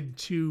decided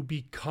to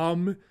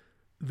become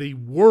the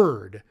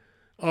word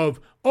of,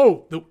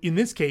 in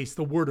this case,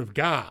 the word of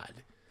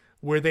God,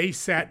 where they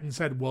sat and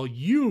said, well,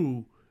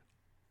 you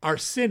are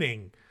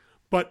sinning,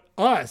 but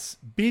us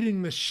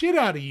beating the shit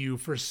out of you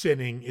for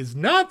sinning is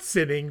not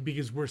sinning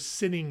because we're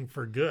sinning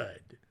for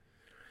good.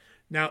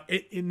 Now,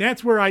 and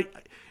that's where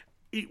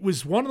it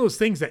was one of those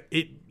things that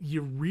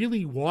you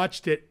really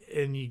watched it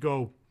and you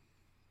go,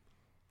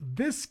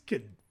 this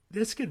could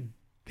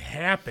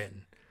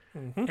happen.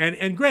 Mm-hmm.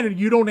 And granted,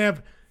 you don't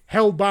have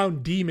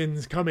hellbound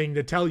demons coming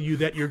to tell you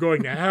that you're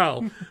going to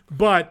hell.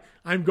 But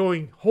I'm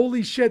going,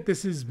 holy shit,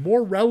 this is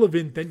more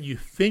relevant than you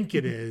think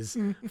it is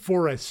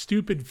for a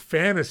stupid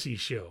fantasy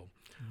show.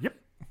 Yep.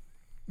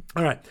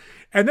 All right.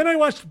 And then I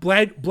watched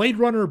Blade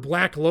Runner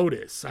Black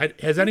Lotus.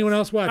 Has anyone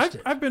else watched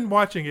it? I've been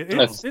watching it.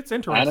 It's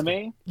interesting.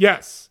 Anime?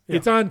 Yes. Yeah.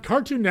 It's on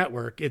Cartoon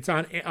Network. It's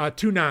on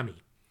Toonami.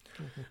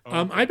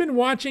 I've been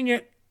watching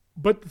it,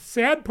 but the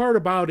sad part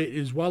about it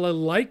is while I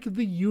like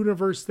the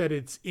universe that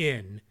it's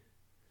in,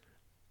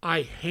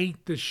 I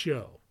hate the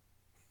show.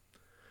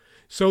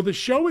 So the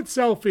show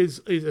itself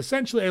is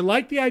essentially, I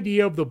like the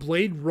idea of the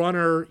Blade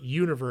Runner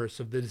universe,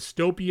 of the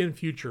dystopian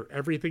future.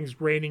 Everything's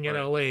raining in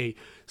LA,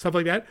 stuff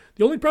like that.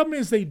 The only problem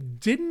is they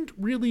didn't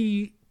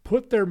really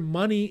put their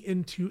money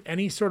into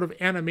any sort of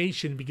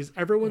animation because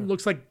everyone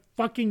looks like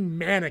fucking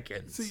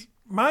mannequins. See,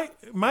 my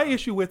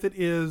issue with it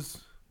is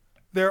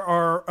there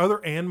are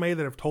other anime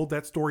that have told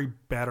that story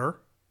better.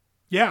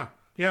 Yeah.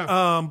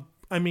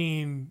 I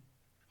mean,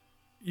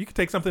 you could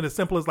take something as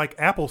simple as like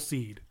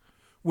Appleseed,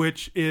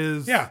 which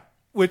is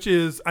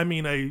I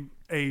mean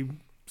a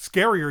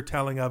scarier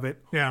telling of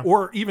it,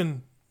 or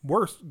even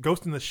worse,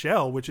 Ghost in the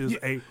Shell, which is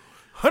a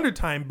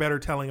 100-time better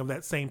telling of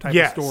that same type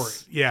of story.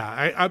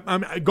 Yeah,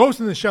 I'm Ghost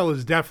in the Shell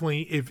is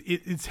definitely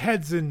it's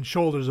heads and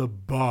shoulders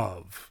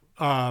above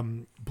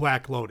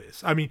Black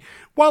Lotus. I mean,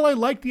 while I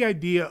like the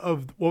idea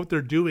of what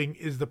they're doing,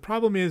 is the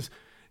problem is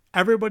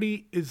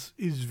everybody is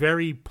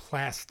very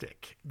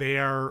plastic. They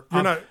are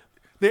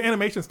the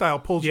animation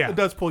style it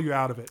does pull you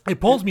out of it.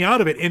 It pulls me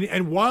out of it.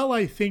 And while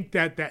I think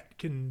that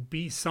can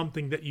be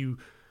something that you,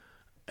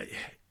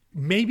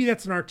 maybe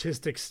that's an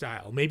artistic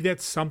style. Maybe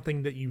that's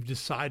something that you've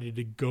decided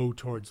to go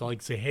towards.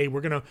 Like say, hey,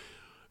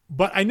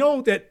 but I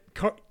know that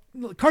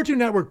Cartoon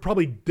Network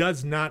probably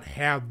does not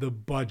have the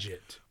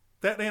budget.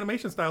 That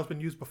animation style has been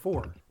used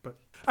before. But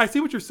I see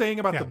what you're saying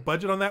about the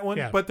budget on that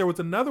one. But there was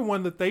another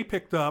one that they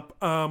picked up.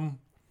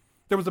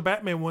 There was a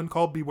Batman one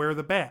called Beware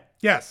the Bat.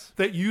 Yes.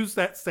 That used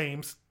that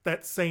same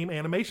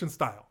animation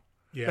style.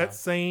 Yeah. That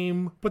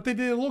same. But they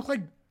did look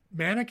like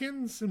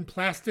mannequins and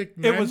plastic.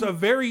 It was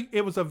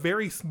a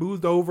very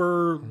smoothed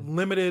over,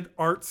 limited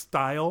art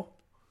style,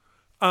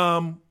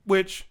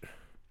 which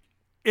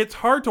it's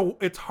hard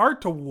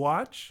to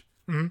watch,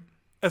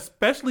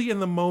 especially in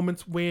the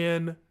moments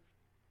when.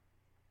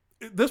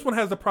 This one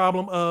has the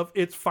problem of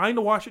it's fine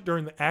to watch it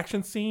during the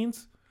action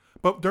scenes.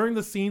 But during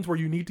the scenes where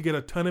you need to get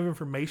a ton of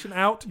information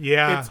out,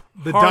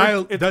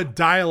 the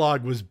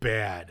dialogue was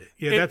bad.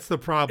 Yeah, that's the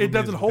problem. It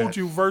doesn't hold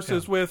you.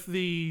 Versus with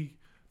the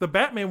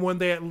Batman one,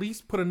 they at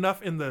least put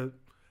enough in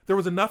there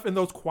was enough in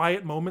those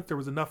quiet moments. There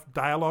was enough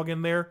dialogue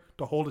in there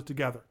to hold it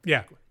together.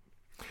 Yeah.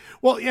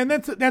 Well, and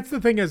that's the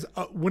thing is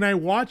when I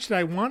watched it,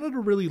 I wanted to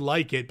really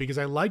like it because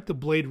I like the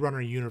Blade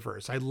Runner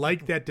universe. I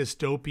like that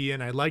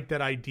dystopian. I like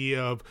that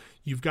idea of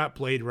you've got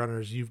Blade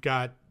Runners, you've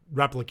got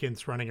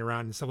replicants running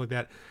around and stuff like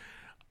that.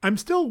 I'm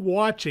still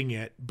watching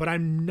it, but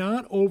I'm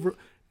not over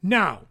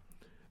now.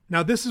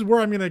 This is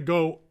where I'm going to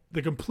go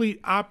the complete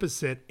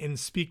opposite and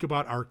speak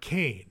about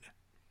Arcane.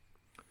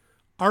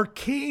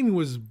 Arcane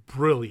was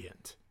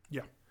brilliant.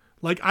 Yeah.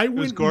 Like it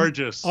was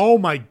gorgeous. Oh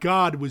my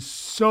God, it was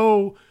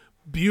so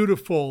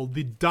beautiful.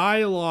 The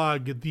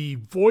dialogue, the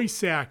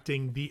voice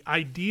acting, the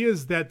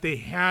ideas that they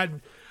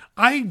had.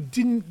 I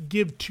didn't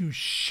give two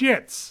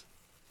shits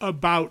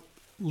about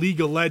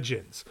League of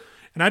Legends.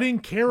 And I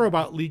didn't care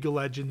about League of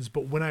Legends,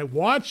 but when I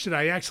watched it,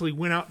 I actually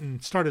went out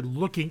and started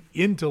looking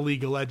into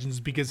League of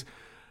Legends because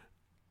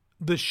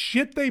the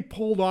shit they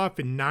pulled off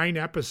in 9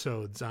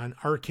 episodes on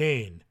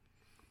Arcane,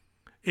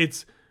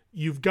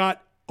 you've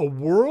got a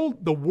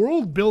world, the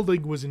world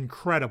building was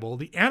incredible.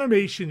 The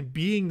animation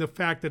being the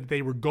fact that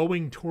they were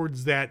going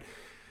towards that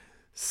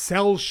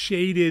cell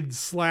shaded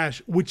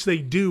 / which they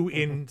do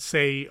in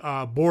say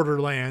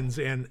Borderlands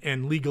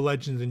and League of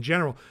Legends in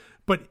general.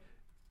 But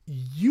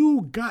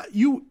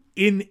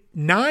in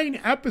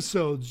 9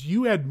 episodes,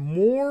 you had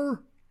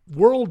more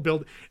world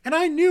build. And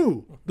I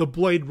knew the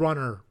Blade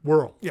Runner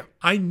world. Yeah.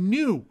 I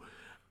knew.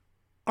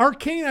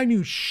 Arcane, I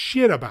knew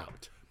shit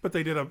about. But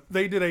they did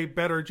a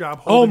better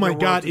job Oh holding my the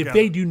world God. together. If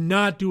they do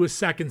not do a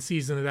second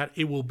season of that,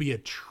 it will be a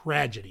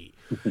tragedy.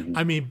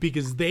 I mean,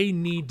 because they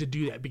need to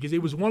do that. Because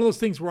it was one of those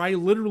things where I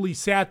literally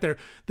sat there.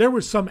 There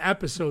were some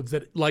episodes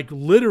that like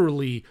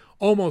literally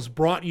almost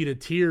brought you to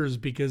tears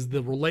because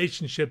the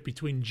relationship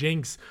between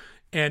Jinx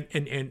and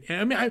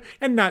I mean,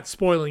 and not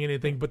spoiling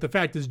anything, but the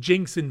fact is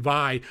Jinx and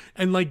Vi,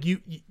 and like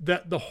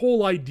the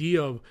whole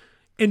idea of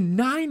in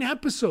 9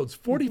 episodes,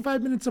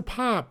 45 minutes a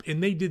pop,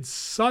 and they did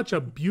such a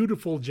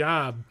beautiful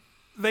job.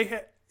 They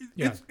had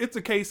it's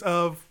a case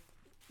of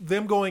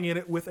them going in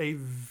it with a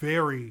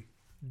very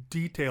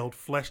detailed,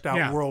 fleshed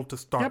out world to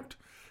start.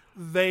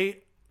 Yep.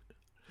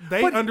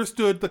 They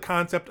understood the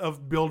concept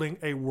of building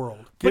a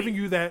world, giving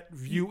you that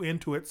view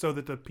into it so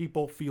that the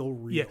people feel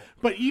real. Yeah,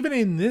 but even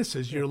in this,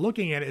 as you're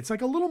looking at it, it's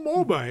like a little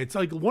MOBA. It's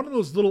like one of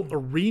those little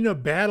arena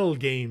battle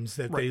games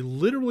that they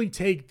literally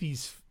take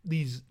these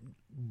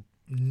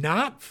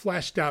not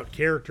fleshed out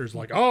characters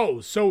like,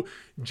 so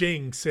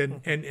Jinx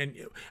and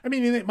I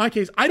mean, in my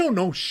case, I don't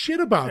know shit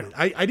about it.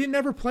 I didn't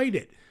ever played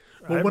it.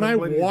 But when I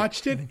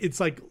watched it, it's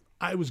like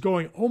I was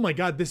going, oh my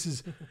God, this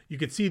is, you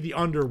could see the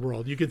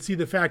underworld. You could see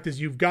the fact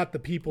is you've got the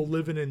people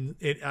living in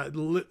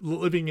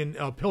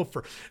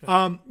Pilfer.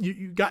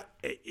 You got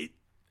it.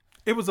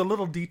 It was a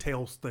little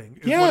details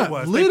thing. Yeah, what it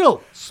was.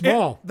 Little,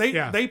 small.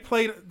 They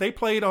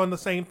played on the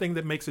same thing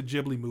that makes a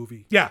Ghibli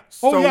movie. Yeah.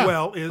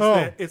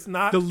 That it's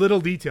not the little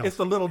details. It's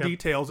the little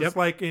details. It's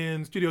like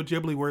in Studio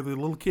Ghibli where the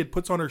little kid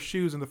puts on her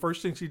shoes and the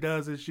first thing she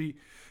does is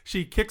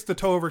she kicks the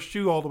toe of her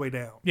shoe all the way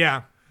down.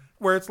 Yeah.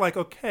 Where it's like,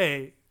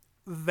 okay,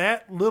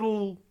 that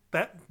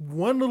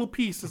one little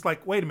piece is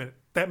like, wait a minute,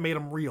 that made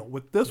them real.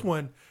 With this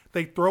one,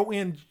 they throw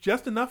in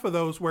just enough of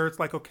those where it's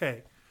like,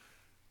 okay,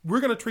 we're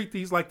going to treat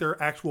these like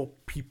they're actual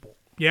people.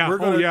 Yeah. We're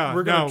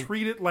going to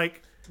treat it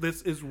like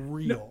this is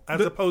real,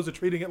 as opposed to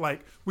treating it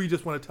like we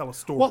just want to tell a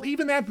story. Well,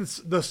 even that,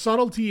 the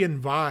subtlety in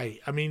Vi.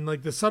 I mean,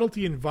 like the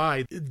subtlety in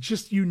Vi,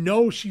 just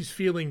she's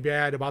feeling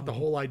bad about the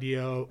whole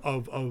idea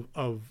of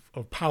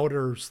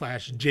Powder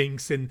 /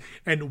 Jinx and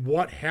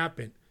what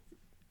happened.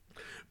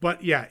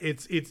 But yeah,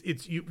 it's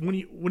you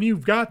when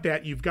you've got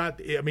that, you've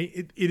got. I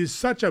mean, it is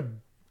such a.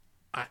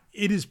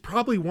 It is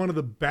probably one of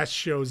the best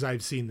shows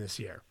I've seen this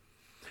year,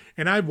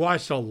 and I've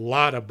watched a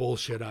lot of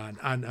bullshit on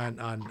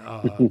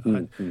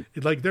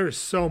like there's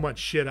so much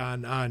shit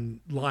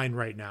online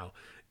right now.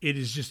 It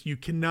is just, you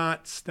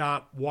cannot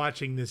stop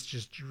watching this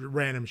just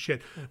random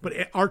shit. But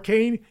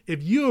Arcane,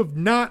 if you have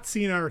not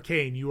seen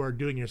Arcane, you are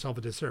doing yourself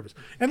a disservice.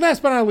 And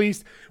last but not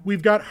least,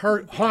 we've got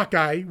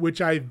Hawkeye,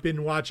 which I've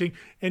been watching.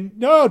 And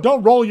no,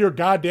 don't roll your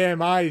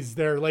goddamn eyes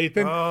there,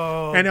 Lathan.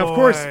 Oh, and of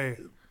course,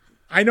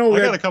 I know I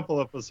got a couple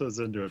episodes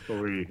into it,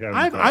 but we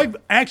haven't. I've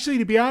actually,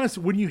 to be honest,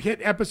 when you hit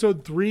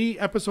episode 3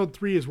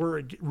 is where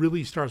it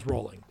really starts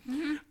rolling.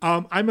 Mm-hmm.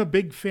 I'm a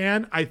big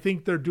fan. I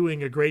think they're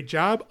doing a great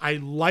job. I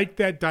like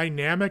that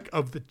dynamic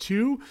of the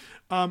two.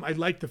 I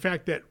like the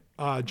fact that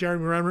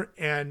Jeremy Renner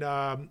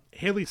and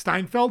Haley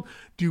Steinfeld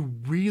do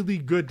really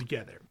good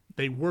together.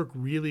 They work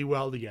really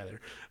well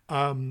together.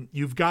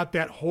 You've got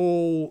that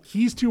whole,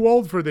 he's too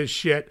old for this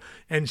shit,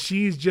 and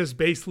she's just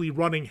basically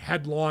running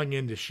headlong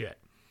into shit.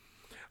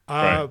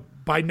 Right.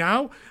 By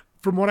now,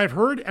 from what I've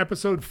heard,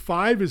 episode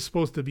 5 is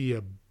supposed to be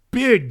a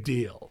big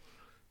deal.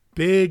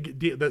 Big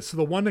deal. So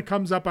the one that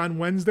comes up on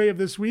Wednesday of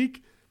this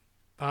week,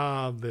 the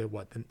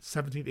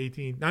 17th,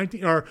 18th,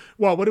 19th, or,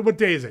 well, what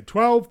day is it?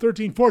 12,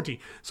 13, 14.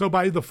 So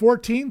by the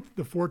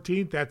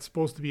 14th, that's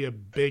supposed to be a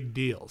big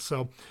deal.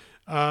 So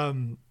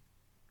I've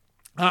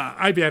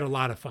had a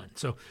lot of fun.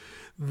 So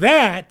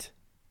that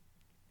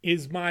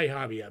is my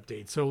hobby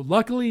update. So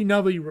luckily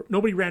nobody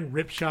ran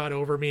Ripshot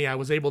over me. I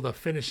was able to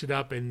finish it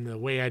up in the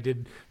way I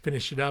did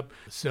finish it up.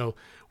 So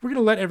we're going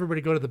to let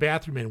everybody go to the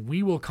bathroom, and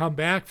we will come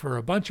back for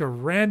a bunch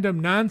of random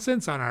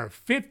nonsense on our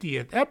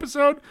 50th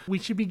episode. We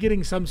should be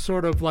getting some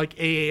sort of like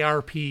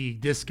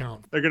AARP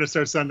discount. They're going to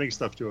start sending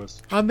stuff to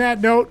us. On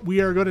that note, we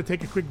are going to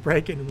take a quick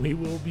break, and we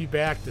will be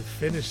back to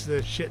finish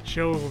the shit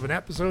show of an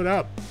episode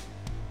up.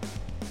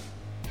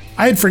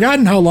 I had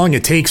forgotten how long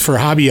it takes for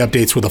hobby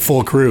updates with a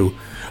full crew.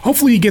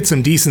 Hopefully you get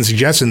some decent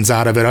suggestions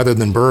out of it other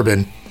than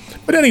bourbon.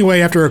 But anyway,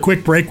 after a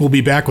quick break, we'll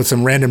be back with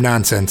some random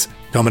nonsense.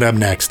 Coming up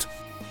next.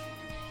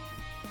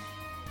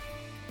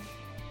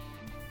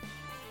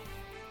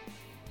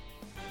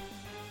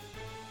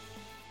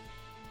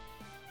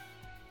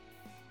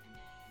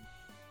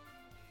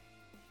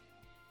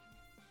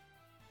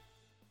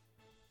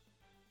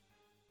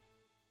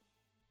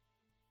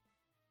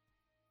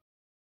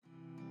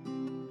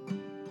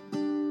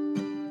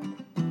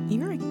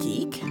 You're a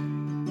geek?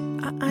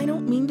 I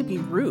don't mean to be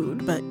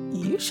rude, but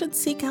you should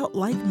seek out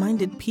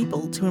like-minded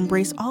people to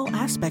embrace all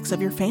aspects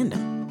of your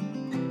fandom.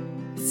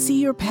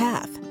 See your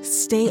path,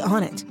 stay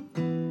on it.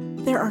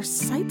 There are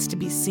sights to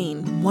be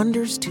seen,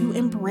 wonders to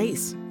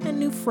embrace, and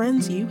new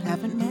friends you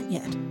haven't met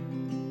yet.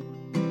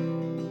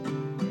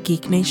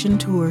 Geek Nation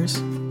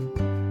Tours.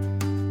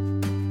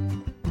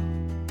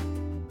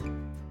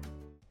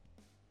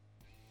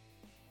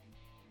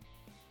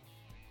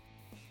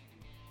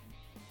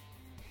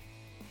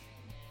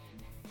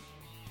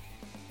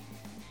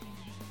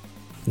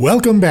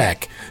 Welcome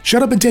back.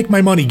 Shut Up and Take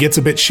My Money gets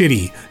a bit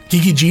shitty.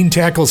 Geeky Gene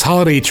tackles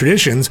holiday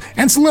traditions,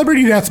 and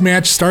Celebrity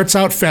Deathmatch starts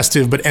out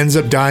festive but ends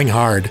up dying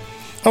hard.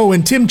 Oh,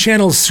 and Tim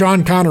channels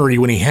Sean Connery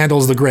when he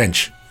handles the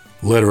Grinch.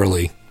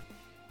 Literally.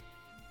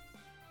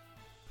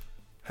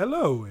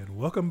 Hello, and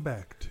welcome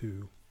back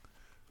to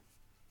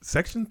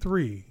Section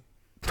 3,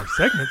 or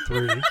Segment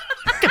 3.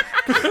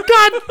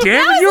 God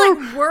damn it! You're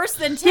like worse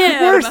than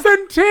Tim. Worse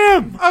than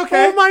Tim.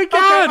 Okay. Oh my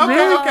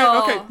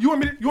God! Okay. You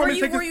want me to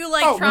take this? Were you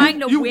like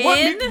trying to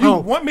win? You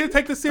want me to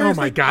take this seriously?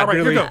 Oh my God! All right,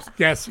 really? Here goes.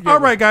 Yes. All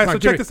right, guys. So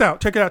check this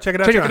out. Check it out.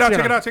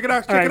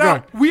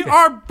 We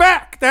are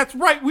back. That's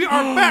right. We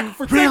are back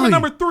for segment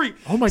number 3.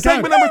 Oh my God!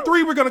 Segment number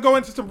 3. We're gonna go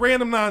into some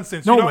random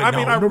nonsense. No,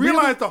 I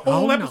realize the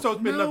whole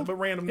episode's been nothing but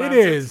random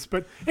nonsense. It is,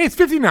 but it's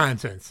 50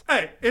 nonsense.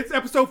 Hey, it's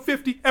episode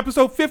 50.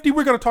 Episode 50.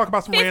 We're gonna talk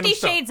about some random 50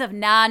 stuff. 50 Shades of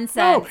Nonsense.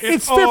 No,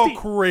 it's 50.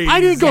 crazy. I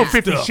didn't go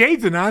 50 stuff.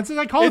 Shades of Nonsense.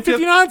 I call it It's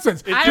 50 just-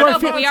 Nonsense. I Do don't know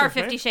feel- if we are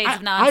 50 Shades of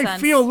I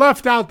Nonsense. feel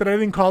left out that I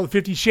didn't call it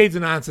 50 Shades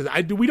of Nonsense.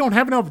 We don't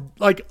have enough,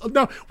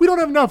 we don't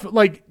have enough,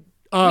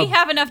 we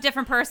have enough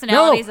different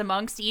personalities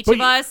amongst each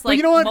of us, but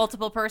you know what?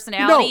 multiple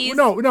personalities.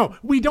 No.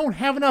 We don't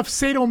have enough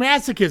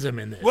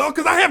sadomasochism in this. Well,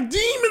 because I have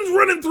demons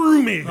running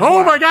through me.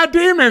 Oh my God,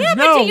 demons! Yeah,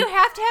 no. but do you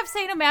have to have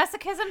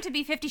sadomasochism to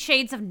be 50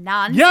 Shades of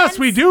Nonsense? Yes,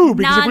 we do,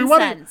 because if we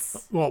want to.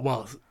 Nonsense.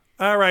 Well.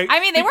 All right. I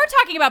mean, they were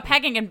talking about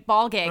pegging and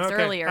ball gags Okay,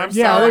 earlier. I'm-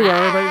 Yeah, so, they were.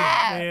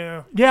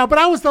 Yeah. Yeah, but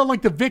I was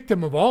the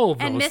victim of all of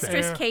those and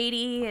Mistress things.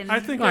 Katie. And I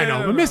think I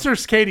know, but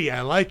Mistress Katie,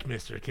 I like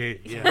Mr. Katie.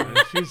 Yeah,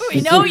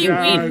 We know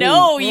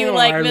you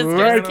like I Mistress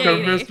like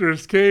Katie. the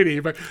Mistress Katie,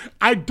 but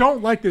I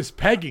don't like this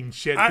pegging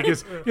shit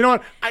because you know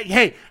what?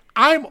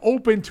 I'm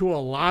open to a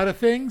lot of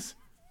things.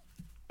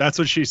 That's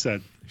what she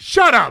said.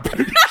 Shut up!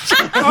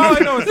 All I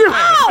know is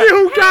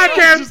you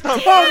goddamn!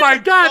 Oh my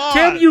God,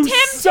 Tim, you Tim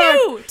suck.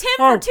 too. Tim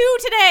for 2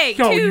 today.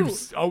 No,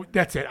 2.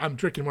 that's it. I'm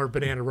drinking more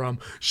banana rum.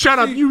 Shut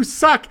up! You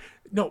suck.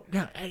 No,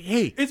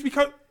 hey. It's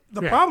because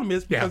the problem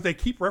is because they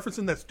keep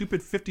referencing that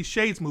stupid 50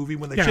 Shades movie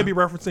when they should be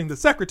referencing The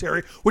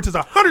Secretary, which is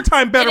 100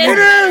 times better movie. It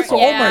is. Oh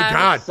Yeah. my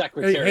God.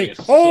 Secretary is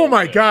Oh so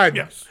my good. God.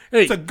 Yes.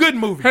 Hey, It's a good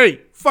movie.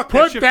 Hey, Fuck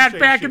put that that 50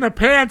 back Shades in the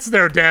pants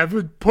there,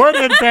 Dev. Put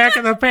it back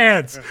in the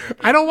pants.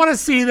 I don't want to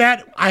see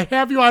that. I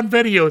have you on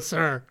video,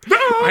 sir.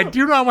 I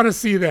do not want to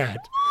see that.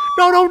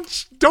 No,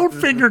 don't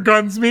finger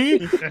guns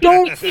me.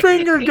 Don't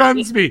finger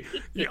guns me.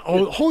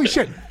 Oh, holy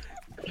shit.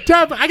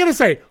 Dev, I got to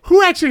say,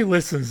 who actually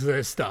listens to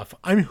this stuff?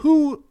 I mean,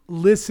 who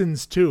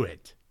listens to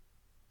it?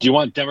 Do you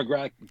want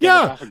demographic?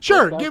 Yeah,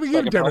 sure. breakdowns? Give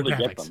I could probably get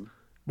demographics. them.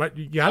 But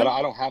you got it?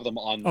 I don't have them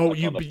on, Oh,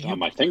 on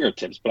my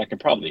fingertips, but I can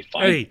probably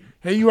find them.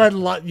 Hey, you had a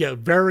lot,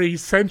 very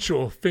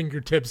sensual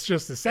fingertips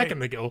just a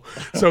second ago.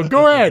 So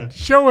go ahead,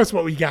 show us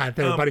what we got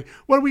there, buddy.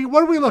 What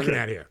are we looking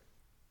at here?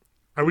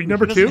 Are we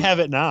number He 2? doesn't have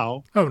it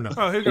now. Oh no.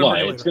 Oh, here's Well,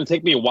 it's going to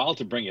take me a while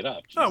to bring it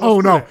up. Oh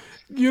no.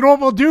 You know what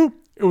we'll do?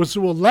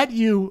 We'll let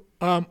you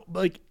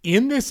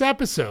in this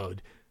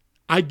episode,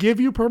 I give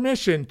you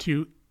permission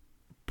to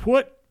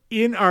put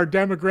in our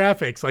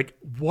demographics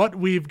what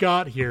we've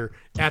got here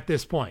at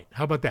this point.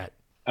 How about that?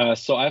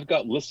 So I've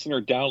got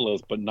listener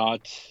downloads, but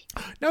not.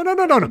 No.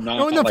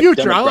 No, in the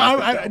future.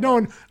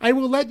 I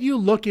will let you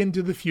look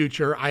into the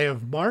future. I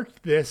have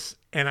marked this,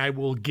 and I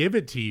will give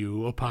it to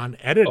you upon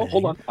editing. Oh,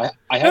 hold on.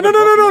 I No.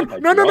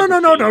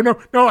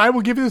 haven't. No, I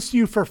will give this to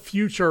you for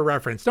future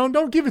reference.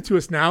 Don't give it to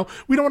us now.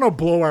 We don't want to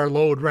blow our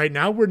load right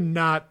now. We're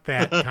not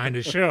that kind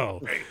of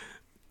show.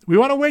 We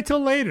want to wait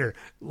till later.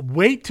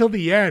 Wait till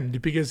the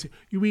end because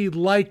we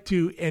like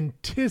to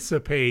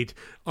anticipate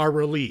our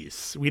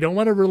release. We don't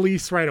want to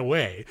release right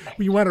away.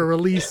 We want to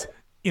release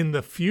in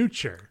the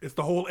future. It's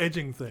the whole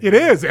edging thing. It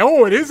is.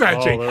 Oh, it is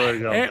edging. Oh, there we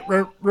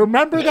go.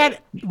 Remember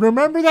that?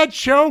 Remember that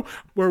show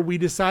where we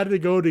decided to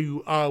go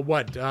to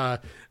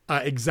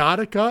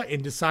Exotica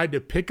and decide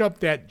to pick up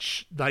that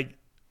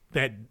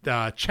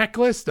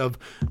checklist of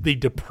the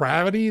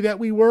depravity that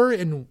we were,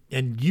 and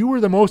you were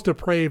the most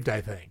depraved,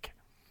 I think.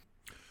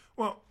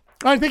 Well,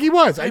 I think he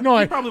was. I know.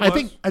 I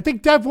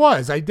think Dev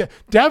was.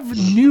 Dev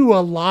knew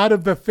a lot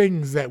of the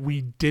things that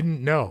we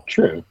didn't know.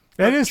 True.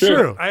 That is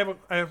true. I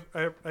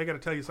got to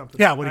tell you something.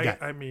 Yeah, what do you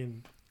got? I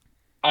mean,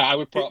 I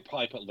would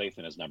probably put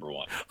Lathan as number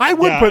 1. I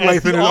would put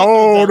as Lathan the in. author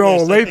Oh of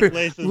no, that list,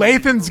 I think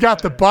Lathan's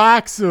got the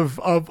box of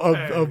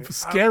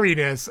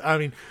scariness. I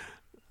mean,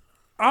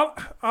 all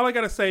I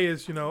got to say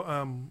is,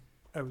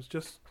 I was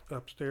just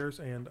upstairs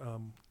and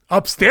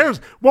upstairs.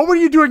 What were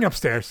you doing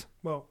upstairs?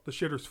 well, the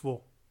shitter's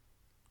full.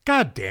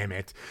 God damn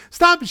it!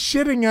 Stop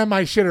shitting on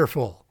my shitter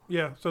full.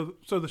 Yeah, so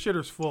the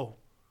shitter's full.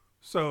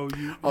 So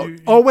you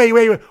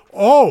Wait.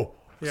 Oh,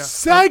 Yeah,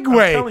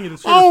 segue. I'm telling you, the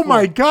shitter's Oh full.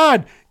 my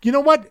God! You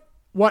know what?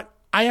 What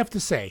I have to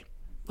say,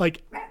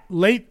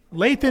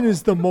 Lathan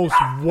is the most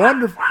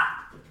wonderful.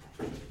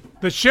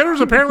 The shitter's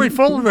apparently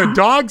full, and the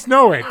dogs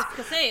know it. I was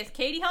gonna say, is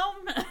Katie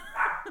home?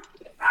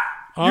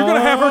 You're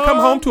gonna have her come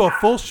home to a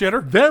full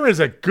shitter? There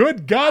is a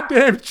good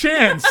goddamn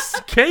chance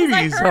I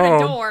Katie's heard a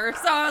home. door,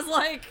 so I was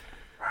like,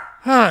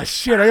 Ah,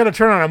 shit! I gotta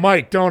turn on a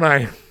mic, don't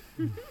I?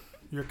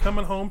 You're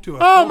coming home to a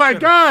Oh full my shitter.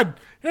 God!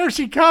 Here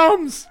she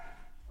comes.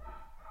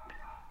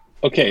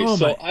 Okay, Oh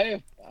so my- I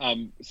have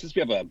since we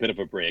have a bit of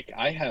a break,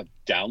 I have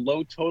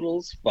download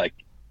totals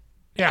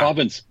Yeah.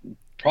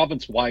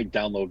 province-wide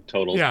download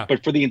totals, Yeah.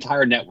 but for the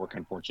entire network,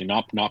 unfortunately,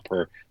 not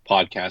per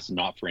podcast and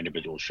not for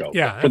individual show.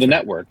 Yeah, But for the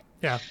network,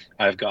 Yeah.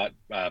 I've got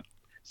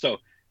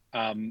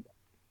from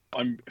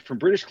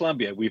British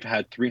Columbia, we've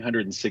had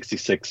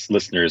 366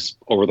 listeners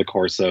over the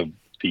course of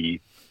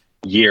the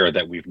year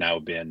that we've now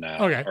been,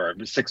 or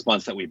 6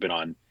 months that we've been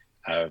on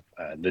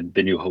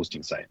the new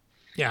hosting site.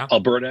 Yeah.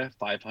 Alberta,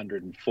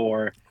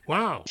 504.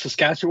 Wow.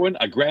 Saskatchewan,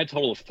 a grand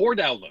total of 4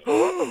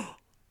 downloads.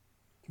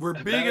 We're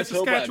big in Manitoba,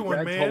 Saskatchewan,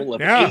 a grand man. total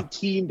of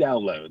 18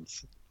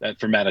 downloads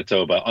for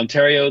Manitoba.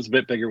 Ontario is a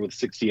bit bigger with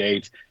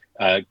 68.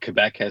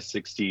 Quebec has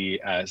 60,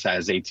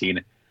 has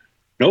 18.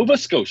 Nova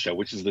Scotia,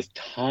 which is this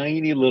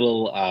tiny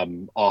little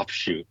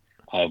offshoot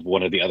of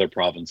one of the other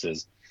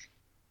provinces,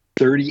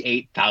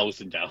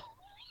 38,000 downloads.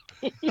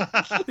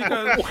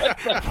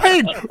 Because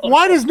Hey,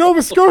 why does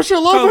Nova Scotia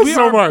love us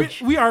so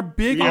much? We are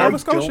big Nova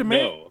Scotia,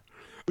 man.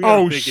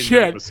 Oh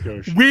shit!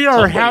 We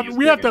are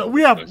we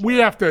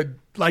have to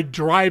like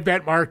drive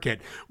that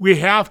market. We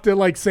have to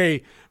like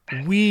say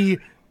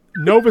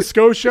Nova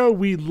Scotia,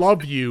 we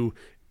love you,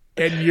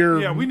 and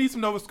you're. Yeah, we need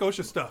some Nova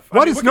Scotia stuff.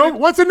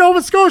 What's in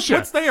Nova Scotia?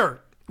 What's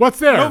there? What's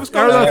there? Nova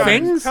Scotia Are there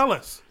things? Tell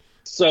us.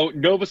 So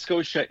Nova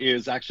Scotia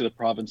is actually the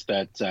province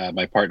that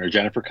my partner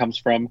Jennifer comes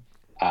from.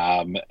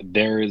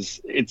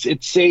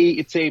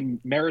 It's a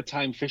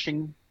maritime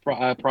fishing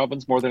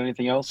province more than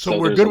anything else. So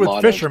we're good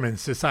with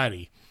fishermen's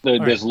society.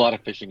 There's a lot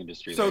of fishing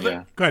industry So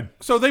there. Good.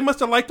 So they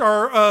must have liked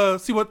our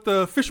see what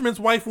the Fisherman's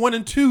Wife 1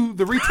 and 2,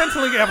 the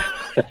retentling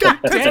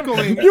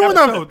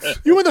episodes.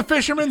 You and the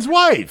Fisherman's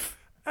Wife.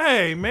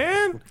 Hey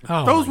man,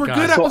 Oh, those my were God.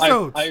 good So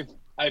episodes.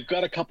 I've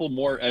got a couple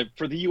more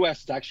for the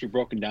U.S. It's actually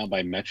broken down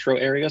by metro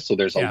area, so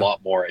there's a Yeah.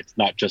 lot more. It's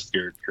not just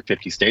your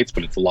 50 states,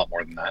 but it's a lot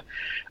more than that.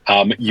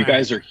 You Right.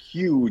 guys are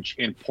huge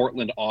in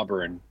Portland,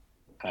 Auburn.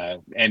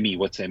 ME,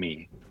 what's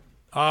ME?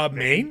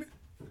 Maine.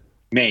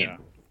 Maine.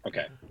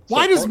 Okay.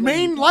 Why does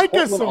Maine like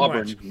us so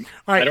Auburn, much?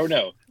 All right. I don't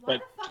know,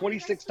 but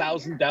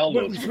 26,000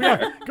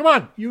 downloads. Come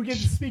on, you get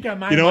to speak on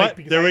my You know mic what?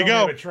 because There I we don't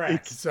go. have a track.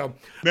 It's So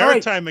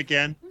Maritime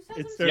again.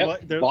 It's their,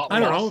 Yep. their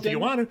I don't know if you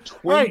want to.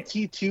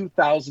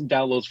 22,000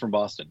 downloads from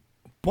Boston.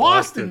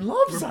 Boston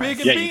loves We're us. big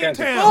in Yeah, you bean guys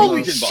are town.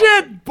 Holy huge in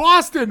shit,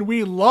 Boston!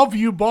 We love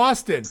you,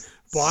 Boston. So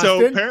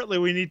Boston. apparently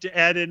we need to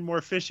add in more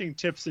fishing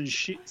tips and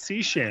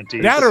sea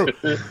shanties. That or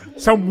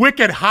some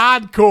wicked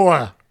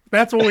hardcore.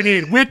 That's what we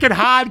need. Wicked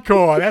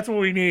hardcore. That's what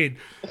we need.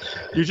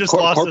 You just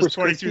Cor- lost us Corpus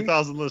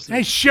 22,000 listeners.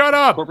 Hey, shut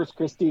up. Corpus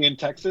Christi in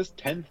Texas,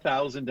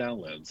 10,000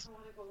 downloads.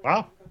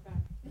 Wow.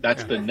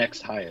 That's the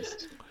next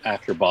highest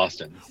after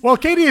Boston. Well,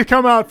 Katie has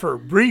come out for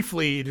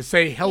briefly to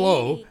say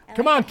hello.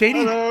 Come on, Katie.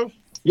 Hello.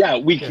 Yeah,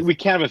 we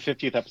can't have a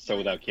 50th episode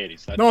without Katie.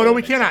 So that No, totally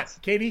we makes cannot. sense.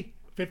 Katie,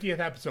 50th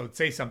episode.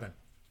 Say something.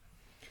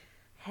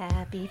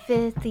 Happy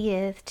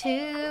 50th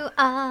to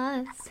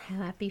us.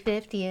 Happy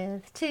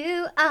 50th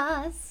to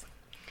us.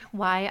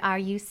 Why are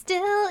you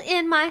still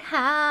in my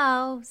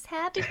house?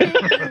 Happy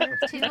 50th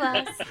to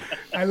us.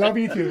 I love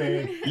you too,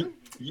 baby.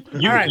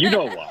 You, All right. you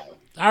know why.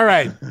 All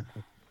right.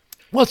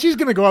 Well, she's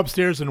going to go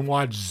upstairs and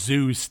watch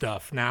zoo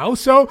stuff now.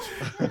 So,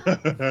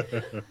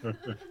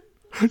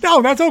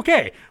 no, that's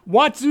okay.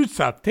 Watch zoo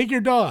stuff. Take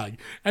your dog.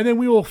 And then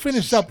we will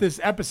finish up this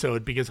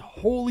episode because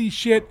holy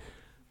shit,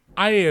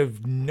 I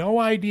have no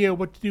idea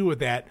what to do with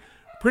that.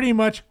 Pretty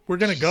much, we're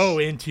going to go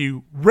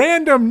into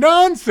random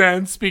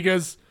nonsense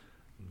because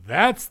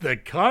that's the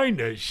kind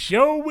of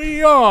show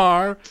we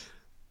are.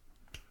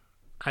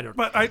 I don't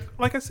know. But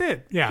like I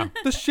said, Yeah.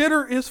 the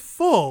shitter is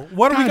full.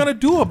 What are we God. gonna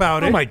do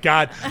about it? Oh my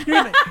God!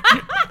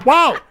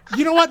 Wow!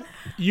 You know what?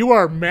 You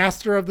are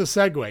master of the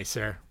segue,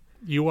 sir.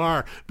 You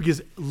are,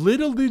 because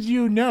little did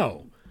you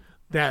know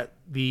that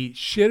the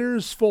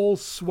shitter's full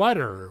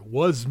sweater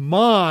was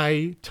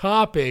my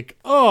topic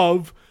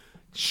of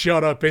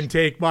Shut Up and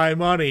Take My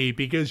Money,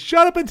 because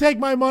Shut Up and Take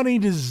My Money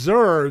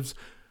deserves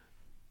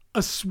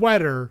a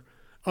sweater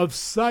of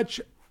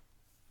such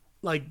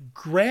like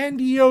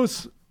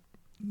grandiose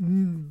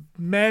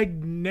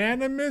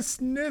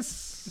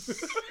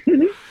magnanimousness.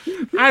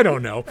 I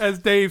don't know. As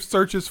Dave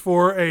searches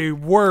for a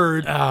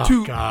word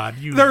to God,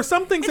 there are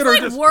some things It's that are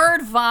like just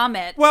word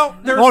vomit. well.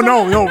 There are Oh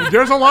some, no,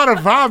 there's a lot of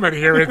vomit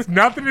here. It's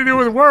nothing to do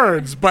with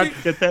words, but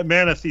Get that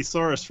mana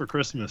thesaurus for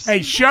Christmas.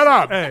 hey, shut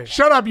up. Hey.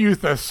 Shut up, you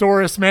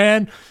thesaurus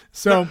man.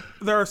 So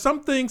there are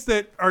some things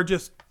that are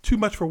just too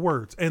much for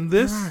words, and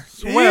this It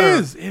sweater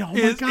is. Oh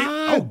my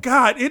God. oh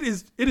God, it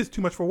is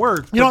too much for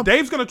words. You know,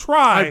 Dave's gonna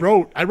try. I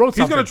wrote He's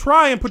something. gonna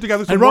try and put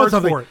together I some wrote words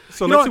something. for it.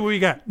 So You know let's see what we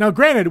got. Now,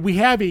 granted, we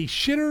have a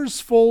shitter's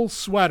full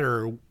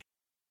sweater.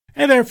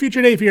 Hey there,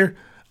 Future Dave here.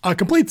 A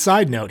complete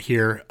side note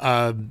here.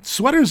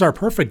 Sweaters are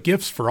perfect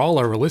gifts for all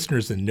our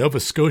listeners in Nova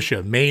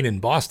Scotia, Maine,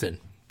 and Boston.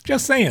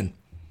 Just saying.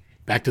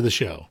 Back to the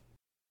show.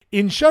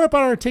 In Shut Up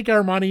or Take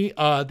Our Money,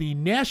 the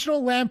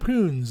National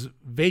Lampoon's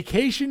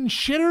Vacation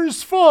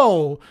Shitter's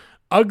Full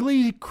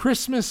Ugly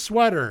Christmas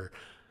Sweater,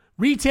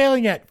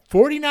 retailing at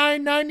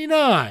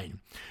 $49.99.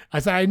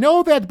 As I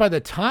know that by the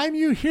time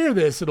you hear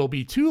this, it'll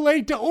be too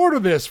late to order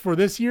this for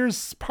this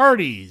year's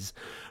parties.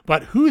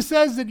 But who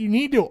says that you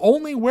need to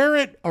only wear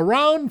it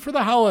around for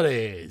the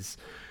holidays?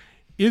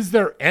 Is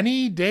there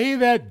any day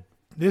that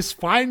this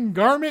fine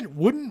garment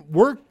wouldn't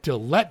work to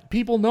let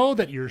people know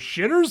that your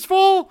shitter's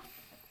full?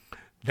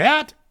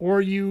 That,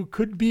 or you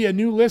could be a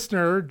new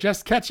listener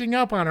just catching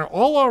up on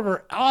all of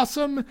our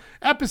awesome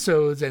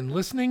episodes and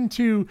listening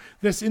to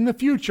this in the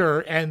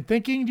future and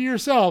thinking to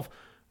yourself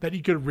that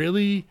you could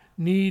really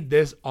need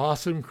this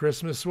awesome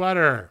Christmas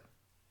sweater.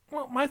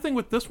 Well, my thing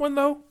with this one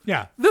though,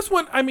 Yeah. this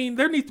one, I mean,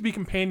 there needs to be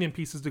companion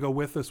pieces to go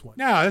with this one.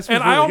 Yeah, this was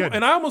and really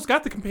good. I almost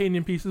got the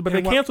companion pieces, but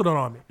And they what- canceled it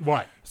on me.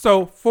 What?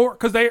 So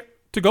because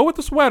to go with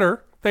the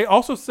sweater, they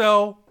also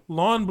sell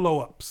lawn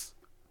blow-ups.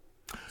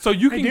 So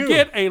you can do.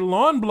 get a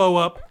lawn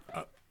blow-up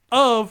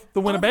of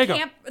the Winnebago.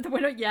 The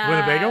Winnebago. Yes.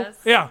 Winnebago?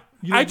 Yeah,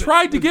 I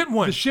tried to get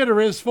one. The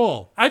shitter is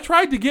full. I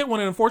tried to get one,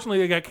 and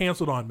unfortunately, it got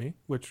canceled on me,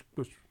 which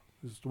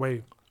is the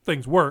way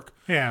things work.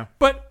 Yeah.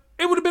 But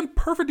it would have been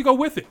perfect to go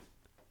with it.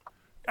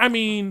 I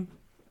mean,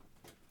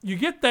 you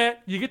get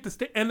that, you get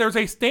the and there's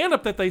a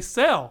stand-up that they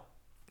sell.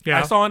 Yeah.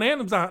 I saw on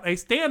Amazon a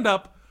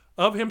stand-up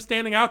of him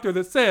standing out there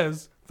that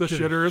says the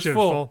shitter is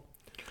full.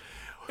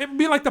 It'd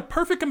be like the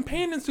perfect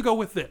companions to go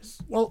with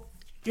this. Well,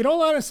 in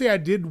all honesty, I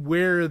did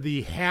wear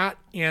the hat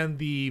and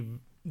the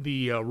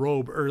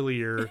robe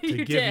earlier to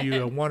You give you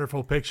did. a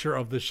wonderful picture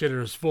of the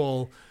shitter is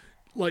full,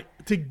 like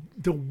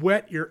to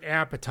whet your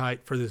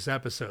appetite for this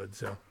episode.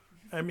 So,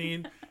 I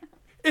mean,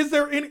 is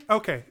there any?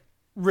 Okay,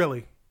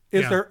 really,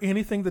 is there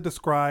anything that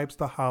describes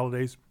the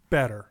holidays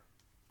better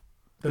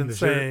than the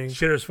saying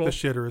shitter is full? the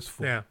shitter is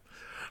full? Yeah,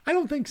 I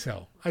don't think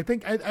so. I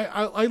think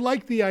I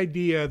like the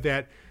idea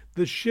that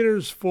the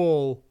shitter's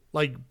full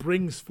like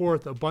brings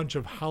forth a bunch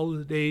of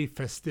holiday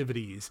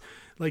festivities,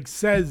 like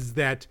says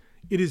that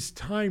it is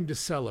time to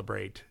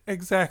celebrate.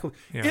 Exactly.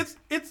 Yeah.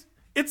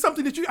 It's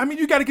something that you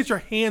got to get your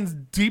hands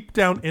deep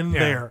down in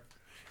there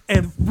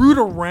and root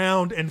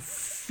around and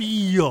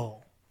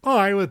feel. Oh,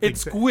 I would think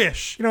it's so.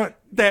 squish. You know what?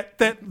 That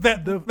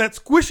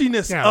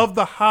squishiness of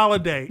the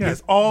holiday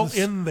is all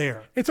in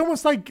there. It's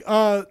almost like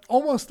a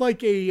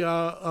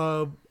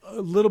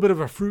little bit of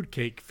a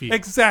fruitcake feel.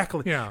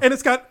 Exactly. Yeah. And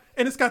it's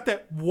got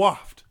that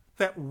waft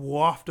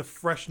of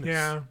freshness.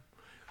 Yeah.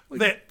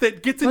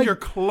 That gets in your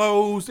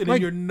clothes and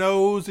in your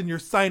nose and your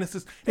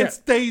sinuses and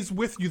stays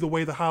with you the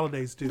way the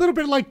holidays do. A little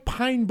bit like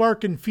pine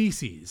bark and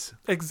feces.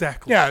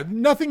 Exactly. Yeah,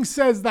 nothing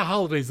says the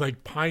holidays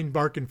like pine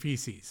bark and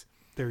feces.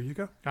 There you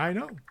go. I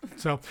know.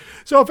 So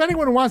if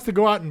anyone wants to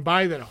go out and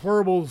buy that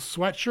horrible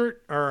sweatshirt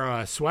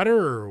or sweater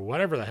or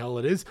whatever the hell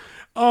it is,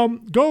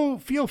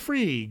 feel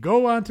free.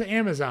 Go onto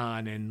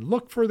Amazon and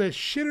look for the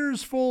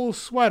Shitters Full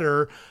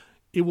sweater.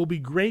 It will be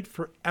great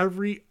for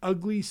every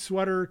ugly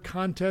sweater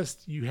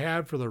contest you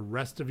have for the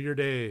rest of your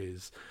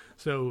days.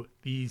 So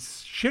the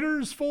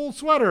Shitters Full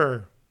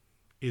sweater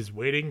is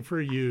waiting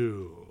for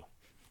you.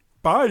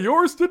 Buy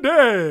yours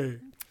today.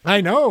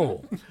 I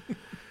know.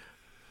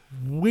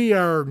 We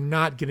are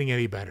not getting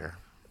any better.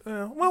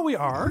 Well, we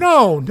are.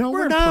 No,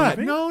 we're not.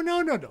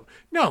 improving.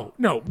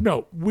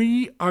 No.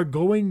 We are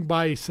going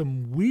by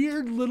some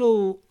weird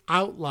little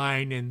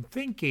outline and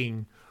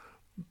thinking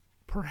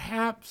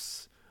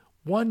perhaps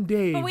one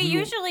day. But we will-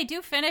 usually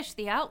do finish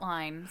the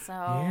outline, so.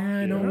 Yeah,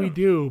 I know we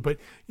do. But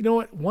you know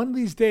what? One of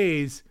these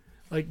days,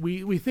 like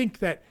we think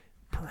that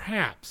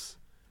perhaps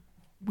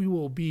we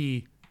will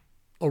be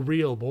a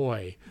real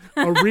boy,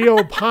 a real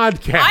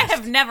podcast. I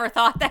have never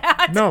thought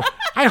that. No,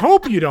 I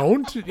hope you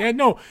don't. Yeah,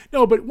 no.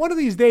 But one of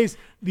these days,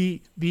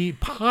 the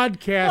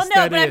podcast. Well,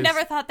 no, that but I've is-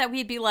 never thought that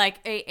we'd be like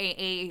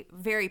a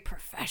very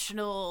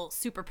professional,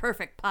 super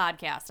perfect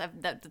podcast.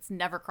 That's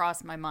never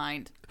crossed my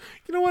mind.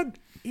 You know what?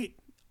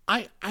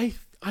 I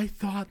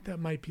thought that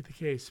might be the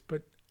case,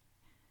 but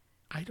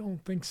I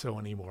don't think so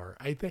anymore.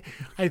 I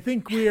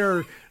think we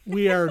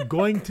are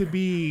going to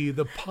be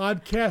the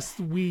podcast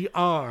we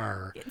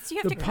are. So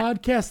you have the to-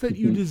 podcast that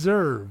you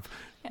deserve.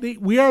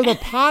 We are the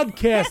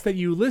podcast that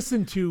you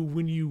listen to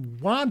when you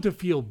want to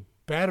feel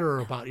better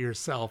about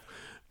yourself.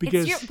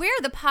 Because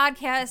we're the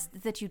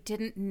podcast that you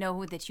didn't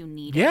know that you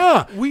needed.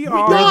 yeah, we no,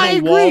 are I the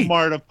agree.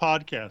 Walmart of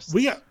podcasts.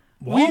 We are.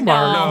 We Walmart.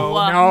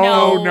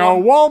 know.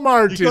 No.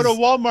 Walmart You go to is.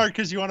 Walmart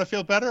because you want to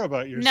feel better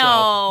about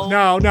yourself.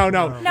 No.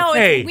 No.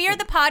 It's we're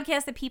the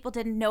podcast that people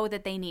didn't know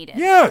that they needed.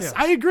 Yes,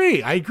 I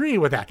agree. I agree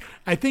with that.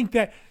 I think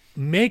that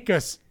make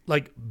us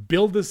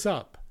build us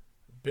up.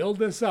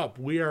 Build us up.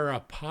 We are a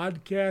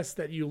podcast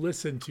that you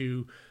listen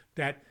to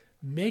that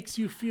makes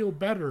you feel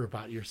better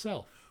about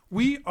yourself.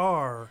 We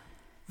are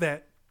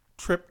that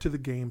trip to the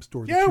game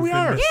store. Yeah, we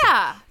are.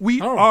 Yeah. We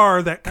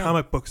are that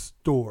comic book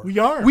store. We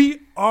are.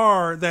 We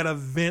are that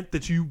event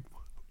that you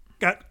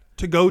got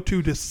to go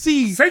to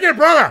see. Sing it,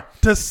 brother.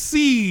 To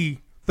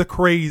see the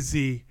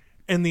crazy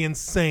and the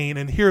insane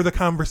and hear the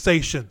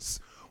conversations.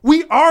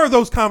 We are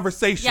those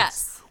conversations.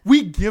 Yes.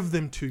 We give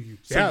them to you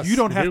so Yes, you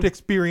don't we have do. to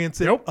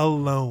experience it Nope.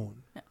 alone.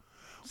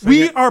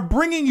 We are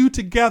bringing you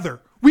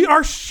together. We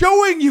are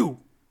showing you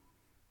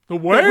The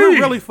that way we're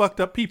really fucked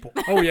up people.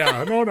 Oh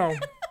yeah, no.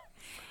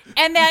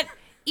 And that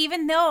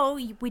even though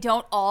we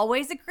don't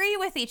always agree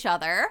with each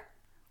other,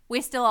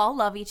 we still all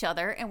love each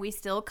other and we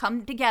still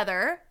come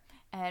together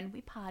and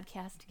we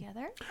podcast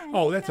together. And,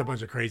 Oh, that's a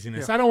bunch of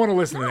craziness. I don't want to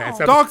listen to that.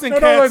 Dogs and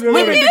cats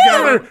living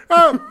together.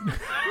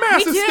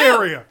 Mass We do.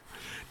 hysteria.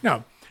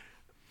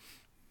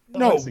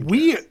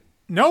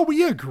 No,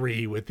 we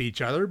agree with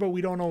each other, but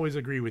we don't always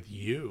agree with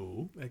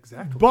you.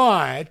 Exactly.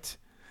 But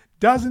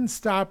doesn't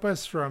stop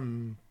us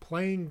from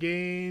playing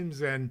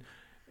games and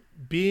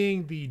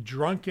being the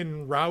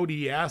drunken,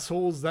 rowdy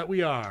assholes that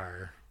we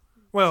are.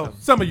 Well,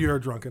 some of you are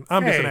drunken.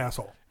 I'm just an Hey.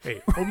 asshole.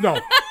 Hey, no,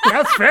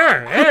 that's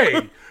fair.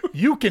 Hey,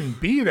 you can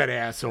be that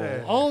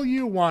asshole all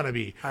you want to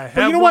be. I But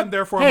have you know one, what?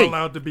 therefore Hey, I'm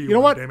allowed to be you know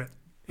one, what? damn it.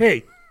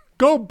 Hey,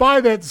 go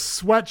buy that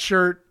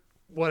sweatshirt,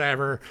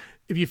 whatever.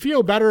 if you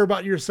feel better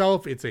about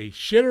yourself, it's a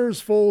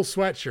shitters full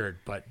sweatshirt.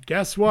 But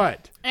guess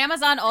what?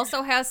 Amazon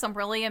also has some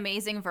really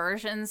amazing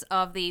versions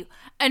of the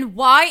 "And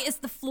why is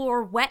the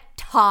floor wet,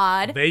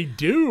 Todd?" They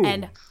do.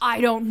 And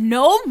 "I don't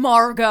know,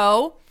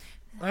 Margot."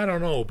 I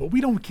don't know, but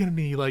we don't get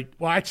any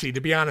well, actually,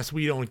 to be honest,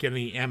 we don't get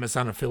any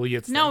Amazon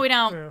affiliates. No, we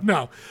don't.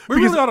 No. We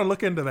really ought to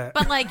look into that.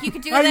 But you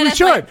could do that. We as,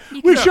 should.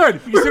 We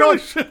should. We Because, really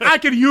should. I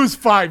could use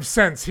 5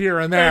 cents here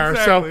and there.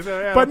 Exactly.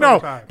 So, Yeah, but no no.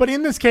 time. But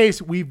in this case,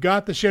 we've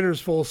got the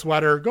shitters full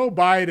sweater. Go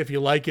buy it if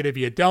you like it. If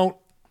you don't,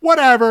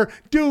 whatever.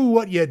 Do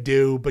what you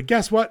do. But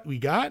guess what we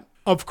got?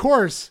 Of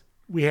course,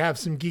 we have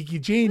some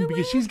Geeky Jean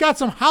because she's got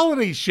some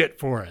holiday shit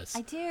for us.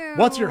 I do.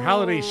 What's your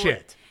holiday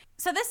shit?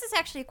 So this is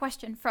actually a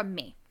question from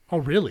me. Oh,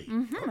 really?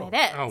 Mm-hmm, it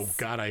is. Oh,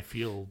 God, I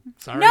feel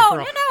sorry.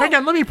 No. Hang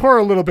on, let me pour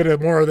a little bit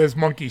more of this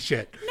monkey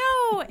shit.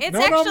 No, it's No.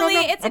 actually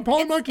I'm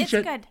pulling monkey it's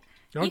shit. good.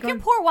 Okay. You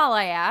can pour while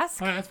I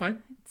ask. All right, that's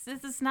fine.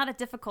 This is not a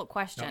difficult No,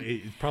 question.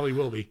 it probably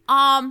will be.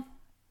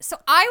 So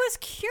I was Oh,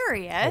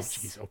 curious.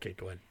 jeez. Okay,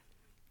 go ahead.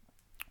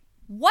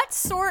 What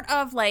sort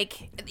of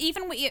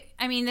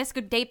this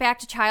could date back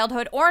to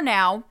childhood or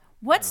now.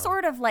 What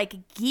sort of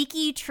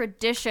geeky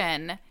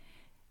tradition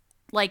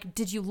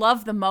did you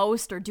love the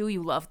most, or do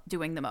you love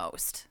doing the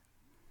most?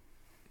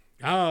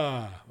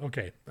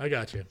 Okay. I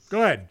got you.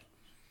 Go ahead.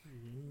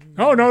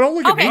 Oh, no, don't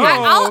look at Okay, me.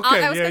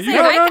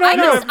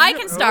 I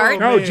can start.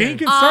 No, Jean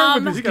can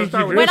start with this geeky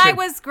tradition. When I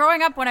was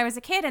growing up, when I was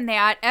a kid,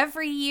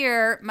 every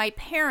year my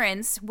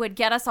parents would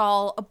get us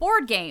all a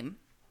board game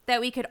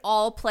that we could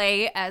all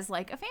play as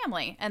a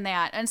family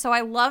and so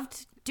I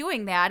loved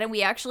doing that, and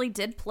we actually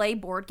did play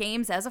board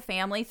games as a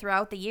family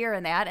throughout the year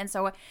and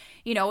so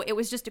it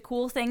was just a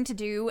cool thing to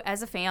do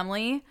as a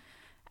family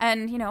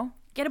and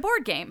get a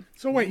board game.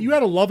 So wait, you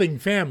had a loving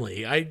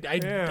family. I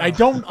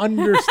don't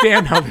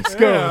understand how this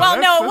goes. Well,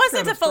 no, it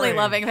wasn't a fully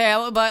loving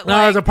family, but no,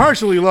 as a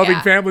partially loving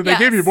family, they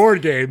gave you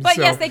board games. But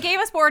so. yes, they gave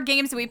us board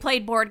games, and we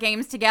played board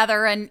games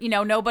together, and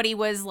nobody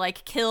was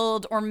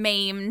killed or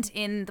maimed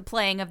in the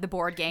playing of the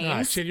board games.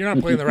 Ah, shit, you're not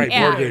playing the right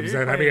board games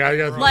then. I mean,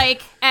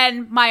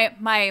 and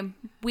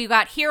we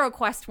got Hero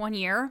Quest one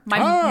year.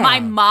 My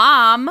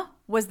mom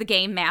was the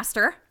game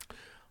master.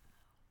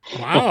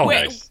 Wow,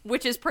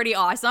 which is pretty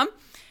awesome.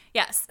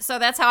 Yes, so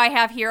that's how I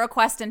have Hero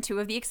Quest and 2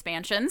 of the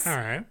expansions. All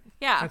right.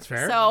 Yeah, that's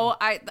fair. So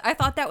I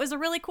thought that was a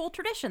really cool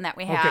tradition that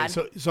we had.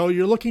 Okay, so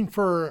you're looking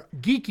for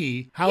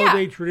geeky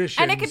holiday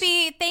traditions. And it could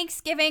be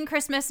Thanksgiving,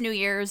 Christmas, New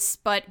Year's,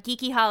 but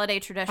geeky holiday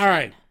tradition. All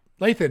right,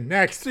 Lathan,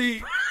 next.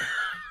 See,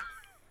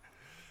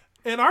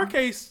 in our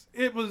case,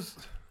 it wasn't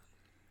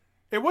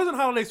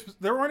holidays.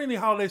 There weren't any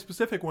holiday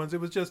specific ones. It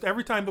was just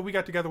every time that we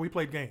got together, we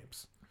played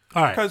games.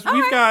 All right. Because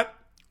I've got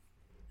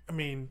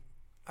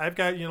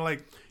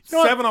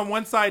 7 on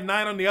one side,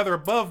 9 on the other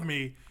above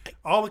me.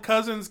 All the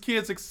cousins,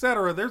 kids,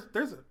 etc.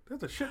 There's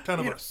a shit ton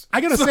of us. I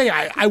gotta say,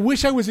 I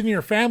wish I was in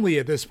your family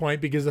at this point,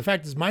 because the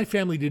fact is my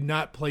family did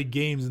not play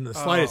games in the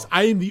slightest.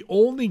 I am the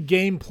only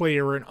game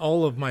player in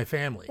all of my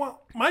family.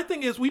 Well, my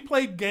thing is we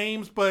played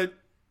games, but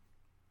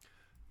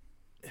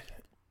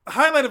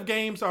highlight of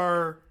games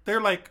are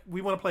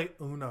we want to play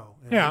Uno.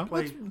 And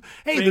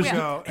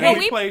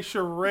we play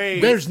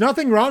charades. There's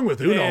nothing wrong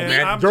with Uno,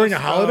 man. During a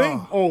holiday,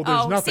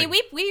 there's nothing.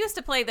 See, we used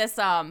to play this.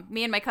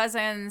 Me and my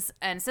cousins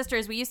and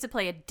sisters, we used to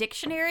play a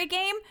dictionary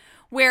game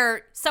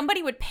where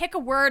somebody would pick a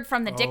word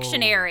from the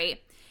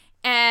dictionary,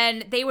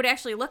 and they would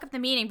actually look up the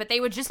meaning, but they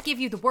would just give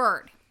you the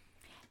word,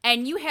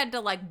 and you had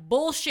to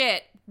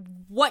bullshit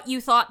what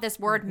you thought this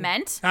word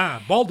meant.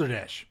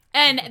 Balderdash.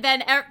 And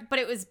then, but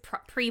it was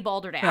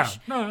pre-Balderdash. Yeah.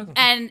 No,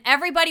 and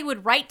everybody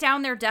would write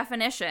down their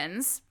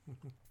definitions,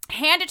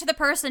 hand it to the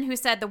person who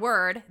said the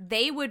word.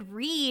 They would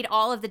read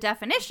all of the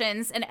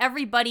definitions, and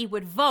everybody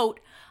would vote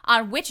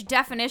on which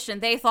definition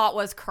they thought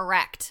was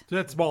correct.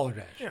 That's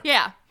Balderdash.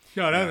 Yeah.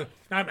 No,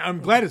 I'm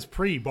glad it's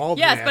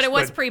pre-Balderdash. Yes, but it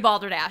was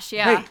pre-Balderdash,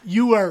 yeah. Hey,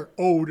 you are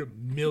owed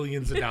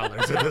millions of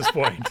dollars at this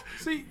point.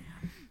 See,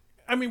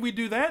 we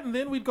do that, and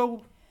then we'd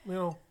go,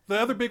 the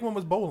other big one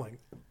was bowling.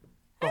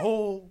 The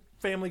whole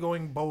family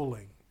going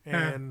bowling,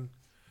 and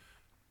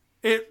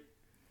it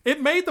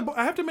made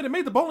I have to admit, it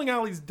made the bowling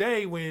alley's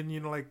day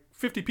when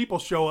 50 people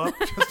show up.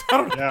 Just, I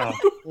don't know. Yeah,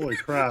 holy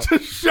crap!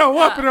 Just show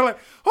up and they're like,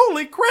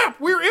 "Holy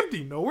crap, we're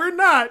empty." No, we're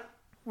not.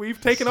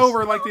 We've taken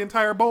over the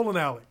entire bowling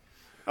alley.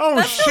 Oh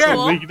That's shit!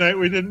 cool. Weeknight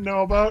we didn't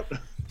know about.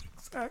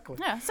 Exactly.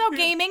 Yeah. So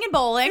gaming and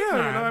bowling.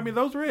 Yeah,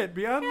 those were it.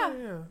 Beyond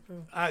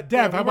that,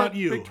 Dev, how about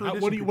you?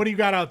 What do you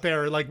got out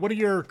there? What are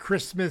your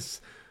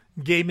Christmas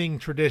gaming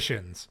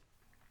traditions?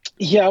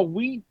 Yeah,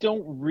 we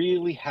don't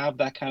really have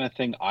that kind of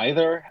thing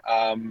either.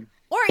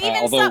 Or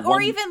even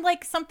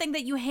something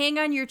that you hang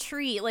on your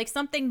tree,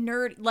 something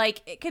nerd.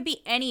 It could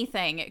be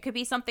anything. It could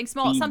be something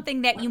small,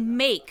 something that you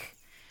make.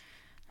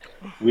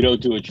 We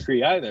don't do a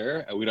tree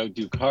either. We don't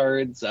do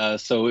cards.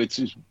 So it's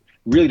just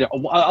really.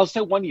 I'll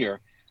say one year,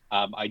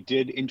 I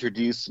did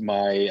introduce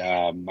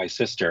my my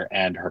sister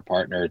and her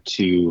partner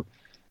to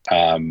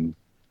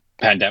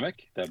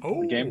Pandemic,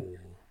 the game,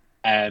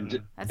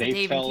 and That's they a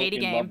Dave fell and Katie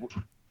in game.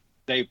 love.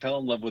 they fell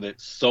in love with it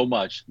so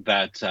much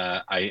that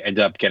I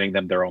ended up getting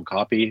them their own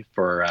copy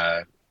for.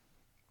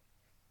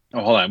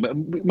 Hold on.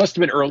 It must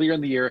have been earlier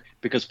in the year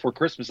because for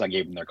Christmas I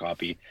gave them their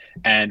copy,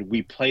 and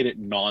we played it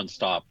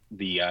nonstop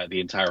the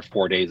entire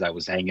 4 days I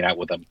was hanging out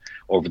with them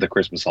over the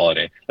Christmas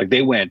holiday. Like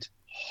they went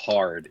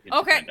hard.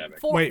 Into Pandemic.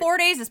 4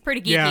 days is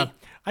pretty geeky. Yeah,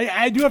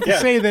 I do have to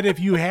say that if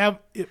you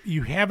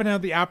haven't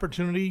had the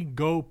opportunity,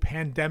 go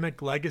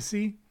Pandemic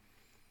Legacy.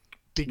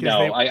 Because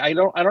no, I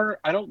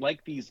don't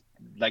like these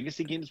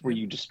legacy games where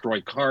you destroy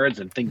cards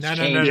and things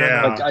change.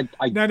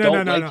 I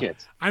don't like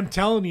it. I'm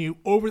telling you,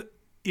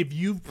 if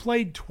you've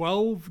played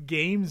 12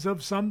 games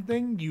of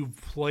something, you've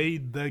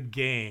played the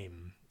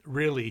game.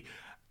 Really.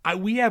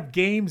 We have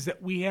games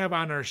that we have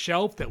on our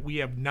shelf that we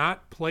have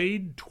not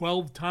played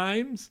 12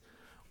 times.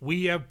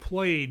 We have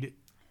played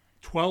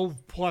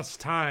 12 plus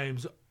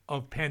times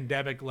of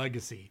Pandemic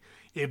Legacy.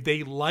 If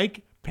they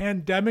like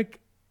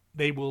Pandemic,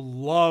 they will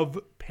love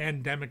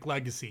Pandemic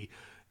Legacy.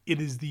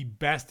 It is the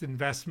best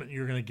investment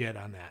you're going to get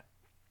on that.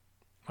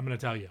 I'm going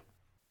to tell you.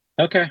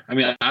 Okay. I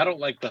mean, I don't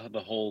like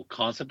the whole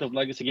concept of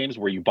legacy games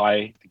where you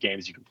buy the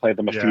games, you can play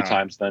them a few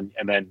times, and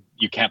then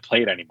you can't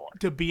play it anymore.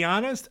 To be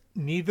honest,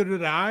 neither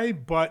did I,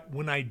 but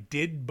when I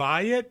did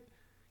buy it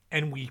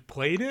and we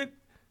played it,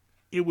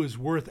 it was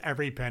worth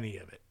every penny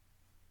of it.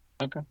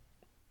 Okay.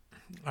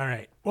 All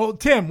right. Well,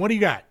 Tim, what do you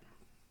got?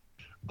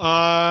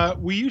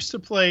 We used to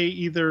play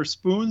either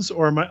Spoons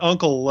or my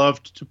uncle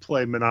loved to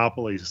play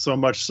Monopoly, so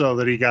much so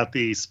that he got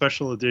the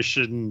special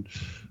edition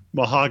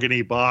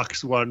mahogany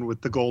box one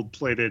with the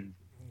gold-plated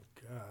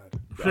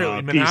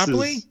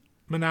Monopoly? pieces.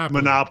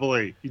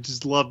 Monopoly. He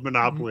just loved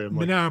Monopoly.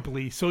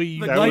 Monopoly. So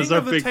you the king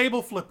of the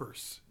table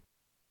flippers.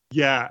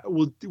 Yeah,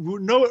 well,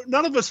 no,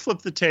 none of us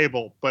flipped the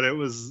table, but it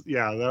was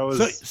that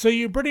was. So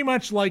you pretty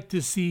much like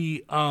to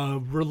see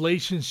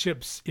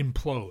relationships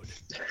implode.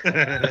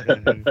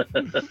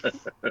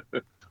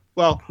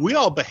 Well, we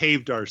all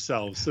behaved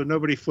ourselves, so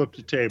nobody flipped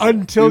a table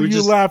until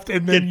you left,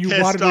 and then you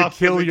wanted to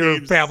kill your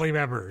games. family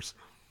members.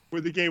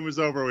 When the game was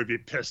over, we'd be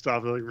pissed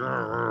off, like,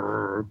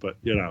 but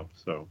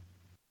so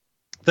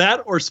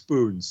that or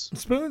Spoons.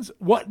 Spoons?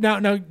 What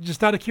now?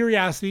 Just out of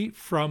curiosity,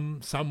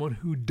 from someone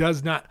who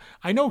does not,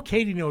 I know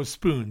Katie knows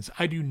Spoons.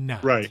 I do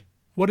not. Right.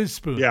 What is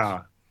Spoons?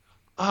 Yeah.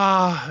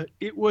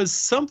 It was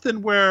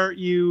something where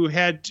you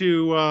had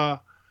to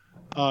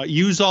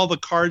use all the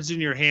cards in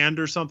your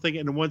hand or something,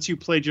 and once you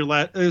played your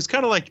last, it was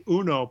kind of like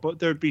Uno, but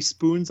there'd be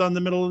spoons on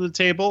the middle of the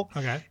table.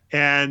 Okay.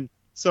 And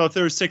so if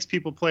there were 6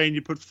 people playing,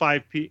 you put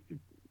 5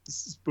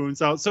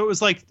 spoons out. So it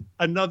was like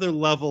another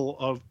level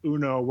of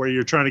Uno where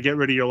you're trying to get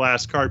rid of your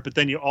last card, but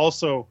then you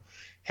also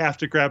have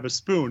to grab a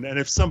spoon. And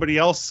if somebody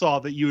else saw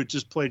that you had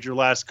just played your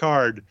last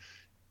card,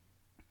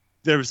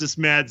 there was this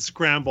mad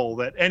scramble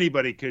that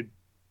anybody could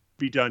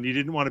be done. You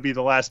didn't want to be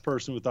the last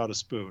person without a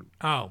spoon.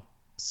 Oh.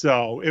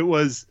 So it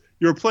was,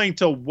 you were playing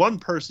till one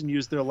person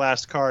used their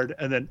last card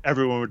and then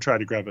everyone would try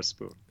to grab a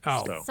spoon.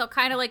 Oh. So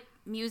kind of like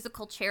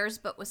musical chairs,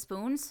 but with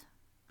spoons?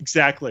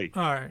 Exactly.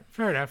 All right.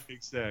 Fair enough.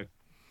 Exactly. So.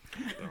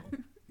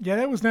 Yeah,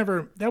 that was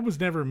never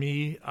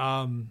me.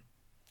 Well,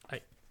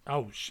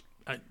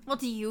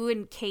 do you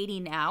and Katie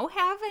now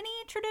have any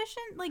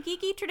tradition, like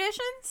geeky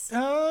traditions?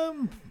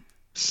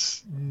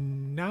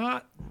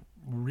 Not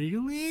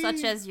really.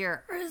 Such as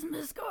your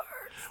Christmas cards.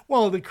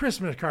 Well, the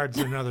Christmas cards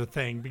are another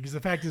thing because the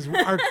fact is,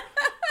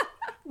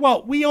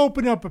 we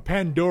opened up a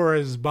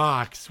Pandora's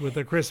box with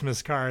the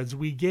Christmas cards.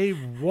 We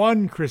gave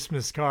one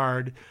Christmas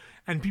card,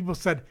 and people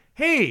said,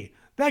 "Hey,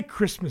 that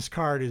Christmas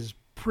card is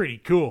pretty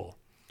cool."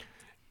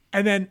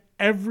 And then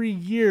every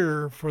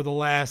year for the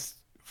last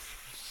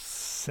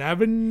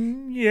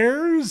 7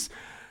 years,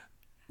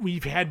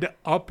 we've had to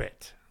up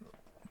it,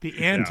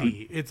 the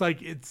ante. Yeah. It's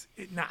like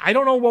I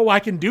don't know what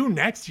I can do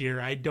next year.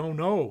 I don't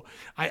know.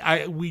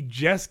 We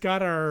just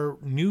got our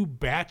new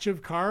batch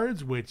of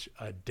cards, which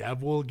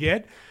Dev will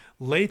get.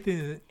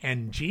 Lathan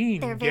and Gene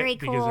they're get very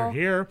cool. Because they're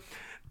here.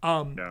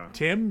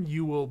 Tim,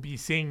 you will be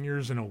seeing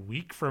yours in a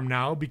week from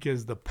now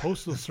because the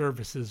postal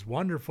service is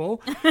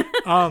wonderful.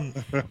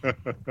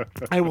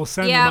 I will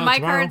send them out my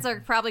tomorrow. cards are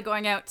probably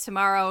going out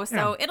tomorrow,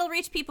 so it'll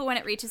reach people when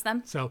it reaches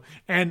them. So,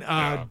 and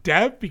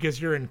Deb, because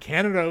you're in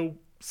Canada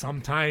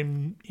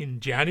sometime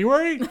in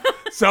January.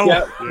 So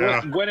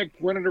when it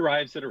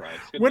arrives, it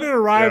arrives. When it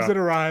arrives, it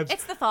arrives.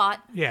 It's the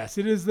thought. Yes,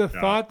 it is the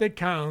thought that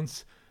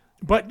counts.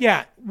 But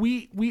yeah,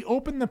 we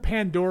opened the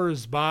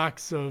Pandora's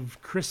box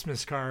of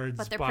Christmas cards.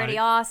 But they're pretty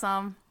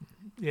awesome.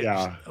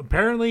 Yeah.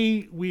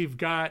 Apparently, we've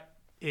got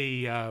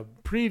a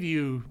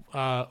preview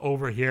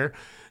over here.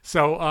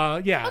 So,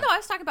 yeah. Oh, no, I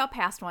was talking about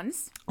past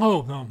ones.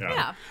 Oh, no.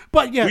 Yeah.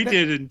 But yeah. We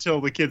did until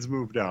the kids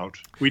moved out.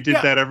 We did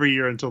that every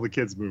year until the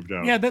kids moved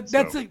out. Yeah,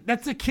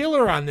 that's a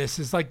killer on this.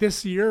 Is like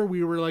this year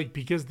we were like,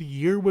 because the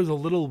year was a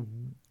little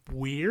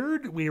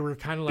weird, we were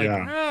kind of like,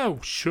 oh,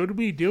 should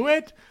we do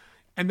it?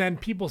 And then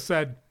people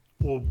said,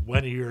 well,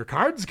 when are your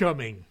cards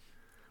coming?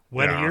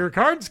 When are your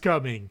cards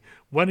coming?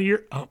 When are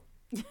your...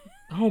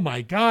 Oh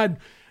my God.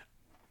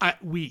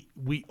 We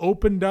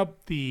opened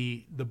up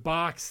the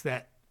box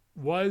that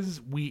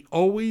was, we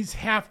always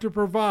have to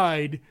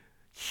provide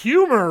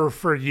humor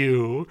for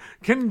you.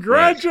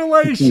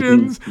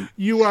 Congratulations.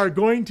 You are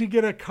going to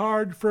get a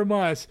card from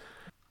us.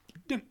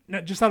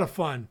 Just out of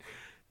fun.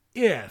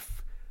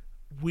 If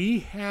we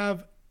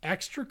have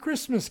extra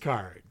Christmas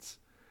cards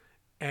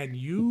and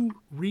you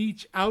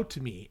reach out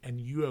to me and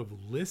you have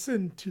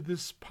listened to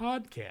this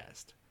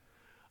podcast,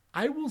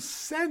 I will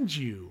send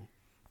you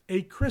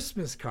a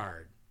Christmas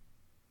card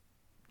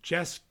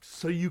just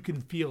so you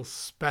can feel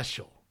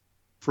special.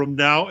 From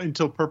now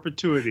until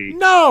perpetuity.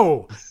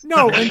 No,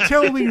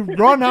 until we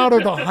run out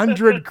of the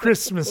 100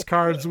 Christmas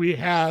cards we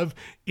have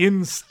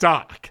in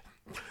stock.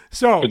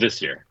 So for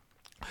this year.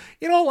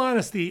 In all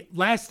honesty,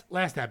 last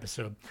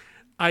episode,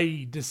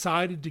 I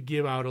decided to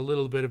give out a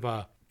little bit of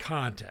a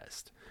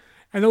contest.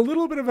 And a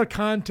little bit of a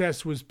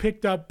contest was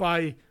picked up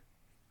by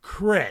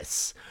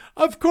Chris.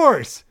 Of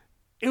course,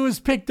 it was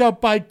picked up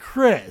by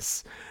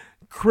Chris.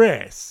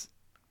 Chris,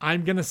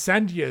 I'm going to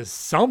send you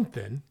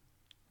something.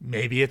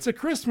 Maybe it's a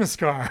Christmas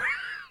card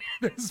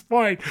at this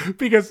point.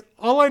 Because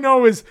all I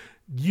know is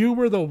you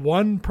were the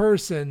one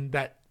person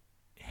that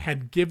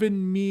had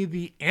given me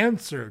the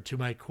answer to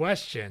my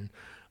question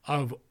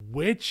of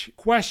which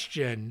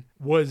question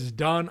was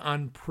done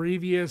on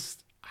previous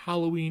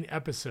Halloween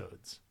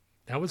episodes.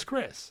 That was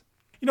Chris.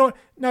 You know what?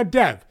 Now,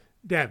 Dev,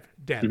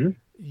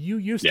 you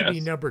used to be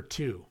number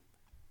 2.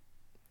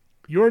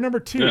 You're number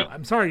 2. No.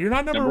 I'm sorry, you're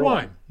not number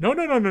 1.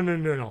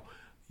 No.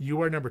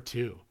 You are number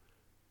 2.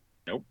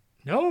 Nope.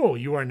 No,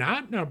 you are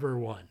not number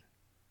 1.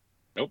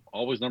 Nope,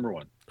 always number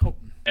 1. Oh.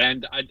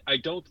 And I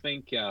don't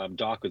think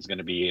Doc was going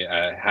to be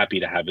happy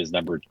to have his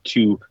number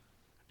 2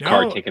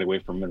 card taken away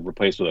from him and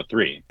replaced with a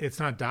 3. It's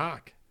not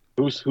Doc.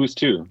 Who's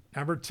 2?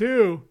 Number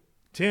 2,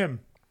 Tim.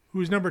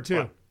 Who's number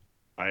 2?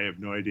 I have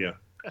no idea.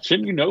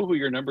 Shouldn't you know who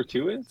your number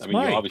 2 is? It's I mean,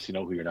 Mike. You obviously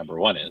know who your number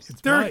 1 is.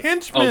 They're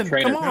henchmen.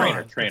 Trainer, Come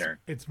on. Trainer.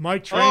 It's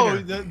Mike Trainer. Oh,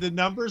 the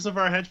numbers of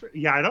our henchmen.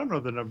 Yeah, I don't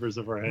know the numbers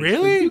of our henchmen.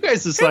 Really? You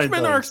guys decide.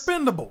 Henchmen are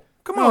expendable.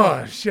 Come Oh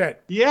on.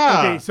 shit. Yeah.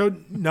 Okay, so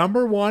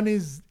number 1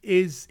 is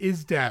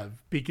Dev,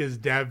 because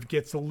Dev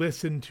gets to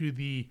listen to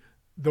the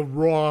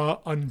raw,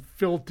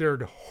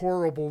 unfiltered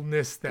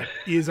horribleness that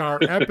is our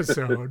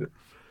episode.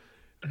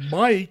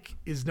 Mike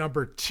is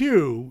number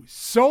 2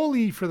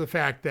 solely for the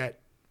fact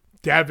that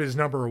Dev is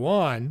number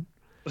 1.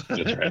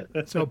 That's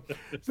right. So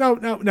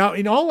now,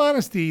 in all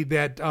honesty,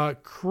 that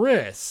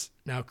Chris,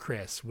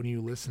 when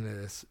you listen to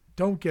this,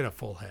 don't get a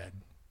full head.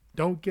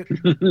 Don't get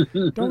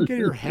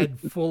your head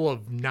full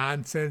of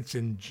nonsense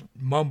and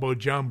mumbo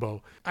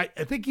jumbo. I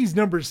think he's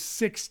number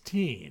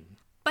 16.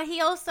 But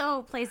he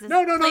also plays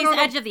No.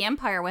 Edge of the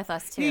Empire with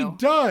us too. He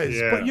does,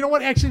 Yeah. but you know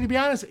what? Actually, to be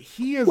honest,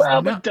 he is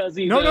Well, not. but does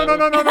he? No.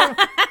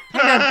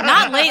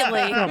 Not lately.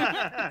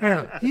 Hang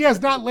on. He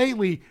has not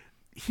lately.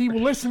 He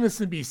will listen to this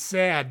and be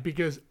sad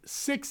because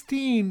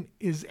 16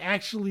 is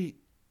actually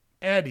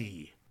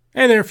Eddie.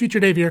 Hey there, Future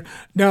Dave here.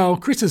 No,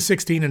 Chris is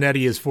 16 and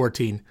Eddie is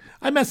 14.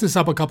 I messed this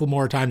up a couple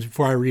more times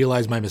before I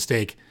realized my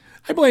mistake.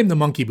 I blame the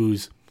monkey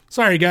booze.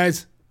 Sorry,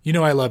 guys. You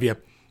know I love you.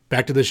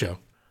 Back to the show.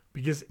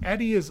 Because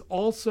Eddie is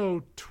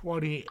also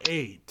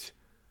 28.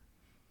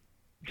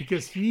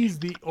 Because he's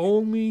the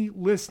only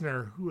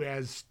listener who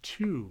has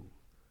 2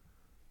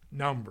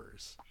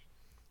 numbers.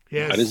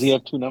 How does he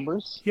have 2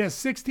 numbers? He has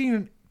 16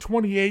 and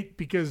 28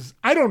 because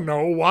I don't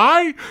know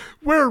why.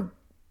 We're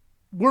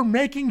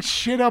making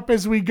shit up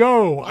as we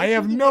go. I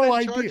have no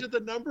idea. Charge of the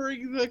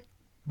numbering the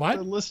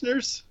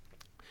listeners?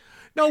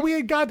 No, we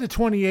had got to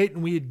 28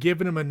 and we had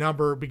given him a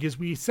number because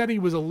we said he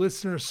was a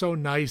listener so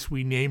nice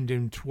we named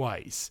him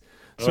twice.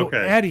 So Okay.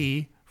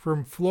 Eddie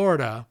from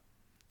Florida.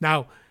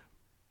 Now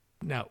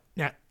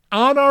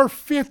on our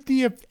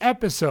 50th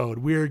episode,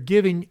 we're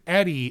giving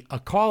Eddie a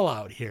call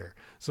out here.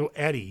 So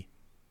Eddie,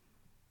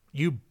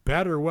 you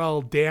better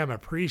well damn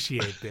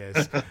appreciate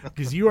this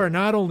because you are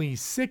not only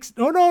 6.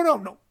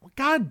 No.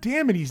 God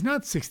damn it. He's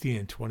not 16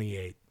 and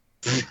 28.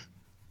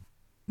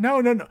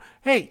 No.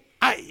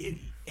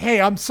 Hey,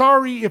 I'm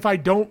sorry if I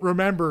don't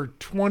remember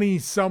 20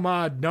 some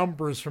odd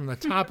numbers from the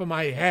top of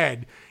my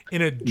head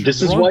in a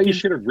This is why you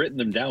should have written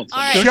them down. All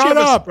right. Shut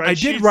up. spreadsheet I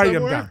did write them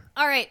somewhere? down.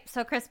 All right,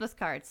 so Christmas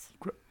cards.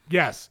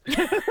 Yes.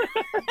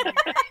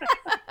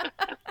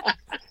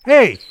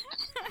 Hey.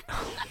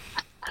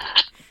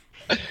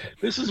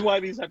 This is why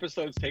these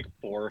episodes take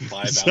 4 or 5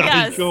 hours.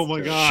 Yes. Oh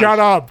my god. Shut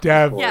up,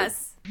 Dev.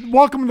 Yes.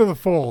 Welcome to the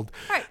fold.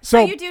 All right,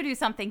 So- so you do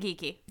something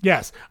geeky.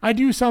 Yes, I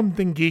do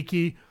something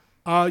geeky.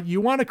 You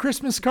want a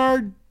Christmas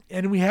card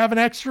and we have an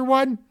extra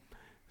one?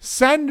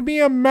 Send me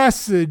a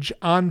message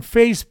on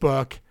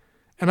Facebook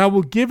and I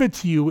will give it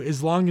to you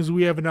as long as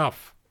we have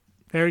enough.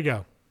 There you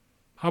go.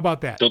 How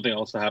about that? Don't they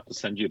also have to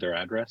send you their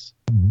address?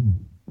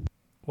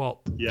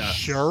 Well, Yes.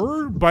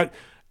 sure, but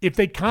if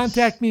they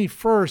contact me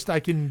first, I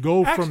can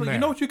go from Actually, there. you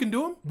know what you can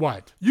do them?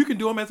 What? You can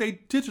do them as a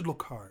digital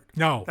card.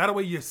 No. That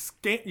way you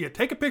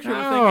take a picture of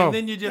the No. thing and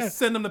then you just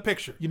send them the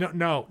picture. You know,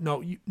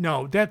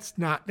 no, that's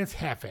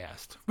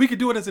half-assed. We could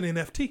do it as an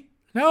NFT.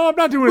 No, I'm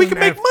not doing We it. can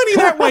make money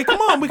that way. Come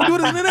on, we can do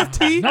it as an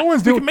NFT. No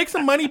one's We doing- can make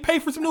some money, pay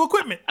for some new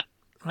equipment.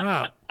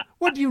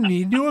 What do you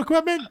need? New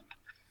equipment?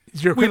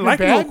 Is your We equipment like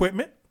bad? new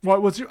equipment.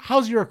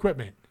 How's your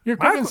equipment? Your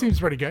equipment seems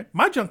pretty good.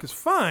 My junk is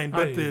fine,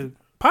 but the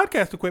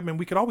podcast equipment,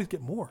 we could always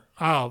get more.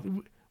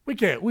 Oh, we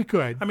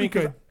could. I mean,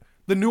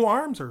 the new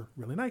arms are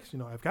really nice.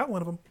 I've got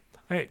one of them.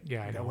 I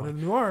got one of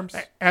the new arms.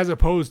 As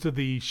opposed to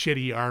the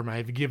shitty arm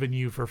I've given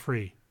you for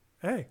free.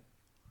 Hey,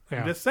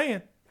 yeah. I'm just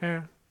saying.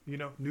 Yeah.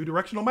 New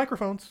directional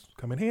microphones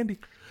come in handy.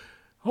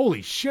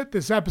 Holy shit,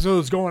 this episode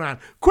is going on.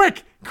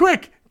 Quick, on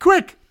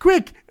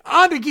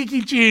to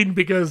Geeky Gene,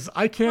 because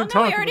I can't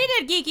talk. We already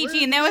did Geeky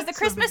Gene. That was the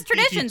Christmas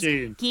traditions.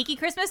 Geeky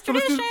Christmas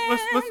traditions.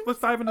 Let's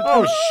dive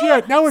into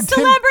shit. Now we're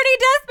Celebrity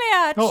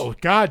Deathmatch. Oh,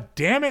 god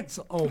damn it.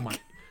 Oh, my.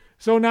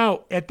 So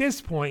now, at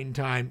this point in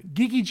time,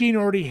 Geeky Gene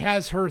already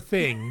has her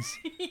things.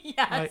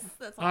 Yes,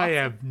 that's awesome. I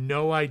have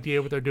no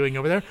idea what they're doing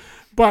over there.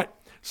 But,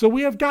 so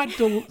we have got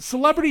the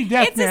Celebrity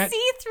Deathmatch. It's a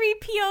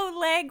C-3PO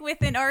leg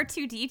with an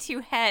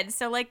R2-D2 head.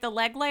 So like the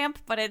leg lamp,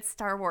 but it's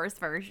Star Wars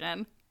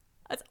version.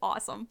 That's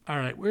awesome. All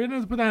right, we're going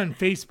to put that on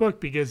Facebook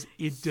because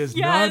it does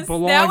not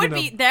belong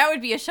that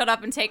would be a shut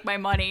up and take my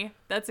money.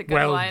 That's a good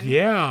one. Well,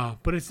 yeah,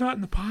 but it's not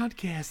in the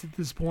podcast at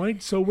this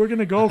point, so we're going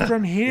to go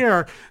from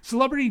here.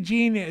 Celebrity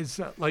Gene is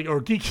or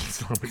Geeky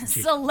Celebrity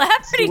Gene.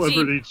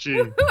 Celebrity Gene.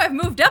 Woo-hoo, I've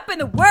moved up in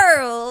the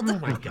world. Oh,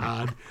 my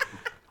God.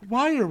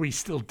 Why are we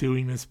still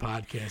doing this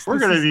podcast? We're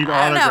going to need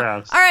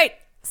autographs. All right,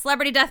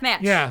 Celebrity Deathmatch.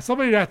 Yeah,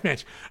 Celebrity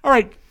Deathmatch. All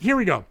right, here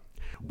we go.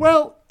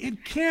 Well,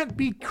 it can't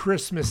be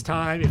Christmas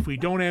time if we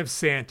don't have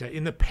Santa.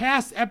 In the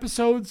past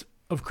episodes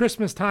of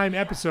Christmas time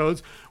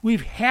episodes,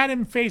 we've had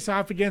him face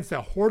off against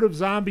a horde of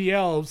zombie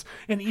elves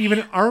and even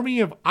an army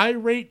of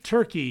irate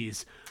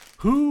turkeys.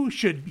 Who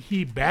should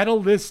he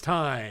battle this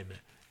time?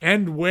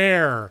 And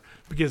where?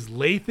 Because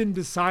Lathan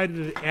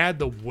decided to add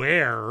the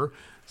where,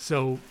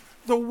 so...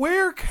 The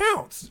where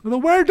counts. The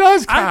where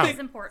does count. I think, it's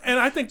important. And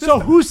I think so.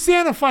 Who's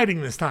Santa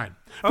fighting this time?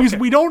 Because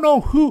we don't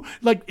know who.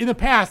 Like in the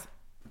past,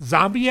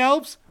 zombie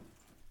elves,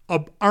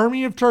 an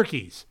army of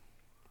turkeys.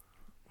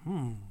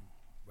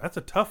 That's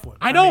a tough one.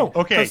 I know.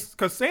 Okay.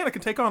 Because Santa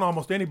can take on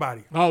almost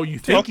anybody. Oh, you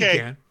think he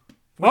can?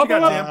 What you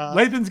got, Tim?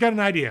 Lathan's got an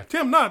idea.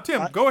 Tim,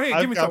 go ahead.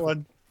 Give me something.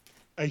 One.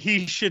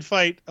 He should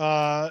fight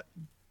John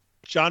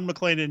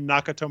McClane in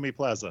Nakatomi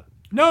Plaza.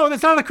 No,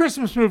 that's not a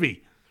Christmas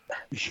movie.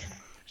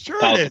 Sure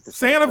it is.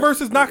 Santa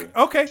versus Santa.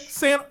 Okay.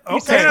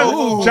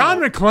 John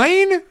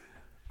McClane?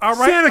 All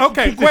right. Santa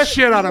kicked the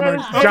shit out of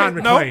John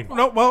McClane.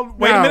 No. Well,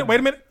 wait a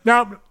minute.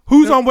 Now,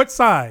 who's on what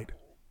side?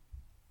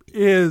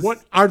 What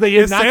are they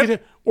in Nakatomi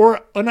or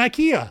an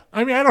IKEA?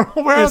 I mean, I don't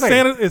know where are they.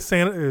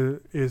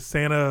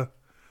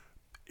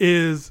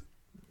 Is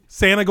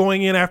Santa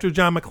going in after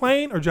John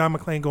McClane or John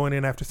McClane going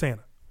in after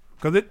Santa?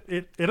 Because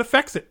it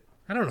affects it.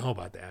 I don't know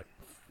about that.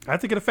 I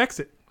think it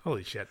affects it.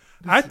 Holy shit!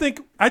 I think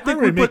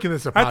we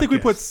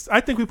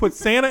put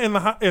Santa in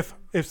the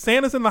if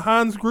Santa's in the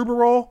Hans Gruber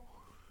role,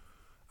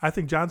 I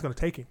think John's going to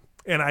take him,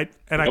 and I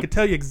can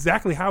tell you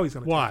exactly how he's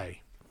going to.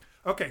 Why?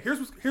 Okay,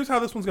 here's how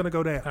this one's going to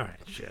go down. All right,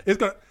 shit. It's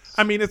gonna.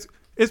 I mean, it's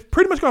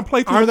pretty much going to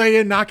play through. Are they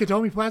in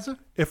Nakatomi Plaza?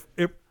 If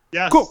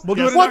yes, cool. We'll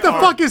do it. What the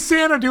fuck is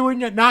Santa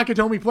doing at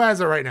Nakatomi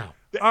Plaza right now?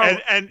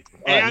 And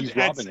he's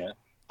robbing it.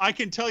 I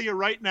can tell you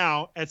right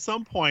now, at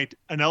some point,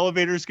 an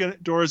elevator's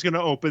door is going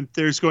to open.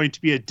 There's going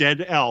to be a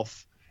dead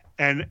elf,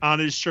 and on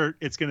his shirt,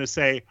 it's going to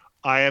say,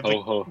 "I have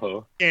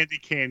a candy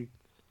cane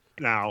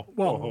now."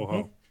 Whoa. Ho, ho,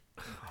 ho.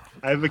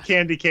 I have a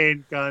candy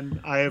cane gun.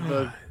 I have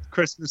a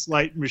Christmas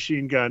light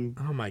machine gun.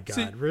 Oh my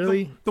God!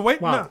 Really? The way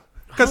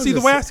because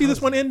the way I see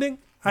this one ending,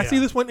 I see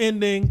this one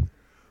ending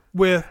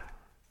with,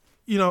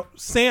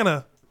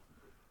 Santa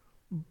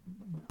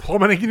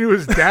plummeting into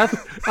his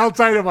death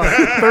outside of a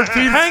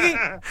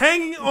 13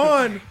 hanging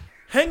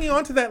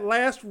on to that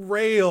last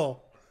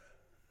rail,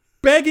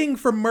 begging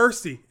for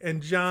mercy,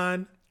 and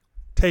John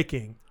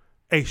taking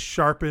a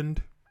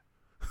sharpened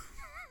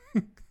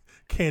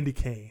candy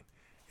cane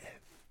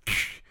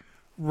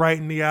right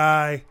in the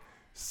eye,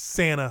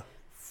 Santa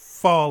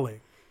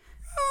falling.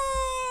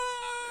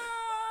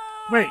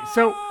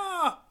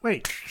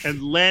 Wait.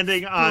 And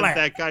landing on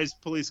that guy's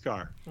police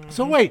car.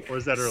 So wait. Or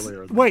is that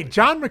earlier? Wait,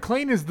 John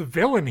McClane is the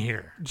villain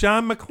here.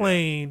 John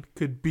McClane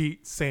could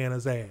beat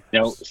Santa's ass.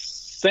 No,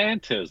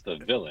 Santa's the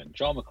villain.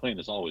 John McClane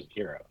is always a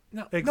hero.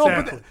 No,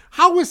 exactly. But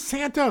how is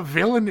Santa a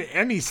villain in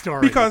any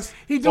story? Because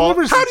he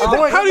delivers.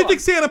 How do you think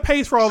Santa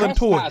pays for all them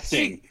toys?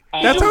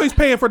 That's how he's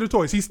paying for the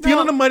toys. He's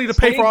stealing the money to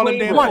pay for all them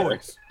damn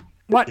toys.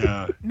 What?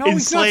 No,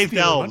 enslaved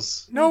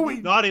elves. No,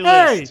 naughty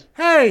list.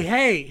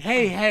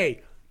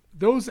 Hey.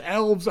 Those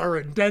elves are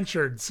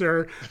indentured,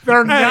 sir.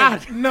 They're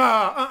not.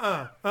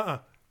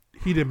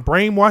 He didn't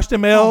brainwash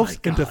them elves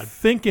into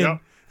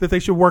thinking that they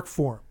should work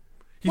for him.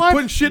 He's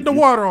putting shit in the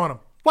water on them.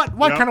 What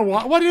kind of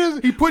water? What is?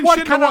 He putting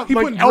shit in the water. He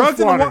putting drugs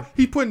in the water.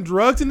 He putting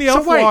drugs in the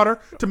elf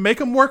water to make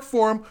them work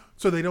for him,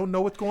 so they don't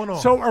know what's going on.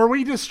 So, are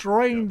we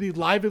destroying the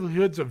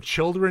livelihoods of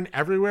children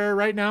everywhere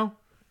right now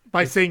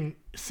by saying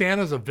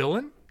Santa's a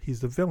villain? He's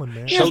the villain,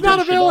 man. He's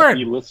not a villain. Should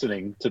not be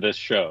listening to this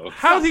show.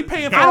 How's he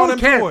paying for all them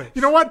toys?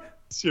 You know what?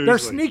 Seriously. They're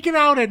sneaking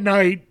out at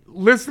night,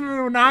 listening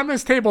to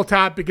Anonymous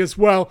Tabletop because,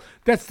 well,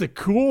 that's the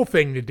cool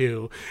thing to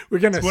do. We're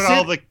gonna when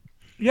all the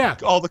Yeah.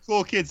 all the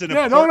cool kids in a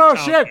Yeah, port no,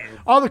 town shit. game.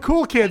 All the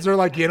cool kids are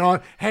like,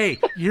 hey,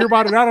 you hear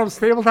about Anonymous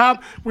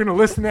Tabletop? We're gonna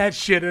listen to that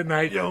shit at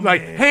night.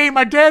 Hey,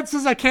 my dad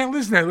says I can't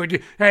listen to that.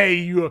 Like, hey,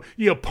 you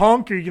a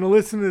punk? Are you gonna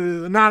listen to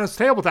the Anonymous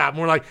Tabletop?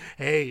 And we're like,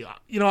 hey,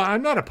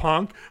 I'm not a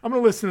punk. I'm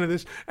gonna listen to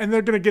this, and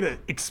they're gonna get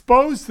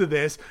exposed to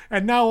this,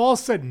 and now all of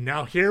a sudden,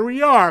 now here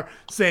we are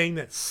saying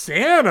that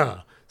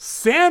Santa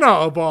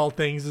of all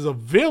things is a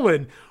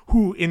villain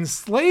who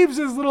enslaves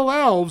his little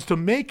elves to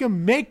make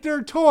them make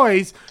their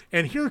toys,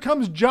 and here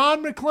comes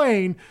John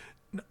McClane.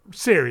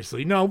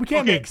 Seriously, no, we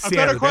can't make Santa.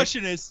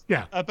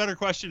 A better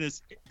question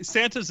is,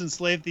 Santa's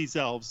enslaved these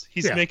elves.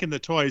 He's making the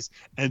toys,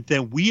 and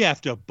then we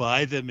have to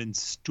buy them in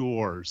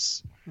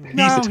stores. He's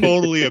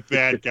totally a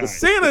bad guy.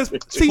 Santa's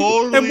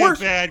totally and worse,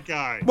 a bad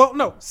guy. Well,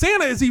 no,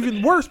 Santa is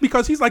even worse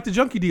because he's like the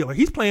junkie dealer.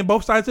 He's playing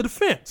both sides of the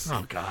fence.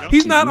 Oh God!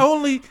 He's not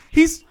only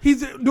he's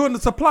doing the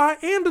supply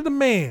and the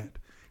demand.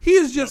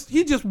 He's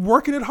just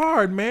working it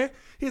hard, man.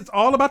 It's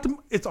all about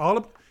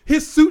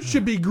his suit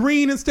should be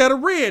green instead of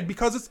red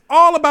because it's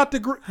all about the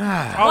green.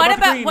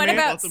 What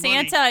about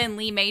Santa and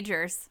Lee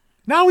Majors?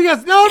 No, we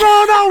can't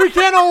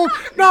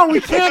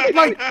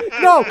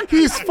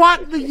he's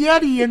fought the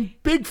Yeti and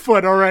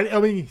Bigfoot already. I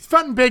mean, he's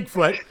fought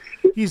Bigfoot.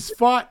 He's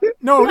fought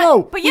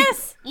But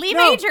yes, Lee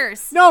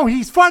Majors. No,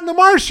 he's fought the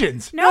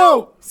Martians.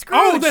 No.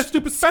 Scrooged. Oh, that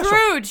stupid special.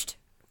 Scrooged.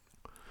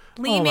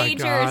 Lee Oh my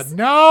Majors. God,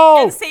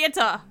 no. And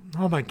Santa.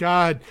 Oh my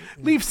God!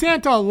 Leave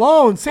Santa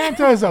alone.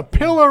 Santa is a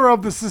pillar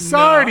of the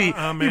society.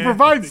 He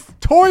provides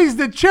toys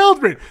to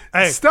children.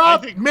 Hey,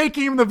 Stop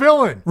making him the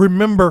villain.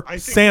 Remember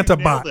Santa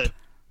Bot.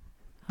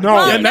 No,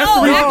 Well, and that's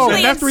the reason. actually,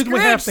 And that's the reason we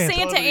have Scrooge,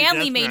 Santa. and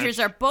Lee Majors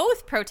are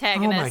both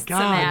protagonists in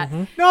that.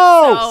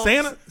 No,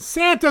 So-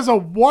 Santa's a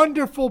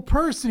wonderful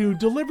person who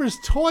delivers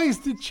toys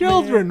to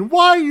children.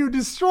 Why are you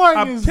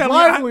destroying his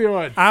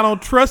livelihood? I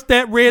don't trust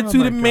that red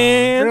suited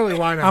man. Really,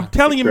 why not? I'm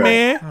telling you,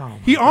 man. Oh,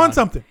 he on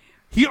something.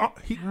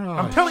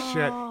 I'm telling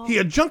you, he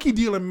a junkie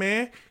dealer,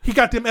 man. He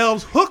got them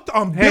elves hooked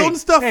on building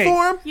stuff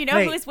for him. You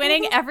know who's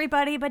winning?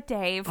 Everybody but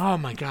Dave. Oh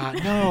my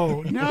God!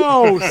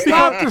 No!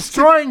 Stop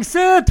destroying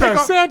Santa.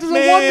 Santa's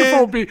a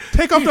wonderful being.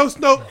 Take off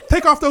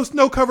those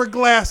snow covered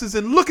glasses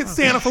and look at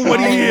Santa for what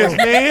he is,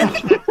 man.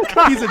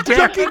 He's a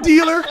junkie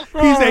dealer.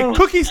 He's a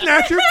cookie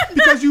snatcher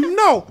because he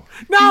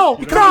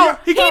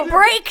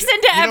breaks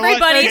into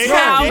everybody's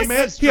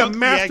house. He a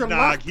master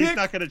lockpick. He's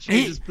not going to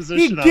change his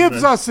position. He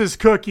gives us his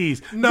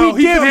cookies. No,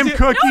 we give him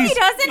cookies. No, he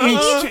doesn't. He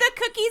eats the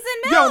cookies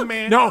and milk. Yo,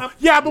 man.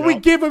 But we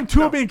give them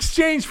to him in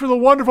exchange for the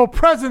wonderful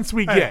presents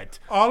we get.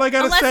 All I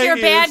gotta Unless say you're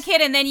a bad is,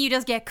 kid and then you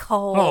just get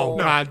cold. Oh,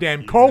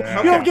 goddamn cold.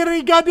 You don't get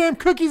any goddamn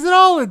cookies at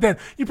all then.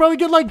 You probably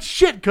get like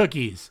shit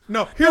cookies.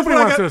 no. Here's Nobody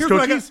what I wants got. those Here's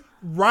what I cookies. got.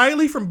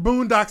 Riley from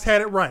Boondocks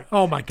had it right.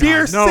 Oh my God! Dear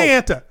no.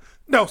 Santa,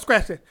 no,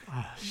 scratch that.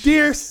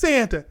 Dear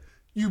Santa,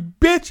 you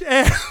bitch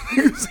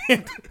ass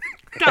Santa.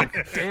 God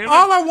damn it.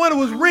 All I wanted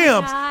was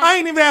rims. I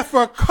ain't even asked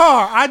for a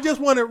car. I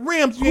just wanted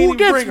rims. You Who ain't even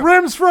gets bring 'em.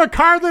 rims for a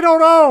car they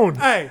don't own?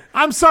 Hey.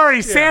 I'm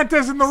sorry,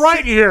 Santa's in the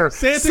right here.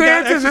 Santa got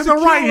Santa's extra in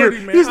the right here.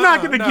 security, man. He's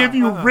not going to give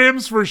you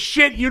rims for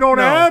shit you don't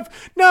have.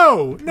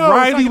 No.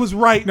 Riley was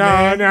right,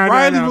 man.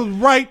 Riley was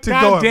right to go.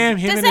 God damn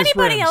him Does and his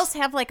anybody rims. else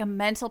have like a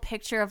mental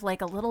picture of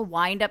like a little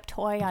wind-up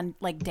toy on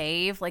like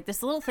Dave, like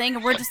this little thing,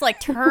 and we're just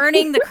like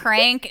turning the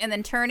crank and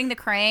then turning the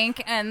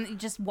crank and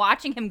just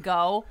watching him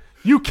go?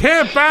 You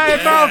can't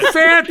badmouth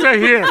Santa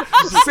here.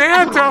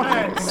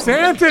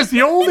 Santa's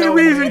the only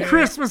reason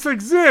Christmas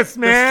exists,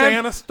 man. The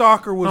Santa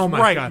stalker was Oh my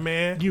right, God.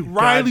 man. You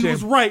Riley goddamn-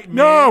 was right,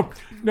 man.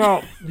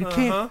 No, you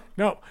can't.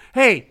 No.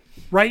 Hey,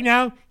 right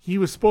now he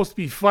was supposed to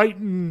be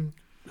fighting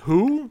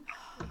who?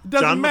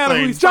 Doesn't John matter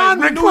who McClane. he's John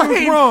fighting. We knew he was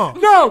McClane. wrong.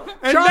 No,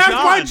 And that's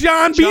why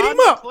John beat him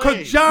up,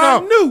 because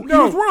John knew he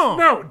was wrong.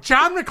 No,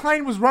 John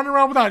McClane was running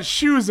around without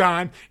shoes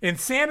on, and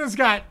Santa's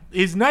got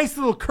his nice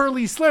little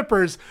curly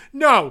slippers.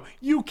 No,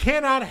 you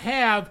cannot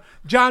have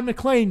John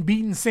McClane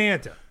beating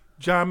Santa.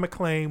 John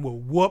McClane will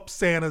whoop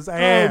Santa's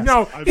ass.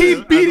 no. He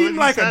beat believe him he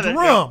like a said it,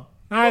 drum.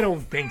 I don't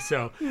think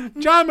so.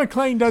 John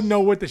McClane doesn't know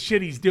what the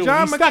shit he's doing.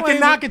 John He's stuck in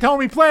McClane-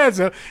 Nakatomi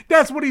Plaza.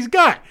 That's what he's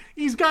got.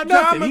 He's got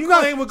John nothing. He's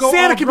not- McClane would go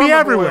Santa all can be drummer boy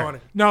everywhere. on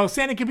it. No,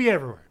 Santa can be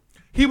everywhere.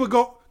 He would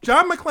go.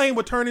 John McClane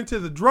would turn into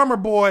the drummer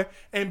boy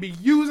and be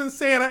using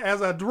Santa as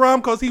a drum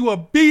because he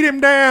will beat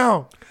him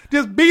down.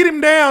 Just beat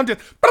him down. Just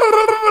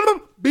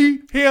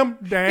beat him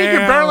down. He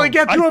can barely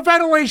get through a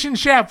ventilation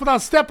shaft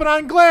without stepping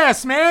on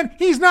glass, man.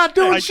 He's not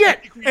doing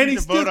shit. And he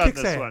to still vote on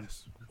kicks this ass. one.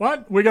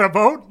 What? We got to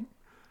vote?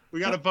 We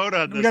got to vote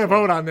on this. We got to one.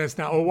 vote on this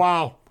now. Oh,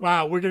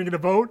 wow. We're going to get a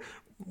vote?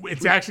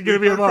 It's actually going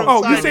to be a vote.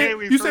 Oh, Side A,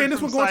 you saying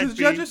this one going to the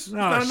judges? It's Oh,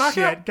 not a knockout?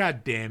 shit.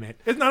 God damn it.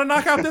 It's not a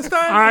knockout this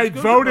time? All right,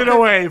 vote it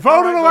away.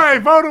 Vote it away.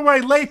 Vote away.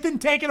 Lathan,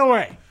 take it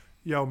away.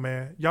 Yo,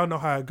 man. Y'all know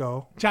how it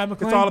go. John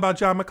McClane? It's all about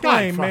John God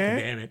McClane, fucking man.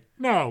 damn it.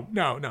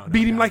 No.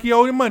 Beat him like he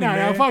owed him money, No,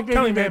 man. fuck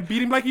Tell it, him, man.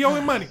 Beat him like he owed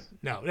him money.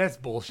 No, that's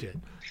bullshit.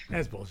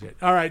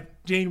 All right,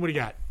 Gene, what do you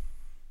got?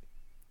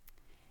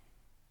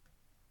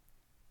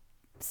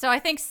 So I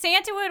think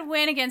Santa would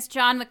win against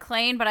John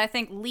McClane, but I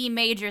think Lee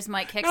Majors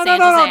might kick No,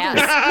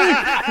 Santa's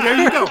ass. There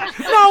you go.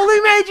 No,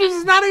 Lee Majors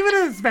is not even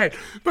in this bag.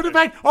 But in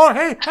fact,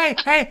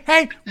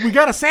 hey, we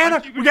got a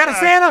Santa. We got a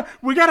Santa.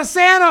 We got a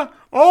Santa.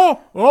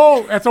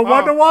 Oh, that's a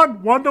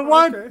 1-to-1.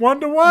 1-to-1. Okay.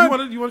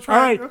 1-to-1. You want to try?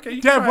 All right, Okay,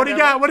 you can Tim, try what do you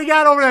that got? one. What do you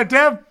got over there,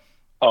 Tim?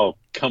 Oh,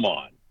 come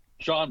on.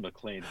 John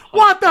McClane.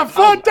 What the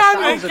fuck? John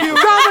Thank you.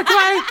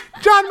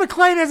 McClane. John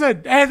McClane has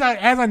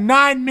a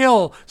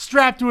 9mm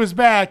strapped to his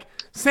back.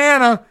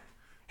 Santa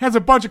has a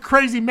bunch of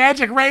crazy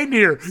magic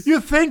reindeer. You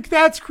think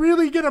that's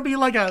really gonna be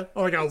like a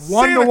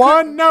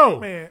 1-to-1? No.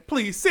 Man,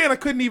 please, Santa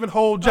couldn't even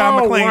hold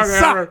John McClane's whatever.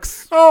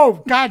 socks.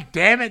 Oh, god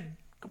damn it.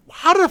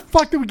 How the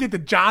fuck did we get to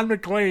John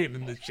McClane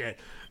in this shit?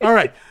 All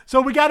right.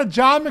 So we got a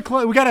John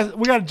McClane. We got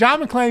a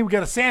John McClane, we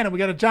got a Santa, we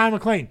got a John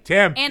McClane.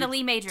 Tim. And a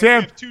Lee Majors. We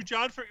Tim. have 2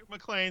 John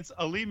McClanes,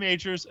 a Lee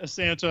Majors, a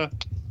Santa,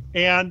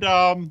 and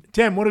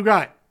Tim, what do we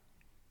got?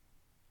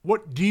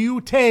 What do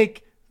you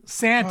take,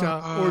 Santa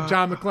or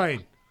John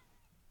McClane?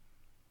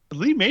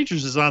 Lee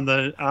Majors is on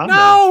the.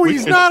 No,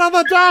 he's not on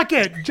the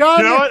docket. John.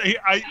 You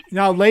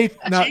know what?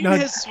 Now, Gene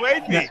has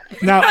swayed me.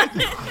 Now,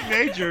 Lee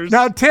Majors.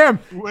 now, Tim,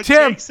 would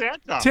take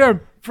Santa.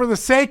 for the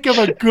sake of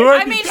a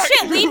good. I mean,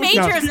 shit, Lee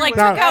Majors No, took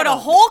out a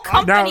whole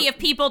company now- of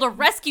people to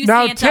rescue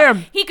now, Santa.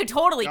 Tim- He could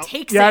totally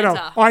take Yeah,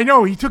 Santa. I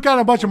know. He took out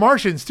a bunch of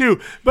Martians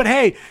too. But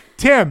hey,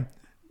 Tim,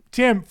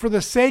 for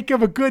the sake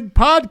of a good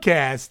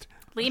podcast,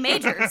 Lee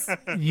Majors.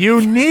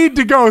 you need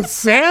to go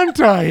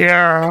Santa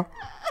here.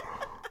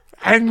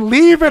 And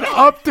leave it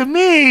up to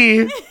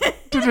me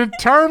to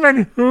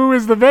determine who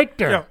is the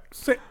victor.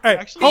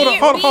 Hey,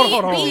 hold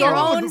on. Be your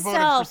own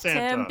self,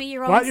 Tim. Be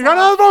your own What? You self.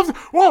 got another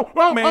vote?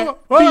 Whoa,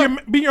 Man,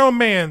 be your own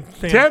man,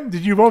 Santa. Tim,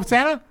 did you vote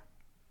Santa?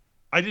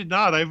 I did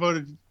not. I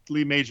voted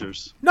Lee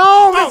Majors.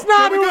 No, that's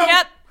not. there we go.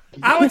 Yep.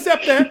 I'll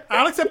accept that.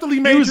 I'll accept the Lee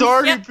He Majors. was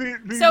already.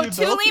 Yep.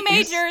 So 2 Lee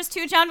Majors,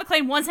 2 John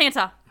McClane, 1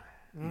 Santa.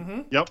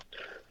 Yep.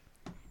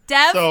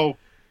 Dev? So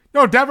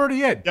No, Dev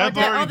already did. Dev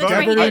already that's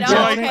right, he voted. did.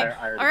 I Oh, joined. okay.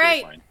 All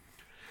right.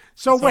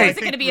 So So wait. is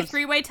it going to be a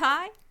 3-way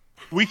tie?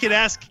 We could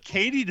ask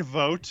Katie to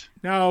vote.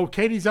 No,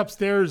 Katie's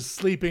upstairs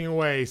sleeping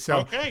away. So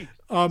Okay.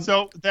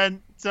 So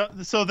then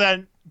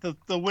the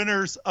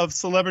winners of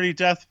Celebrity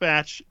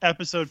Deathmatch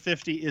episode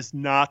 50 is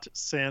not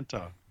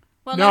Santa.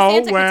 Well,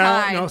 Santa could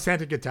well, tie. no,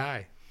 Santa could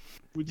tie.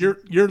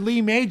 Your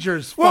Lee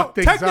Majors Well, fucked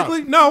things up.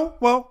 technically, no.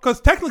 Well, because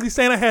technically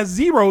Santa has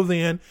 0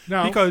 then.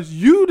 No. Because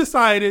you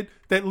decided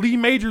that Lee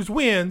Majors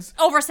wins.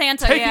 Over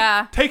Santa,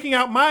 yeah. Taking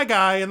out my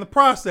guy in the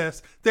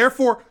process.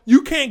 Therefore,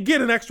 you can't get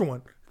an extra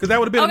one. Because that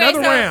would have been another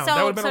round. So,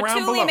 That would have been a round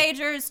 2 below. Lee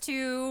Majors,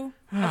 2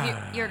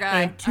 of your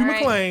guy. And 2 All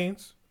right.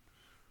 McClanes.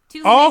 2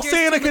 Lee All Majors,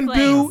 Santa 2 can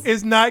McClanes. do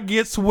is not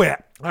get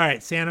swept. All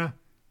right, Santa,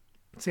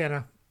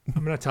 I'm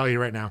going to tell you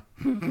right now.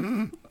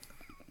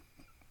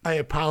 I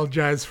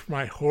apologize for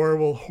my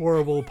horrible,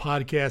 horrible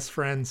podcast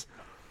friends.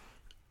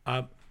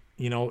 I'm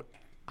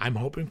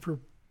hoping for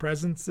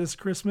presents this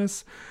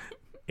Christmas,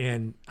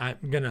 and I'm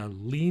going to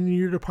lean in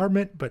your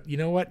department, but you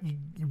know what? You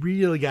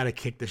really got to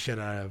kick the shit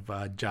out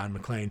of John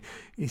McClane.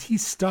 Is he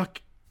stuck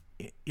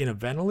in a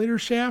ventilator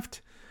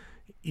shaft?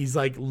 He's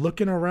like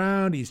looking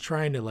around. He's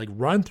trying to like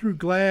run through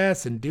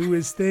glass and do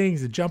his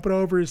things and jumping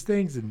over his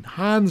things. And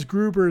Hans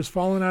Gruber is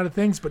falling out of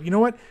things. But you know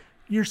what?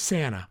 You're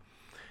Santa,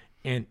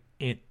 and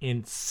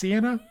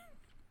Santa,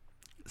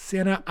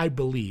 I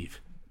believe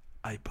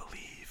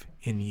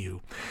in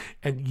you,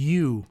 and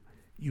you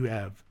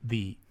have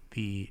the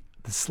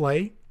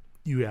sleigh.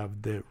 You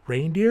have the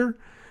reindeer.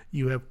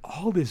 You have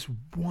all this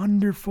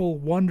wonderful,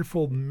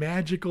 wonderful,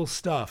 magical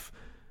stuff.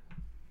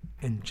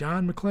 And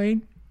John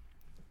McClane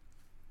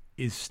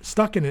is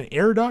stuck in an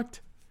air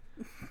duct,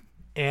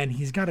 and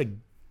he's got a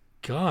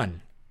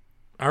gun.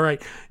 All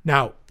right,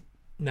 now,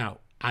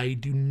 I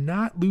do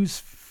not lose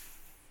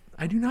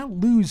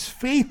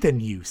faith in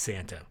you,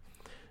 Santa.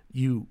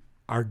 You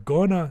are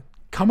gonna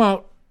come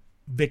out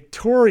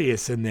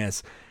victorious in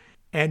this,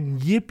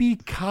 and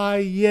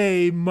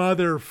yippee-ki-yay,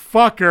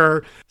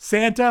 motherfucker,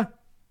 Santa,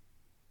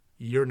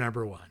 you're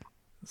number 1.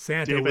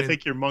 Santa Dave, wins. I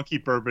think your monkey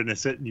bourbon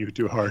is hitting you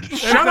too hard.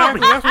 Shut up!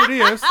 That's what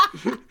it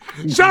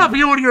is. Shut up,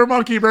 you and your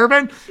monkey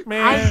bourbon.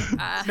 Man,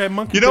 that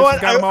monkey You know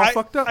what? got him all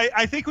fucked up.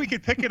 I think we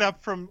could pick it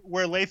up from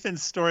where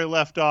Lathan's story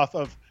left off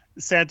of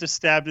Santa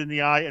stabbed in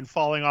the eye and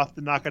falling off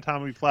the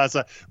Nakatomi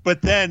Plaza.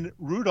 But then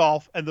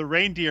Rudolph and the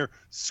reindeer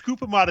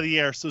scoop him out of the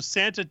air, so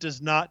Santa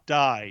does not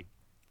die.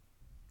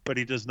 But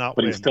he does not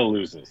But win. he still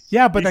loses.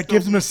 Yeah, but that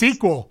gives him a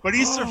sequel. But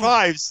he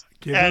survives.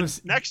 Give him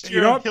And a- next you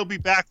year, know what? he'll be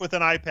back with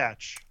an eye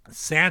patch.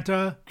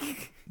 Santa,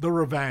 the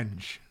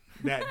Revenge.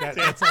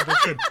 That's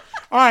good.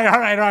 All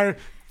right.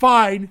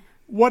 Fine.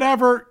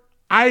 Whatever.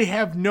 I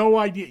have no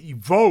idea. You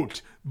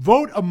vote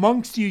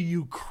amongst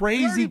you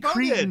crazy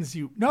cretins.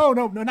 You no,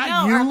 not No,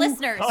 you. our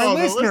listeners. Our the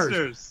listeners.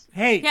 listeners.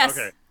 Hey, Yes.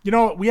 Okay. you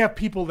know what? We have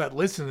people that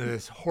listen to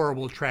this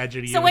horrible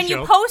tragedy. So of a when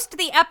show. you post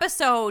the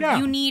episode, Yeah.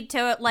 you need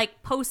to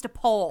post a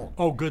poll.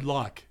 Oh, good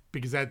luck.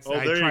 because I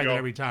there you try that go.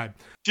 every time.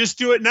 Just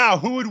do it now.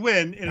 Who would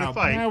win in a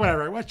fight?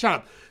 Whatever. Well,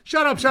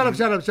 shut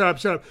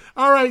up.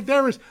 All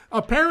right,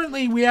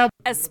 apparently we have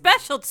A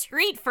special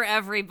treat for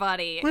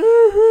everybody.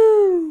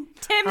 Woohoo!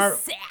 Tim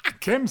Sack.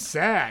 Tim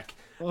Sack.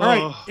 All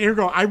right, here we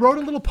go. I wrote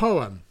a little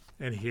poem,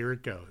 and here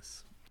it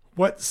goes.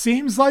 What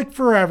seems like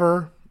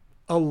forever,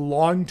 a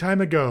long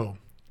time ago,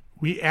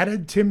 we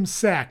added Tim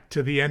Sack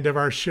to the end of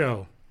our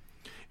show.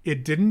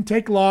 It didn't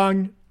take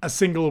long, a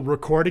single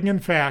recording in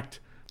fact,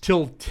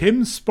 till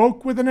Tim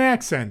spoke with an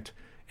accent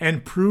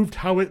and proved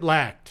how it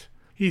lacked.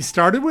 He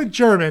started with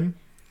German,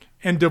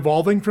 and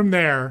devolving from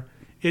there,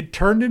 it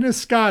turned into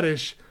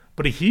Scottish,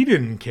 but he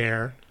didn't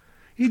care.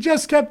 He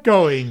just kept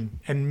going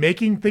and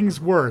making things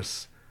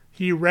worse.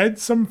 He read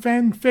some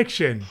fan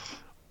fiction,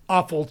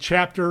 awful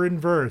chapter and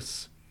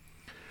verse.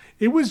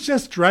 It was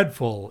just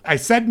dreadful. I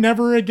said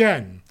never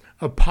again.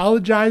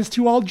 Apologize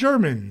to all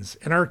Germans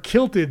and our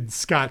kilted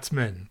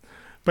Scotsmen.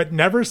 But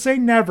never say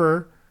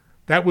never.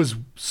 That was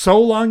so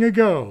long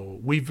ago.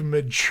 We've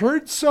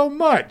matured so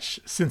much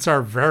since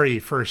our very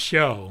first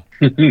show.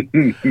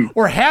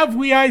 Or have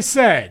we, I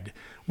said.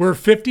 We're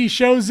 50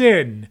 shows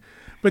in,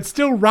 but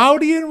still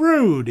rowdy and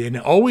rude and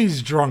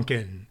always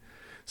drunken.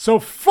 So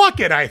fuck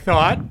it, I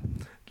thought.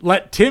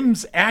 Let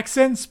Tim's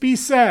accents be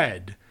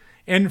said.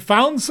 And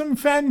found some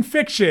fan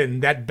fiction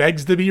that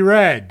begs to be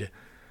read.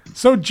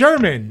 So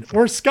German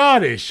or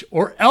Scottish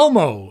or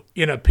Elmo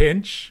in a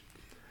pinch.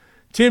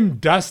 Tim,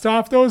 dust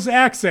off those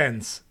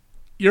accents.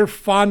 You're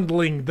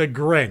fondling the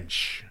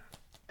Grinch.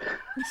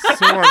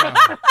 Sort of.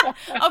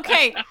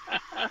 Okay.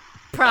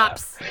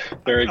 Props.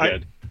 Very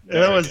good.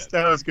 That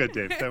was good,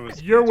 Dave. That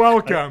was. You're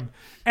welcome.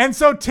 And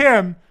so,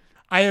 Tim,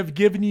 I have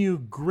given you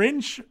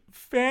Grinch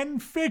fan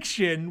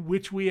fiction,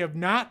 which we have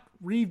not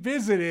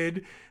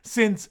revisited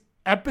since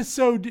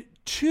episode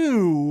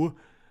 2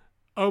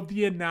 of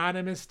the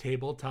Anonymous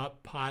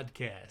Tabletop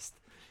Podcast.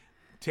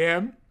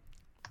 Tim,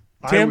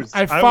 I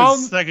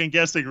was second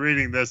guessing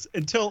reading this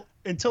until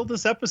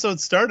this episode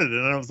started,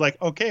 and I was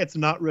like, okay, it's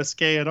not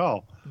risque at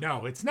all.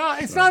 No, it's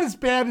not. It's not as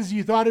bad as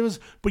you thought it was.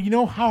 But you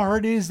know how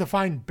hard it is to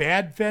find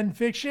bad fan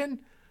fiction?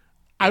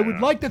 I would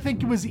like to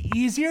think it was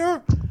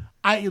easier.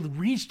 I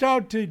reached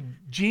out to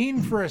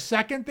Gene for a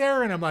second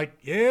there, and I'm like,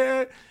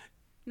 yeah.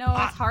 No,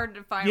 it's hard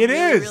to find. It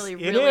really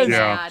is.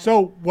 bad.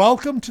 So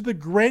welcome to the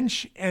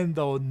Grinch and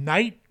the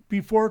Night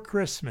Before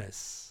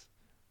Christmas.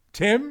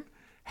 Tim,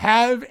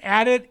 have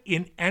at it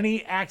in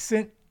any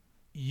accent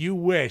you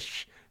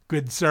wish,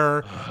 good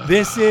sir.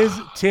 This is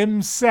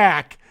Tim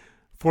Sack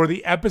for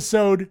the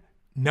episode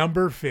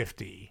number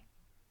 50.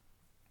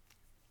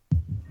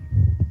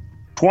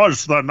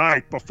 'Twas the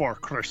night before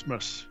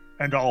Christmas,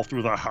 and all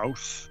through the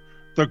house,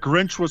 the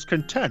Grinch was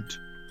content,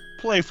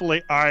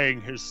 playfully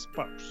eyeing his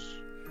spouse.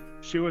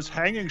 She was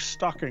hanging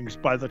stockings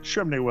by the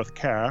chimney with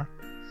care,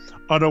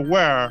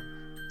 unaware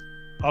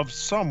of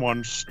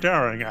someone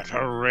staring at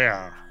her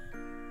rear.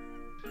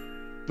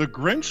 The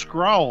Grinch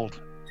growled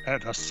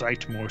at a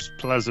sight most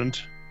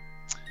pleasant,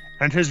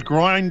 and his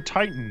groin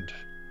tightened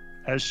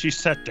as she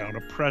set down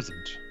a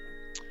present.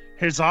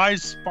 His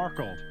eyes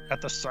sparkled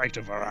at the sight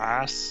of her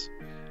ass.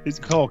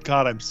 Oh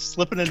God, I'm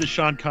slipping into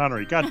Sean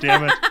Connery. God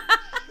damn it.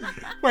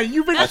 Wait,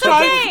 you've been That's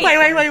Sean.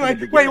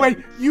 okay. Wait.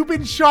 You've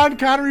been Sean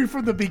Connery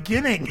from the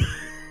beginning.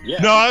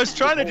 Yeah. No, I was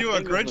trying to do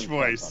a Grinch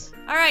voice.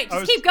 All right,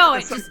 just keep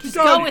going. Just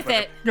go with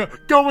it.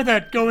 Go with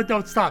that. Go with.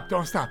 Don't stop.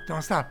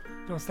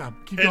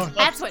 Keep going.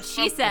 That's what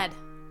she said.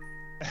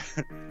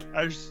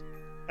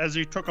 As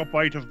he took a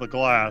bite of the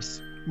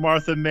glass,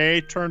 Martha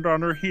May turned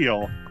on her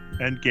heel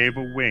and gave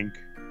a wink.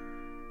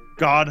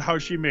 God, how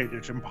she made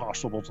it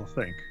impossible to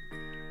think.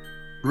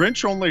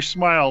 Grinch only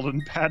smiled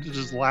and patted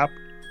his lap.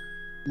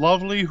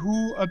 Lovely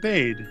who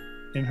obeyed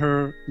in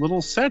her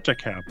little Santa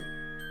cap.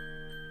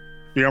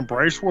 The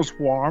embrace was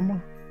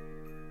warm,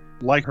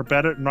 like her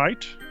bed at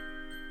night.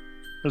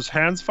 His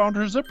hands found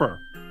her zipper,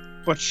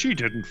 but she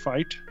didn't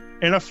fight.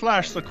 In a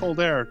flash, the cold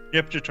air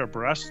nipped at her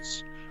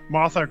breasts.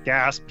 Martha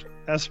gasped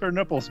as her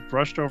nipples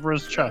brushed over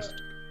his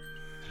chest.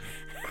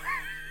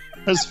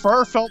 His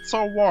fur felt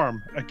so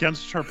warm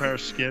against her bare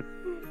skin.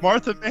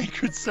 Martha May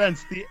could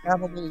sense the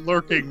animal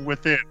lurking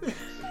within.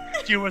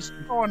 She was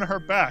throwing her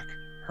back,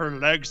 her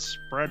legs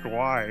spread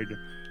wide.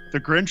 The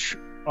Grinch,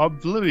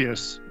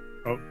 oblivious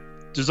of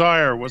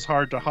desire, was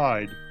hard to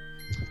hide.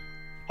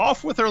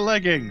 Off with her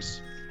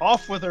leggings,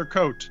 off with her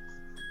coat.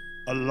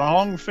 A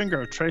long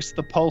finger traced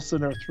the pulse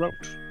in her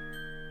throat.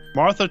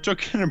 Martha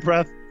took in a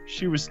breath.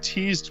 She was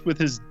teased with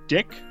his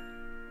dick.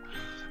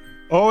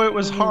 Oh, it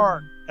was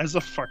hard as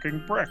a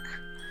fucking brick.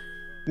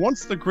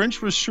 Once the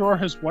Grinch was sure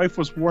his wife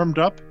was warmed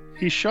up,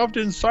 he shoved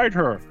inside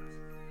her,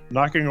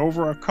 knocking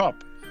over a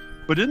cup.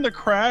 But in the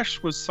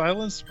crash was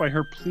silenced by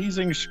her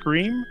pleasing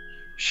scream.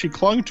 She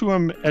clung to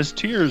him as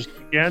tears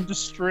began to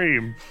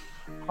stream.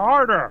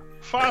 Harder,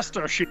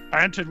 faster, she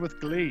panted with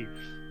glee.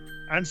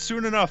 And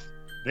soon enough,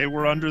 they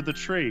were under the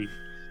tree.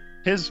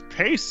 His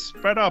pace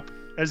sped up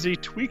as he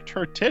tweaked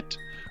her tit.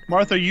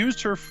 Martha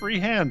used her free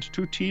hand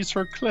to tease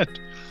her clit.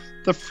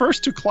 The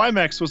first to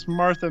climax was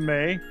Martha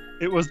May,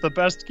 It was the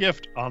best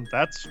gift on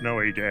that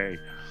snowy day.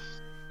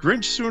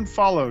 Grinch soon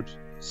followed,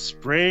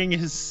 spraying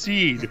his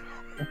seed.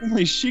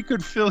 Only she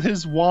could fill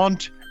his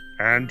want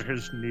and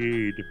his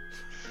need.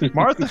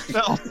 Martha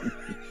felt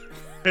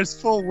his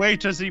full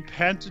weight as he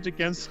panted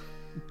in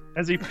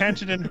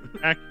her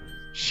neck.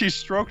 She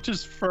stroked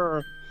his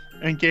fur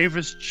and gave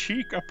his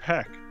cheek a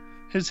peck.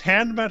 His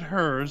hand met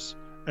hers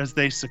as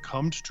they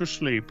succumbed to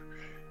sleep.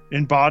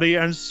 In body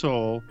and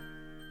soul,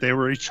 they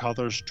were each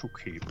other's to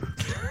keep.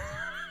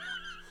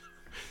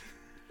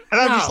 And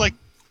I'm just like,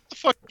 what the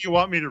fuck do you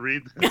want me to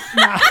read this?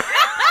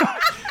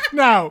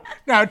 Now,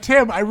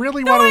 Tim, I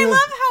really No, want I to. love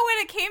how when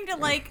it came to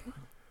like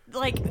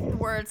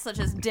words such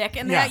as dick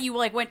and Yeah. that you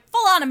like went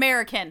full on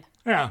American.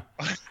 Yeah.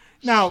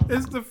 Now,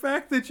 is the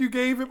fact that you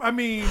gave him, I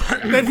mean,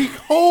 that he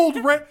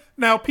cold read.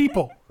 Now,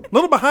 people,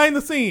 little behind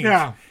the scenes.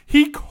 Yeah.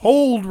 He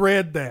cold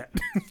read that.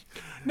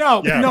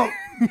 No, Yeah. no,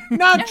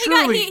 not No,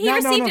 truly. he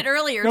received it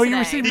earlier No, he today.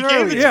 received He it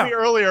gave earlier. it to me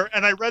earlier,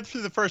 and I read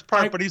through the first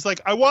part, but he's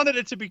like, I wanted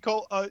it to be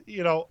cold,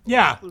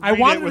 Yeah, I read it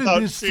wanted to without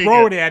just seeing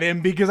throw it. it at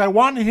him because I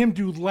wanted him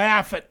to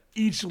laugh at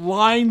each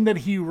line that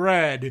he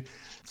read.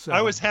 So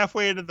I was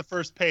halfway into the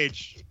first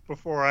page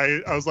before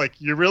I was like,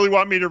 you really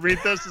want me to read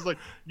this? He's like,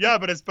 yeah,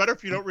 but it's better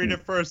if you don't read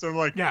it first. And I'm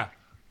like, yeah.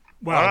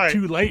 Well, all right.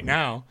 too late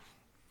now.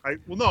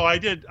 I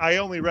did. I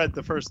only read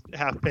the first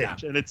half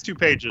page, and it's 2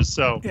 pages,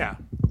 so Yeah.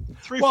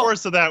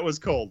 3/4 of that was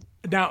cold.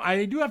 Now,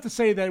 I do have to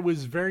say that it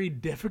was very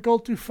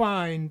difficult to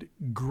find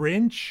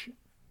Grinch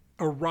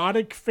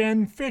erotic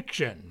fan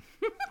fiction.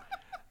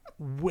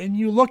 When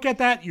you look at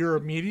that, you're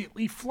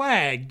immediately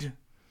flagged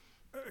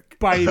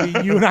by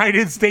the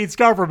United States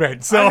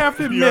government. So I have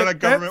to admit, You're on a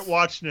government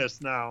watch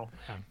list now.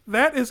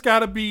 that has got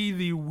to be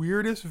the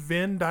weirdest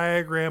Venn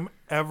diagram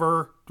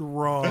ever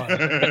drawn.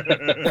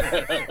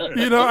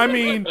 I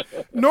mean,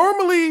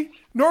 normally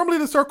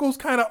the circles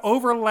kind of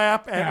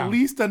overlap at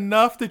least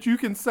enough that you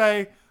can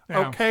say,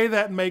 Yeah. okay,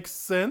 that makes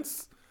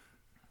sense.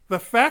 The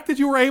fact that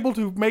you were able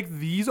to make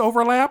these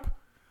overlap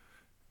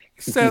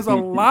says a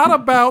lot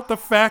about the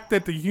fact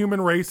that the human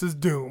race is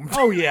doomed.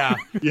 Oh, yeah.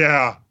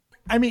 Yeah.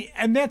 I mean,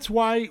 and that's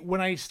why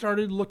when I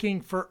started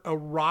looking for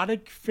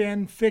erotic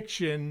fan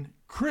fiction,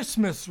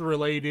 Christmas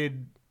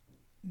related,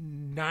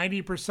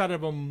 90%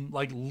 of them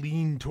like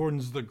lean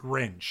towards the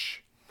Grinch.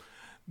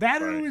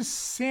 That it was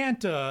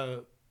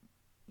Santa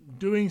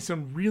doing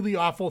some really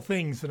awful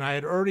things, and I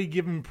had already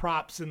given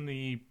props in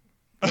the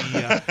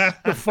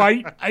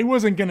fight. I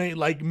wasn't gonna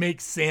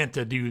make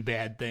Santa do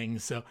bad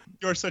things. So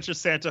You're such a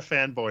Santa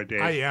fanboy,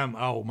 Dave. I am.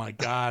 Oh my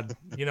God.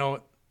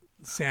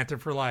 Santa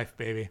for life,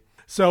 baby.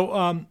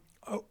 So,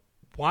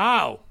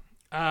 wow.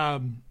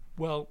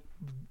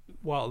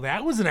 Well,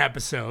 that was an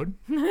episode.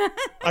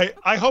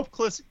 I hope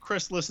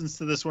Chris listens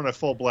to this one at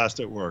full blast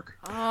at work.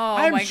 Oh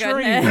I'm my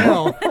sure goodness. he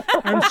will.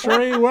 I'm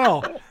sure he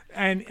will.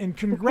 And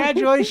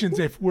congratulations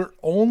if we're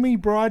only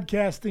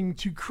broadcasting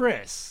to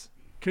Chris.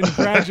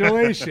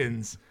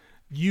 Congratulations.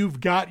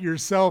 You've got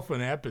yourself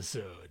an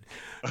episode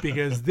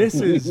because this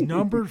is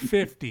number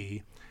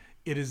 50.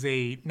 It is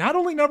not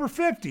only number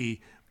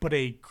 50, but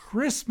a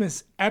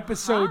Christmas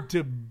episode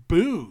to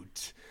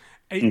boot.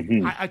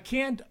 I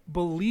can't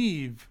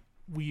believe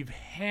we've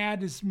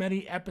had as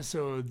many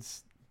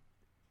episodes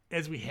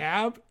as we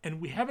have,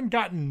 and we haven't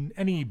gotten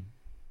any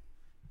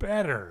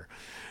better.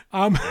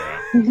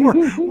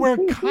 We're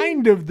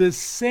kind of the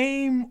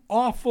same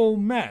awful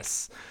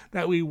mess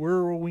that we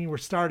were when we were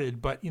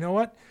started. But you know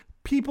what?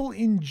 People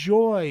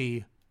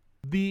enjoy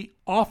the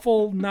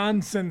awful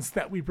nonsense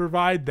that we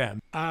provide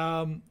them.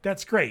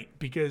 That's great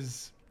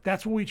because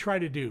that's what we try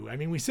to do. I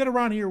mean, we sit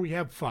around here, we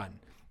have fun.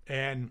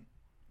 And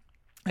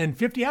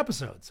 50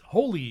 episodes.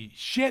 Holy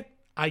shit.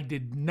 I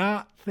did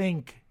not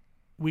think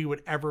we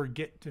would ever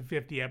get to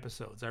 50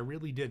 episodes. I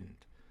really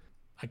didn't.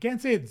 I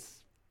can't say it's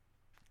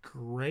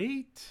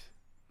great,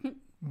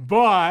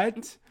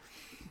 but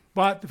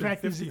the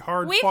fact is,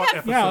 hard We've fought had-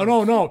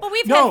 episodes. no. But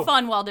we've had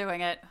fun while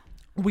doing it.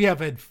 We have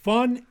had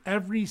fun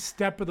every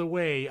step of the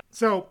way.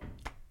 So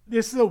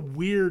this is a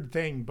weird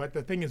thing, but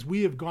the thing is,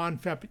 we have gone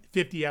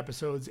 50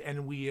 episodes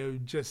and we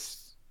have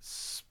just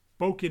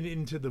spoken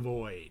into the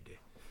void.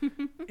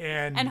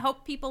 And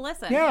hope people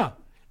listen. Yeah.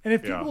 And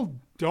if people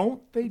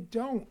don't, they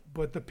don't.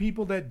 But the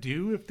people that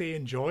do, if they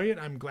enjoy it,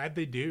 I'm glad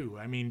they do.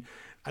 I mean,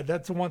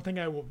 that's the one thing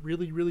I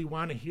really, really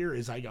want to hear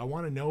is I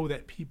want to know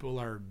that people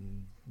are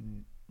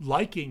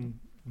liking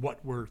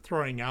what we're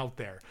throwing out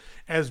there.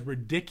 As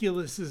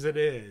ridiculous as it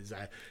is,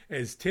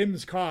 as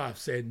Tim's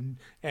coughs and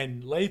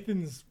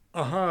Lathan's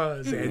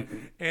uh-hus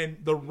and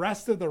the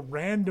rest of the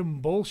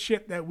random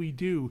bullshit that we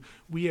do,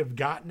 we have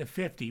gotten to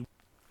 50.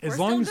 We're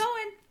still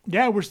going.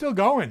 Yeah, we're still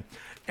going.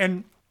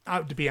 And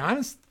to be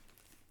honest,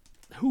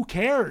 who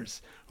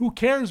cares? Who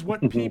cares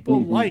what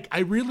people like?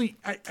 I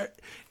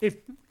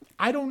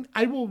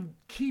will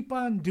keep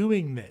on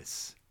doing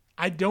this.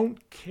 I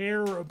don't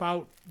care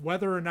about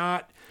whether or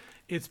not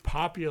it's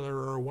popular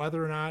or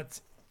whether or not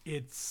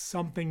it's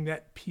something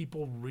that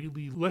people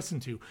really listen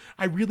to.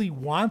 I really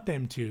want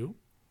them to.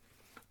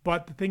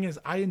 But the thing is,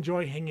 I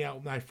enjoy hanging out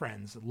with my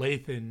friends,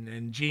 Lathan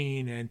and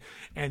Gene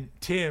and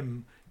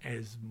Tim,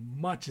 as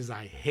much as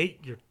I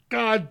hate your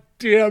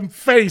goddamn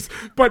face.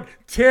 But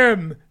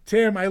Tim,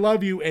 I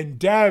love you. And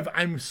Dev,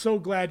 I'm so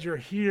glad you're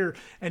here.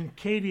 And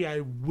Katie, I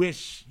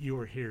wish you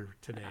were here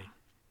today.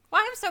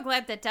 Well, I'm so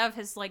glad that Dev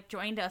has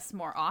joined us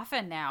more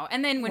often now.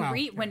 And then when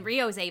when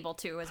Rio's able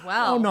to as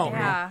well. Oh no,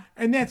 yeah.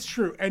 no. And that's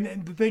true.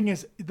 And the thing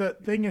is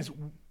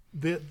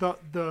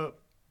the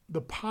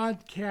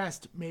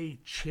podcast may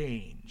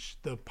change.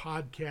 The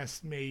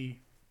podcast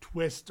may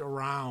twist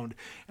around,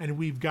 and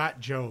we've got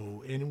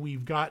Joe, and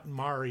we've got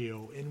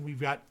Mario, and we've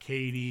got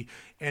Katie,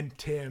 and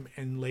Tim,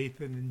 and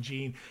Lathan, and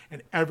Gene,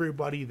 and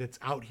everybody that's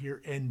out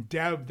here, and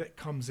Dev that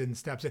comes in,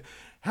 steps in.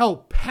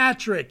 Hell,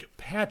 Patrick,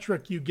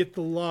 you get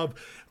the love,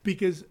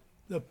 because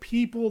the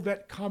people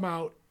that come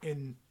out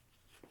and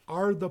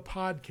are the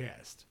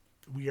podcast.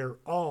 We are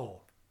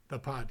all the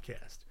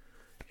podcast,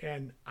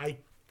 and I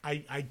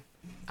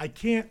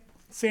can't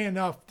say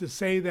enough to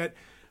say that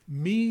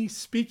me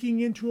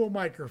speaking into a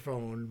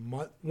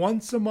microphone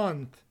once a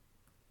month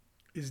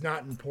is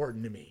not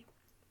important to me,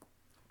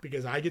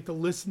 because I get to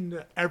listen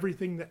to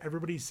everything that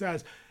everybody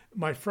says.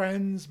 My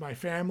friends, my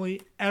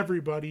family,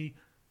 everybody,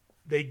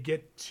 they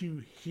get to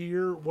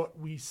hear what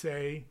we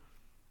say.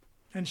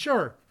 And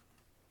sure,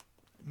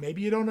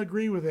 maybe you don't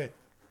agree with it.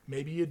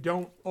 Maybe you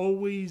don't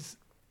always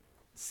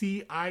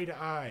see eye to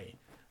eye.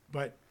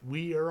 But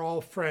we are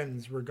all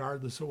friends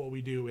regardless of what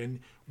we do.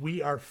 And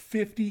we are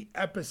 50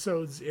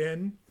 episodes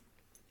in.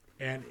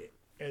 And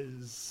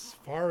as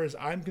far as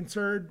I'm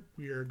concerned,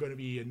 we are going to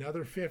be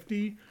another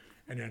 50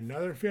 and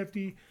another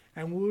 50.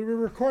 And we're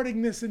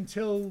recording this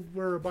until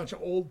we're a bunch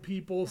of old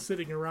people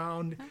sitting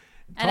around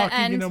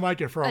talking into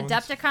microphones.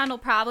 Adepticon will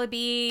probably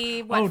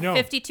be,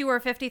 52 or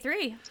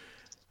 53.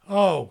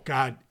 Oh,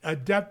 God.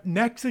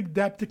 Next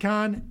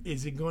Adepticon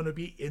is going to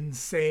be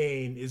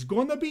insane. It's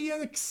going to be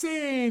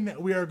insane.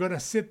 We are going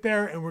to sit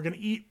there and we're going to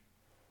eat,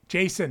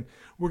 Jason,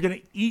 we're going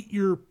to eat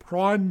your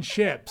prawn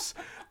chips.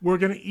 We're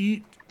going to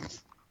eat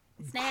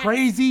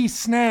crazy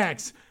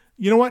snacks.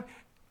 You know what?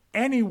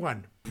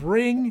 Anyone,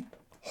 bring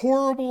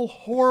horrible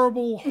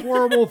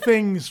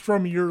things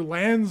from your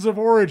lands of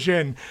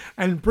origin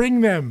and bring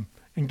them.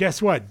 And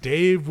guess what?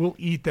 Dave will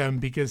eat them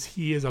because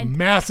he is a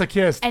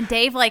masochist. And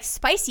Dave likes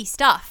spicy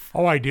stuff.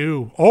 Oh, I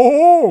do.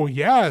 Oh,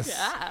 yes.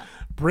 Yeah.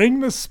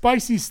 Bring the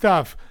spicy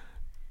stuff.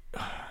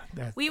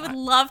 We would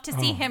love to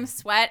see him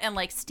sweat and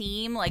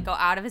steam go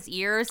out of his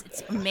ears.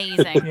 It's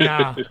amazing.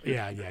 Yeah.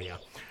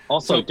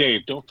 Also,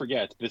 Dave, don't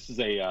forget, this is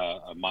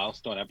a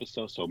milestone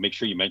episode, so make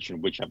sure you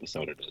mention which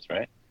episode it is,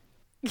 right?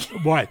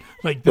 What?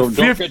 Don't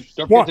forget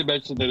to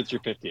mention that it's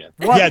your 50th.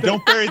 What? Yeah,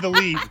 don't bury the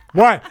lead.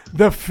 What?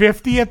 The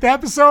 50th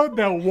episode?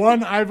 The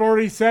one I've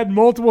already said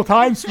multiple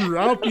times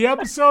throughout the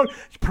episode?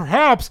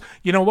 Perhaps,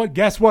 you know what?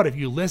 Guess what? If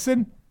you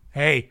listen,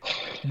 hey,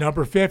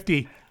 number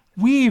 50,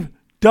 we've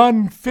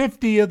done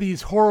 50 of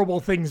these horrible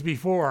things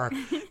before.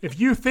 If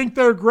you think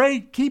they're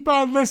great, keep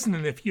on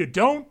listening. If you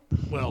don't,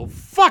 well,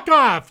 fuck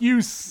off.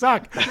 You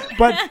suck.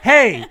 But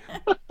hey,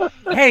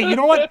 you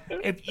know what?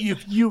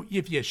 If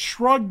you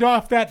shrugged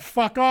off that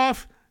fuck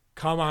off,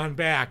 come on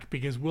back,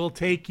 because we'll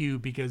take you,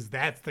 because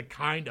that's the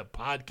kind of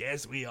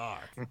podcast we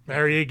are.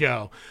 There you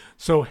go.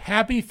 So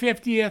happy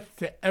 50th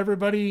to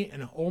everybody.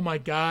 And oh my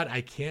God,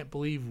 I can't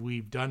believe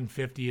we've done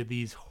 50 of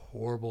these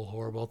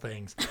horrible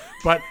things.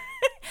 But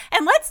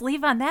and let's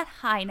leave on that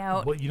high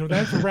note. Well,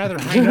 that's a rather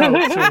high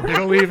note, so we're going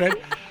to leave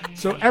it.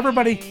 So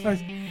everybody,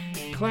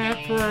 clap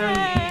for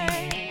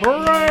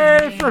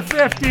hooray for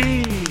 50.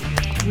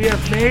 We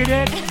have made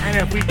it, and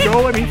if we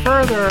go any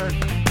further,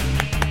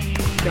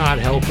 God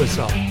help us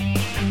all.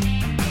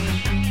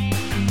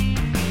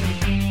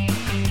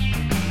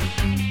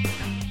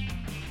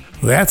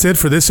 That's it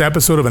for this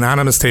episode of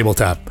Anonymous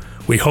Tabletop.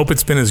 We hope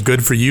it's been as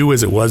good for you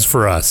as it was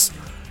for us.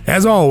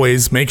 As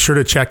always, make sure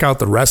to check out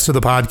the rest of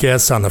the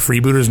podcasts on the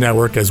Freebooters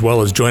Network, as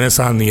well as join us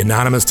on the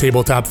Anonymous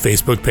Tabletop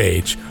Facebook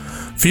page.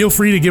 Feel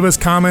free to give us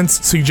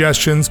comments,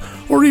 suggestions,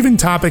 or even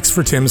topics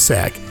for Tim's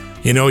sack.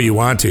 You know you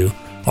want to.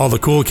 All the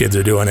cool kids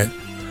are doing it.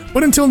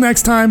 But until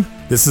next time,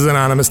 this is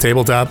Anonymous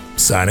Tabletop,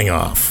 signing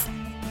off.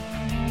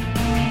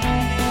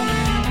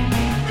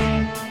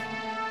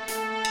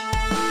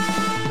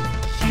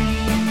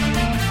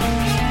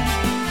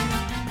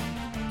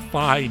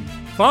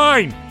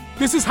 Fine.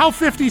 This is how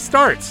 50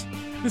 starts.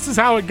 This is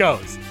how it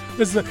goes.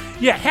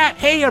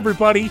 Hey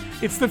everybody,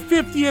 it's the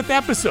 50th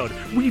episode.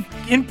 We've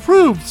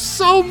improved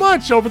so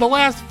much over the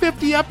last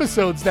 50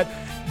 episodes that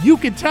you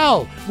could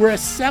tell we're a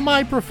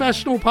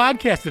semi-professional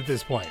podcast at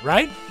this point,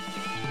 right?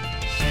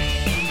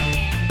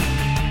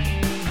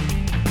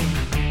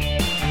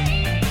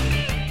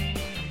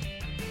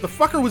 The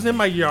fucker was in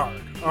my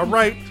yard, all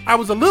right? I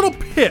was a little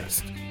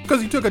pissed because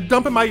he took a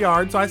dump in my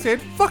yard, so I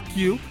said, fuck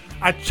you.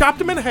 I chopped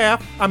him in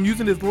half. I'm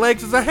using his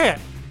legs as a hat.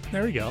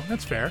 There we go.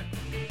 That's fair.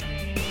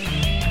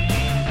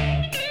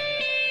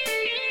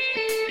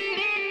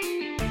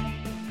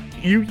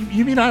 You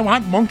mean I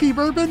want monkey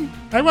bourbon?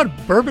 I want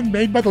bourbon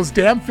made by those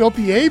damn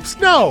filthy apes?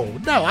 No,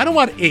 I don't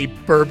want ape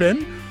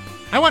bourbon.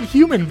 I want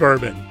human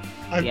bourbon.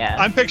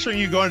 I'm picturing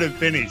you going to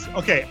Vinny's.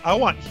 Okay, I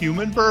want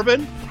human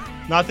bourbon.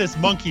 not this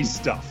monkey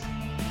stuff.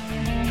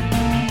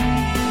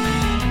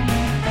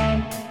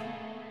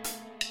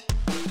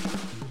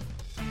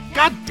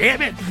 God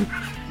damn it!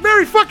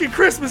 Merry fucking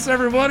Christmas,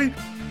 everybody!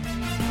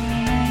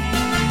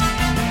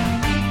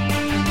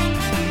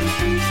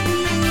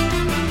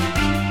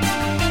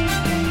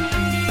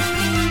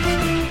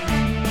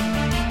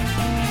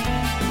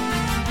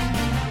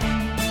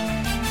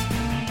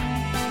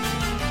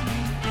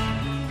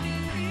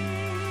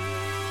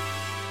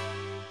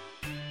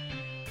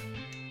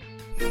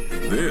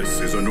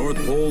 This is a North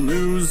Pole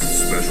News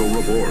Special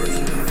Report.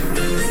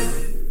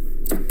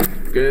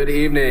 Good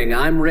evening.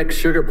 I'm Rick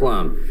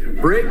Sugarplum.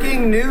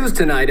 Breaking news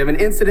tonight of an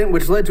incident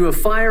which led to a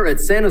fire at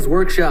Santa's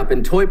Workshop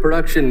in Toy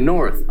Production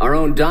North. Our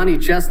own Donnie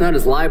Chestnut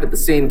is live at the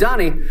scene.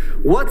 Donnie,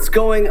 what's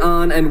going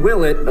on and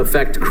will it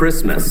affect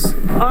Christmas?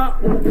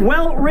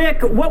 Well,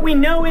 Rick, what we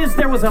know is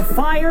there was a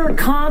fire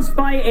caused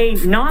by a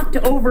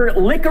knocked-over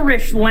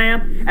licorice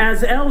lamp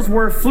as elves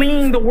were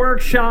fleeing the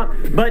workshop,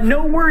 but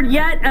no word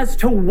yet as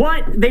to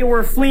what they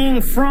were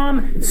fleeing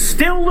from.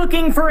 Still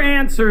looking for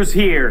answers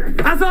here.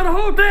 I saw the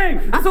whole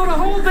thing! I saw the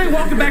whole thing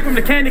walking back from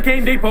the Candy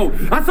Cane Depot.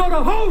 I saw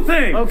the whole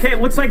thing! Okay,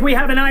 looks like we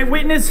have an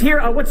eyewitness here.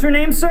 What's your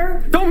name,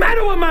 sir? Don't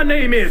matter what my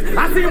name is.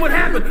 I seen what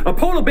happened. A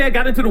polar bear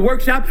got into the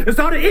workshop and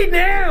started eating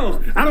the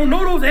elves. I don't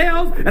know those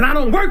elves, and I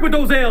don't work with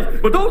those elves,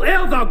 but those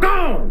elves are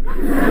gone.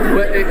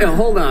 Wait,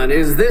 hold on.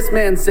 Is this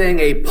man saying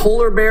a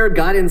polar bear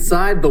got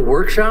inside the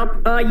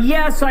workshop?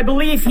 Yes, I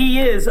believe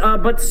he is.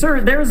 But, sir,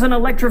 there's an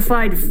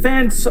electrified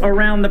fence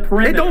around the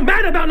perimeter. It don't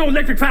matter about no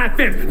electrified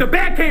fence. The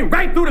bear came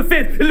right through the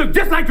fence. It looked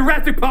just like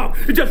Jurassic Park.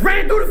 It just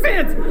ran through the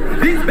fence.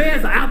 These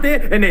bears are out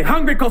there, and they're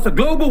hungry because of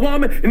global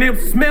warming, and they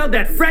smelled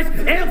that fresh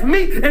elf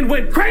meat and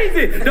went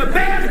crazy. The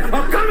bears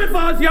are coming for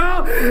us,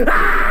 y'all.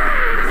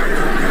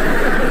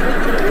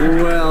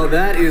 Well,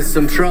 that is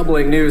some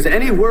troubling news.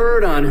 Any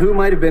word on who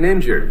might have been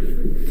injured?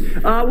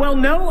 Well,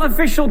 no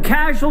official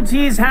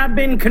casualties have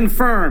been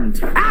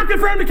confirmed. I'll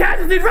confirm the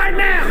casualties right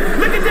now.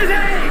 Look at this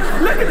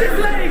leg. Look at this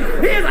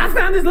leg. Here's, I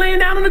found this laying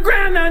down on the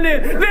ground down there.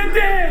 They're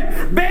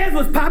dead. Bears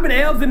was popping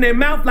elves in their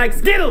mouth like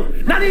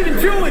Skittles. Not even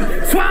chewing.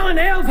 Swallowing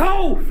elves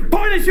whole.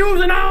 Pointing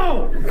shoes and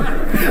all.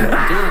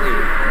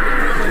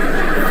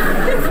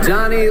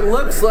 Donnie,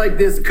 looks like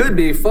this could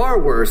be far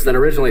worse than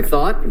originally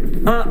thought.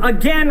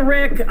 Again,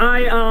 Rick,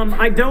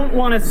 I don't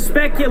want to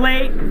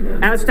speculate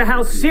as to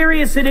how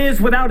serious it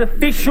is without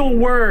official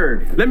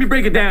word. Let me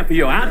break it down for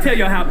you. I'll tell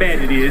you how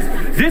bad it is.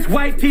 This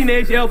white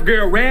teenage elf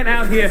girl ran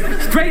out here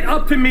straight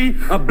up to me,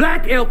 a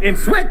black elf in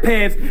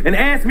sweatpants, and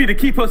asked me to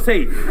keep her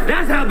safe.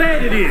 That's how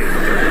bad it is.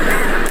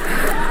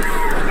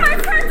 My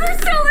friends are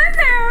still in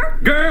there!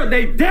 Girl,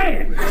 they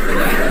dead.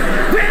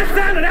 Where's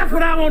Santa? That's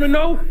what I want to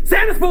know.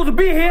 Santa's supposed to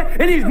be here,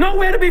 and he's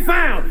nowhere to be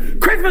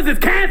found. Christmas is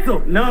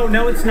canceled.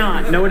 No, it's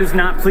not. No, it is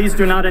not. Please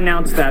do not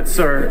announce that,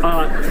 sir.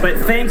 But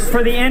thanks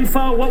for the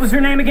info. What was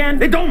your name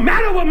again? It don't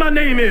matter what my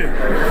name is.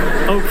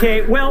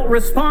 Okay, well,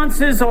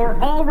 responses are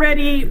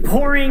already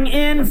pouring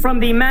in from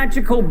the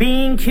magical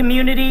being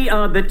community.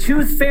 The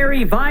Tooth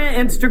Fairy via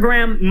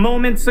Instagram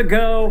moments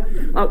ago.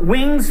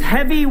 Wings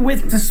heavy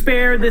with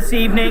despair this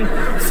evening.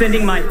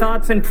 Sending my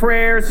thoughts and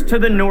prayers to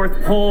the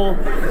North Pole.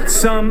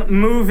 Some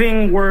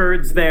moving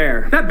words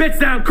there. That bitch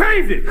sound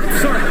crazy.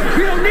 Sir,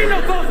 we don't need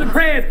no thoughts and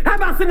prayers. How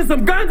about sending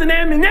some guns and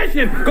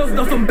ammunition? Because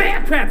there's some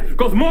bear traps.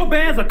 Because more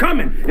bears are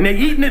coming. And they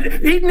eating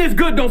it. Eating is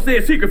good, don't stay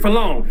a secret for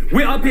long.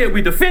 We're up here,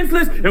 we're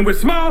defenseless, and we're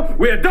small,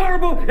 we're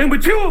adorable, and we're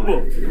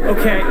chewable.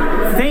 Okay,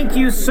 thank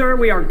you, sir.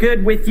 We are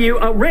good with you.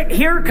 Rick,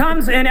 here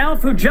comes an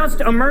elf who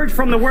just emerged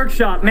from the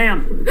workshop.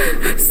 Ma'am.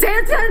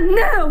 Santa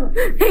knew!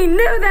 He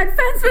knew that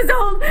fence was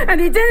old, and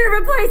he didn't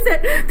replace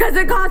it because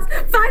it cost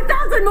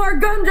 5,000 more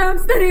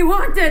gumdrops than he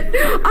wanted.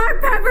 Our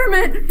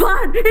peppermint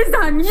blood is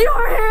on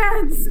your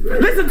hands!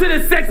 Listen to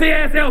this sexy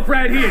ass elf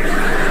right here.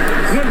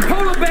 When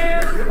polar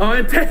bears are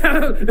in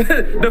town,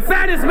 the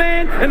fattest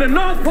man in the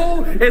North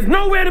Pole is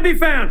nowhere to be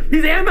found.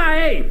 He's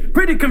MIA.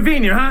 Pretty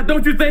convenient, huh?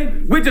 Don't you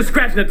think? We're just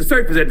scratching at the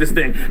surface at this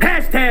thing.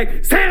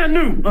 Hashtag Santa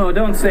knew. Oh,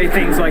 don't say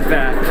things like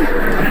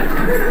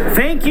that.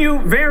 Thank you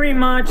very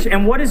much.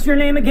 And what is your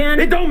name again?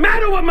 It don't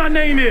matter what my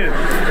name is.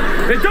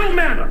 It don't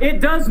matter.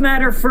 It does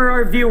matter for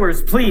our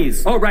viewers,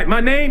 please. All right,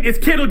 my name is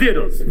Kittle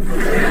Diddles.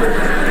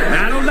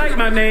 Now, I don't like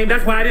my name.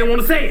 That's why I didn't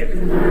want to say it.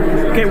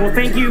 Okay, well,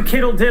 thank you,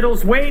 Kittle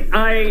Diddles. Wait,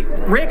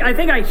 Rick, I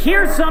think I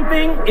hear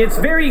something. It's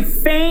very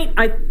faint.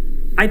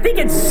 I think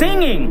it's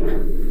singing.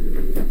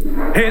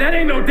 Hey, that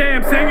ain't no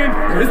damn singing.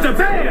 It's the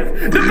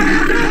bears. The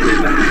bears are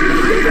coming back.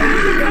 The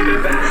bears are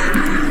coming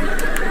back.